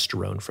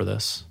progesterone for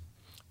this.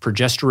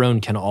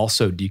 Progesterone can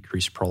also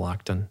decrease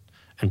prolactin,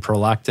 and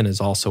prolactin is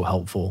also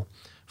helpful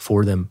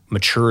for the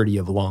maturity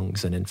of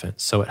lungs in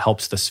infants. So it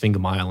helps the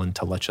sphingomyelin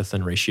to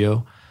lecithin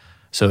ratio.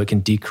 So it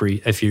can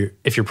decrease, if your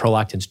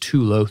prolactin's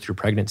too low through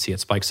pregnancy, it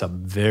spikes up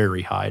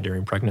very high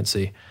during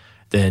pregnancy.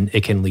 then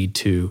it can lead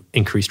to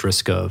increased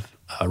risk of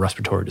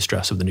respiratory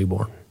distress of the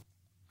newborn.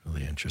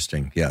 Really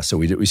interesting. Yeah. So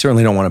we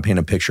certainly don't want to paint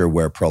a picture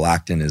where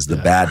prolactin is the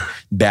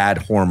bad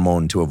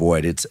hormone to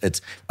avoid. It's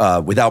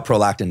without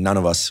prolactin, none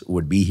of us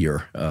would be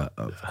here.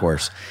 Of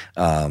course,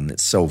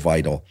 it's so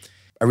vital.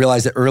 I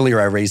realized that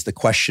earlier I raised the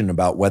question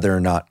about whether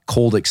or not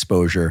cold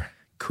exposure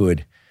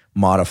could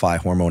modify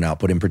hormone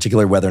output, in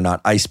particular whether or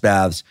not ice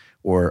baths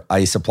or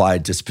ice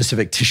applied to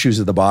specific tissues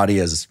of the body,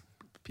 as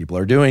people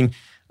are doing,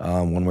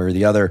 one way or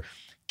the other,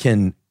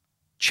 can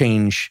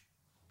change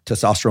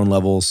testosterone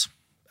levels,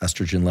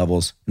 estrogen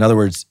levels. In other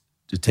words,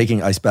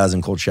 taking ice baths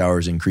and cold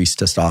showers increase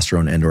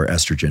testosterone and or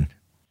estrogen.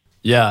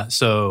 Yeah,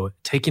 so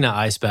taking an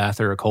ice bath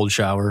or a cold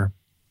shower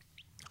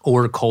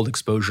or cold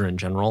exposure in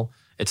general,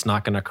 it's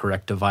not going to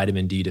correct a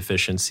vitamin D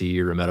deficiency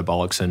or a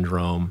metabolic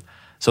syndrome.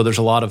 So there's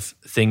a lot of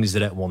things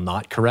that it will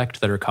not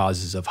correct that are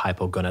causes of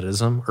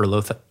hypogonadism or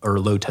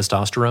low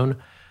testosterone,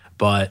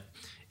 but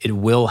it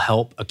will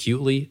help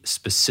acutely,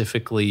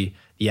 specifically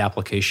the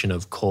application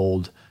of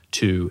cold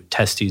to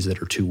testes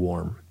that are too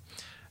warm.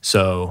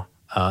 So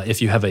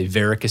if you have a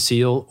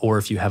varicocele or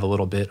if you have a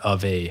little bit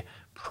of a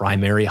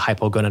primary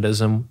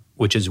hypogonadism,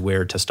 which is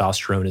where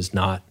testosterone is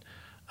not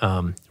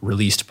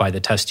released by the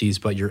testes,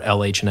 but your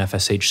LH and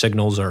FSH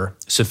signals are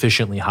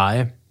sufficiently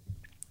high,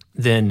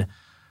 then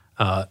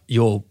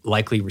you'll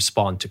likely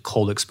respond to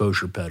cold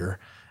exposure better.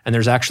 And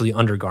there's actually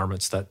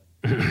undergarments that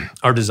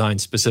are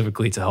designed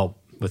specifically to help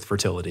with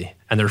fertility.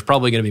 And there's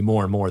probably going to be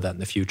more and more of that in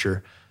the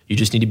future. You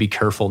just need to be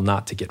careful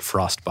not to get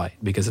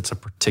frostbite because it's a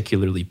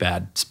particularly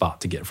bad spot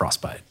to get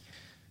frostbite.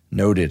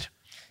 Noted.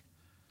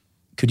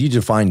 Could you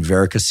define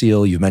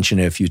varicocele? You've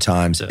mentioned it a few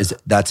times. Yeah.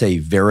 That's a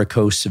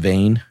varicose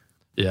vein?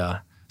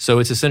 Yeah. So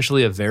it's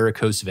essentially a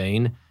varicose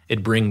vein.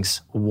 It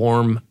brings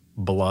warm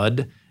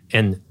blood,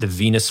 and the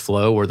venous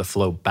flow or the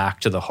flow back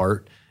to the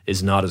heart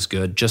is not as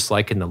good. Just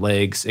like in the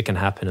legs, it can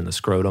happen in the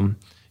scrotum.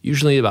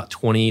 Usually about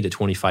 20 to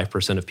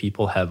 25% of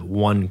people have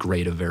one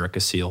grade of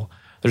varicocele.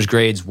 There's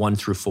grades 1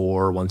 through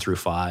 4, 1 through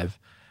 5,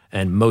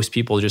 and most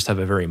people just have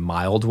a very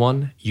mild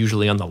one,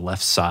 usually on the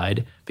left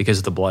side,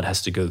 because the blood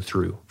has to go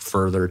through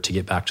further to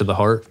get back to the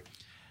heart,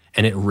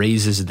 and it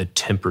raises the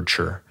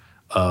temperature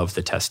of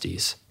the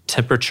testes.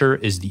 Temperature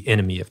is the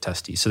enemy of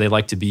testes, so they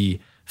like to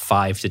be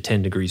 5 to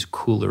 10 degrees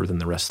cooler than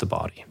the rest of the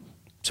body.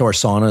 So are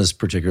saunas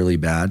particularly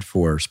bad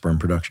for sperm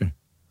production?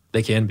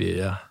 They can be,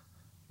 yeah.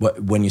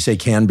 When you say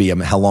can be, I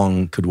mean, how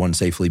long could one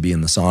safely be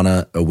in the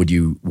sauna? Or would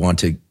you want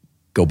to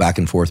go back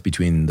and forth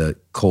between the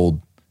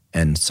cold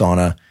and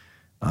sauna?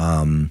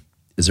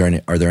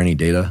 Are there any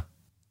data?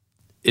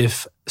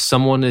 If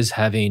someone is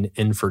having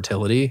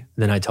infertility,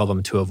 then I tell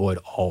them to avoid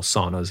all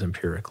saunas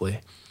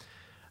empirically.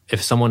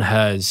 If someone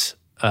has,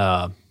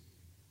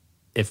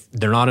 if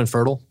they're not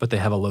infertile, but they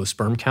have a low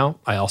sperm count,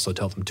 I also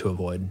tell them to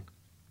avoid.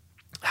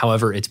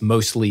 However, it's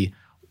mostly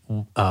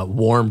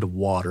warmed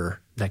water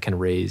that can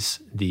raise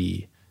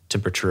the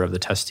temperature of the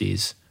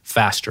testes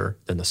faster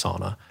than the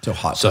sauna. So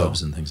hot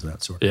tubs and things of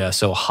that sort. Yeah,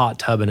 so a hot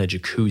tub and a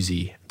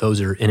jacuzzi, those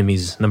are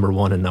enemies number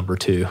 1 and number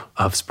 2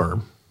 of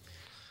sperm.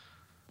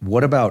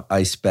 What about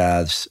ice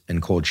baths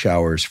and cold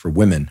showers for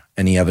women?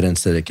 Any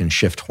evidence that it can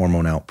shift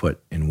hormone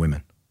output in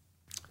women?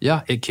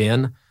 Yeah, it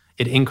can.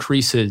 It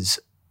increases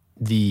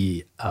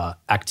the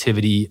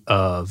activity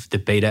of the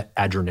beta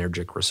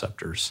adrenergic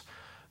receptors,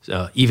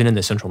 even in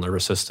the central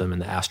nervous system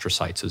and the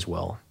astrocytes as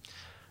well.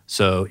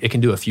 So it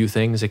can do a few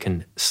things. It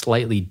can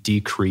slightly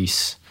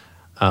decrease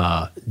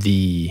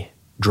the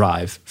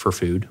drive for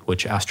food,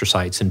 which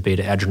astrocytes and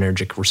beta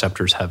adrenergic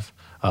receptors have.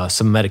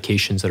 Some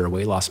medications that are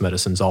weight loss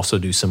medicines also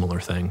do similar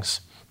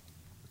things.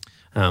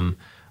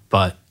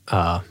 But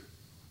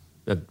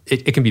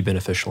it can be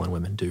beneficial in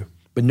women too.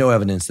 But no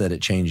evidence that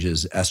it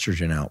changes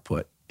estrogen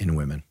output in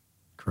women,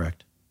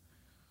 correct?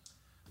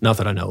 Not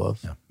that I know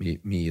of. No, me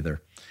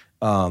either.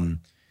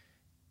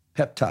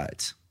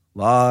 Peptides. A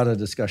lot of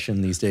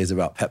discussion these days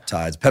about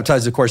peptides.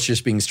 Peptides, of course,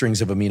 just being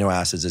strings of amino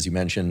acids, as you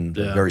mentioned,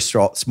 very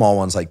small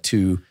ones like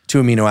two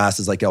amino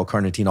acids like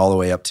L-carnitine, all the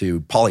way up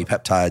to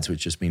polypeptides, which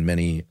just mean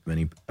many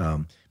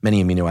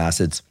amino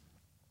acids.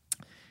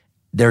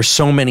 There's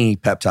so many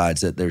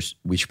peptides that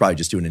we should probably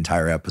just do an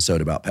entire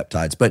episode about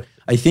peptides. But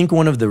I think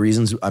one of the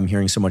reasons I'm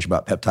hearing so much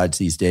about peptides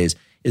these days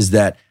is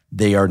that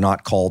they are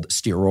not called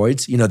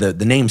steroids. You know,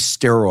 the name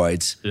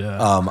steroids,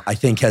 I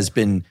think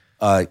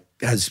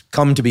has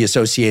come to be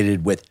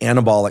associated with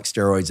anabolic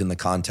steroids in the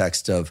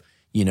context of,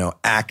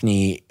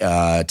 acne,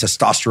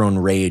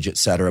 testosterone rage, et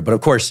cetera. But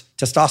of course,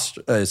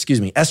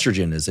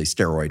 estrogen is a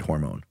steroid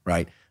hormone,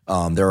 right?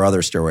 There are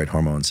other steroid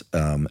hormones,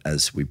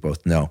 as we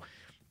both know.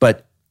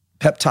 But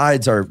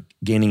peptides are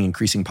gaining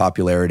increasing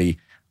popularity.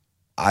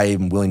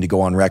 I'm willing to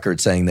go on record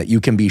saying that you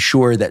can be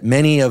sure that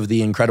many of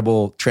the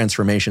incredible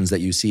transformations that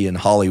you see in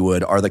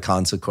Hollywood are the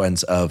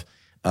consequence of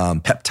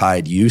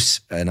peptide use.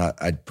 And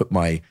I'd put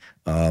my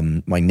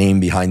name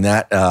behind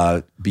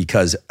that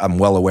because I'm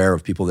well aware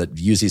of people that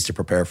use these to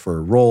prepare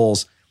for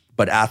roles,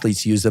 but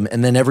athletes use them.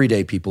 And then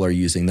everyday people are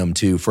using them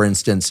too. For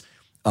instance,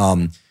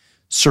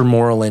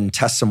 sermorelin,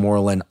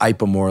 tesamorelin,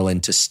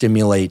 ipamorelin to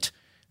stimulate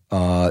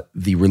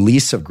the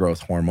release of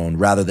growth hormone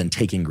rather than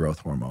taking growth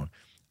hormone.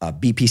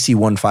 BPC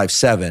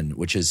 157,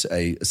 which is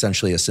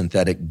essentially a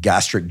synthetic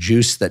gastric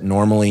juice that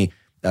normally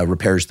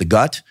repairs the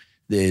gut,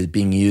 is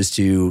being used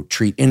to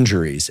treat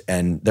injuries.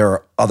 And there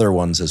are other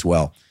ones as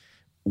well.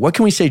 What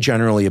can we say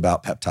generally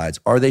about peptides?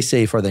 Are they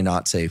safe? Are they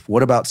not safe?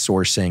 What about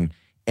sourcing?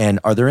 And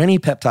are there any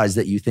peptides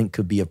that you think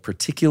could be of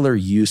particular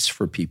use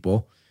for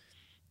people?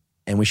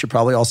 And we should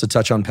probably also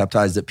touch on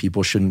peptides that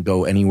people shouldn't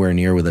go anywhere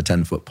near with a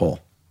 10-foot pole.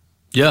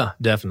 Yeah,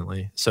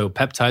 definitely. So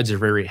peptides are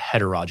very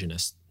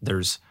heterogeneous.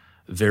 There's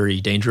very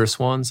dangerous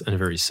ones and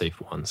very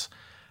safe ones.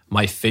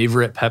 My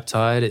favorite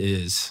peptide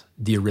is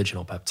the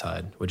original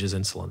peptide, which is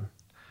insulin.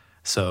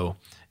 So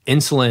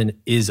insulin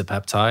is a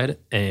peptide,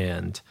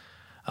 and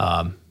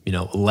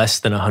less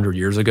than 100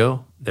 years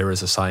ago, there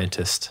was a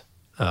scientist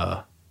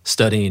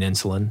studying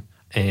insulin,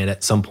 and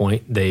at some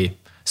point they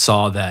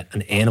saw that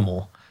an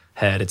animal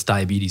had its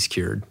diabetes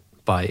cured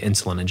by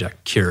insulin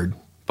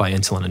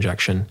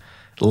injection.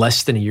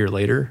 Less than a year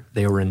later,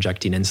 they were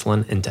injecting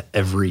insulin into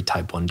every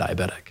type 1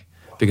 diabetic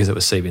because it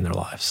was saving their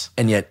lives.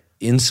 And yet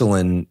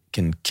insulin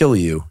can kill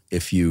you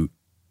if you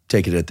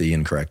take it at the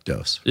incorrect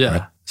dose. Yeah.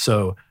 Right?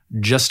 So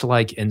just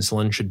like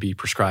insulin should be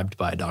prescribed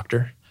by a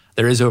doctor,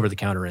 there is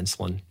over-the-counter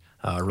insulin,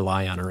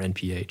 Relion or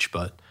NPH,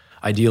 but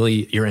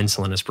ideally your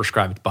insulin is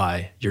prescribed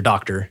by your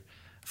doctor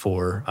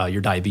for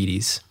your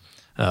diabetes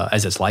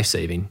as it's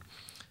life-saving.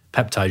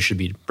 Peptides should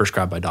be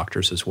prescribed by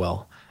doctors as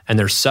well. And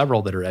there's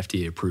several that are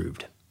FDA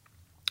approved.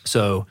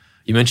 So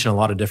you mentioned a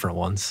lot of different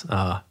ones.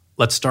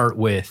 Let's start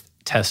with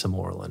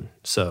tesamorelin.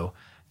 So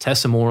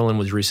tesamorelin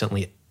was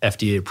recently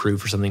FDA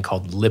approved for something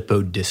called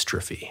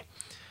lipodystrophy.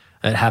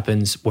 It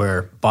happens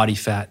where body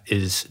fat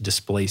is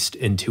displaced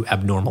into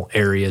abnormal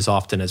areas,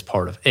 often as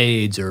part of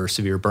AIDS or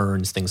severe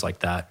burns, things like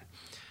that.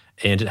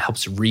 And it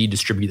helps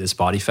redistribute this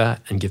body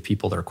fat and give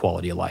people their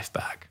quality of life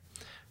back.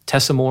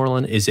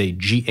 Tesamorelin is a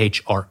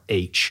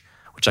GHRH,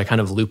 which I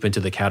kind of loop into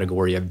the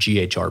category of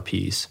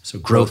GHRPs, so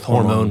growth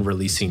hormone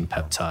releasing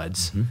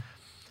peptides. Mm-hmm.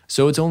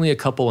 So it's only a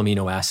couple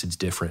amino acids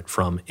different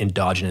from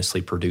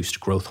endogenously produced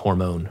growth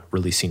hormone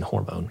releasing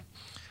hormone.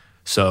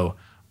 So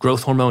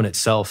growth hormone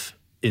itself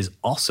is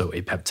also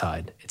a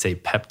peptide. It's a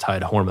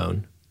peptide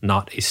hormone,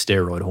 not a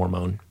steroid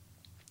hormone.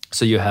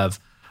 So you have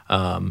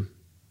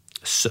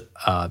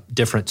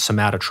different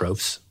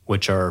somatotrophs,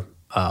 which are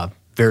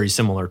very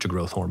similar to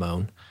growth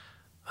hormone.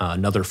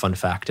 Another fun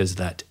fact is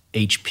that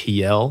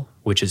HPL,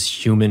 which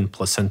is human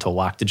placental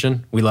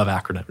lactogen. We love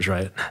acronyms,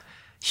 right?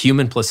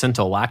 Human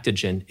placental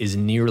lactogen is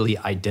nearly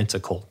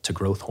identical to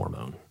growth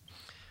hormone.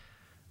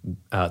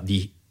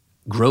 The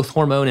growth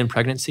hormone in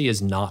pregnancy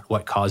is not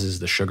what causes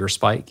the sugar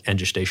spike and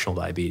gestational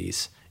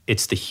diabetes.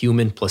 It's the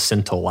human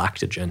placental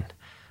lactogen.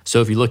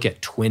 So if you look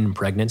at twin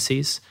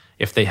pregnancies,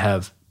 if they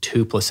have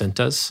two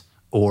placentas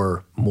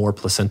or more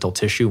placental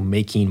tissue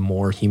making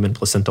more human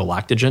placental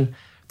lactogen,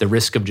 the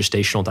risk of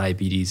gestational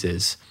diabetes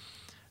is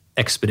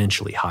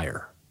exponentially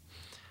higher.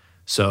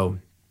 So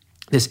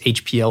this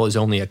HPL is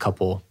only a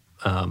couple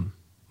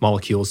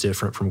molecules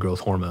different from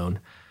growth hormone.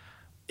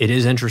 It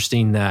is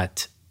interesting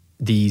that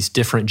these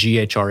different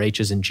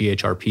GHRHs and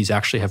GHRPs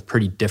actually have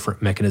pretty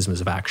different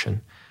mechanisms of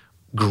action.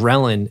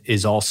 Ghrelin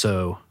is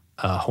also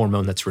a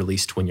hormone that's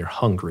released when you're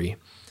hungry.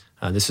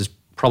 This is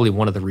probably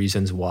one of the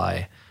reasons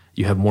why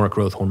you have more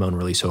growth hormone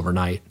release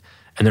overnight.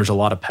 And there's a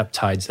lot of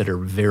peptides that are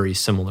very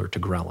similar to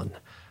ghrelin.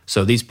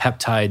 So these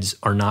peptides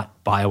are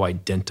not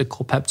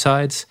bioidentical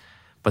peptides,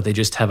 but they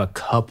just have a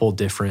couple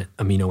different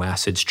amino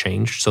acids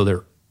changed. So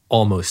they're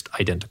almost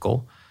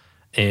identical.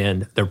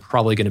 And they're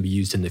probably going to be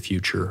used in the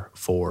future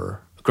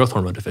for growth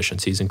hormone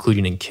deficiencies,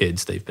 including in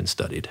kids. They've been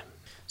studied.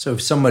 So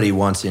if somebody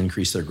wants to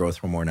increase their growth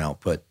hormone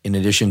output, in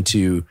addition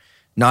to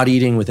not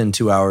eating within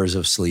 2 hours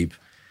of sleep,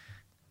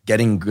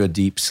 getting good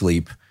deep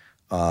sleep,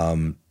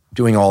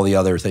 doing all the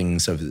other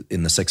things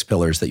in the 6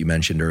 pillars that you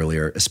mentioned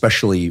earlier,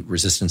 especially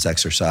resistance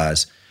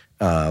exercise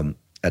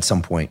at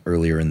some point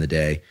earlier in the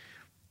day,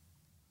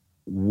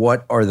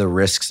 what are the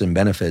risks and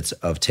benefits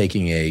of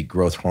taking a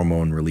growth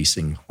hormone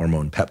releasing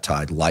hormone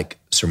peptide like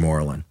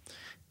sermorelin,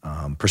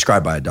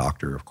 prescribed by a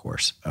doctor, of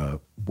course?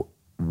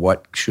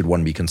 What should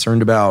one be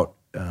concerned about?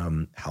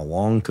 How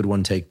long could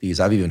one take these?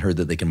 I've even heard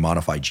that they can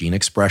modify gene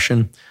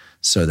expression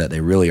so that they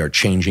really are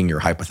changing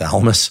your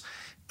hypothalamus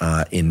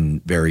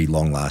in very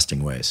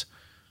long-lasting ways.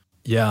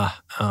 Yeah,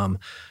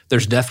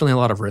 there's definitely a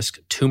lot of risk.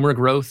 Tumor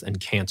growth and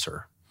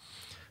cancer.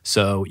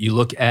 So you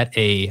look at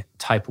a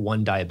type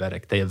 1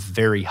 diabetic, they have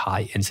very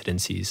high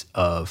incidences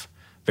of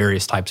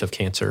various types of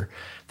cancer.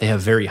 They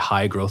have very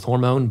high growth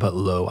hormone, but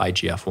low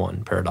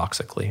IGF-1,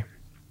 paradoxically.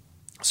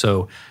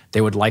 So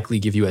they would likely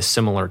give you a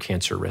similar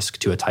cancer risk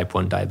to a type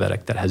 1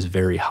 diabetic that has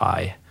very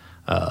high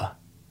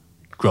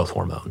growth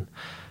hormone.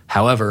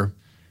 However,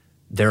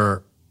 there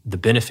are the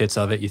benefits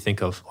of it. You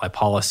think of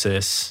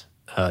lipolysis,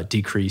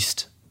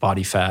 decreased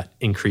body fat,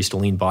 increased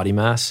lean body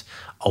mass.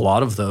 A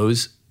lot of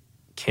those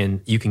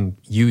you can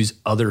use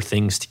other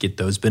things to get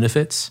those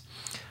benefits.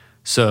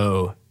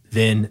 So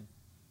then,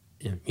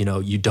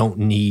 you don't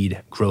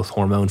need growth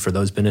hormone for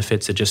those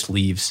benefits. It just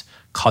leaves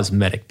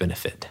cosmetic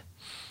benefit.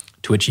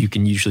 to which you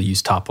can usually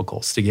use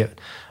topicals to get,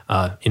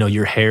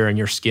 your hair and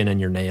your skin and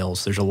your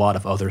nails. There's a lot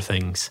of other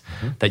things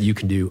that you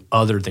can do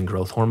other than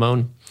growth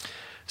hormone.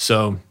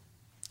 So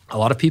a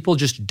lot of people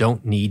just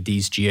don't need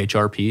these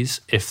GHRPs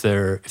if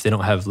they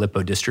don't have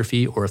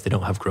lipodystrophy or if they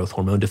don't have growth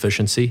hormone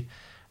deficiency.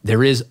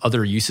 There is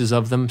other uses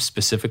of them,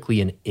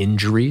 specifically in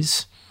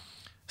injuries.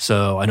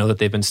 So I know that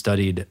they've been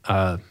studied.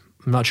 I'm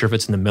not sure if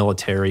it's in the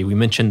military. We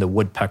mentioned the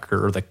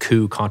woodpecker or the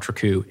coup, contra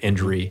coup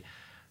injury.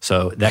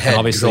 So that can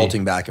obviously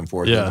jolting back and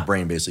forth, and the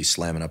brain basically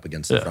slamming up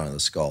against the front of the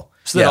skull.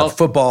 So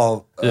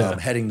football,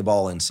 heading the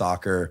ball in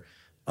soccer.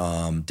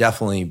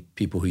 Definitely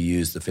people who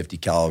use the 50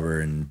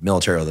 caliber in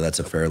military, although that's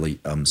a fairly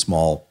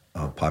small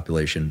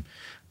population.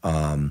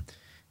 And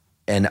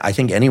I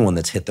think anyone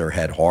that's hit their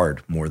head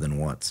hard more than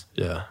once.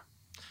 Yeah.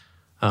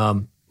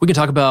 We can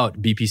talk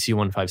about BPC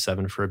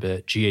 157 for a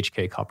bit,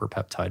 GHK copper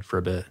peptide for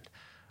a bit,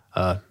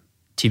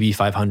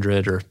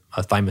 TB500 or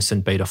a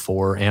thymosin beta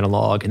 4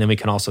 analog. And then we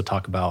can also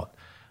talk about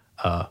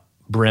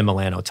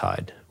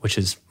bremelanotide, which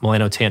is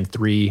melanotan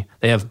 3.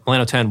 They have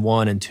melanotan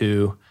 1 and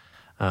 2.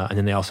 And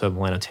then they also have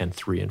melanotan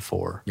 3 and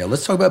 4. Yeah,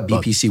 let's talk about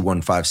BPC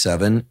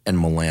 157 and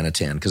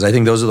melanotan, because I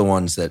think those are the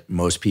ones that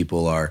most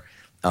people are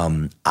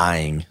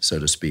eyeing, so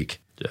to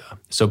speak. Yeah.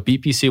 So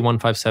BPC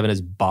 157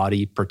 is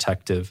body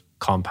protective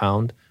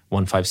compound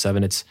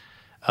 157. It's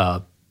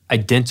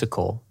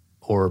identical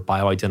or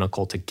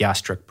bioidentical to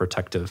gastric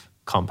protective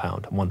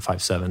compound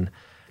 157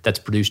 that's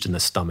produced in the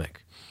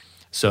stomach.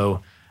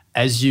 So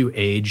as you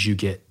age, you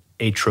get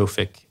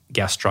atrophic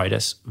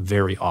gastritis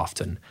very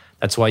often.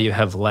 That's why you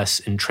have less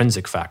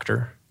intrinsic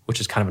factor,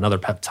 which is kind of another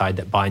peptide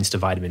that binds to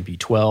vitamin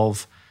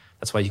B12.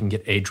 That's why you can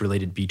get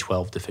age-related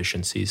B12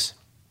 deficiencies.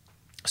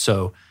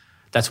 So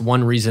that's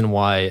one reason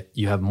why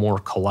you have more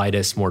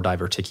colitis, more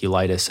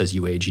diverticulitis as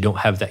you age. You don't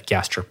have that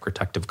gastric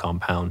protective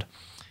compound.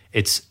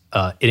 It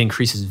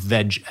increases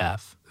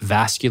VEGF,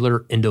 vascular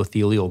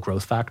endothelial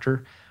growth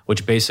factor,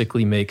 which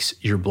basically makes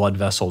your blood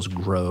vessels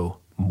grow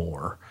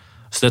more.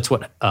 So that's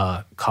what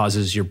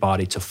causes your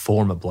body to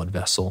form a blood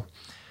vessel.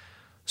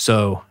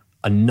 So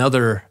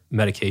another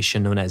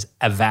medication known as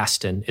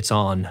Avastin, it's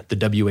on the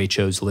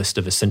WHO's list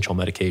of essential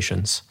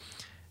medications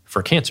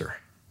for cancer.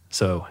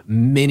 So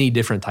many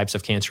different types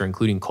of cancer,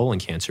 including colon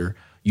cancer,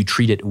 you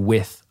treat it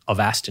with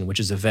Avastin, which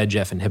is a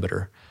VEGF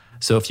inhibitor.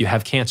 So if you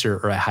have cancer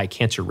or a high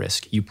cancer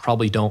risk, you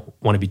probably don't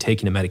want to be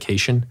taking a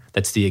medication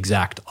that's the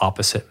exact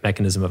opposite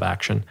mechanism of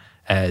action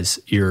as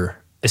your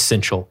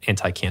essential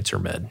anti-cancer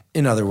med.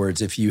 In other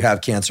words, if you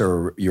have cancer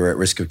or you're at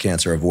risk of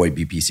cancer, avoid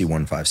BPC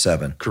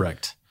 157.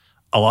 Correct.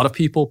 A lot of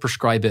people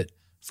prescribe it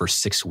for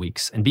 6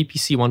 weeks. And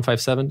BPC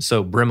 157,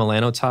 so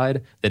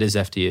bremelanotide, that is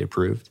FDA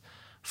approved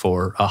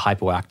for a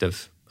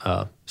hypoactive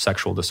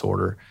sexual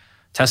disorder.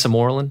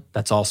 Tesamorelin,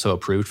 that's also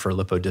approved for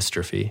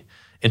lipodystrophy.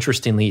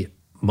 Interestingly,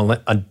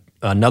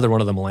 another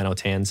one of the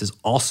melanotans is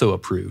also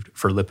approved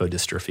for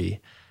lipodystrophy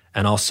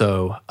and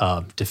also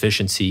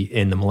deficiency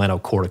in the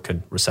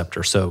melanocortin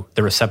receptor. So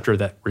the receptor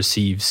that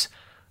receives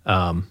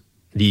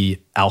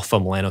the alpha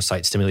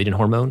melanocyte stimulating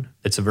hormone.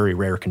 It's a very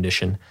rare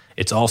condition.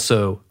 It's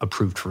also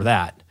approved for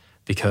that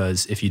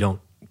because if you don't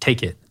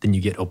take it, then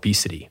you get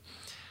obesity.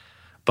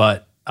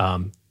 But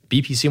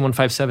BPC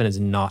 157 is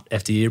not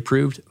FDA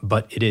approved,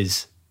 but it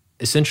is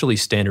essentially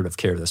standard of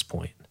care at this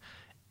point.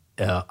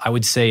 I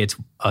would say it's,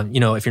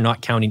 if you're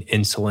not counting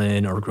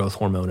insulin or growth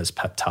hormone as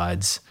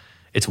peptides,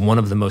 it's one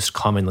of the most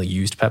commonly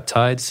used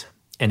peptides.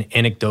 And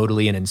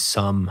anecdotally and in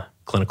some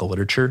clinical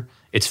literature,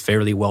 it's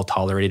fairly well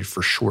tolerated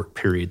for short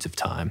periods of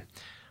time.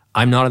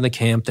 I'm not in the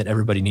camp that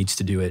everybody needs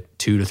to do it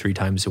 2 to 3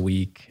 times a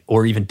week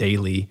or even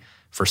daily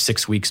for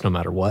 6 weeks, no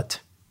matter what.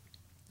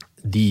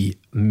 The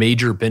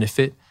major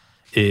benefit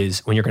is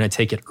when you're going to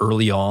take it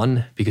early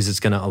on because it's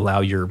going to allow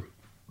your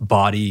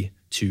body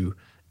to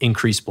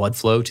increase blood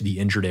flow to the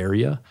injured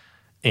area.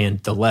 And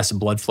the less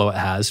blood flow it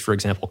has, for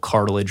example,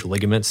 cartilage,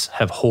 ligaments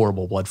have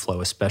horrible blood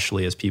flow,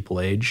 especially as people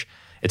age.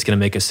 It's going to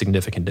make a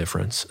significant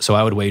difference. So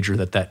I would wager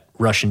that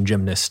Russian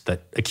gymnast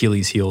that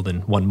Achilles healed in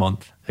 1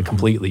 month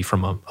completely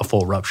from a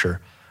full rupture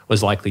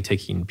was likely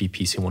taking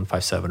BPC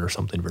 157 or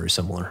something very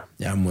similar.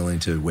 Yeah, I'm willing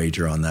to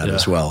wager on that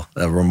as well.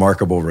 A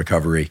remarkable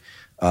recovery.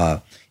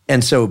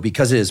 And so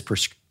because it is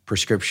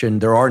prescription,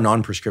 there are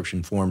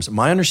non-prescription forms.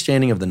 My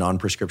understanding of the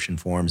non-prescription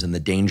forms and the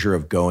danger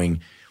of going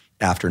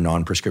after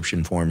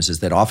non-prescription forms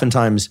is that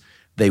oftentimes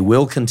they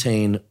will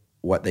contain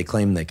what they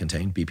claim they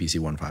contain, BPC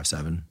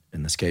 157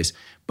 in this case,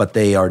 but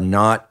they are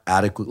not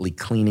adequately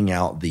cleaning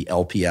out the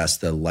LPS,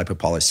 the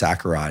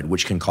lipopolysaccharide,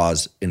 which can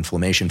cause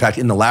inflammation. In fact,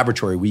 in the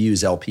laboratory, we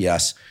use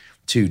LPS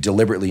to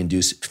deliberately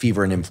induce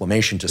fever and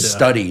inflammation to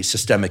study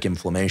systemic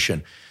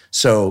inflammation.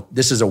 So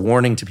this is a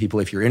warning to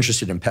people. If you're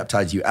interested in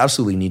peptides, you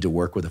absolutely need to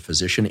work with a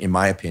physician, in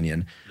my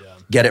opinion.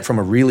 Get it from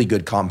a really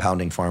good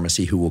compounding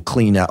pharmacy who will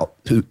cleans out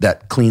the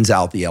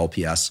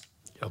LPS.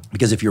 Yep.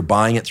 Because if you're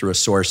buying it through a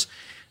source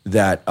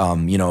that, a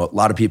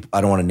lot of people, I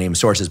don't want to name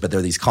sources, but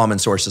there are these common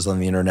sources on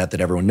the internet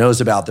that everyone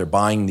knows about. They're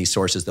buying these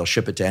sources. They'll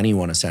ship it to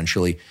anyone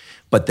essentially.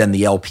 But then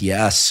the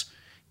LPS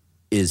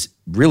is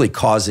really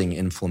causing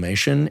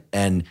inflammation.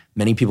 And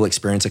many people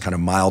experience a kind of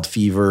mild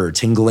fever or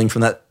tingling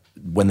from that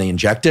when they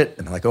inject it.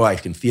 And they're like, oh, I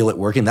can feel it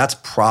working. That's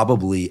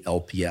probably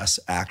LPS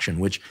action,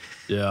 which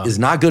is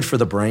not good for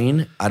the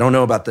brain. I don't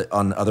know about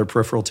on other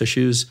peripheral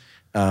tissues.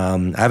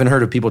 I haven't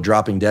heard of people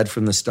dropping dead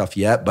from this stuff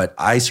yet, but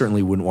I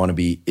certainly wouldn't want to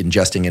be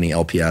ingesting any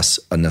LPS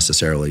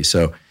unnecessarily.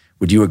 So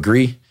would you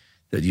agree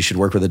that you should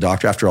work with a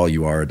doctor? After all,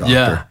 you are a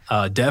doctor.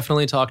 Yeah,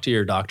 definitely talk to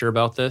your doctor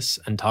about this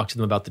and talk to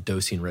them about the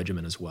dosing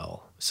regimen as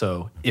well.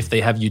 So if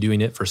they have you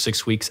doing it for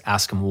 6 weeks,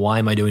 ask them, why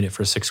am I doing it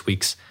for 6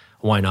 weeks?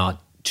 Why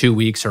not 2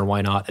 weeks, or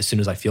why not as soon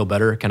as I feel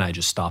better? Can I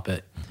just stop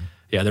it? Mm-hmm.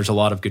 Yeah, there's a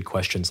lot of good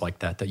questions like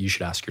that you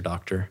should ask your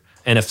doctor.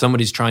 And if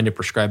somebody's trying to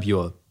prescribe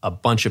you a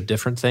bunch of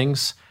different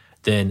things,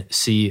 then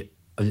see,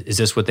 is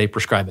this what they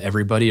prescribe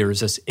everybody, or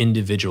is this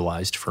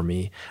individualized for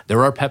me?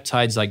 There are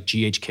peptides like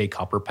GHK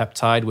copper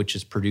peptide, which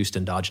is produced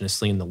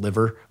endogenously in the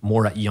liver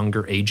more at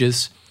younger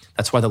ages.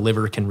 That's why the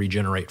liver can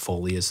regenerate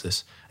fully, is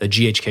this. The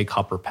GHK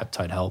copper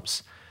peptide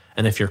helps.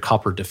 And if you're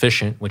copper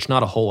deficient, which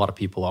not a whole lot of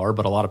people are,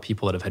 but a lot of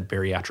people that have had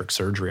bariatric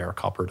surgery are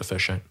copper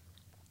deficient,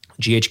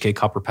 GHK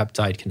copper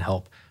peptide can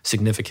help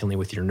significantly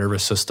with your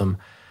nervous system.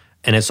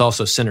 And it's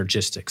also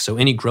synergistic. So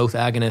any growth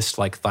agonist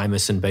like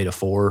thymosin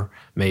beta-4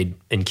 made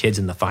in kids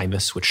in the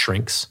thymus, which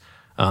shrinks,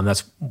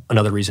 that's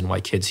another reason why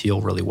kids heal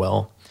really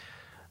well.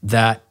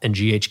 That and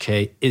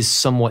GHK is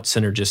somewhat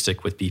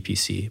synergistic with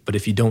BPC. But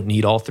if you don't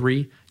need all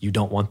three, you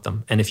don't want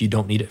them. And if you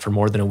don't need it for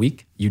more than a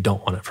week, you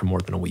don't want it for more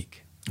than a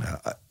week.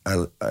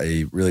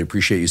 I really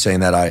appreciate you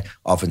saying that. I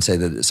often say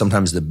that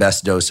sometimes the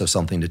best dose of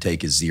something to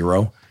take is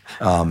 0.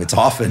 It's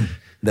often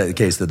the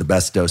case that the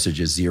best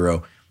dosage is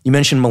 0. You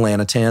mentioned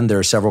melanotan. There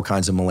are several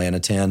kinds of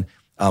melanotan.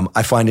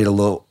 I find it a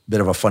little bit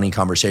of a funny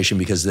conversation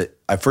because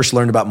I first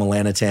learned about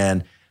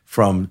melanotan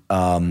from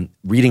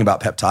reading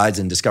about peptides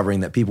and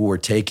discovering that people were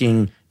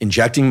injecting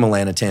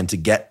melanotan to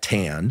get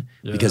tan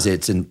because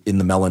it's in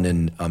the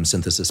melanin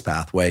synthesis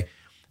pathway.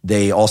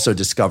 They also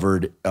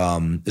discovered,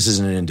 this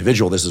isn't an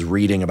individual, this is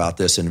reading about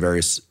this in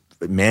various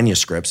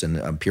manuscripts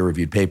and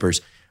peer-reviewed papers,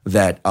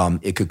 that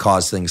it could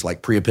cause things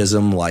like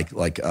priapism,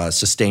 like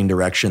sustained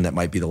erection that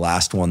might be the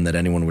last one that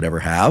anyone would ever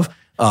have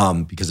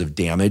because of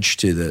damage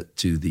to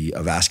the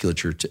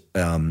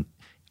vasculature.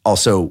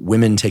 Also,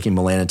 women taking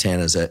melanotan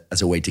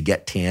as a way to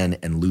get tan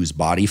and lose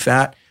body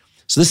fat.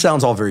 So this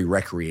sounds all very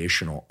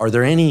recreational. Are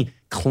there any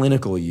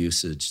clinical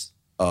usage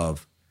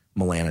of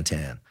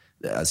melanotan?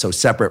 So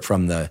separate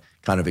from the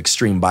kind of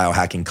extreme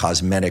biohacking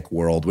cosmetic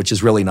world, which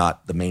is really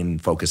not the main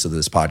focus of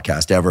this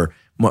podcast ever,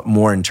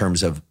 more in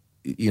terms of,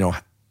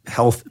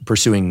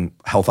 pursuing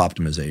health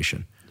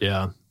optimization.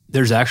 Yeah.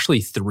 There's actually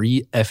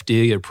 3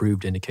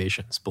 FDA-approved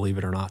indications, believe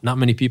it or not. Not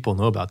many people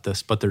know about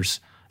this, but there's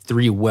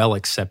 3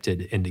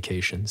 well-accepted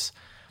indications.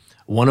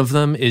 One of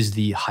them is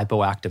the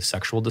hypoactive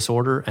sexual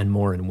disorder, and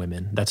more in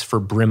women. That's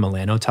for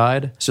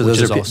bremelanotide. So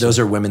those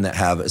are women that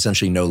have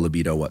essentially no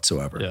libido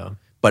whatsoever. Yeah.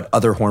 But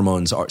other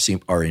hormones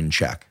are in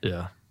check.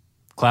 Yeah.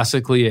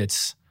 Classically,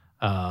 it's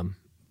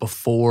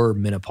before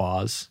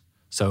menopause.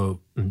 So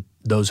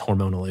those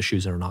hormonal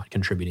issues are not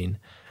contributing.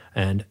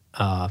 And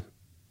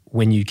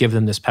when you give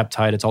them this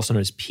peptide, it's also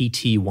known as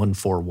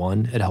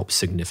PT141. It helps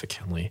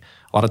significantly.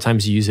 A lot of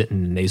times you use it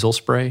in a nasal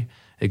spray.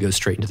 It goes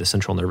straight into the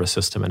central nervous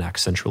system and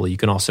acts centrally. You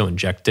can also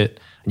inject it,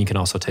 and you can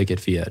also take it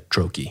via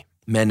troche.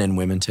 Men and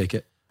women take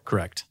it?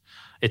 Correct.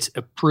 It's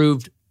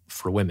approved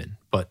for women,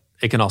 but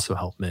it can also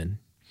help men.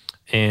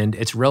 And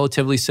it's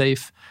relatively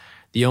safe.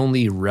 The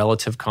only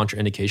relative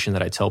contraindication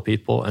that I tell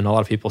people, and a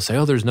lot of people say,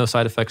 oh, there's no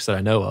side effects that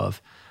I know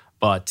of.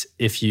 But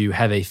if you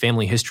have a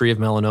family history of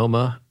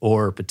melanoma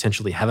or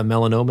potentially have a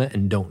melanoma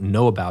and don't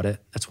know about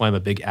it, that's why I'm a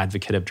big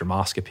advocate of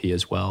dermoscopy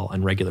as well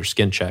and regular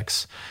skin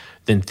checks,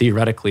 then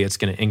theoretically it's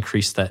going to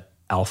increase that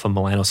alpha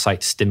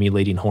melanocyte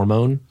stimulating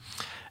hormone,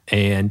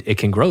 and it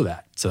can grow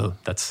that. So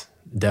that's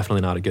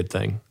definitely not a good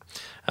thing.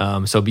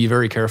 So be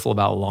very careful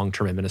about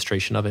long-term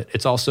administration of it.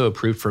 It's also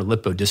approved for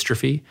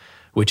lipodystrophy,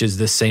 which is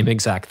the same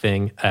exact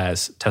thing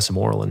as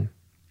tesamorelin,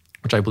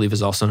 which I believe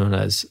is also known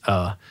as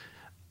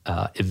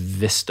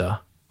Evista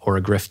or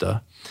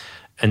Agrifta.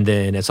 And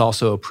then it's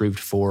also approved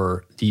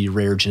for the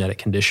rare genetic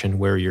condition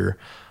where your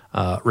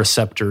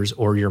receptors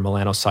or your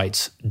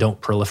melanocytes don't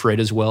proliferate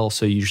as well.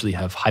 So you usually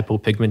have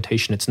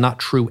hypopigmentation. It's not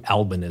true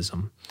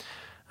albinism,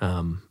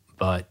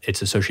 but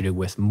it's associated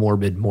with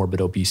morbid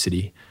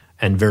obesity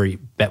and very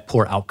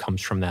poor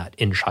outcomes from that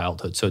in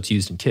childhood. So it's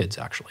used in kids,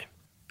 actually.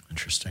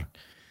 Interesting.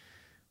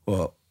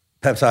 Well,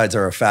 peptides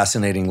are a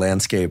fascinating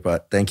landscape.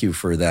 Thank you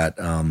for that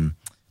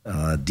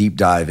deep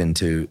dive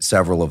into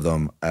several of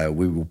them.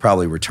 We will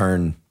probably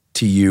return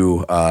to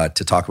you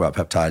to talk about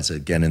peptides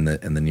again in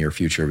the near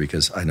future,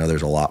 because I know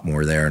there's a lot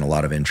more there and a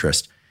lot of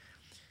interest.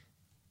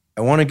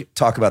 I want to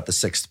talk about the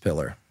 6th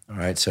pillar. All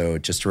right. So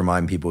just to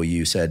remind people,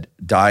 you said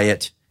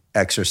diet,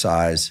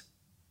 exercise,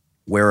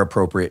 where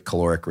appropriate,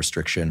 caloric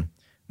restriction,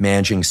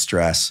 managing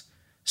stress,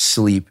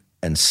 sleep,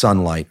 and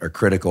sunlight are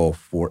critical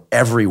for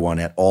everyone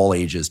at all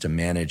ages to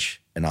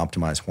manage and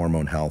optimize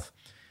hormone health.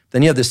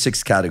 Then you have the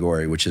 6th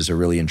category, which is a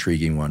really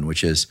intriguing one,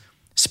 which is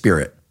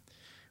spirit,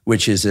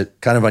 which is a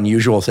kind of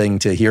unusual thing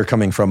to hear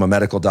coming from a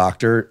medical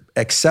doctor,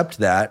 except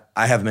that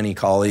I have many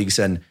colleagues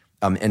and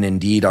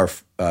indeed our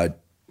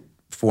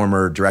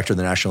former director of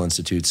the National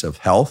Institutes of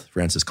Health,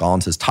 Francis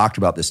Collins, has talked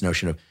about this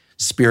notion of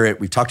spirit.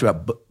 We've talked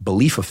about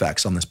belief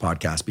effects on this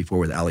podcast before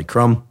with Ali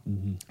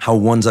Crum, how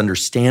one's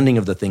understanding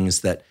of the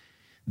things that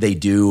they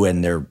do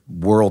and their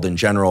world in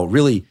general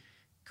really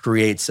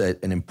creates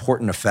an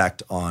important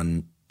effect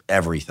on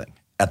everything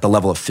at the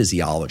level of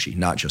physiology,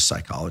 not just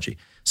psychology.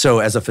 So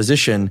as a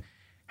physician,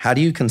 how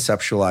do you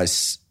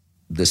conceptualize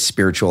this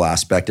spiritual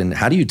aspect, and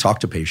how do you talk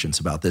to patients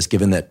about this,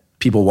 given that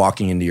people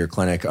walking into your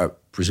clinic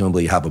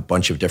presumably have a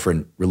bunch of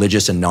different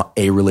religious and not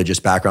a-religious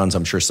backgrounds?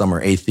 I'm sure some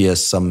are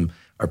atheists, some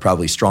are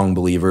probably strong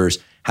believers.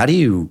 How do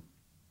you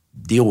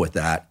deal with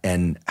that,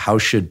 and how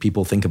should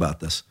people think about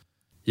this?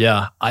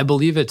 Yeah, I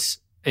believe it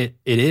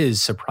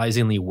is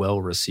surprisingly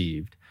well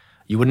received.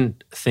 You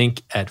wouldn't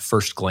think at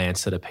first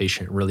glance that a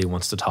patient really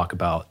wants to talk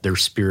about their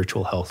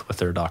spiritual health with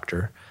their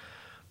doctor.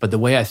 But the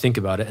way I think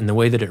about it, and the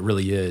way that it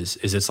really is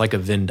it's like a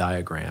Venn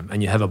diagram,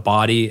 and you have a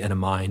body and a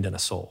mind and a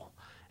soul.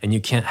 And you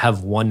can't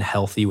have one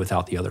healthy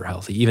without the other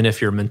healthy. Even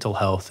if your mental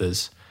health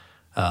is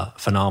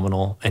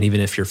phenomenal, and even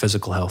if your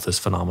physical health is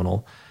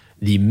phenomenal,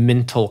 the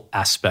mental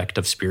aspect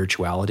of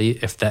spirituality,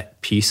 if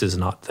that piece is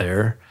not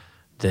there,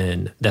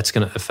 then that's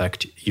going to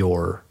affect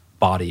your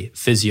body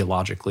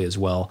physiologically as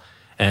well.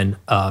 And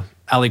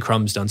Ali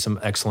Crum's done some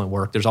excellent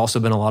work. There's also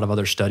been a lot of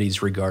other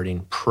studies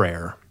regarding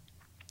prayer.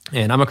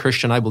 And I'm a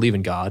Christian, I believe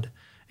in God,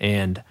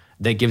 and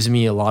that gives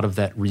me a lot of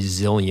that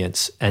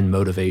resilience and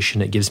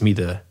motivation. It gives me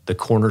the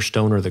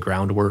cornerstone or the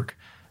groundwork,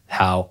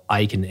 how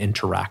I can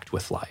interact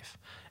with life.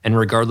 And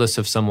regardless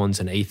if someone's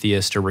an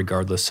atheist, or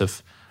regardless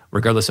of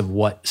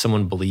what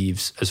someone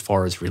believes as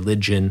far as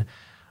religion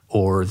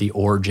or the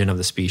origin of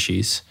the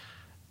species,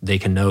 they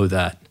can know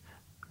that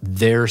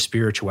their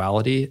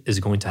spirituality is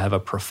going to have a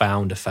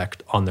profound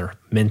effect on their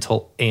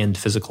mental and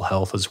physical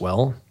health as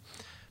well.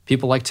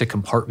 People like to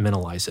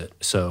compartmentalize it.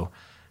 So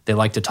they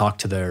like to talk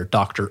to their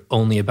doctor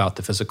only about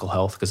the physical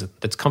health because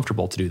it's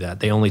comfortable to do that.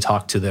 They only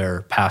talk to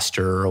their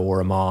pastor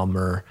or a mom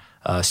or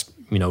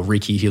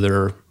Reiki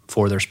healer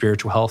for their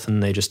spiritual health,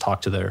 and they just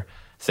talk to their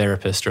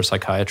therapist or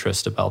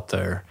psychiatrist about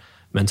their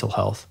mental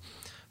health.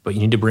 But you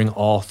need to bring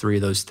all three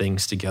of those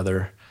things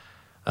together.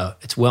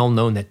 It's well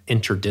known that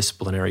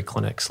interdisciplinary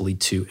clinics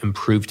lead to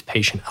improved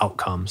patient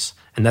outcomes,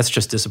 and that's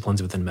just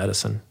disciplines within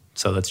medicine.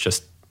 So that's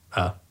just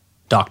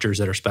doctors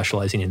that are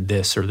specializing in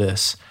this or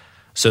this.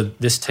 So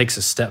this takes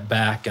a step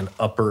back and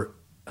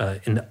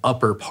in the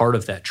upper part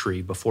of that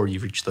tree before you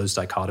reach those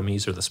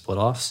dichotomies or the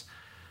split-offs.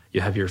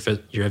 You have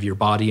your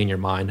body and your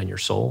mind and your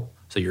soul,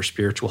 so your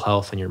spiritual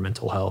health and your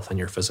mental health and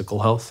your physical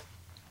health.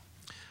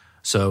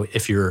 So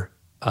if you're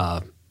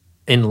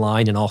in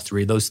line in all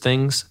three of those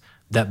things,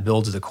 that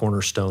builds the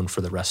cornerstone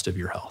for the rest of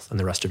your health and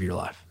the rest of your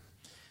life.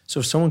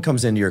 So if someone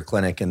comes into your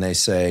clinic and they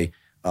say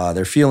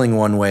they're feeling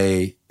one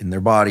way in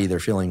their body, they're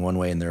feeling one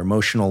way in their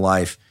emotional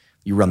life,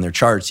 you run their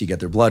charts, you get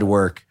their blood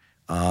work,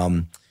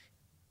 and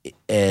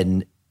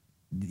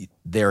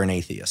they're an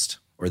atheist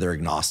or they're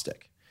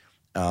agnostic.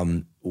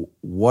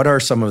 What are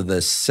some of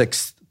the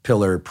 6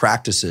 pillar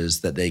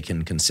practices that they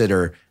can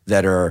consider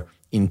that are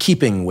in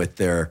keeping with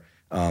their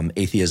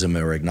atheism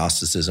or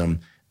agnosticism?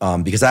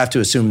 Because I have to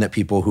assume that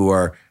people who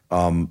are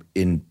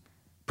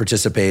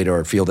participate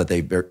or feel that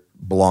they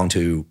belong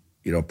to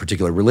a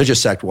particular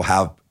religious sect will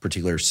have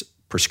particular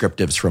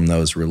prescriptives from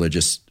those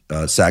religious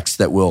sects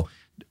that will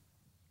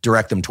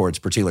direct them towards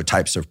particular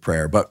types of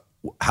prayer. But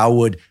how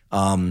would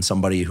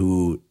somebody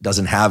who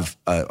doesn't have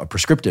a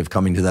prescriptive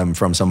coming to them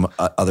from some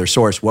other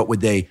source, what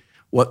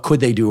could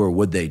they do or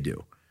would they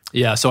do?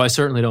 Yeah, so I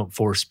certainly don't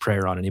force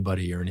prayer on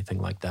anybody or anything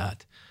like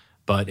that.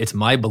 But it's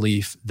my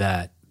belief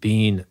that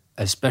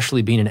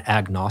especially being an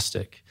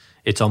agnostic,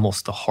 it's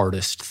almost the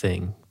hardest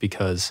thing,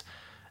 because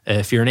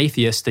if you're an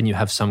atheist, then you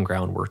have some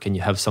groundwork and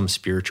you have some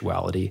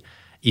spirituality,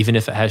 even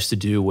if it has to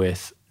do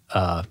with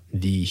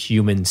the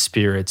human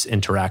spirit's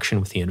interaction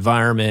with the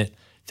environment,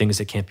 things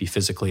that can't be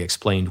physically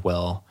explained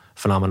well,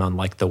 phenomenon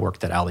like the work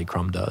that Ali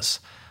Crum does.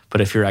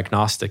 But if you're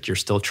agnostic, you're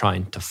still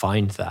trying to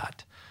find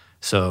that.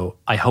 So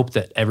I hope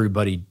that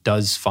everybody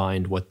does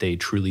find what they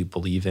truly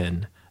believe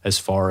in as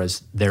far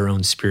as their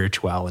own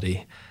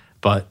spirituality.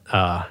 But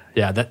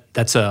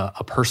that's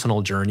a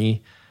personal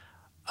journey.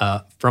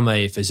 From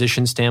a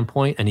physician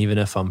standpoint, and even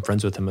if I'm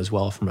friends with him as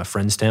well, from a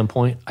friend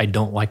standpoint, I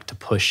don't like to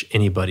push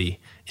anybody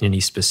in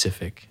any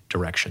specific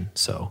direction.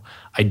 So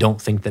I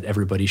don't think that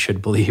everybody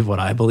should believe what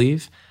I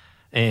believe.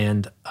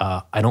 And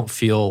I don't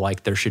feel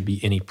like there should be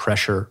any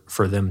pressure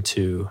for them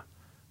to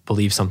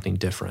believe something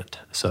different.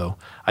 So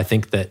I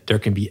think that there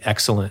can be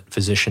excellent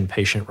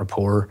physician-patient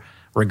rapport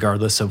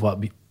regardless of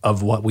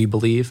what we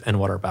believe and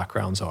what our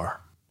backgrounds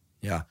are.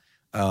 Yeah.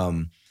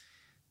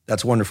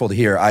 That's wonderful to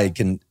hear. I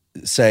can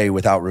say,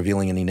 without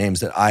revealing any names,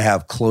 that I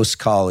have close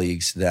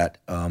colleagues that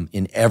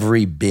in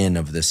every bin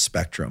of this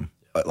spectrum,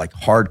 like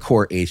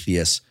hardcore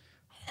atheists,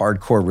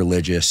 hardcore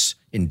religious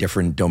in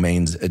different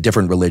domains,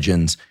 different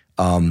religions.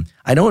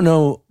 I don't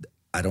know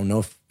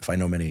if if I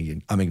know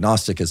many, I'm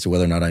agnostic as to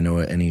whether or not I know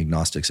any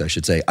agnostics, I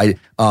should say.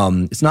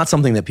 It's not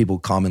something that people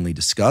commonly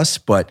discuss,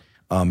 but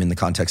in the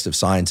context of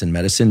science and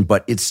medicine,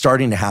 but it's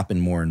starting to happen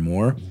more and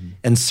more. Mm-hmm.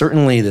 And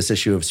certainly this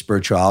issue of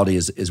spirituality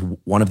is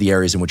one of the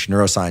areas in which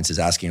neuroscience is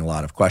asking a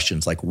lot of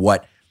questions, like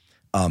what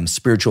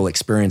spiritual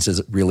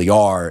experiences really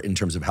are in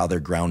terms of how they're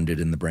grounded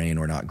in the brain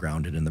or not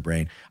grounded in the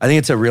brain. I think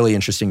it's a really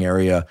interesting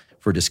area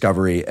for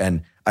discovery,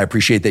 and I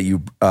appreciate that you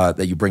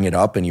bring it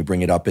up, and you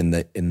bring it up in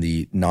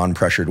the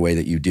non-pressured way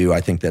that you do. I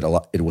think that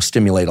it will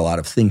stimulate a lot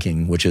of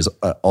thinking, which is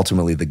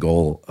ultimately the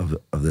goal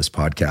of this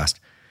podcast.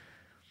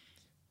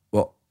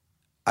 Well,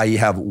 I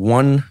have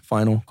one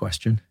final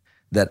question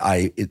that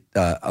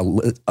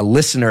a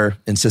listener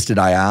insisted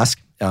I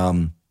ask,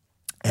 and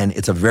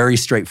it's a very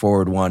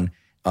straightforward one.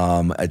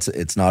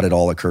 It's not at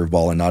all a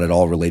curveball and not at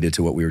all related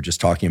to what we were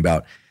just talking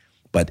about,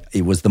 but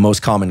it was the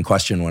most common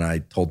question when I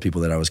told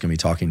people that I was going to be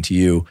talking to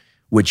you,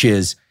 which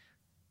is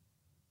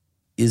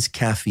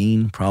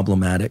caffeine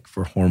problematic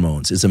for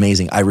hormones? It's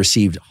amazing. I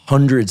received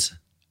hundreds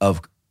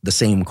of the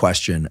same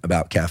question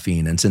about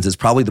caffeine, and since it's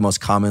probably the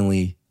most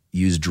commonly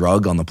used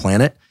drug on the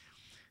planet,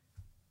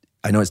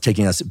 I know it's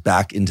taking us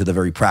back into the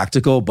very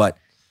practical, but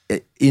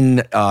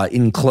in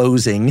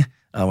closing,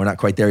 we're not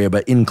quite there yet,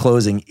 but in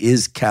closing,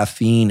 is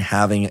caffeine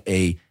having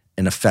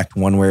an effect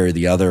one way or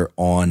the other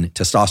on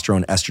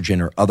testosterone,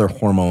 estrogen, or other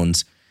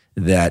hormones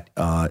that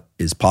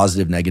is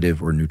positive,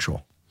 negative, or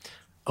neutral?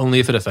 Only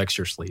if it affects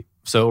your sleep.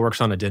 So it works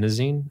on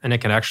adenosine, and it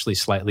can actually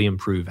slightly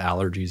improve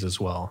allergies as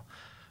well,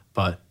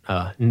 but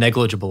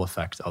negligible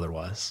effect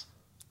otherwise.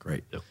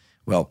 Great. Yep.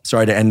 Well,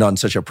 sorry to end on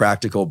such a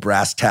practical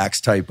brass tacks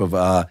type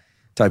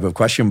of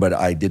question, but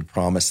I did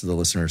promise to the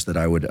listeners that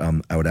I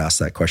would ask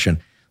that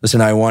question.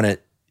 Listen, I want to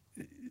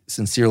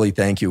sincerely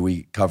thank you.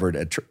 We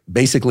covered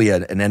basically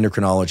an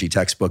endocrinology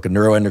textbook, a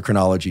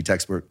neuroendocrinology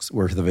textbook's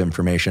worth of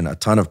information, a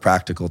ton of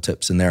practical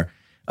tips in there.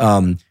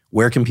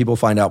 Where can people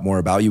find out more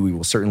about you? We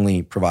will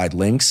certainly provide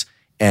links.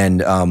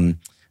 And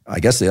I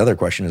guess the other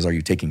question is, are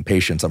you taking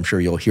patients? I'm sure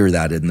you'll hear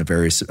that in the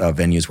various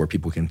venues where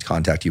people can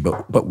contact you.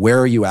 But where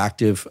are you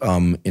active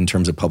in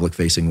terms of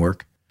public-facing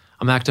work?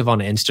 I'm active on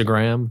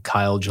Instagram,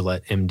 Kyle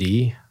Gillette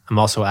MD. I'm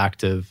also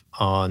active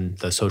on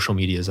the social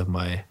medias of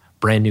my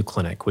brand new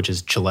clinic, which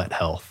is Gillette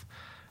Health.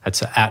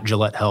 That's at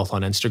Gillette Health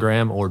on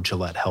Instagram or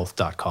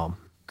GilletteHealth.com.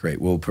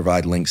 Great. We'll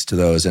provide links to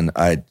those. And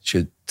I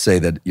should say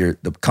that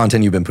the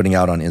content you've been putting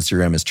out on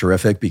Instagram is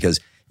terrific,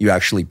 because you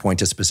actually point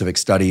to specific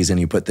studies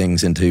and you put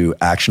things into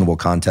actionable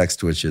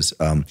context, which is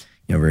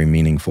very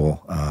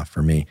meaningful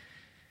for me.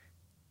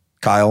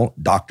 Kyle,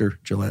 Dr.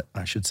 Gillette,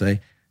 I should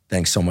say,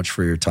 thanks so much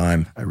for your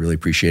time. I really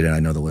appreciate it. I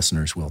know the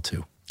listeners will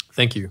too.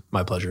 Thank you.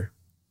 My pleasure.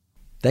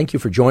 Thank you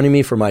for joining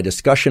me for my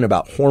discussion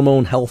about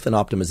hormone health and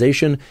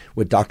optimization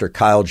with Dr.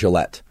 Kyle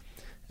Gillette.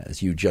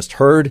 As you just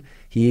heard,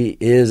 he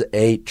is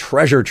a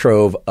treasure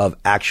trove of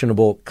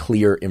actionable,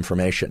 clear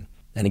information.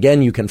 And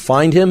again, you can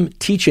find him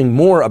teaching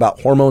more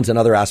about hormones and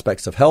other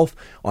aspects of health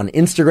on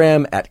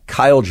Instagram at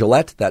Kyle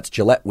Gillette. That's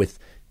Gillette with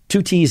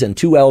 2 T's and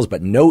 2 L's,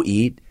 but no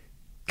E.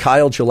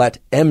 Kyle Gillette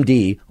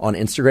MD on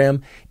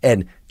Instagram,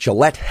 and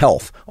Gillette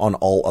Health on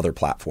all other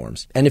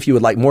platforms. And if you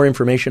would like more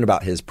information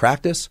about his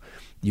practice,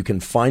 you can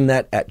find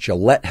that at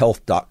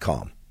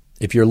GilletteHealth.com.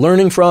 If you're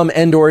learning from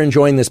and or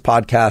enjoying this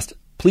podcast,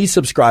 please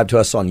subscribe to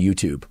us on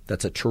YouTube.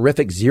 That's a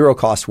terrific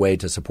zero-cost way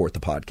to support the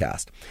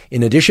podcast.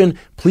 In addition,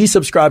 please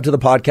subscribe to the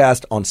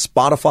podcast on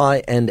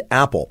Spotify and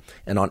Apple.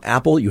 And on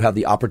Apple, you have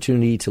the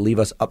opportunity to leave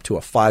us up to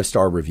a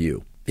 5-star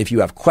review. If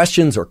you have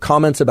questions or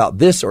comments about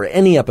this or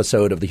any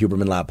episode of the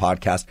Huberman Lab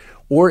podcast,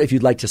 or if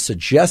you'd like to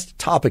suggest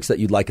topics that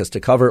you'd like us to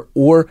cover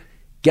or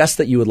guests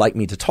that you would like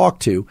me to talk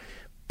to,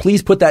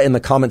 please put that in the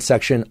comments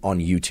section on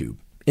YouTube.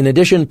 In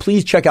addition,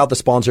 please check out the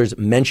sponsors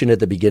mentioned at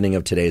the beginning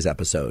of today's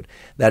episode.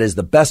 That is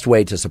the best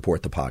way to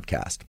support the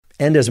podcast.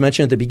 And as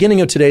mentioned at the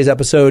beginning of today's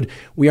episode,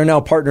 we are now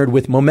partnered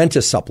with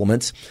Momentous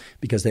Supplements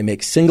because they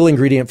make single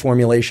ingredient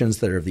formulations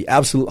that are of the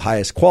absolute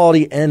highest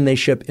quality, and they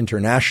ship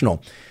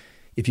international.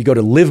 If you go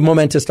to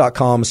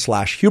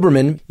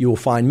livemomentous.com/Huberman, you will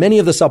find many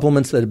of the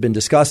supplements that have been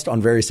discussed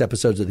on various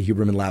episodes of the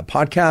Huberman Lab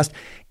podcast,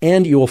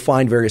 and you will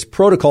find various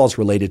protocols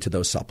related to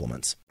those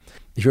supplements.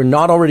 If you're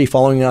not already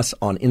following us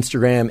on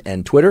Instagram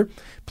and Twitter,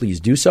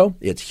 please do so.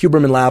 It's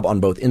Huberman Lab on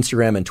both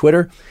Instagram and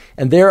Twitter.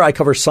 And there I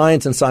cover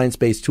science and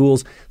science-based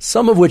tools,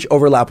 some of which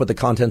overlap with the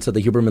contents of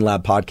the Huberman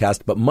Lab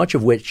podcast, but much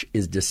of which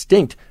is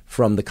distinct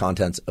from the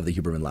contents of the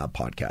Huberman Lab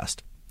podcast.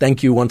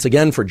 Thank you once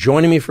again for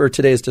joining me for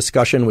today's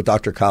discussion with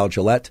Dr. Kyle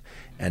Gillette.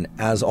 And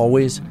as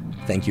always,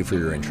 thank you for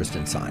your interest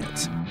in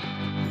science.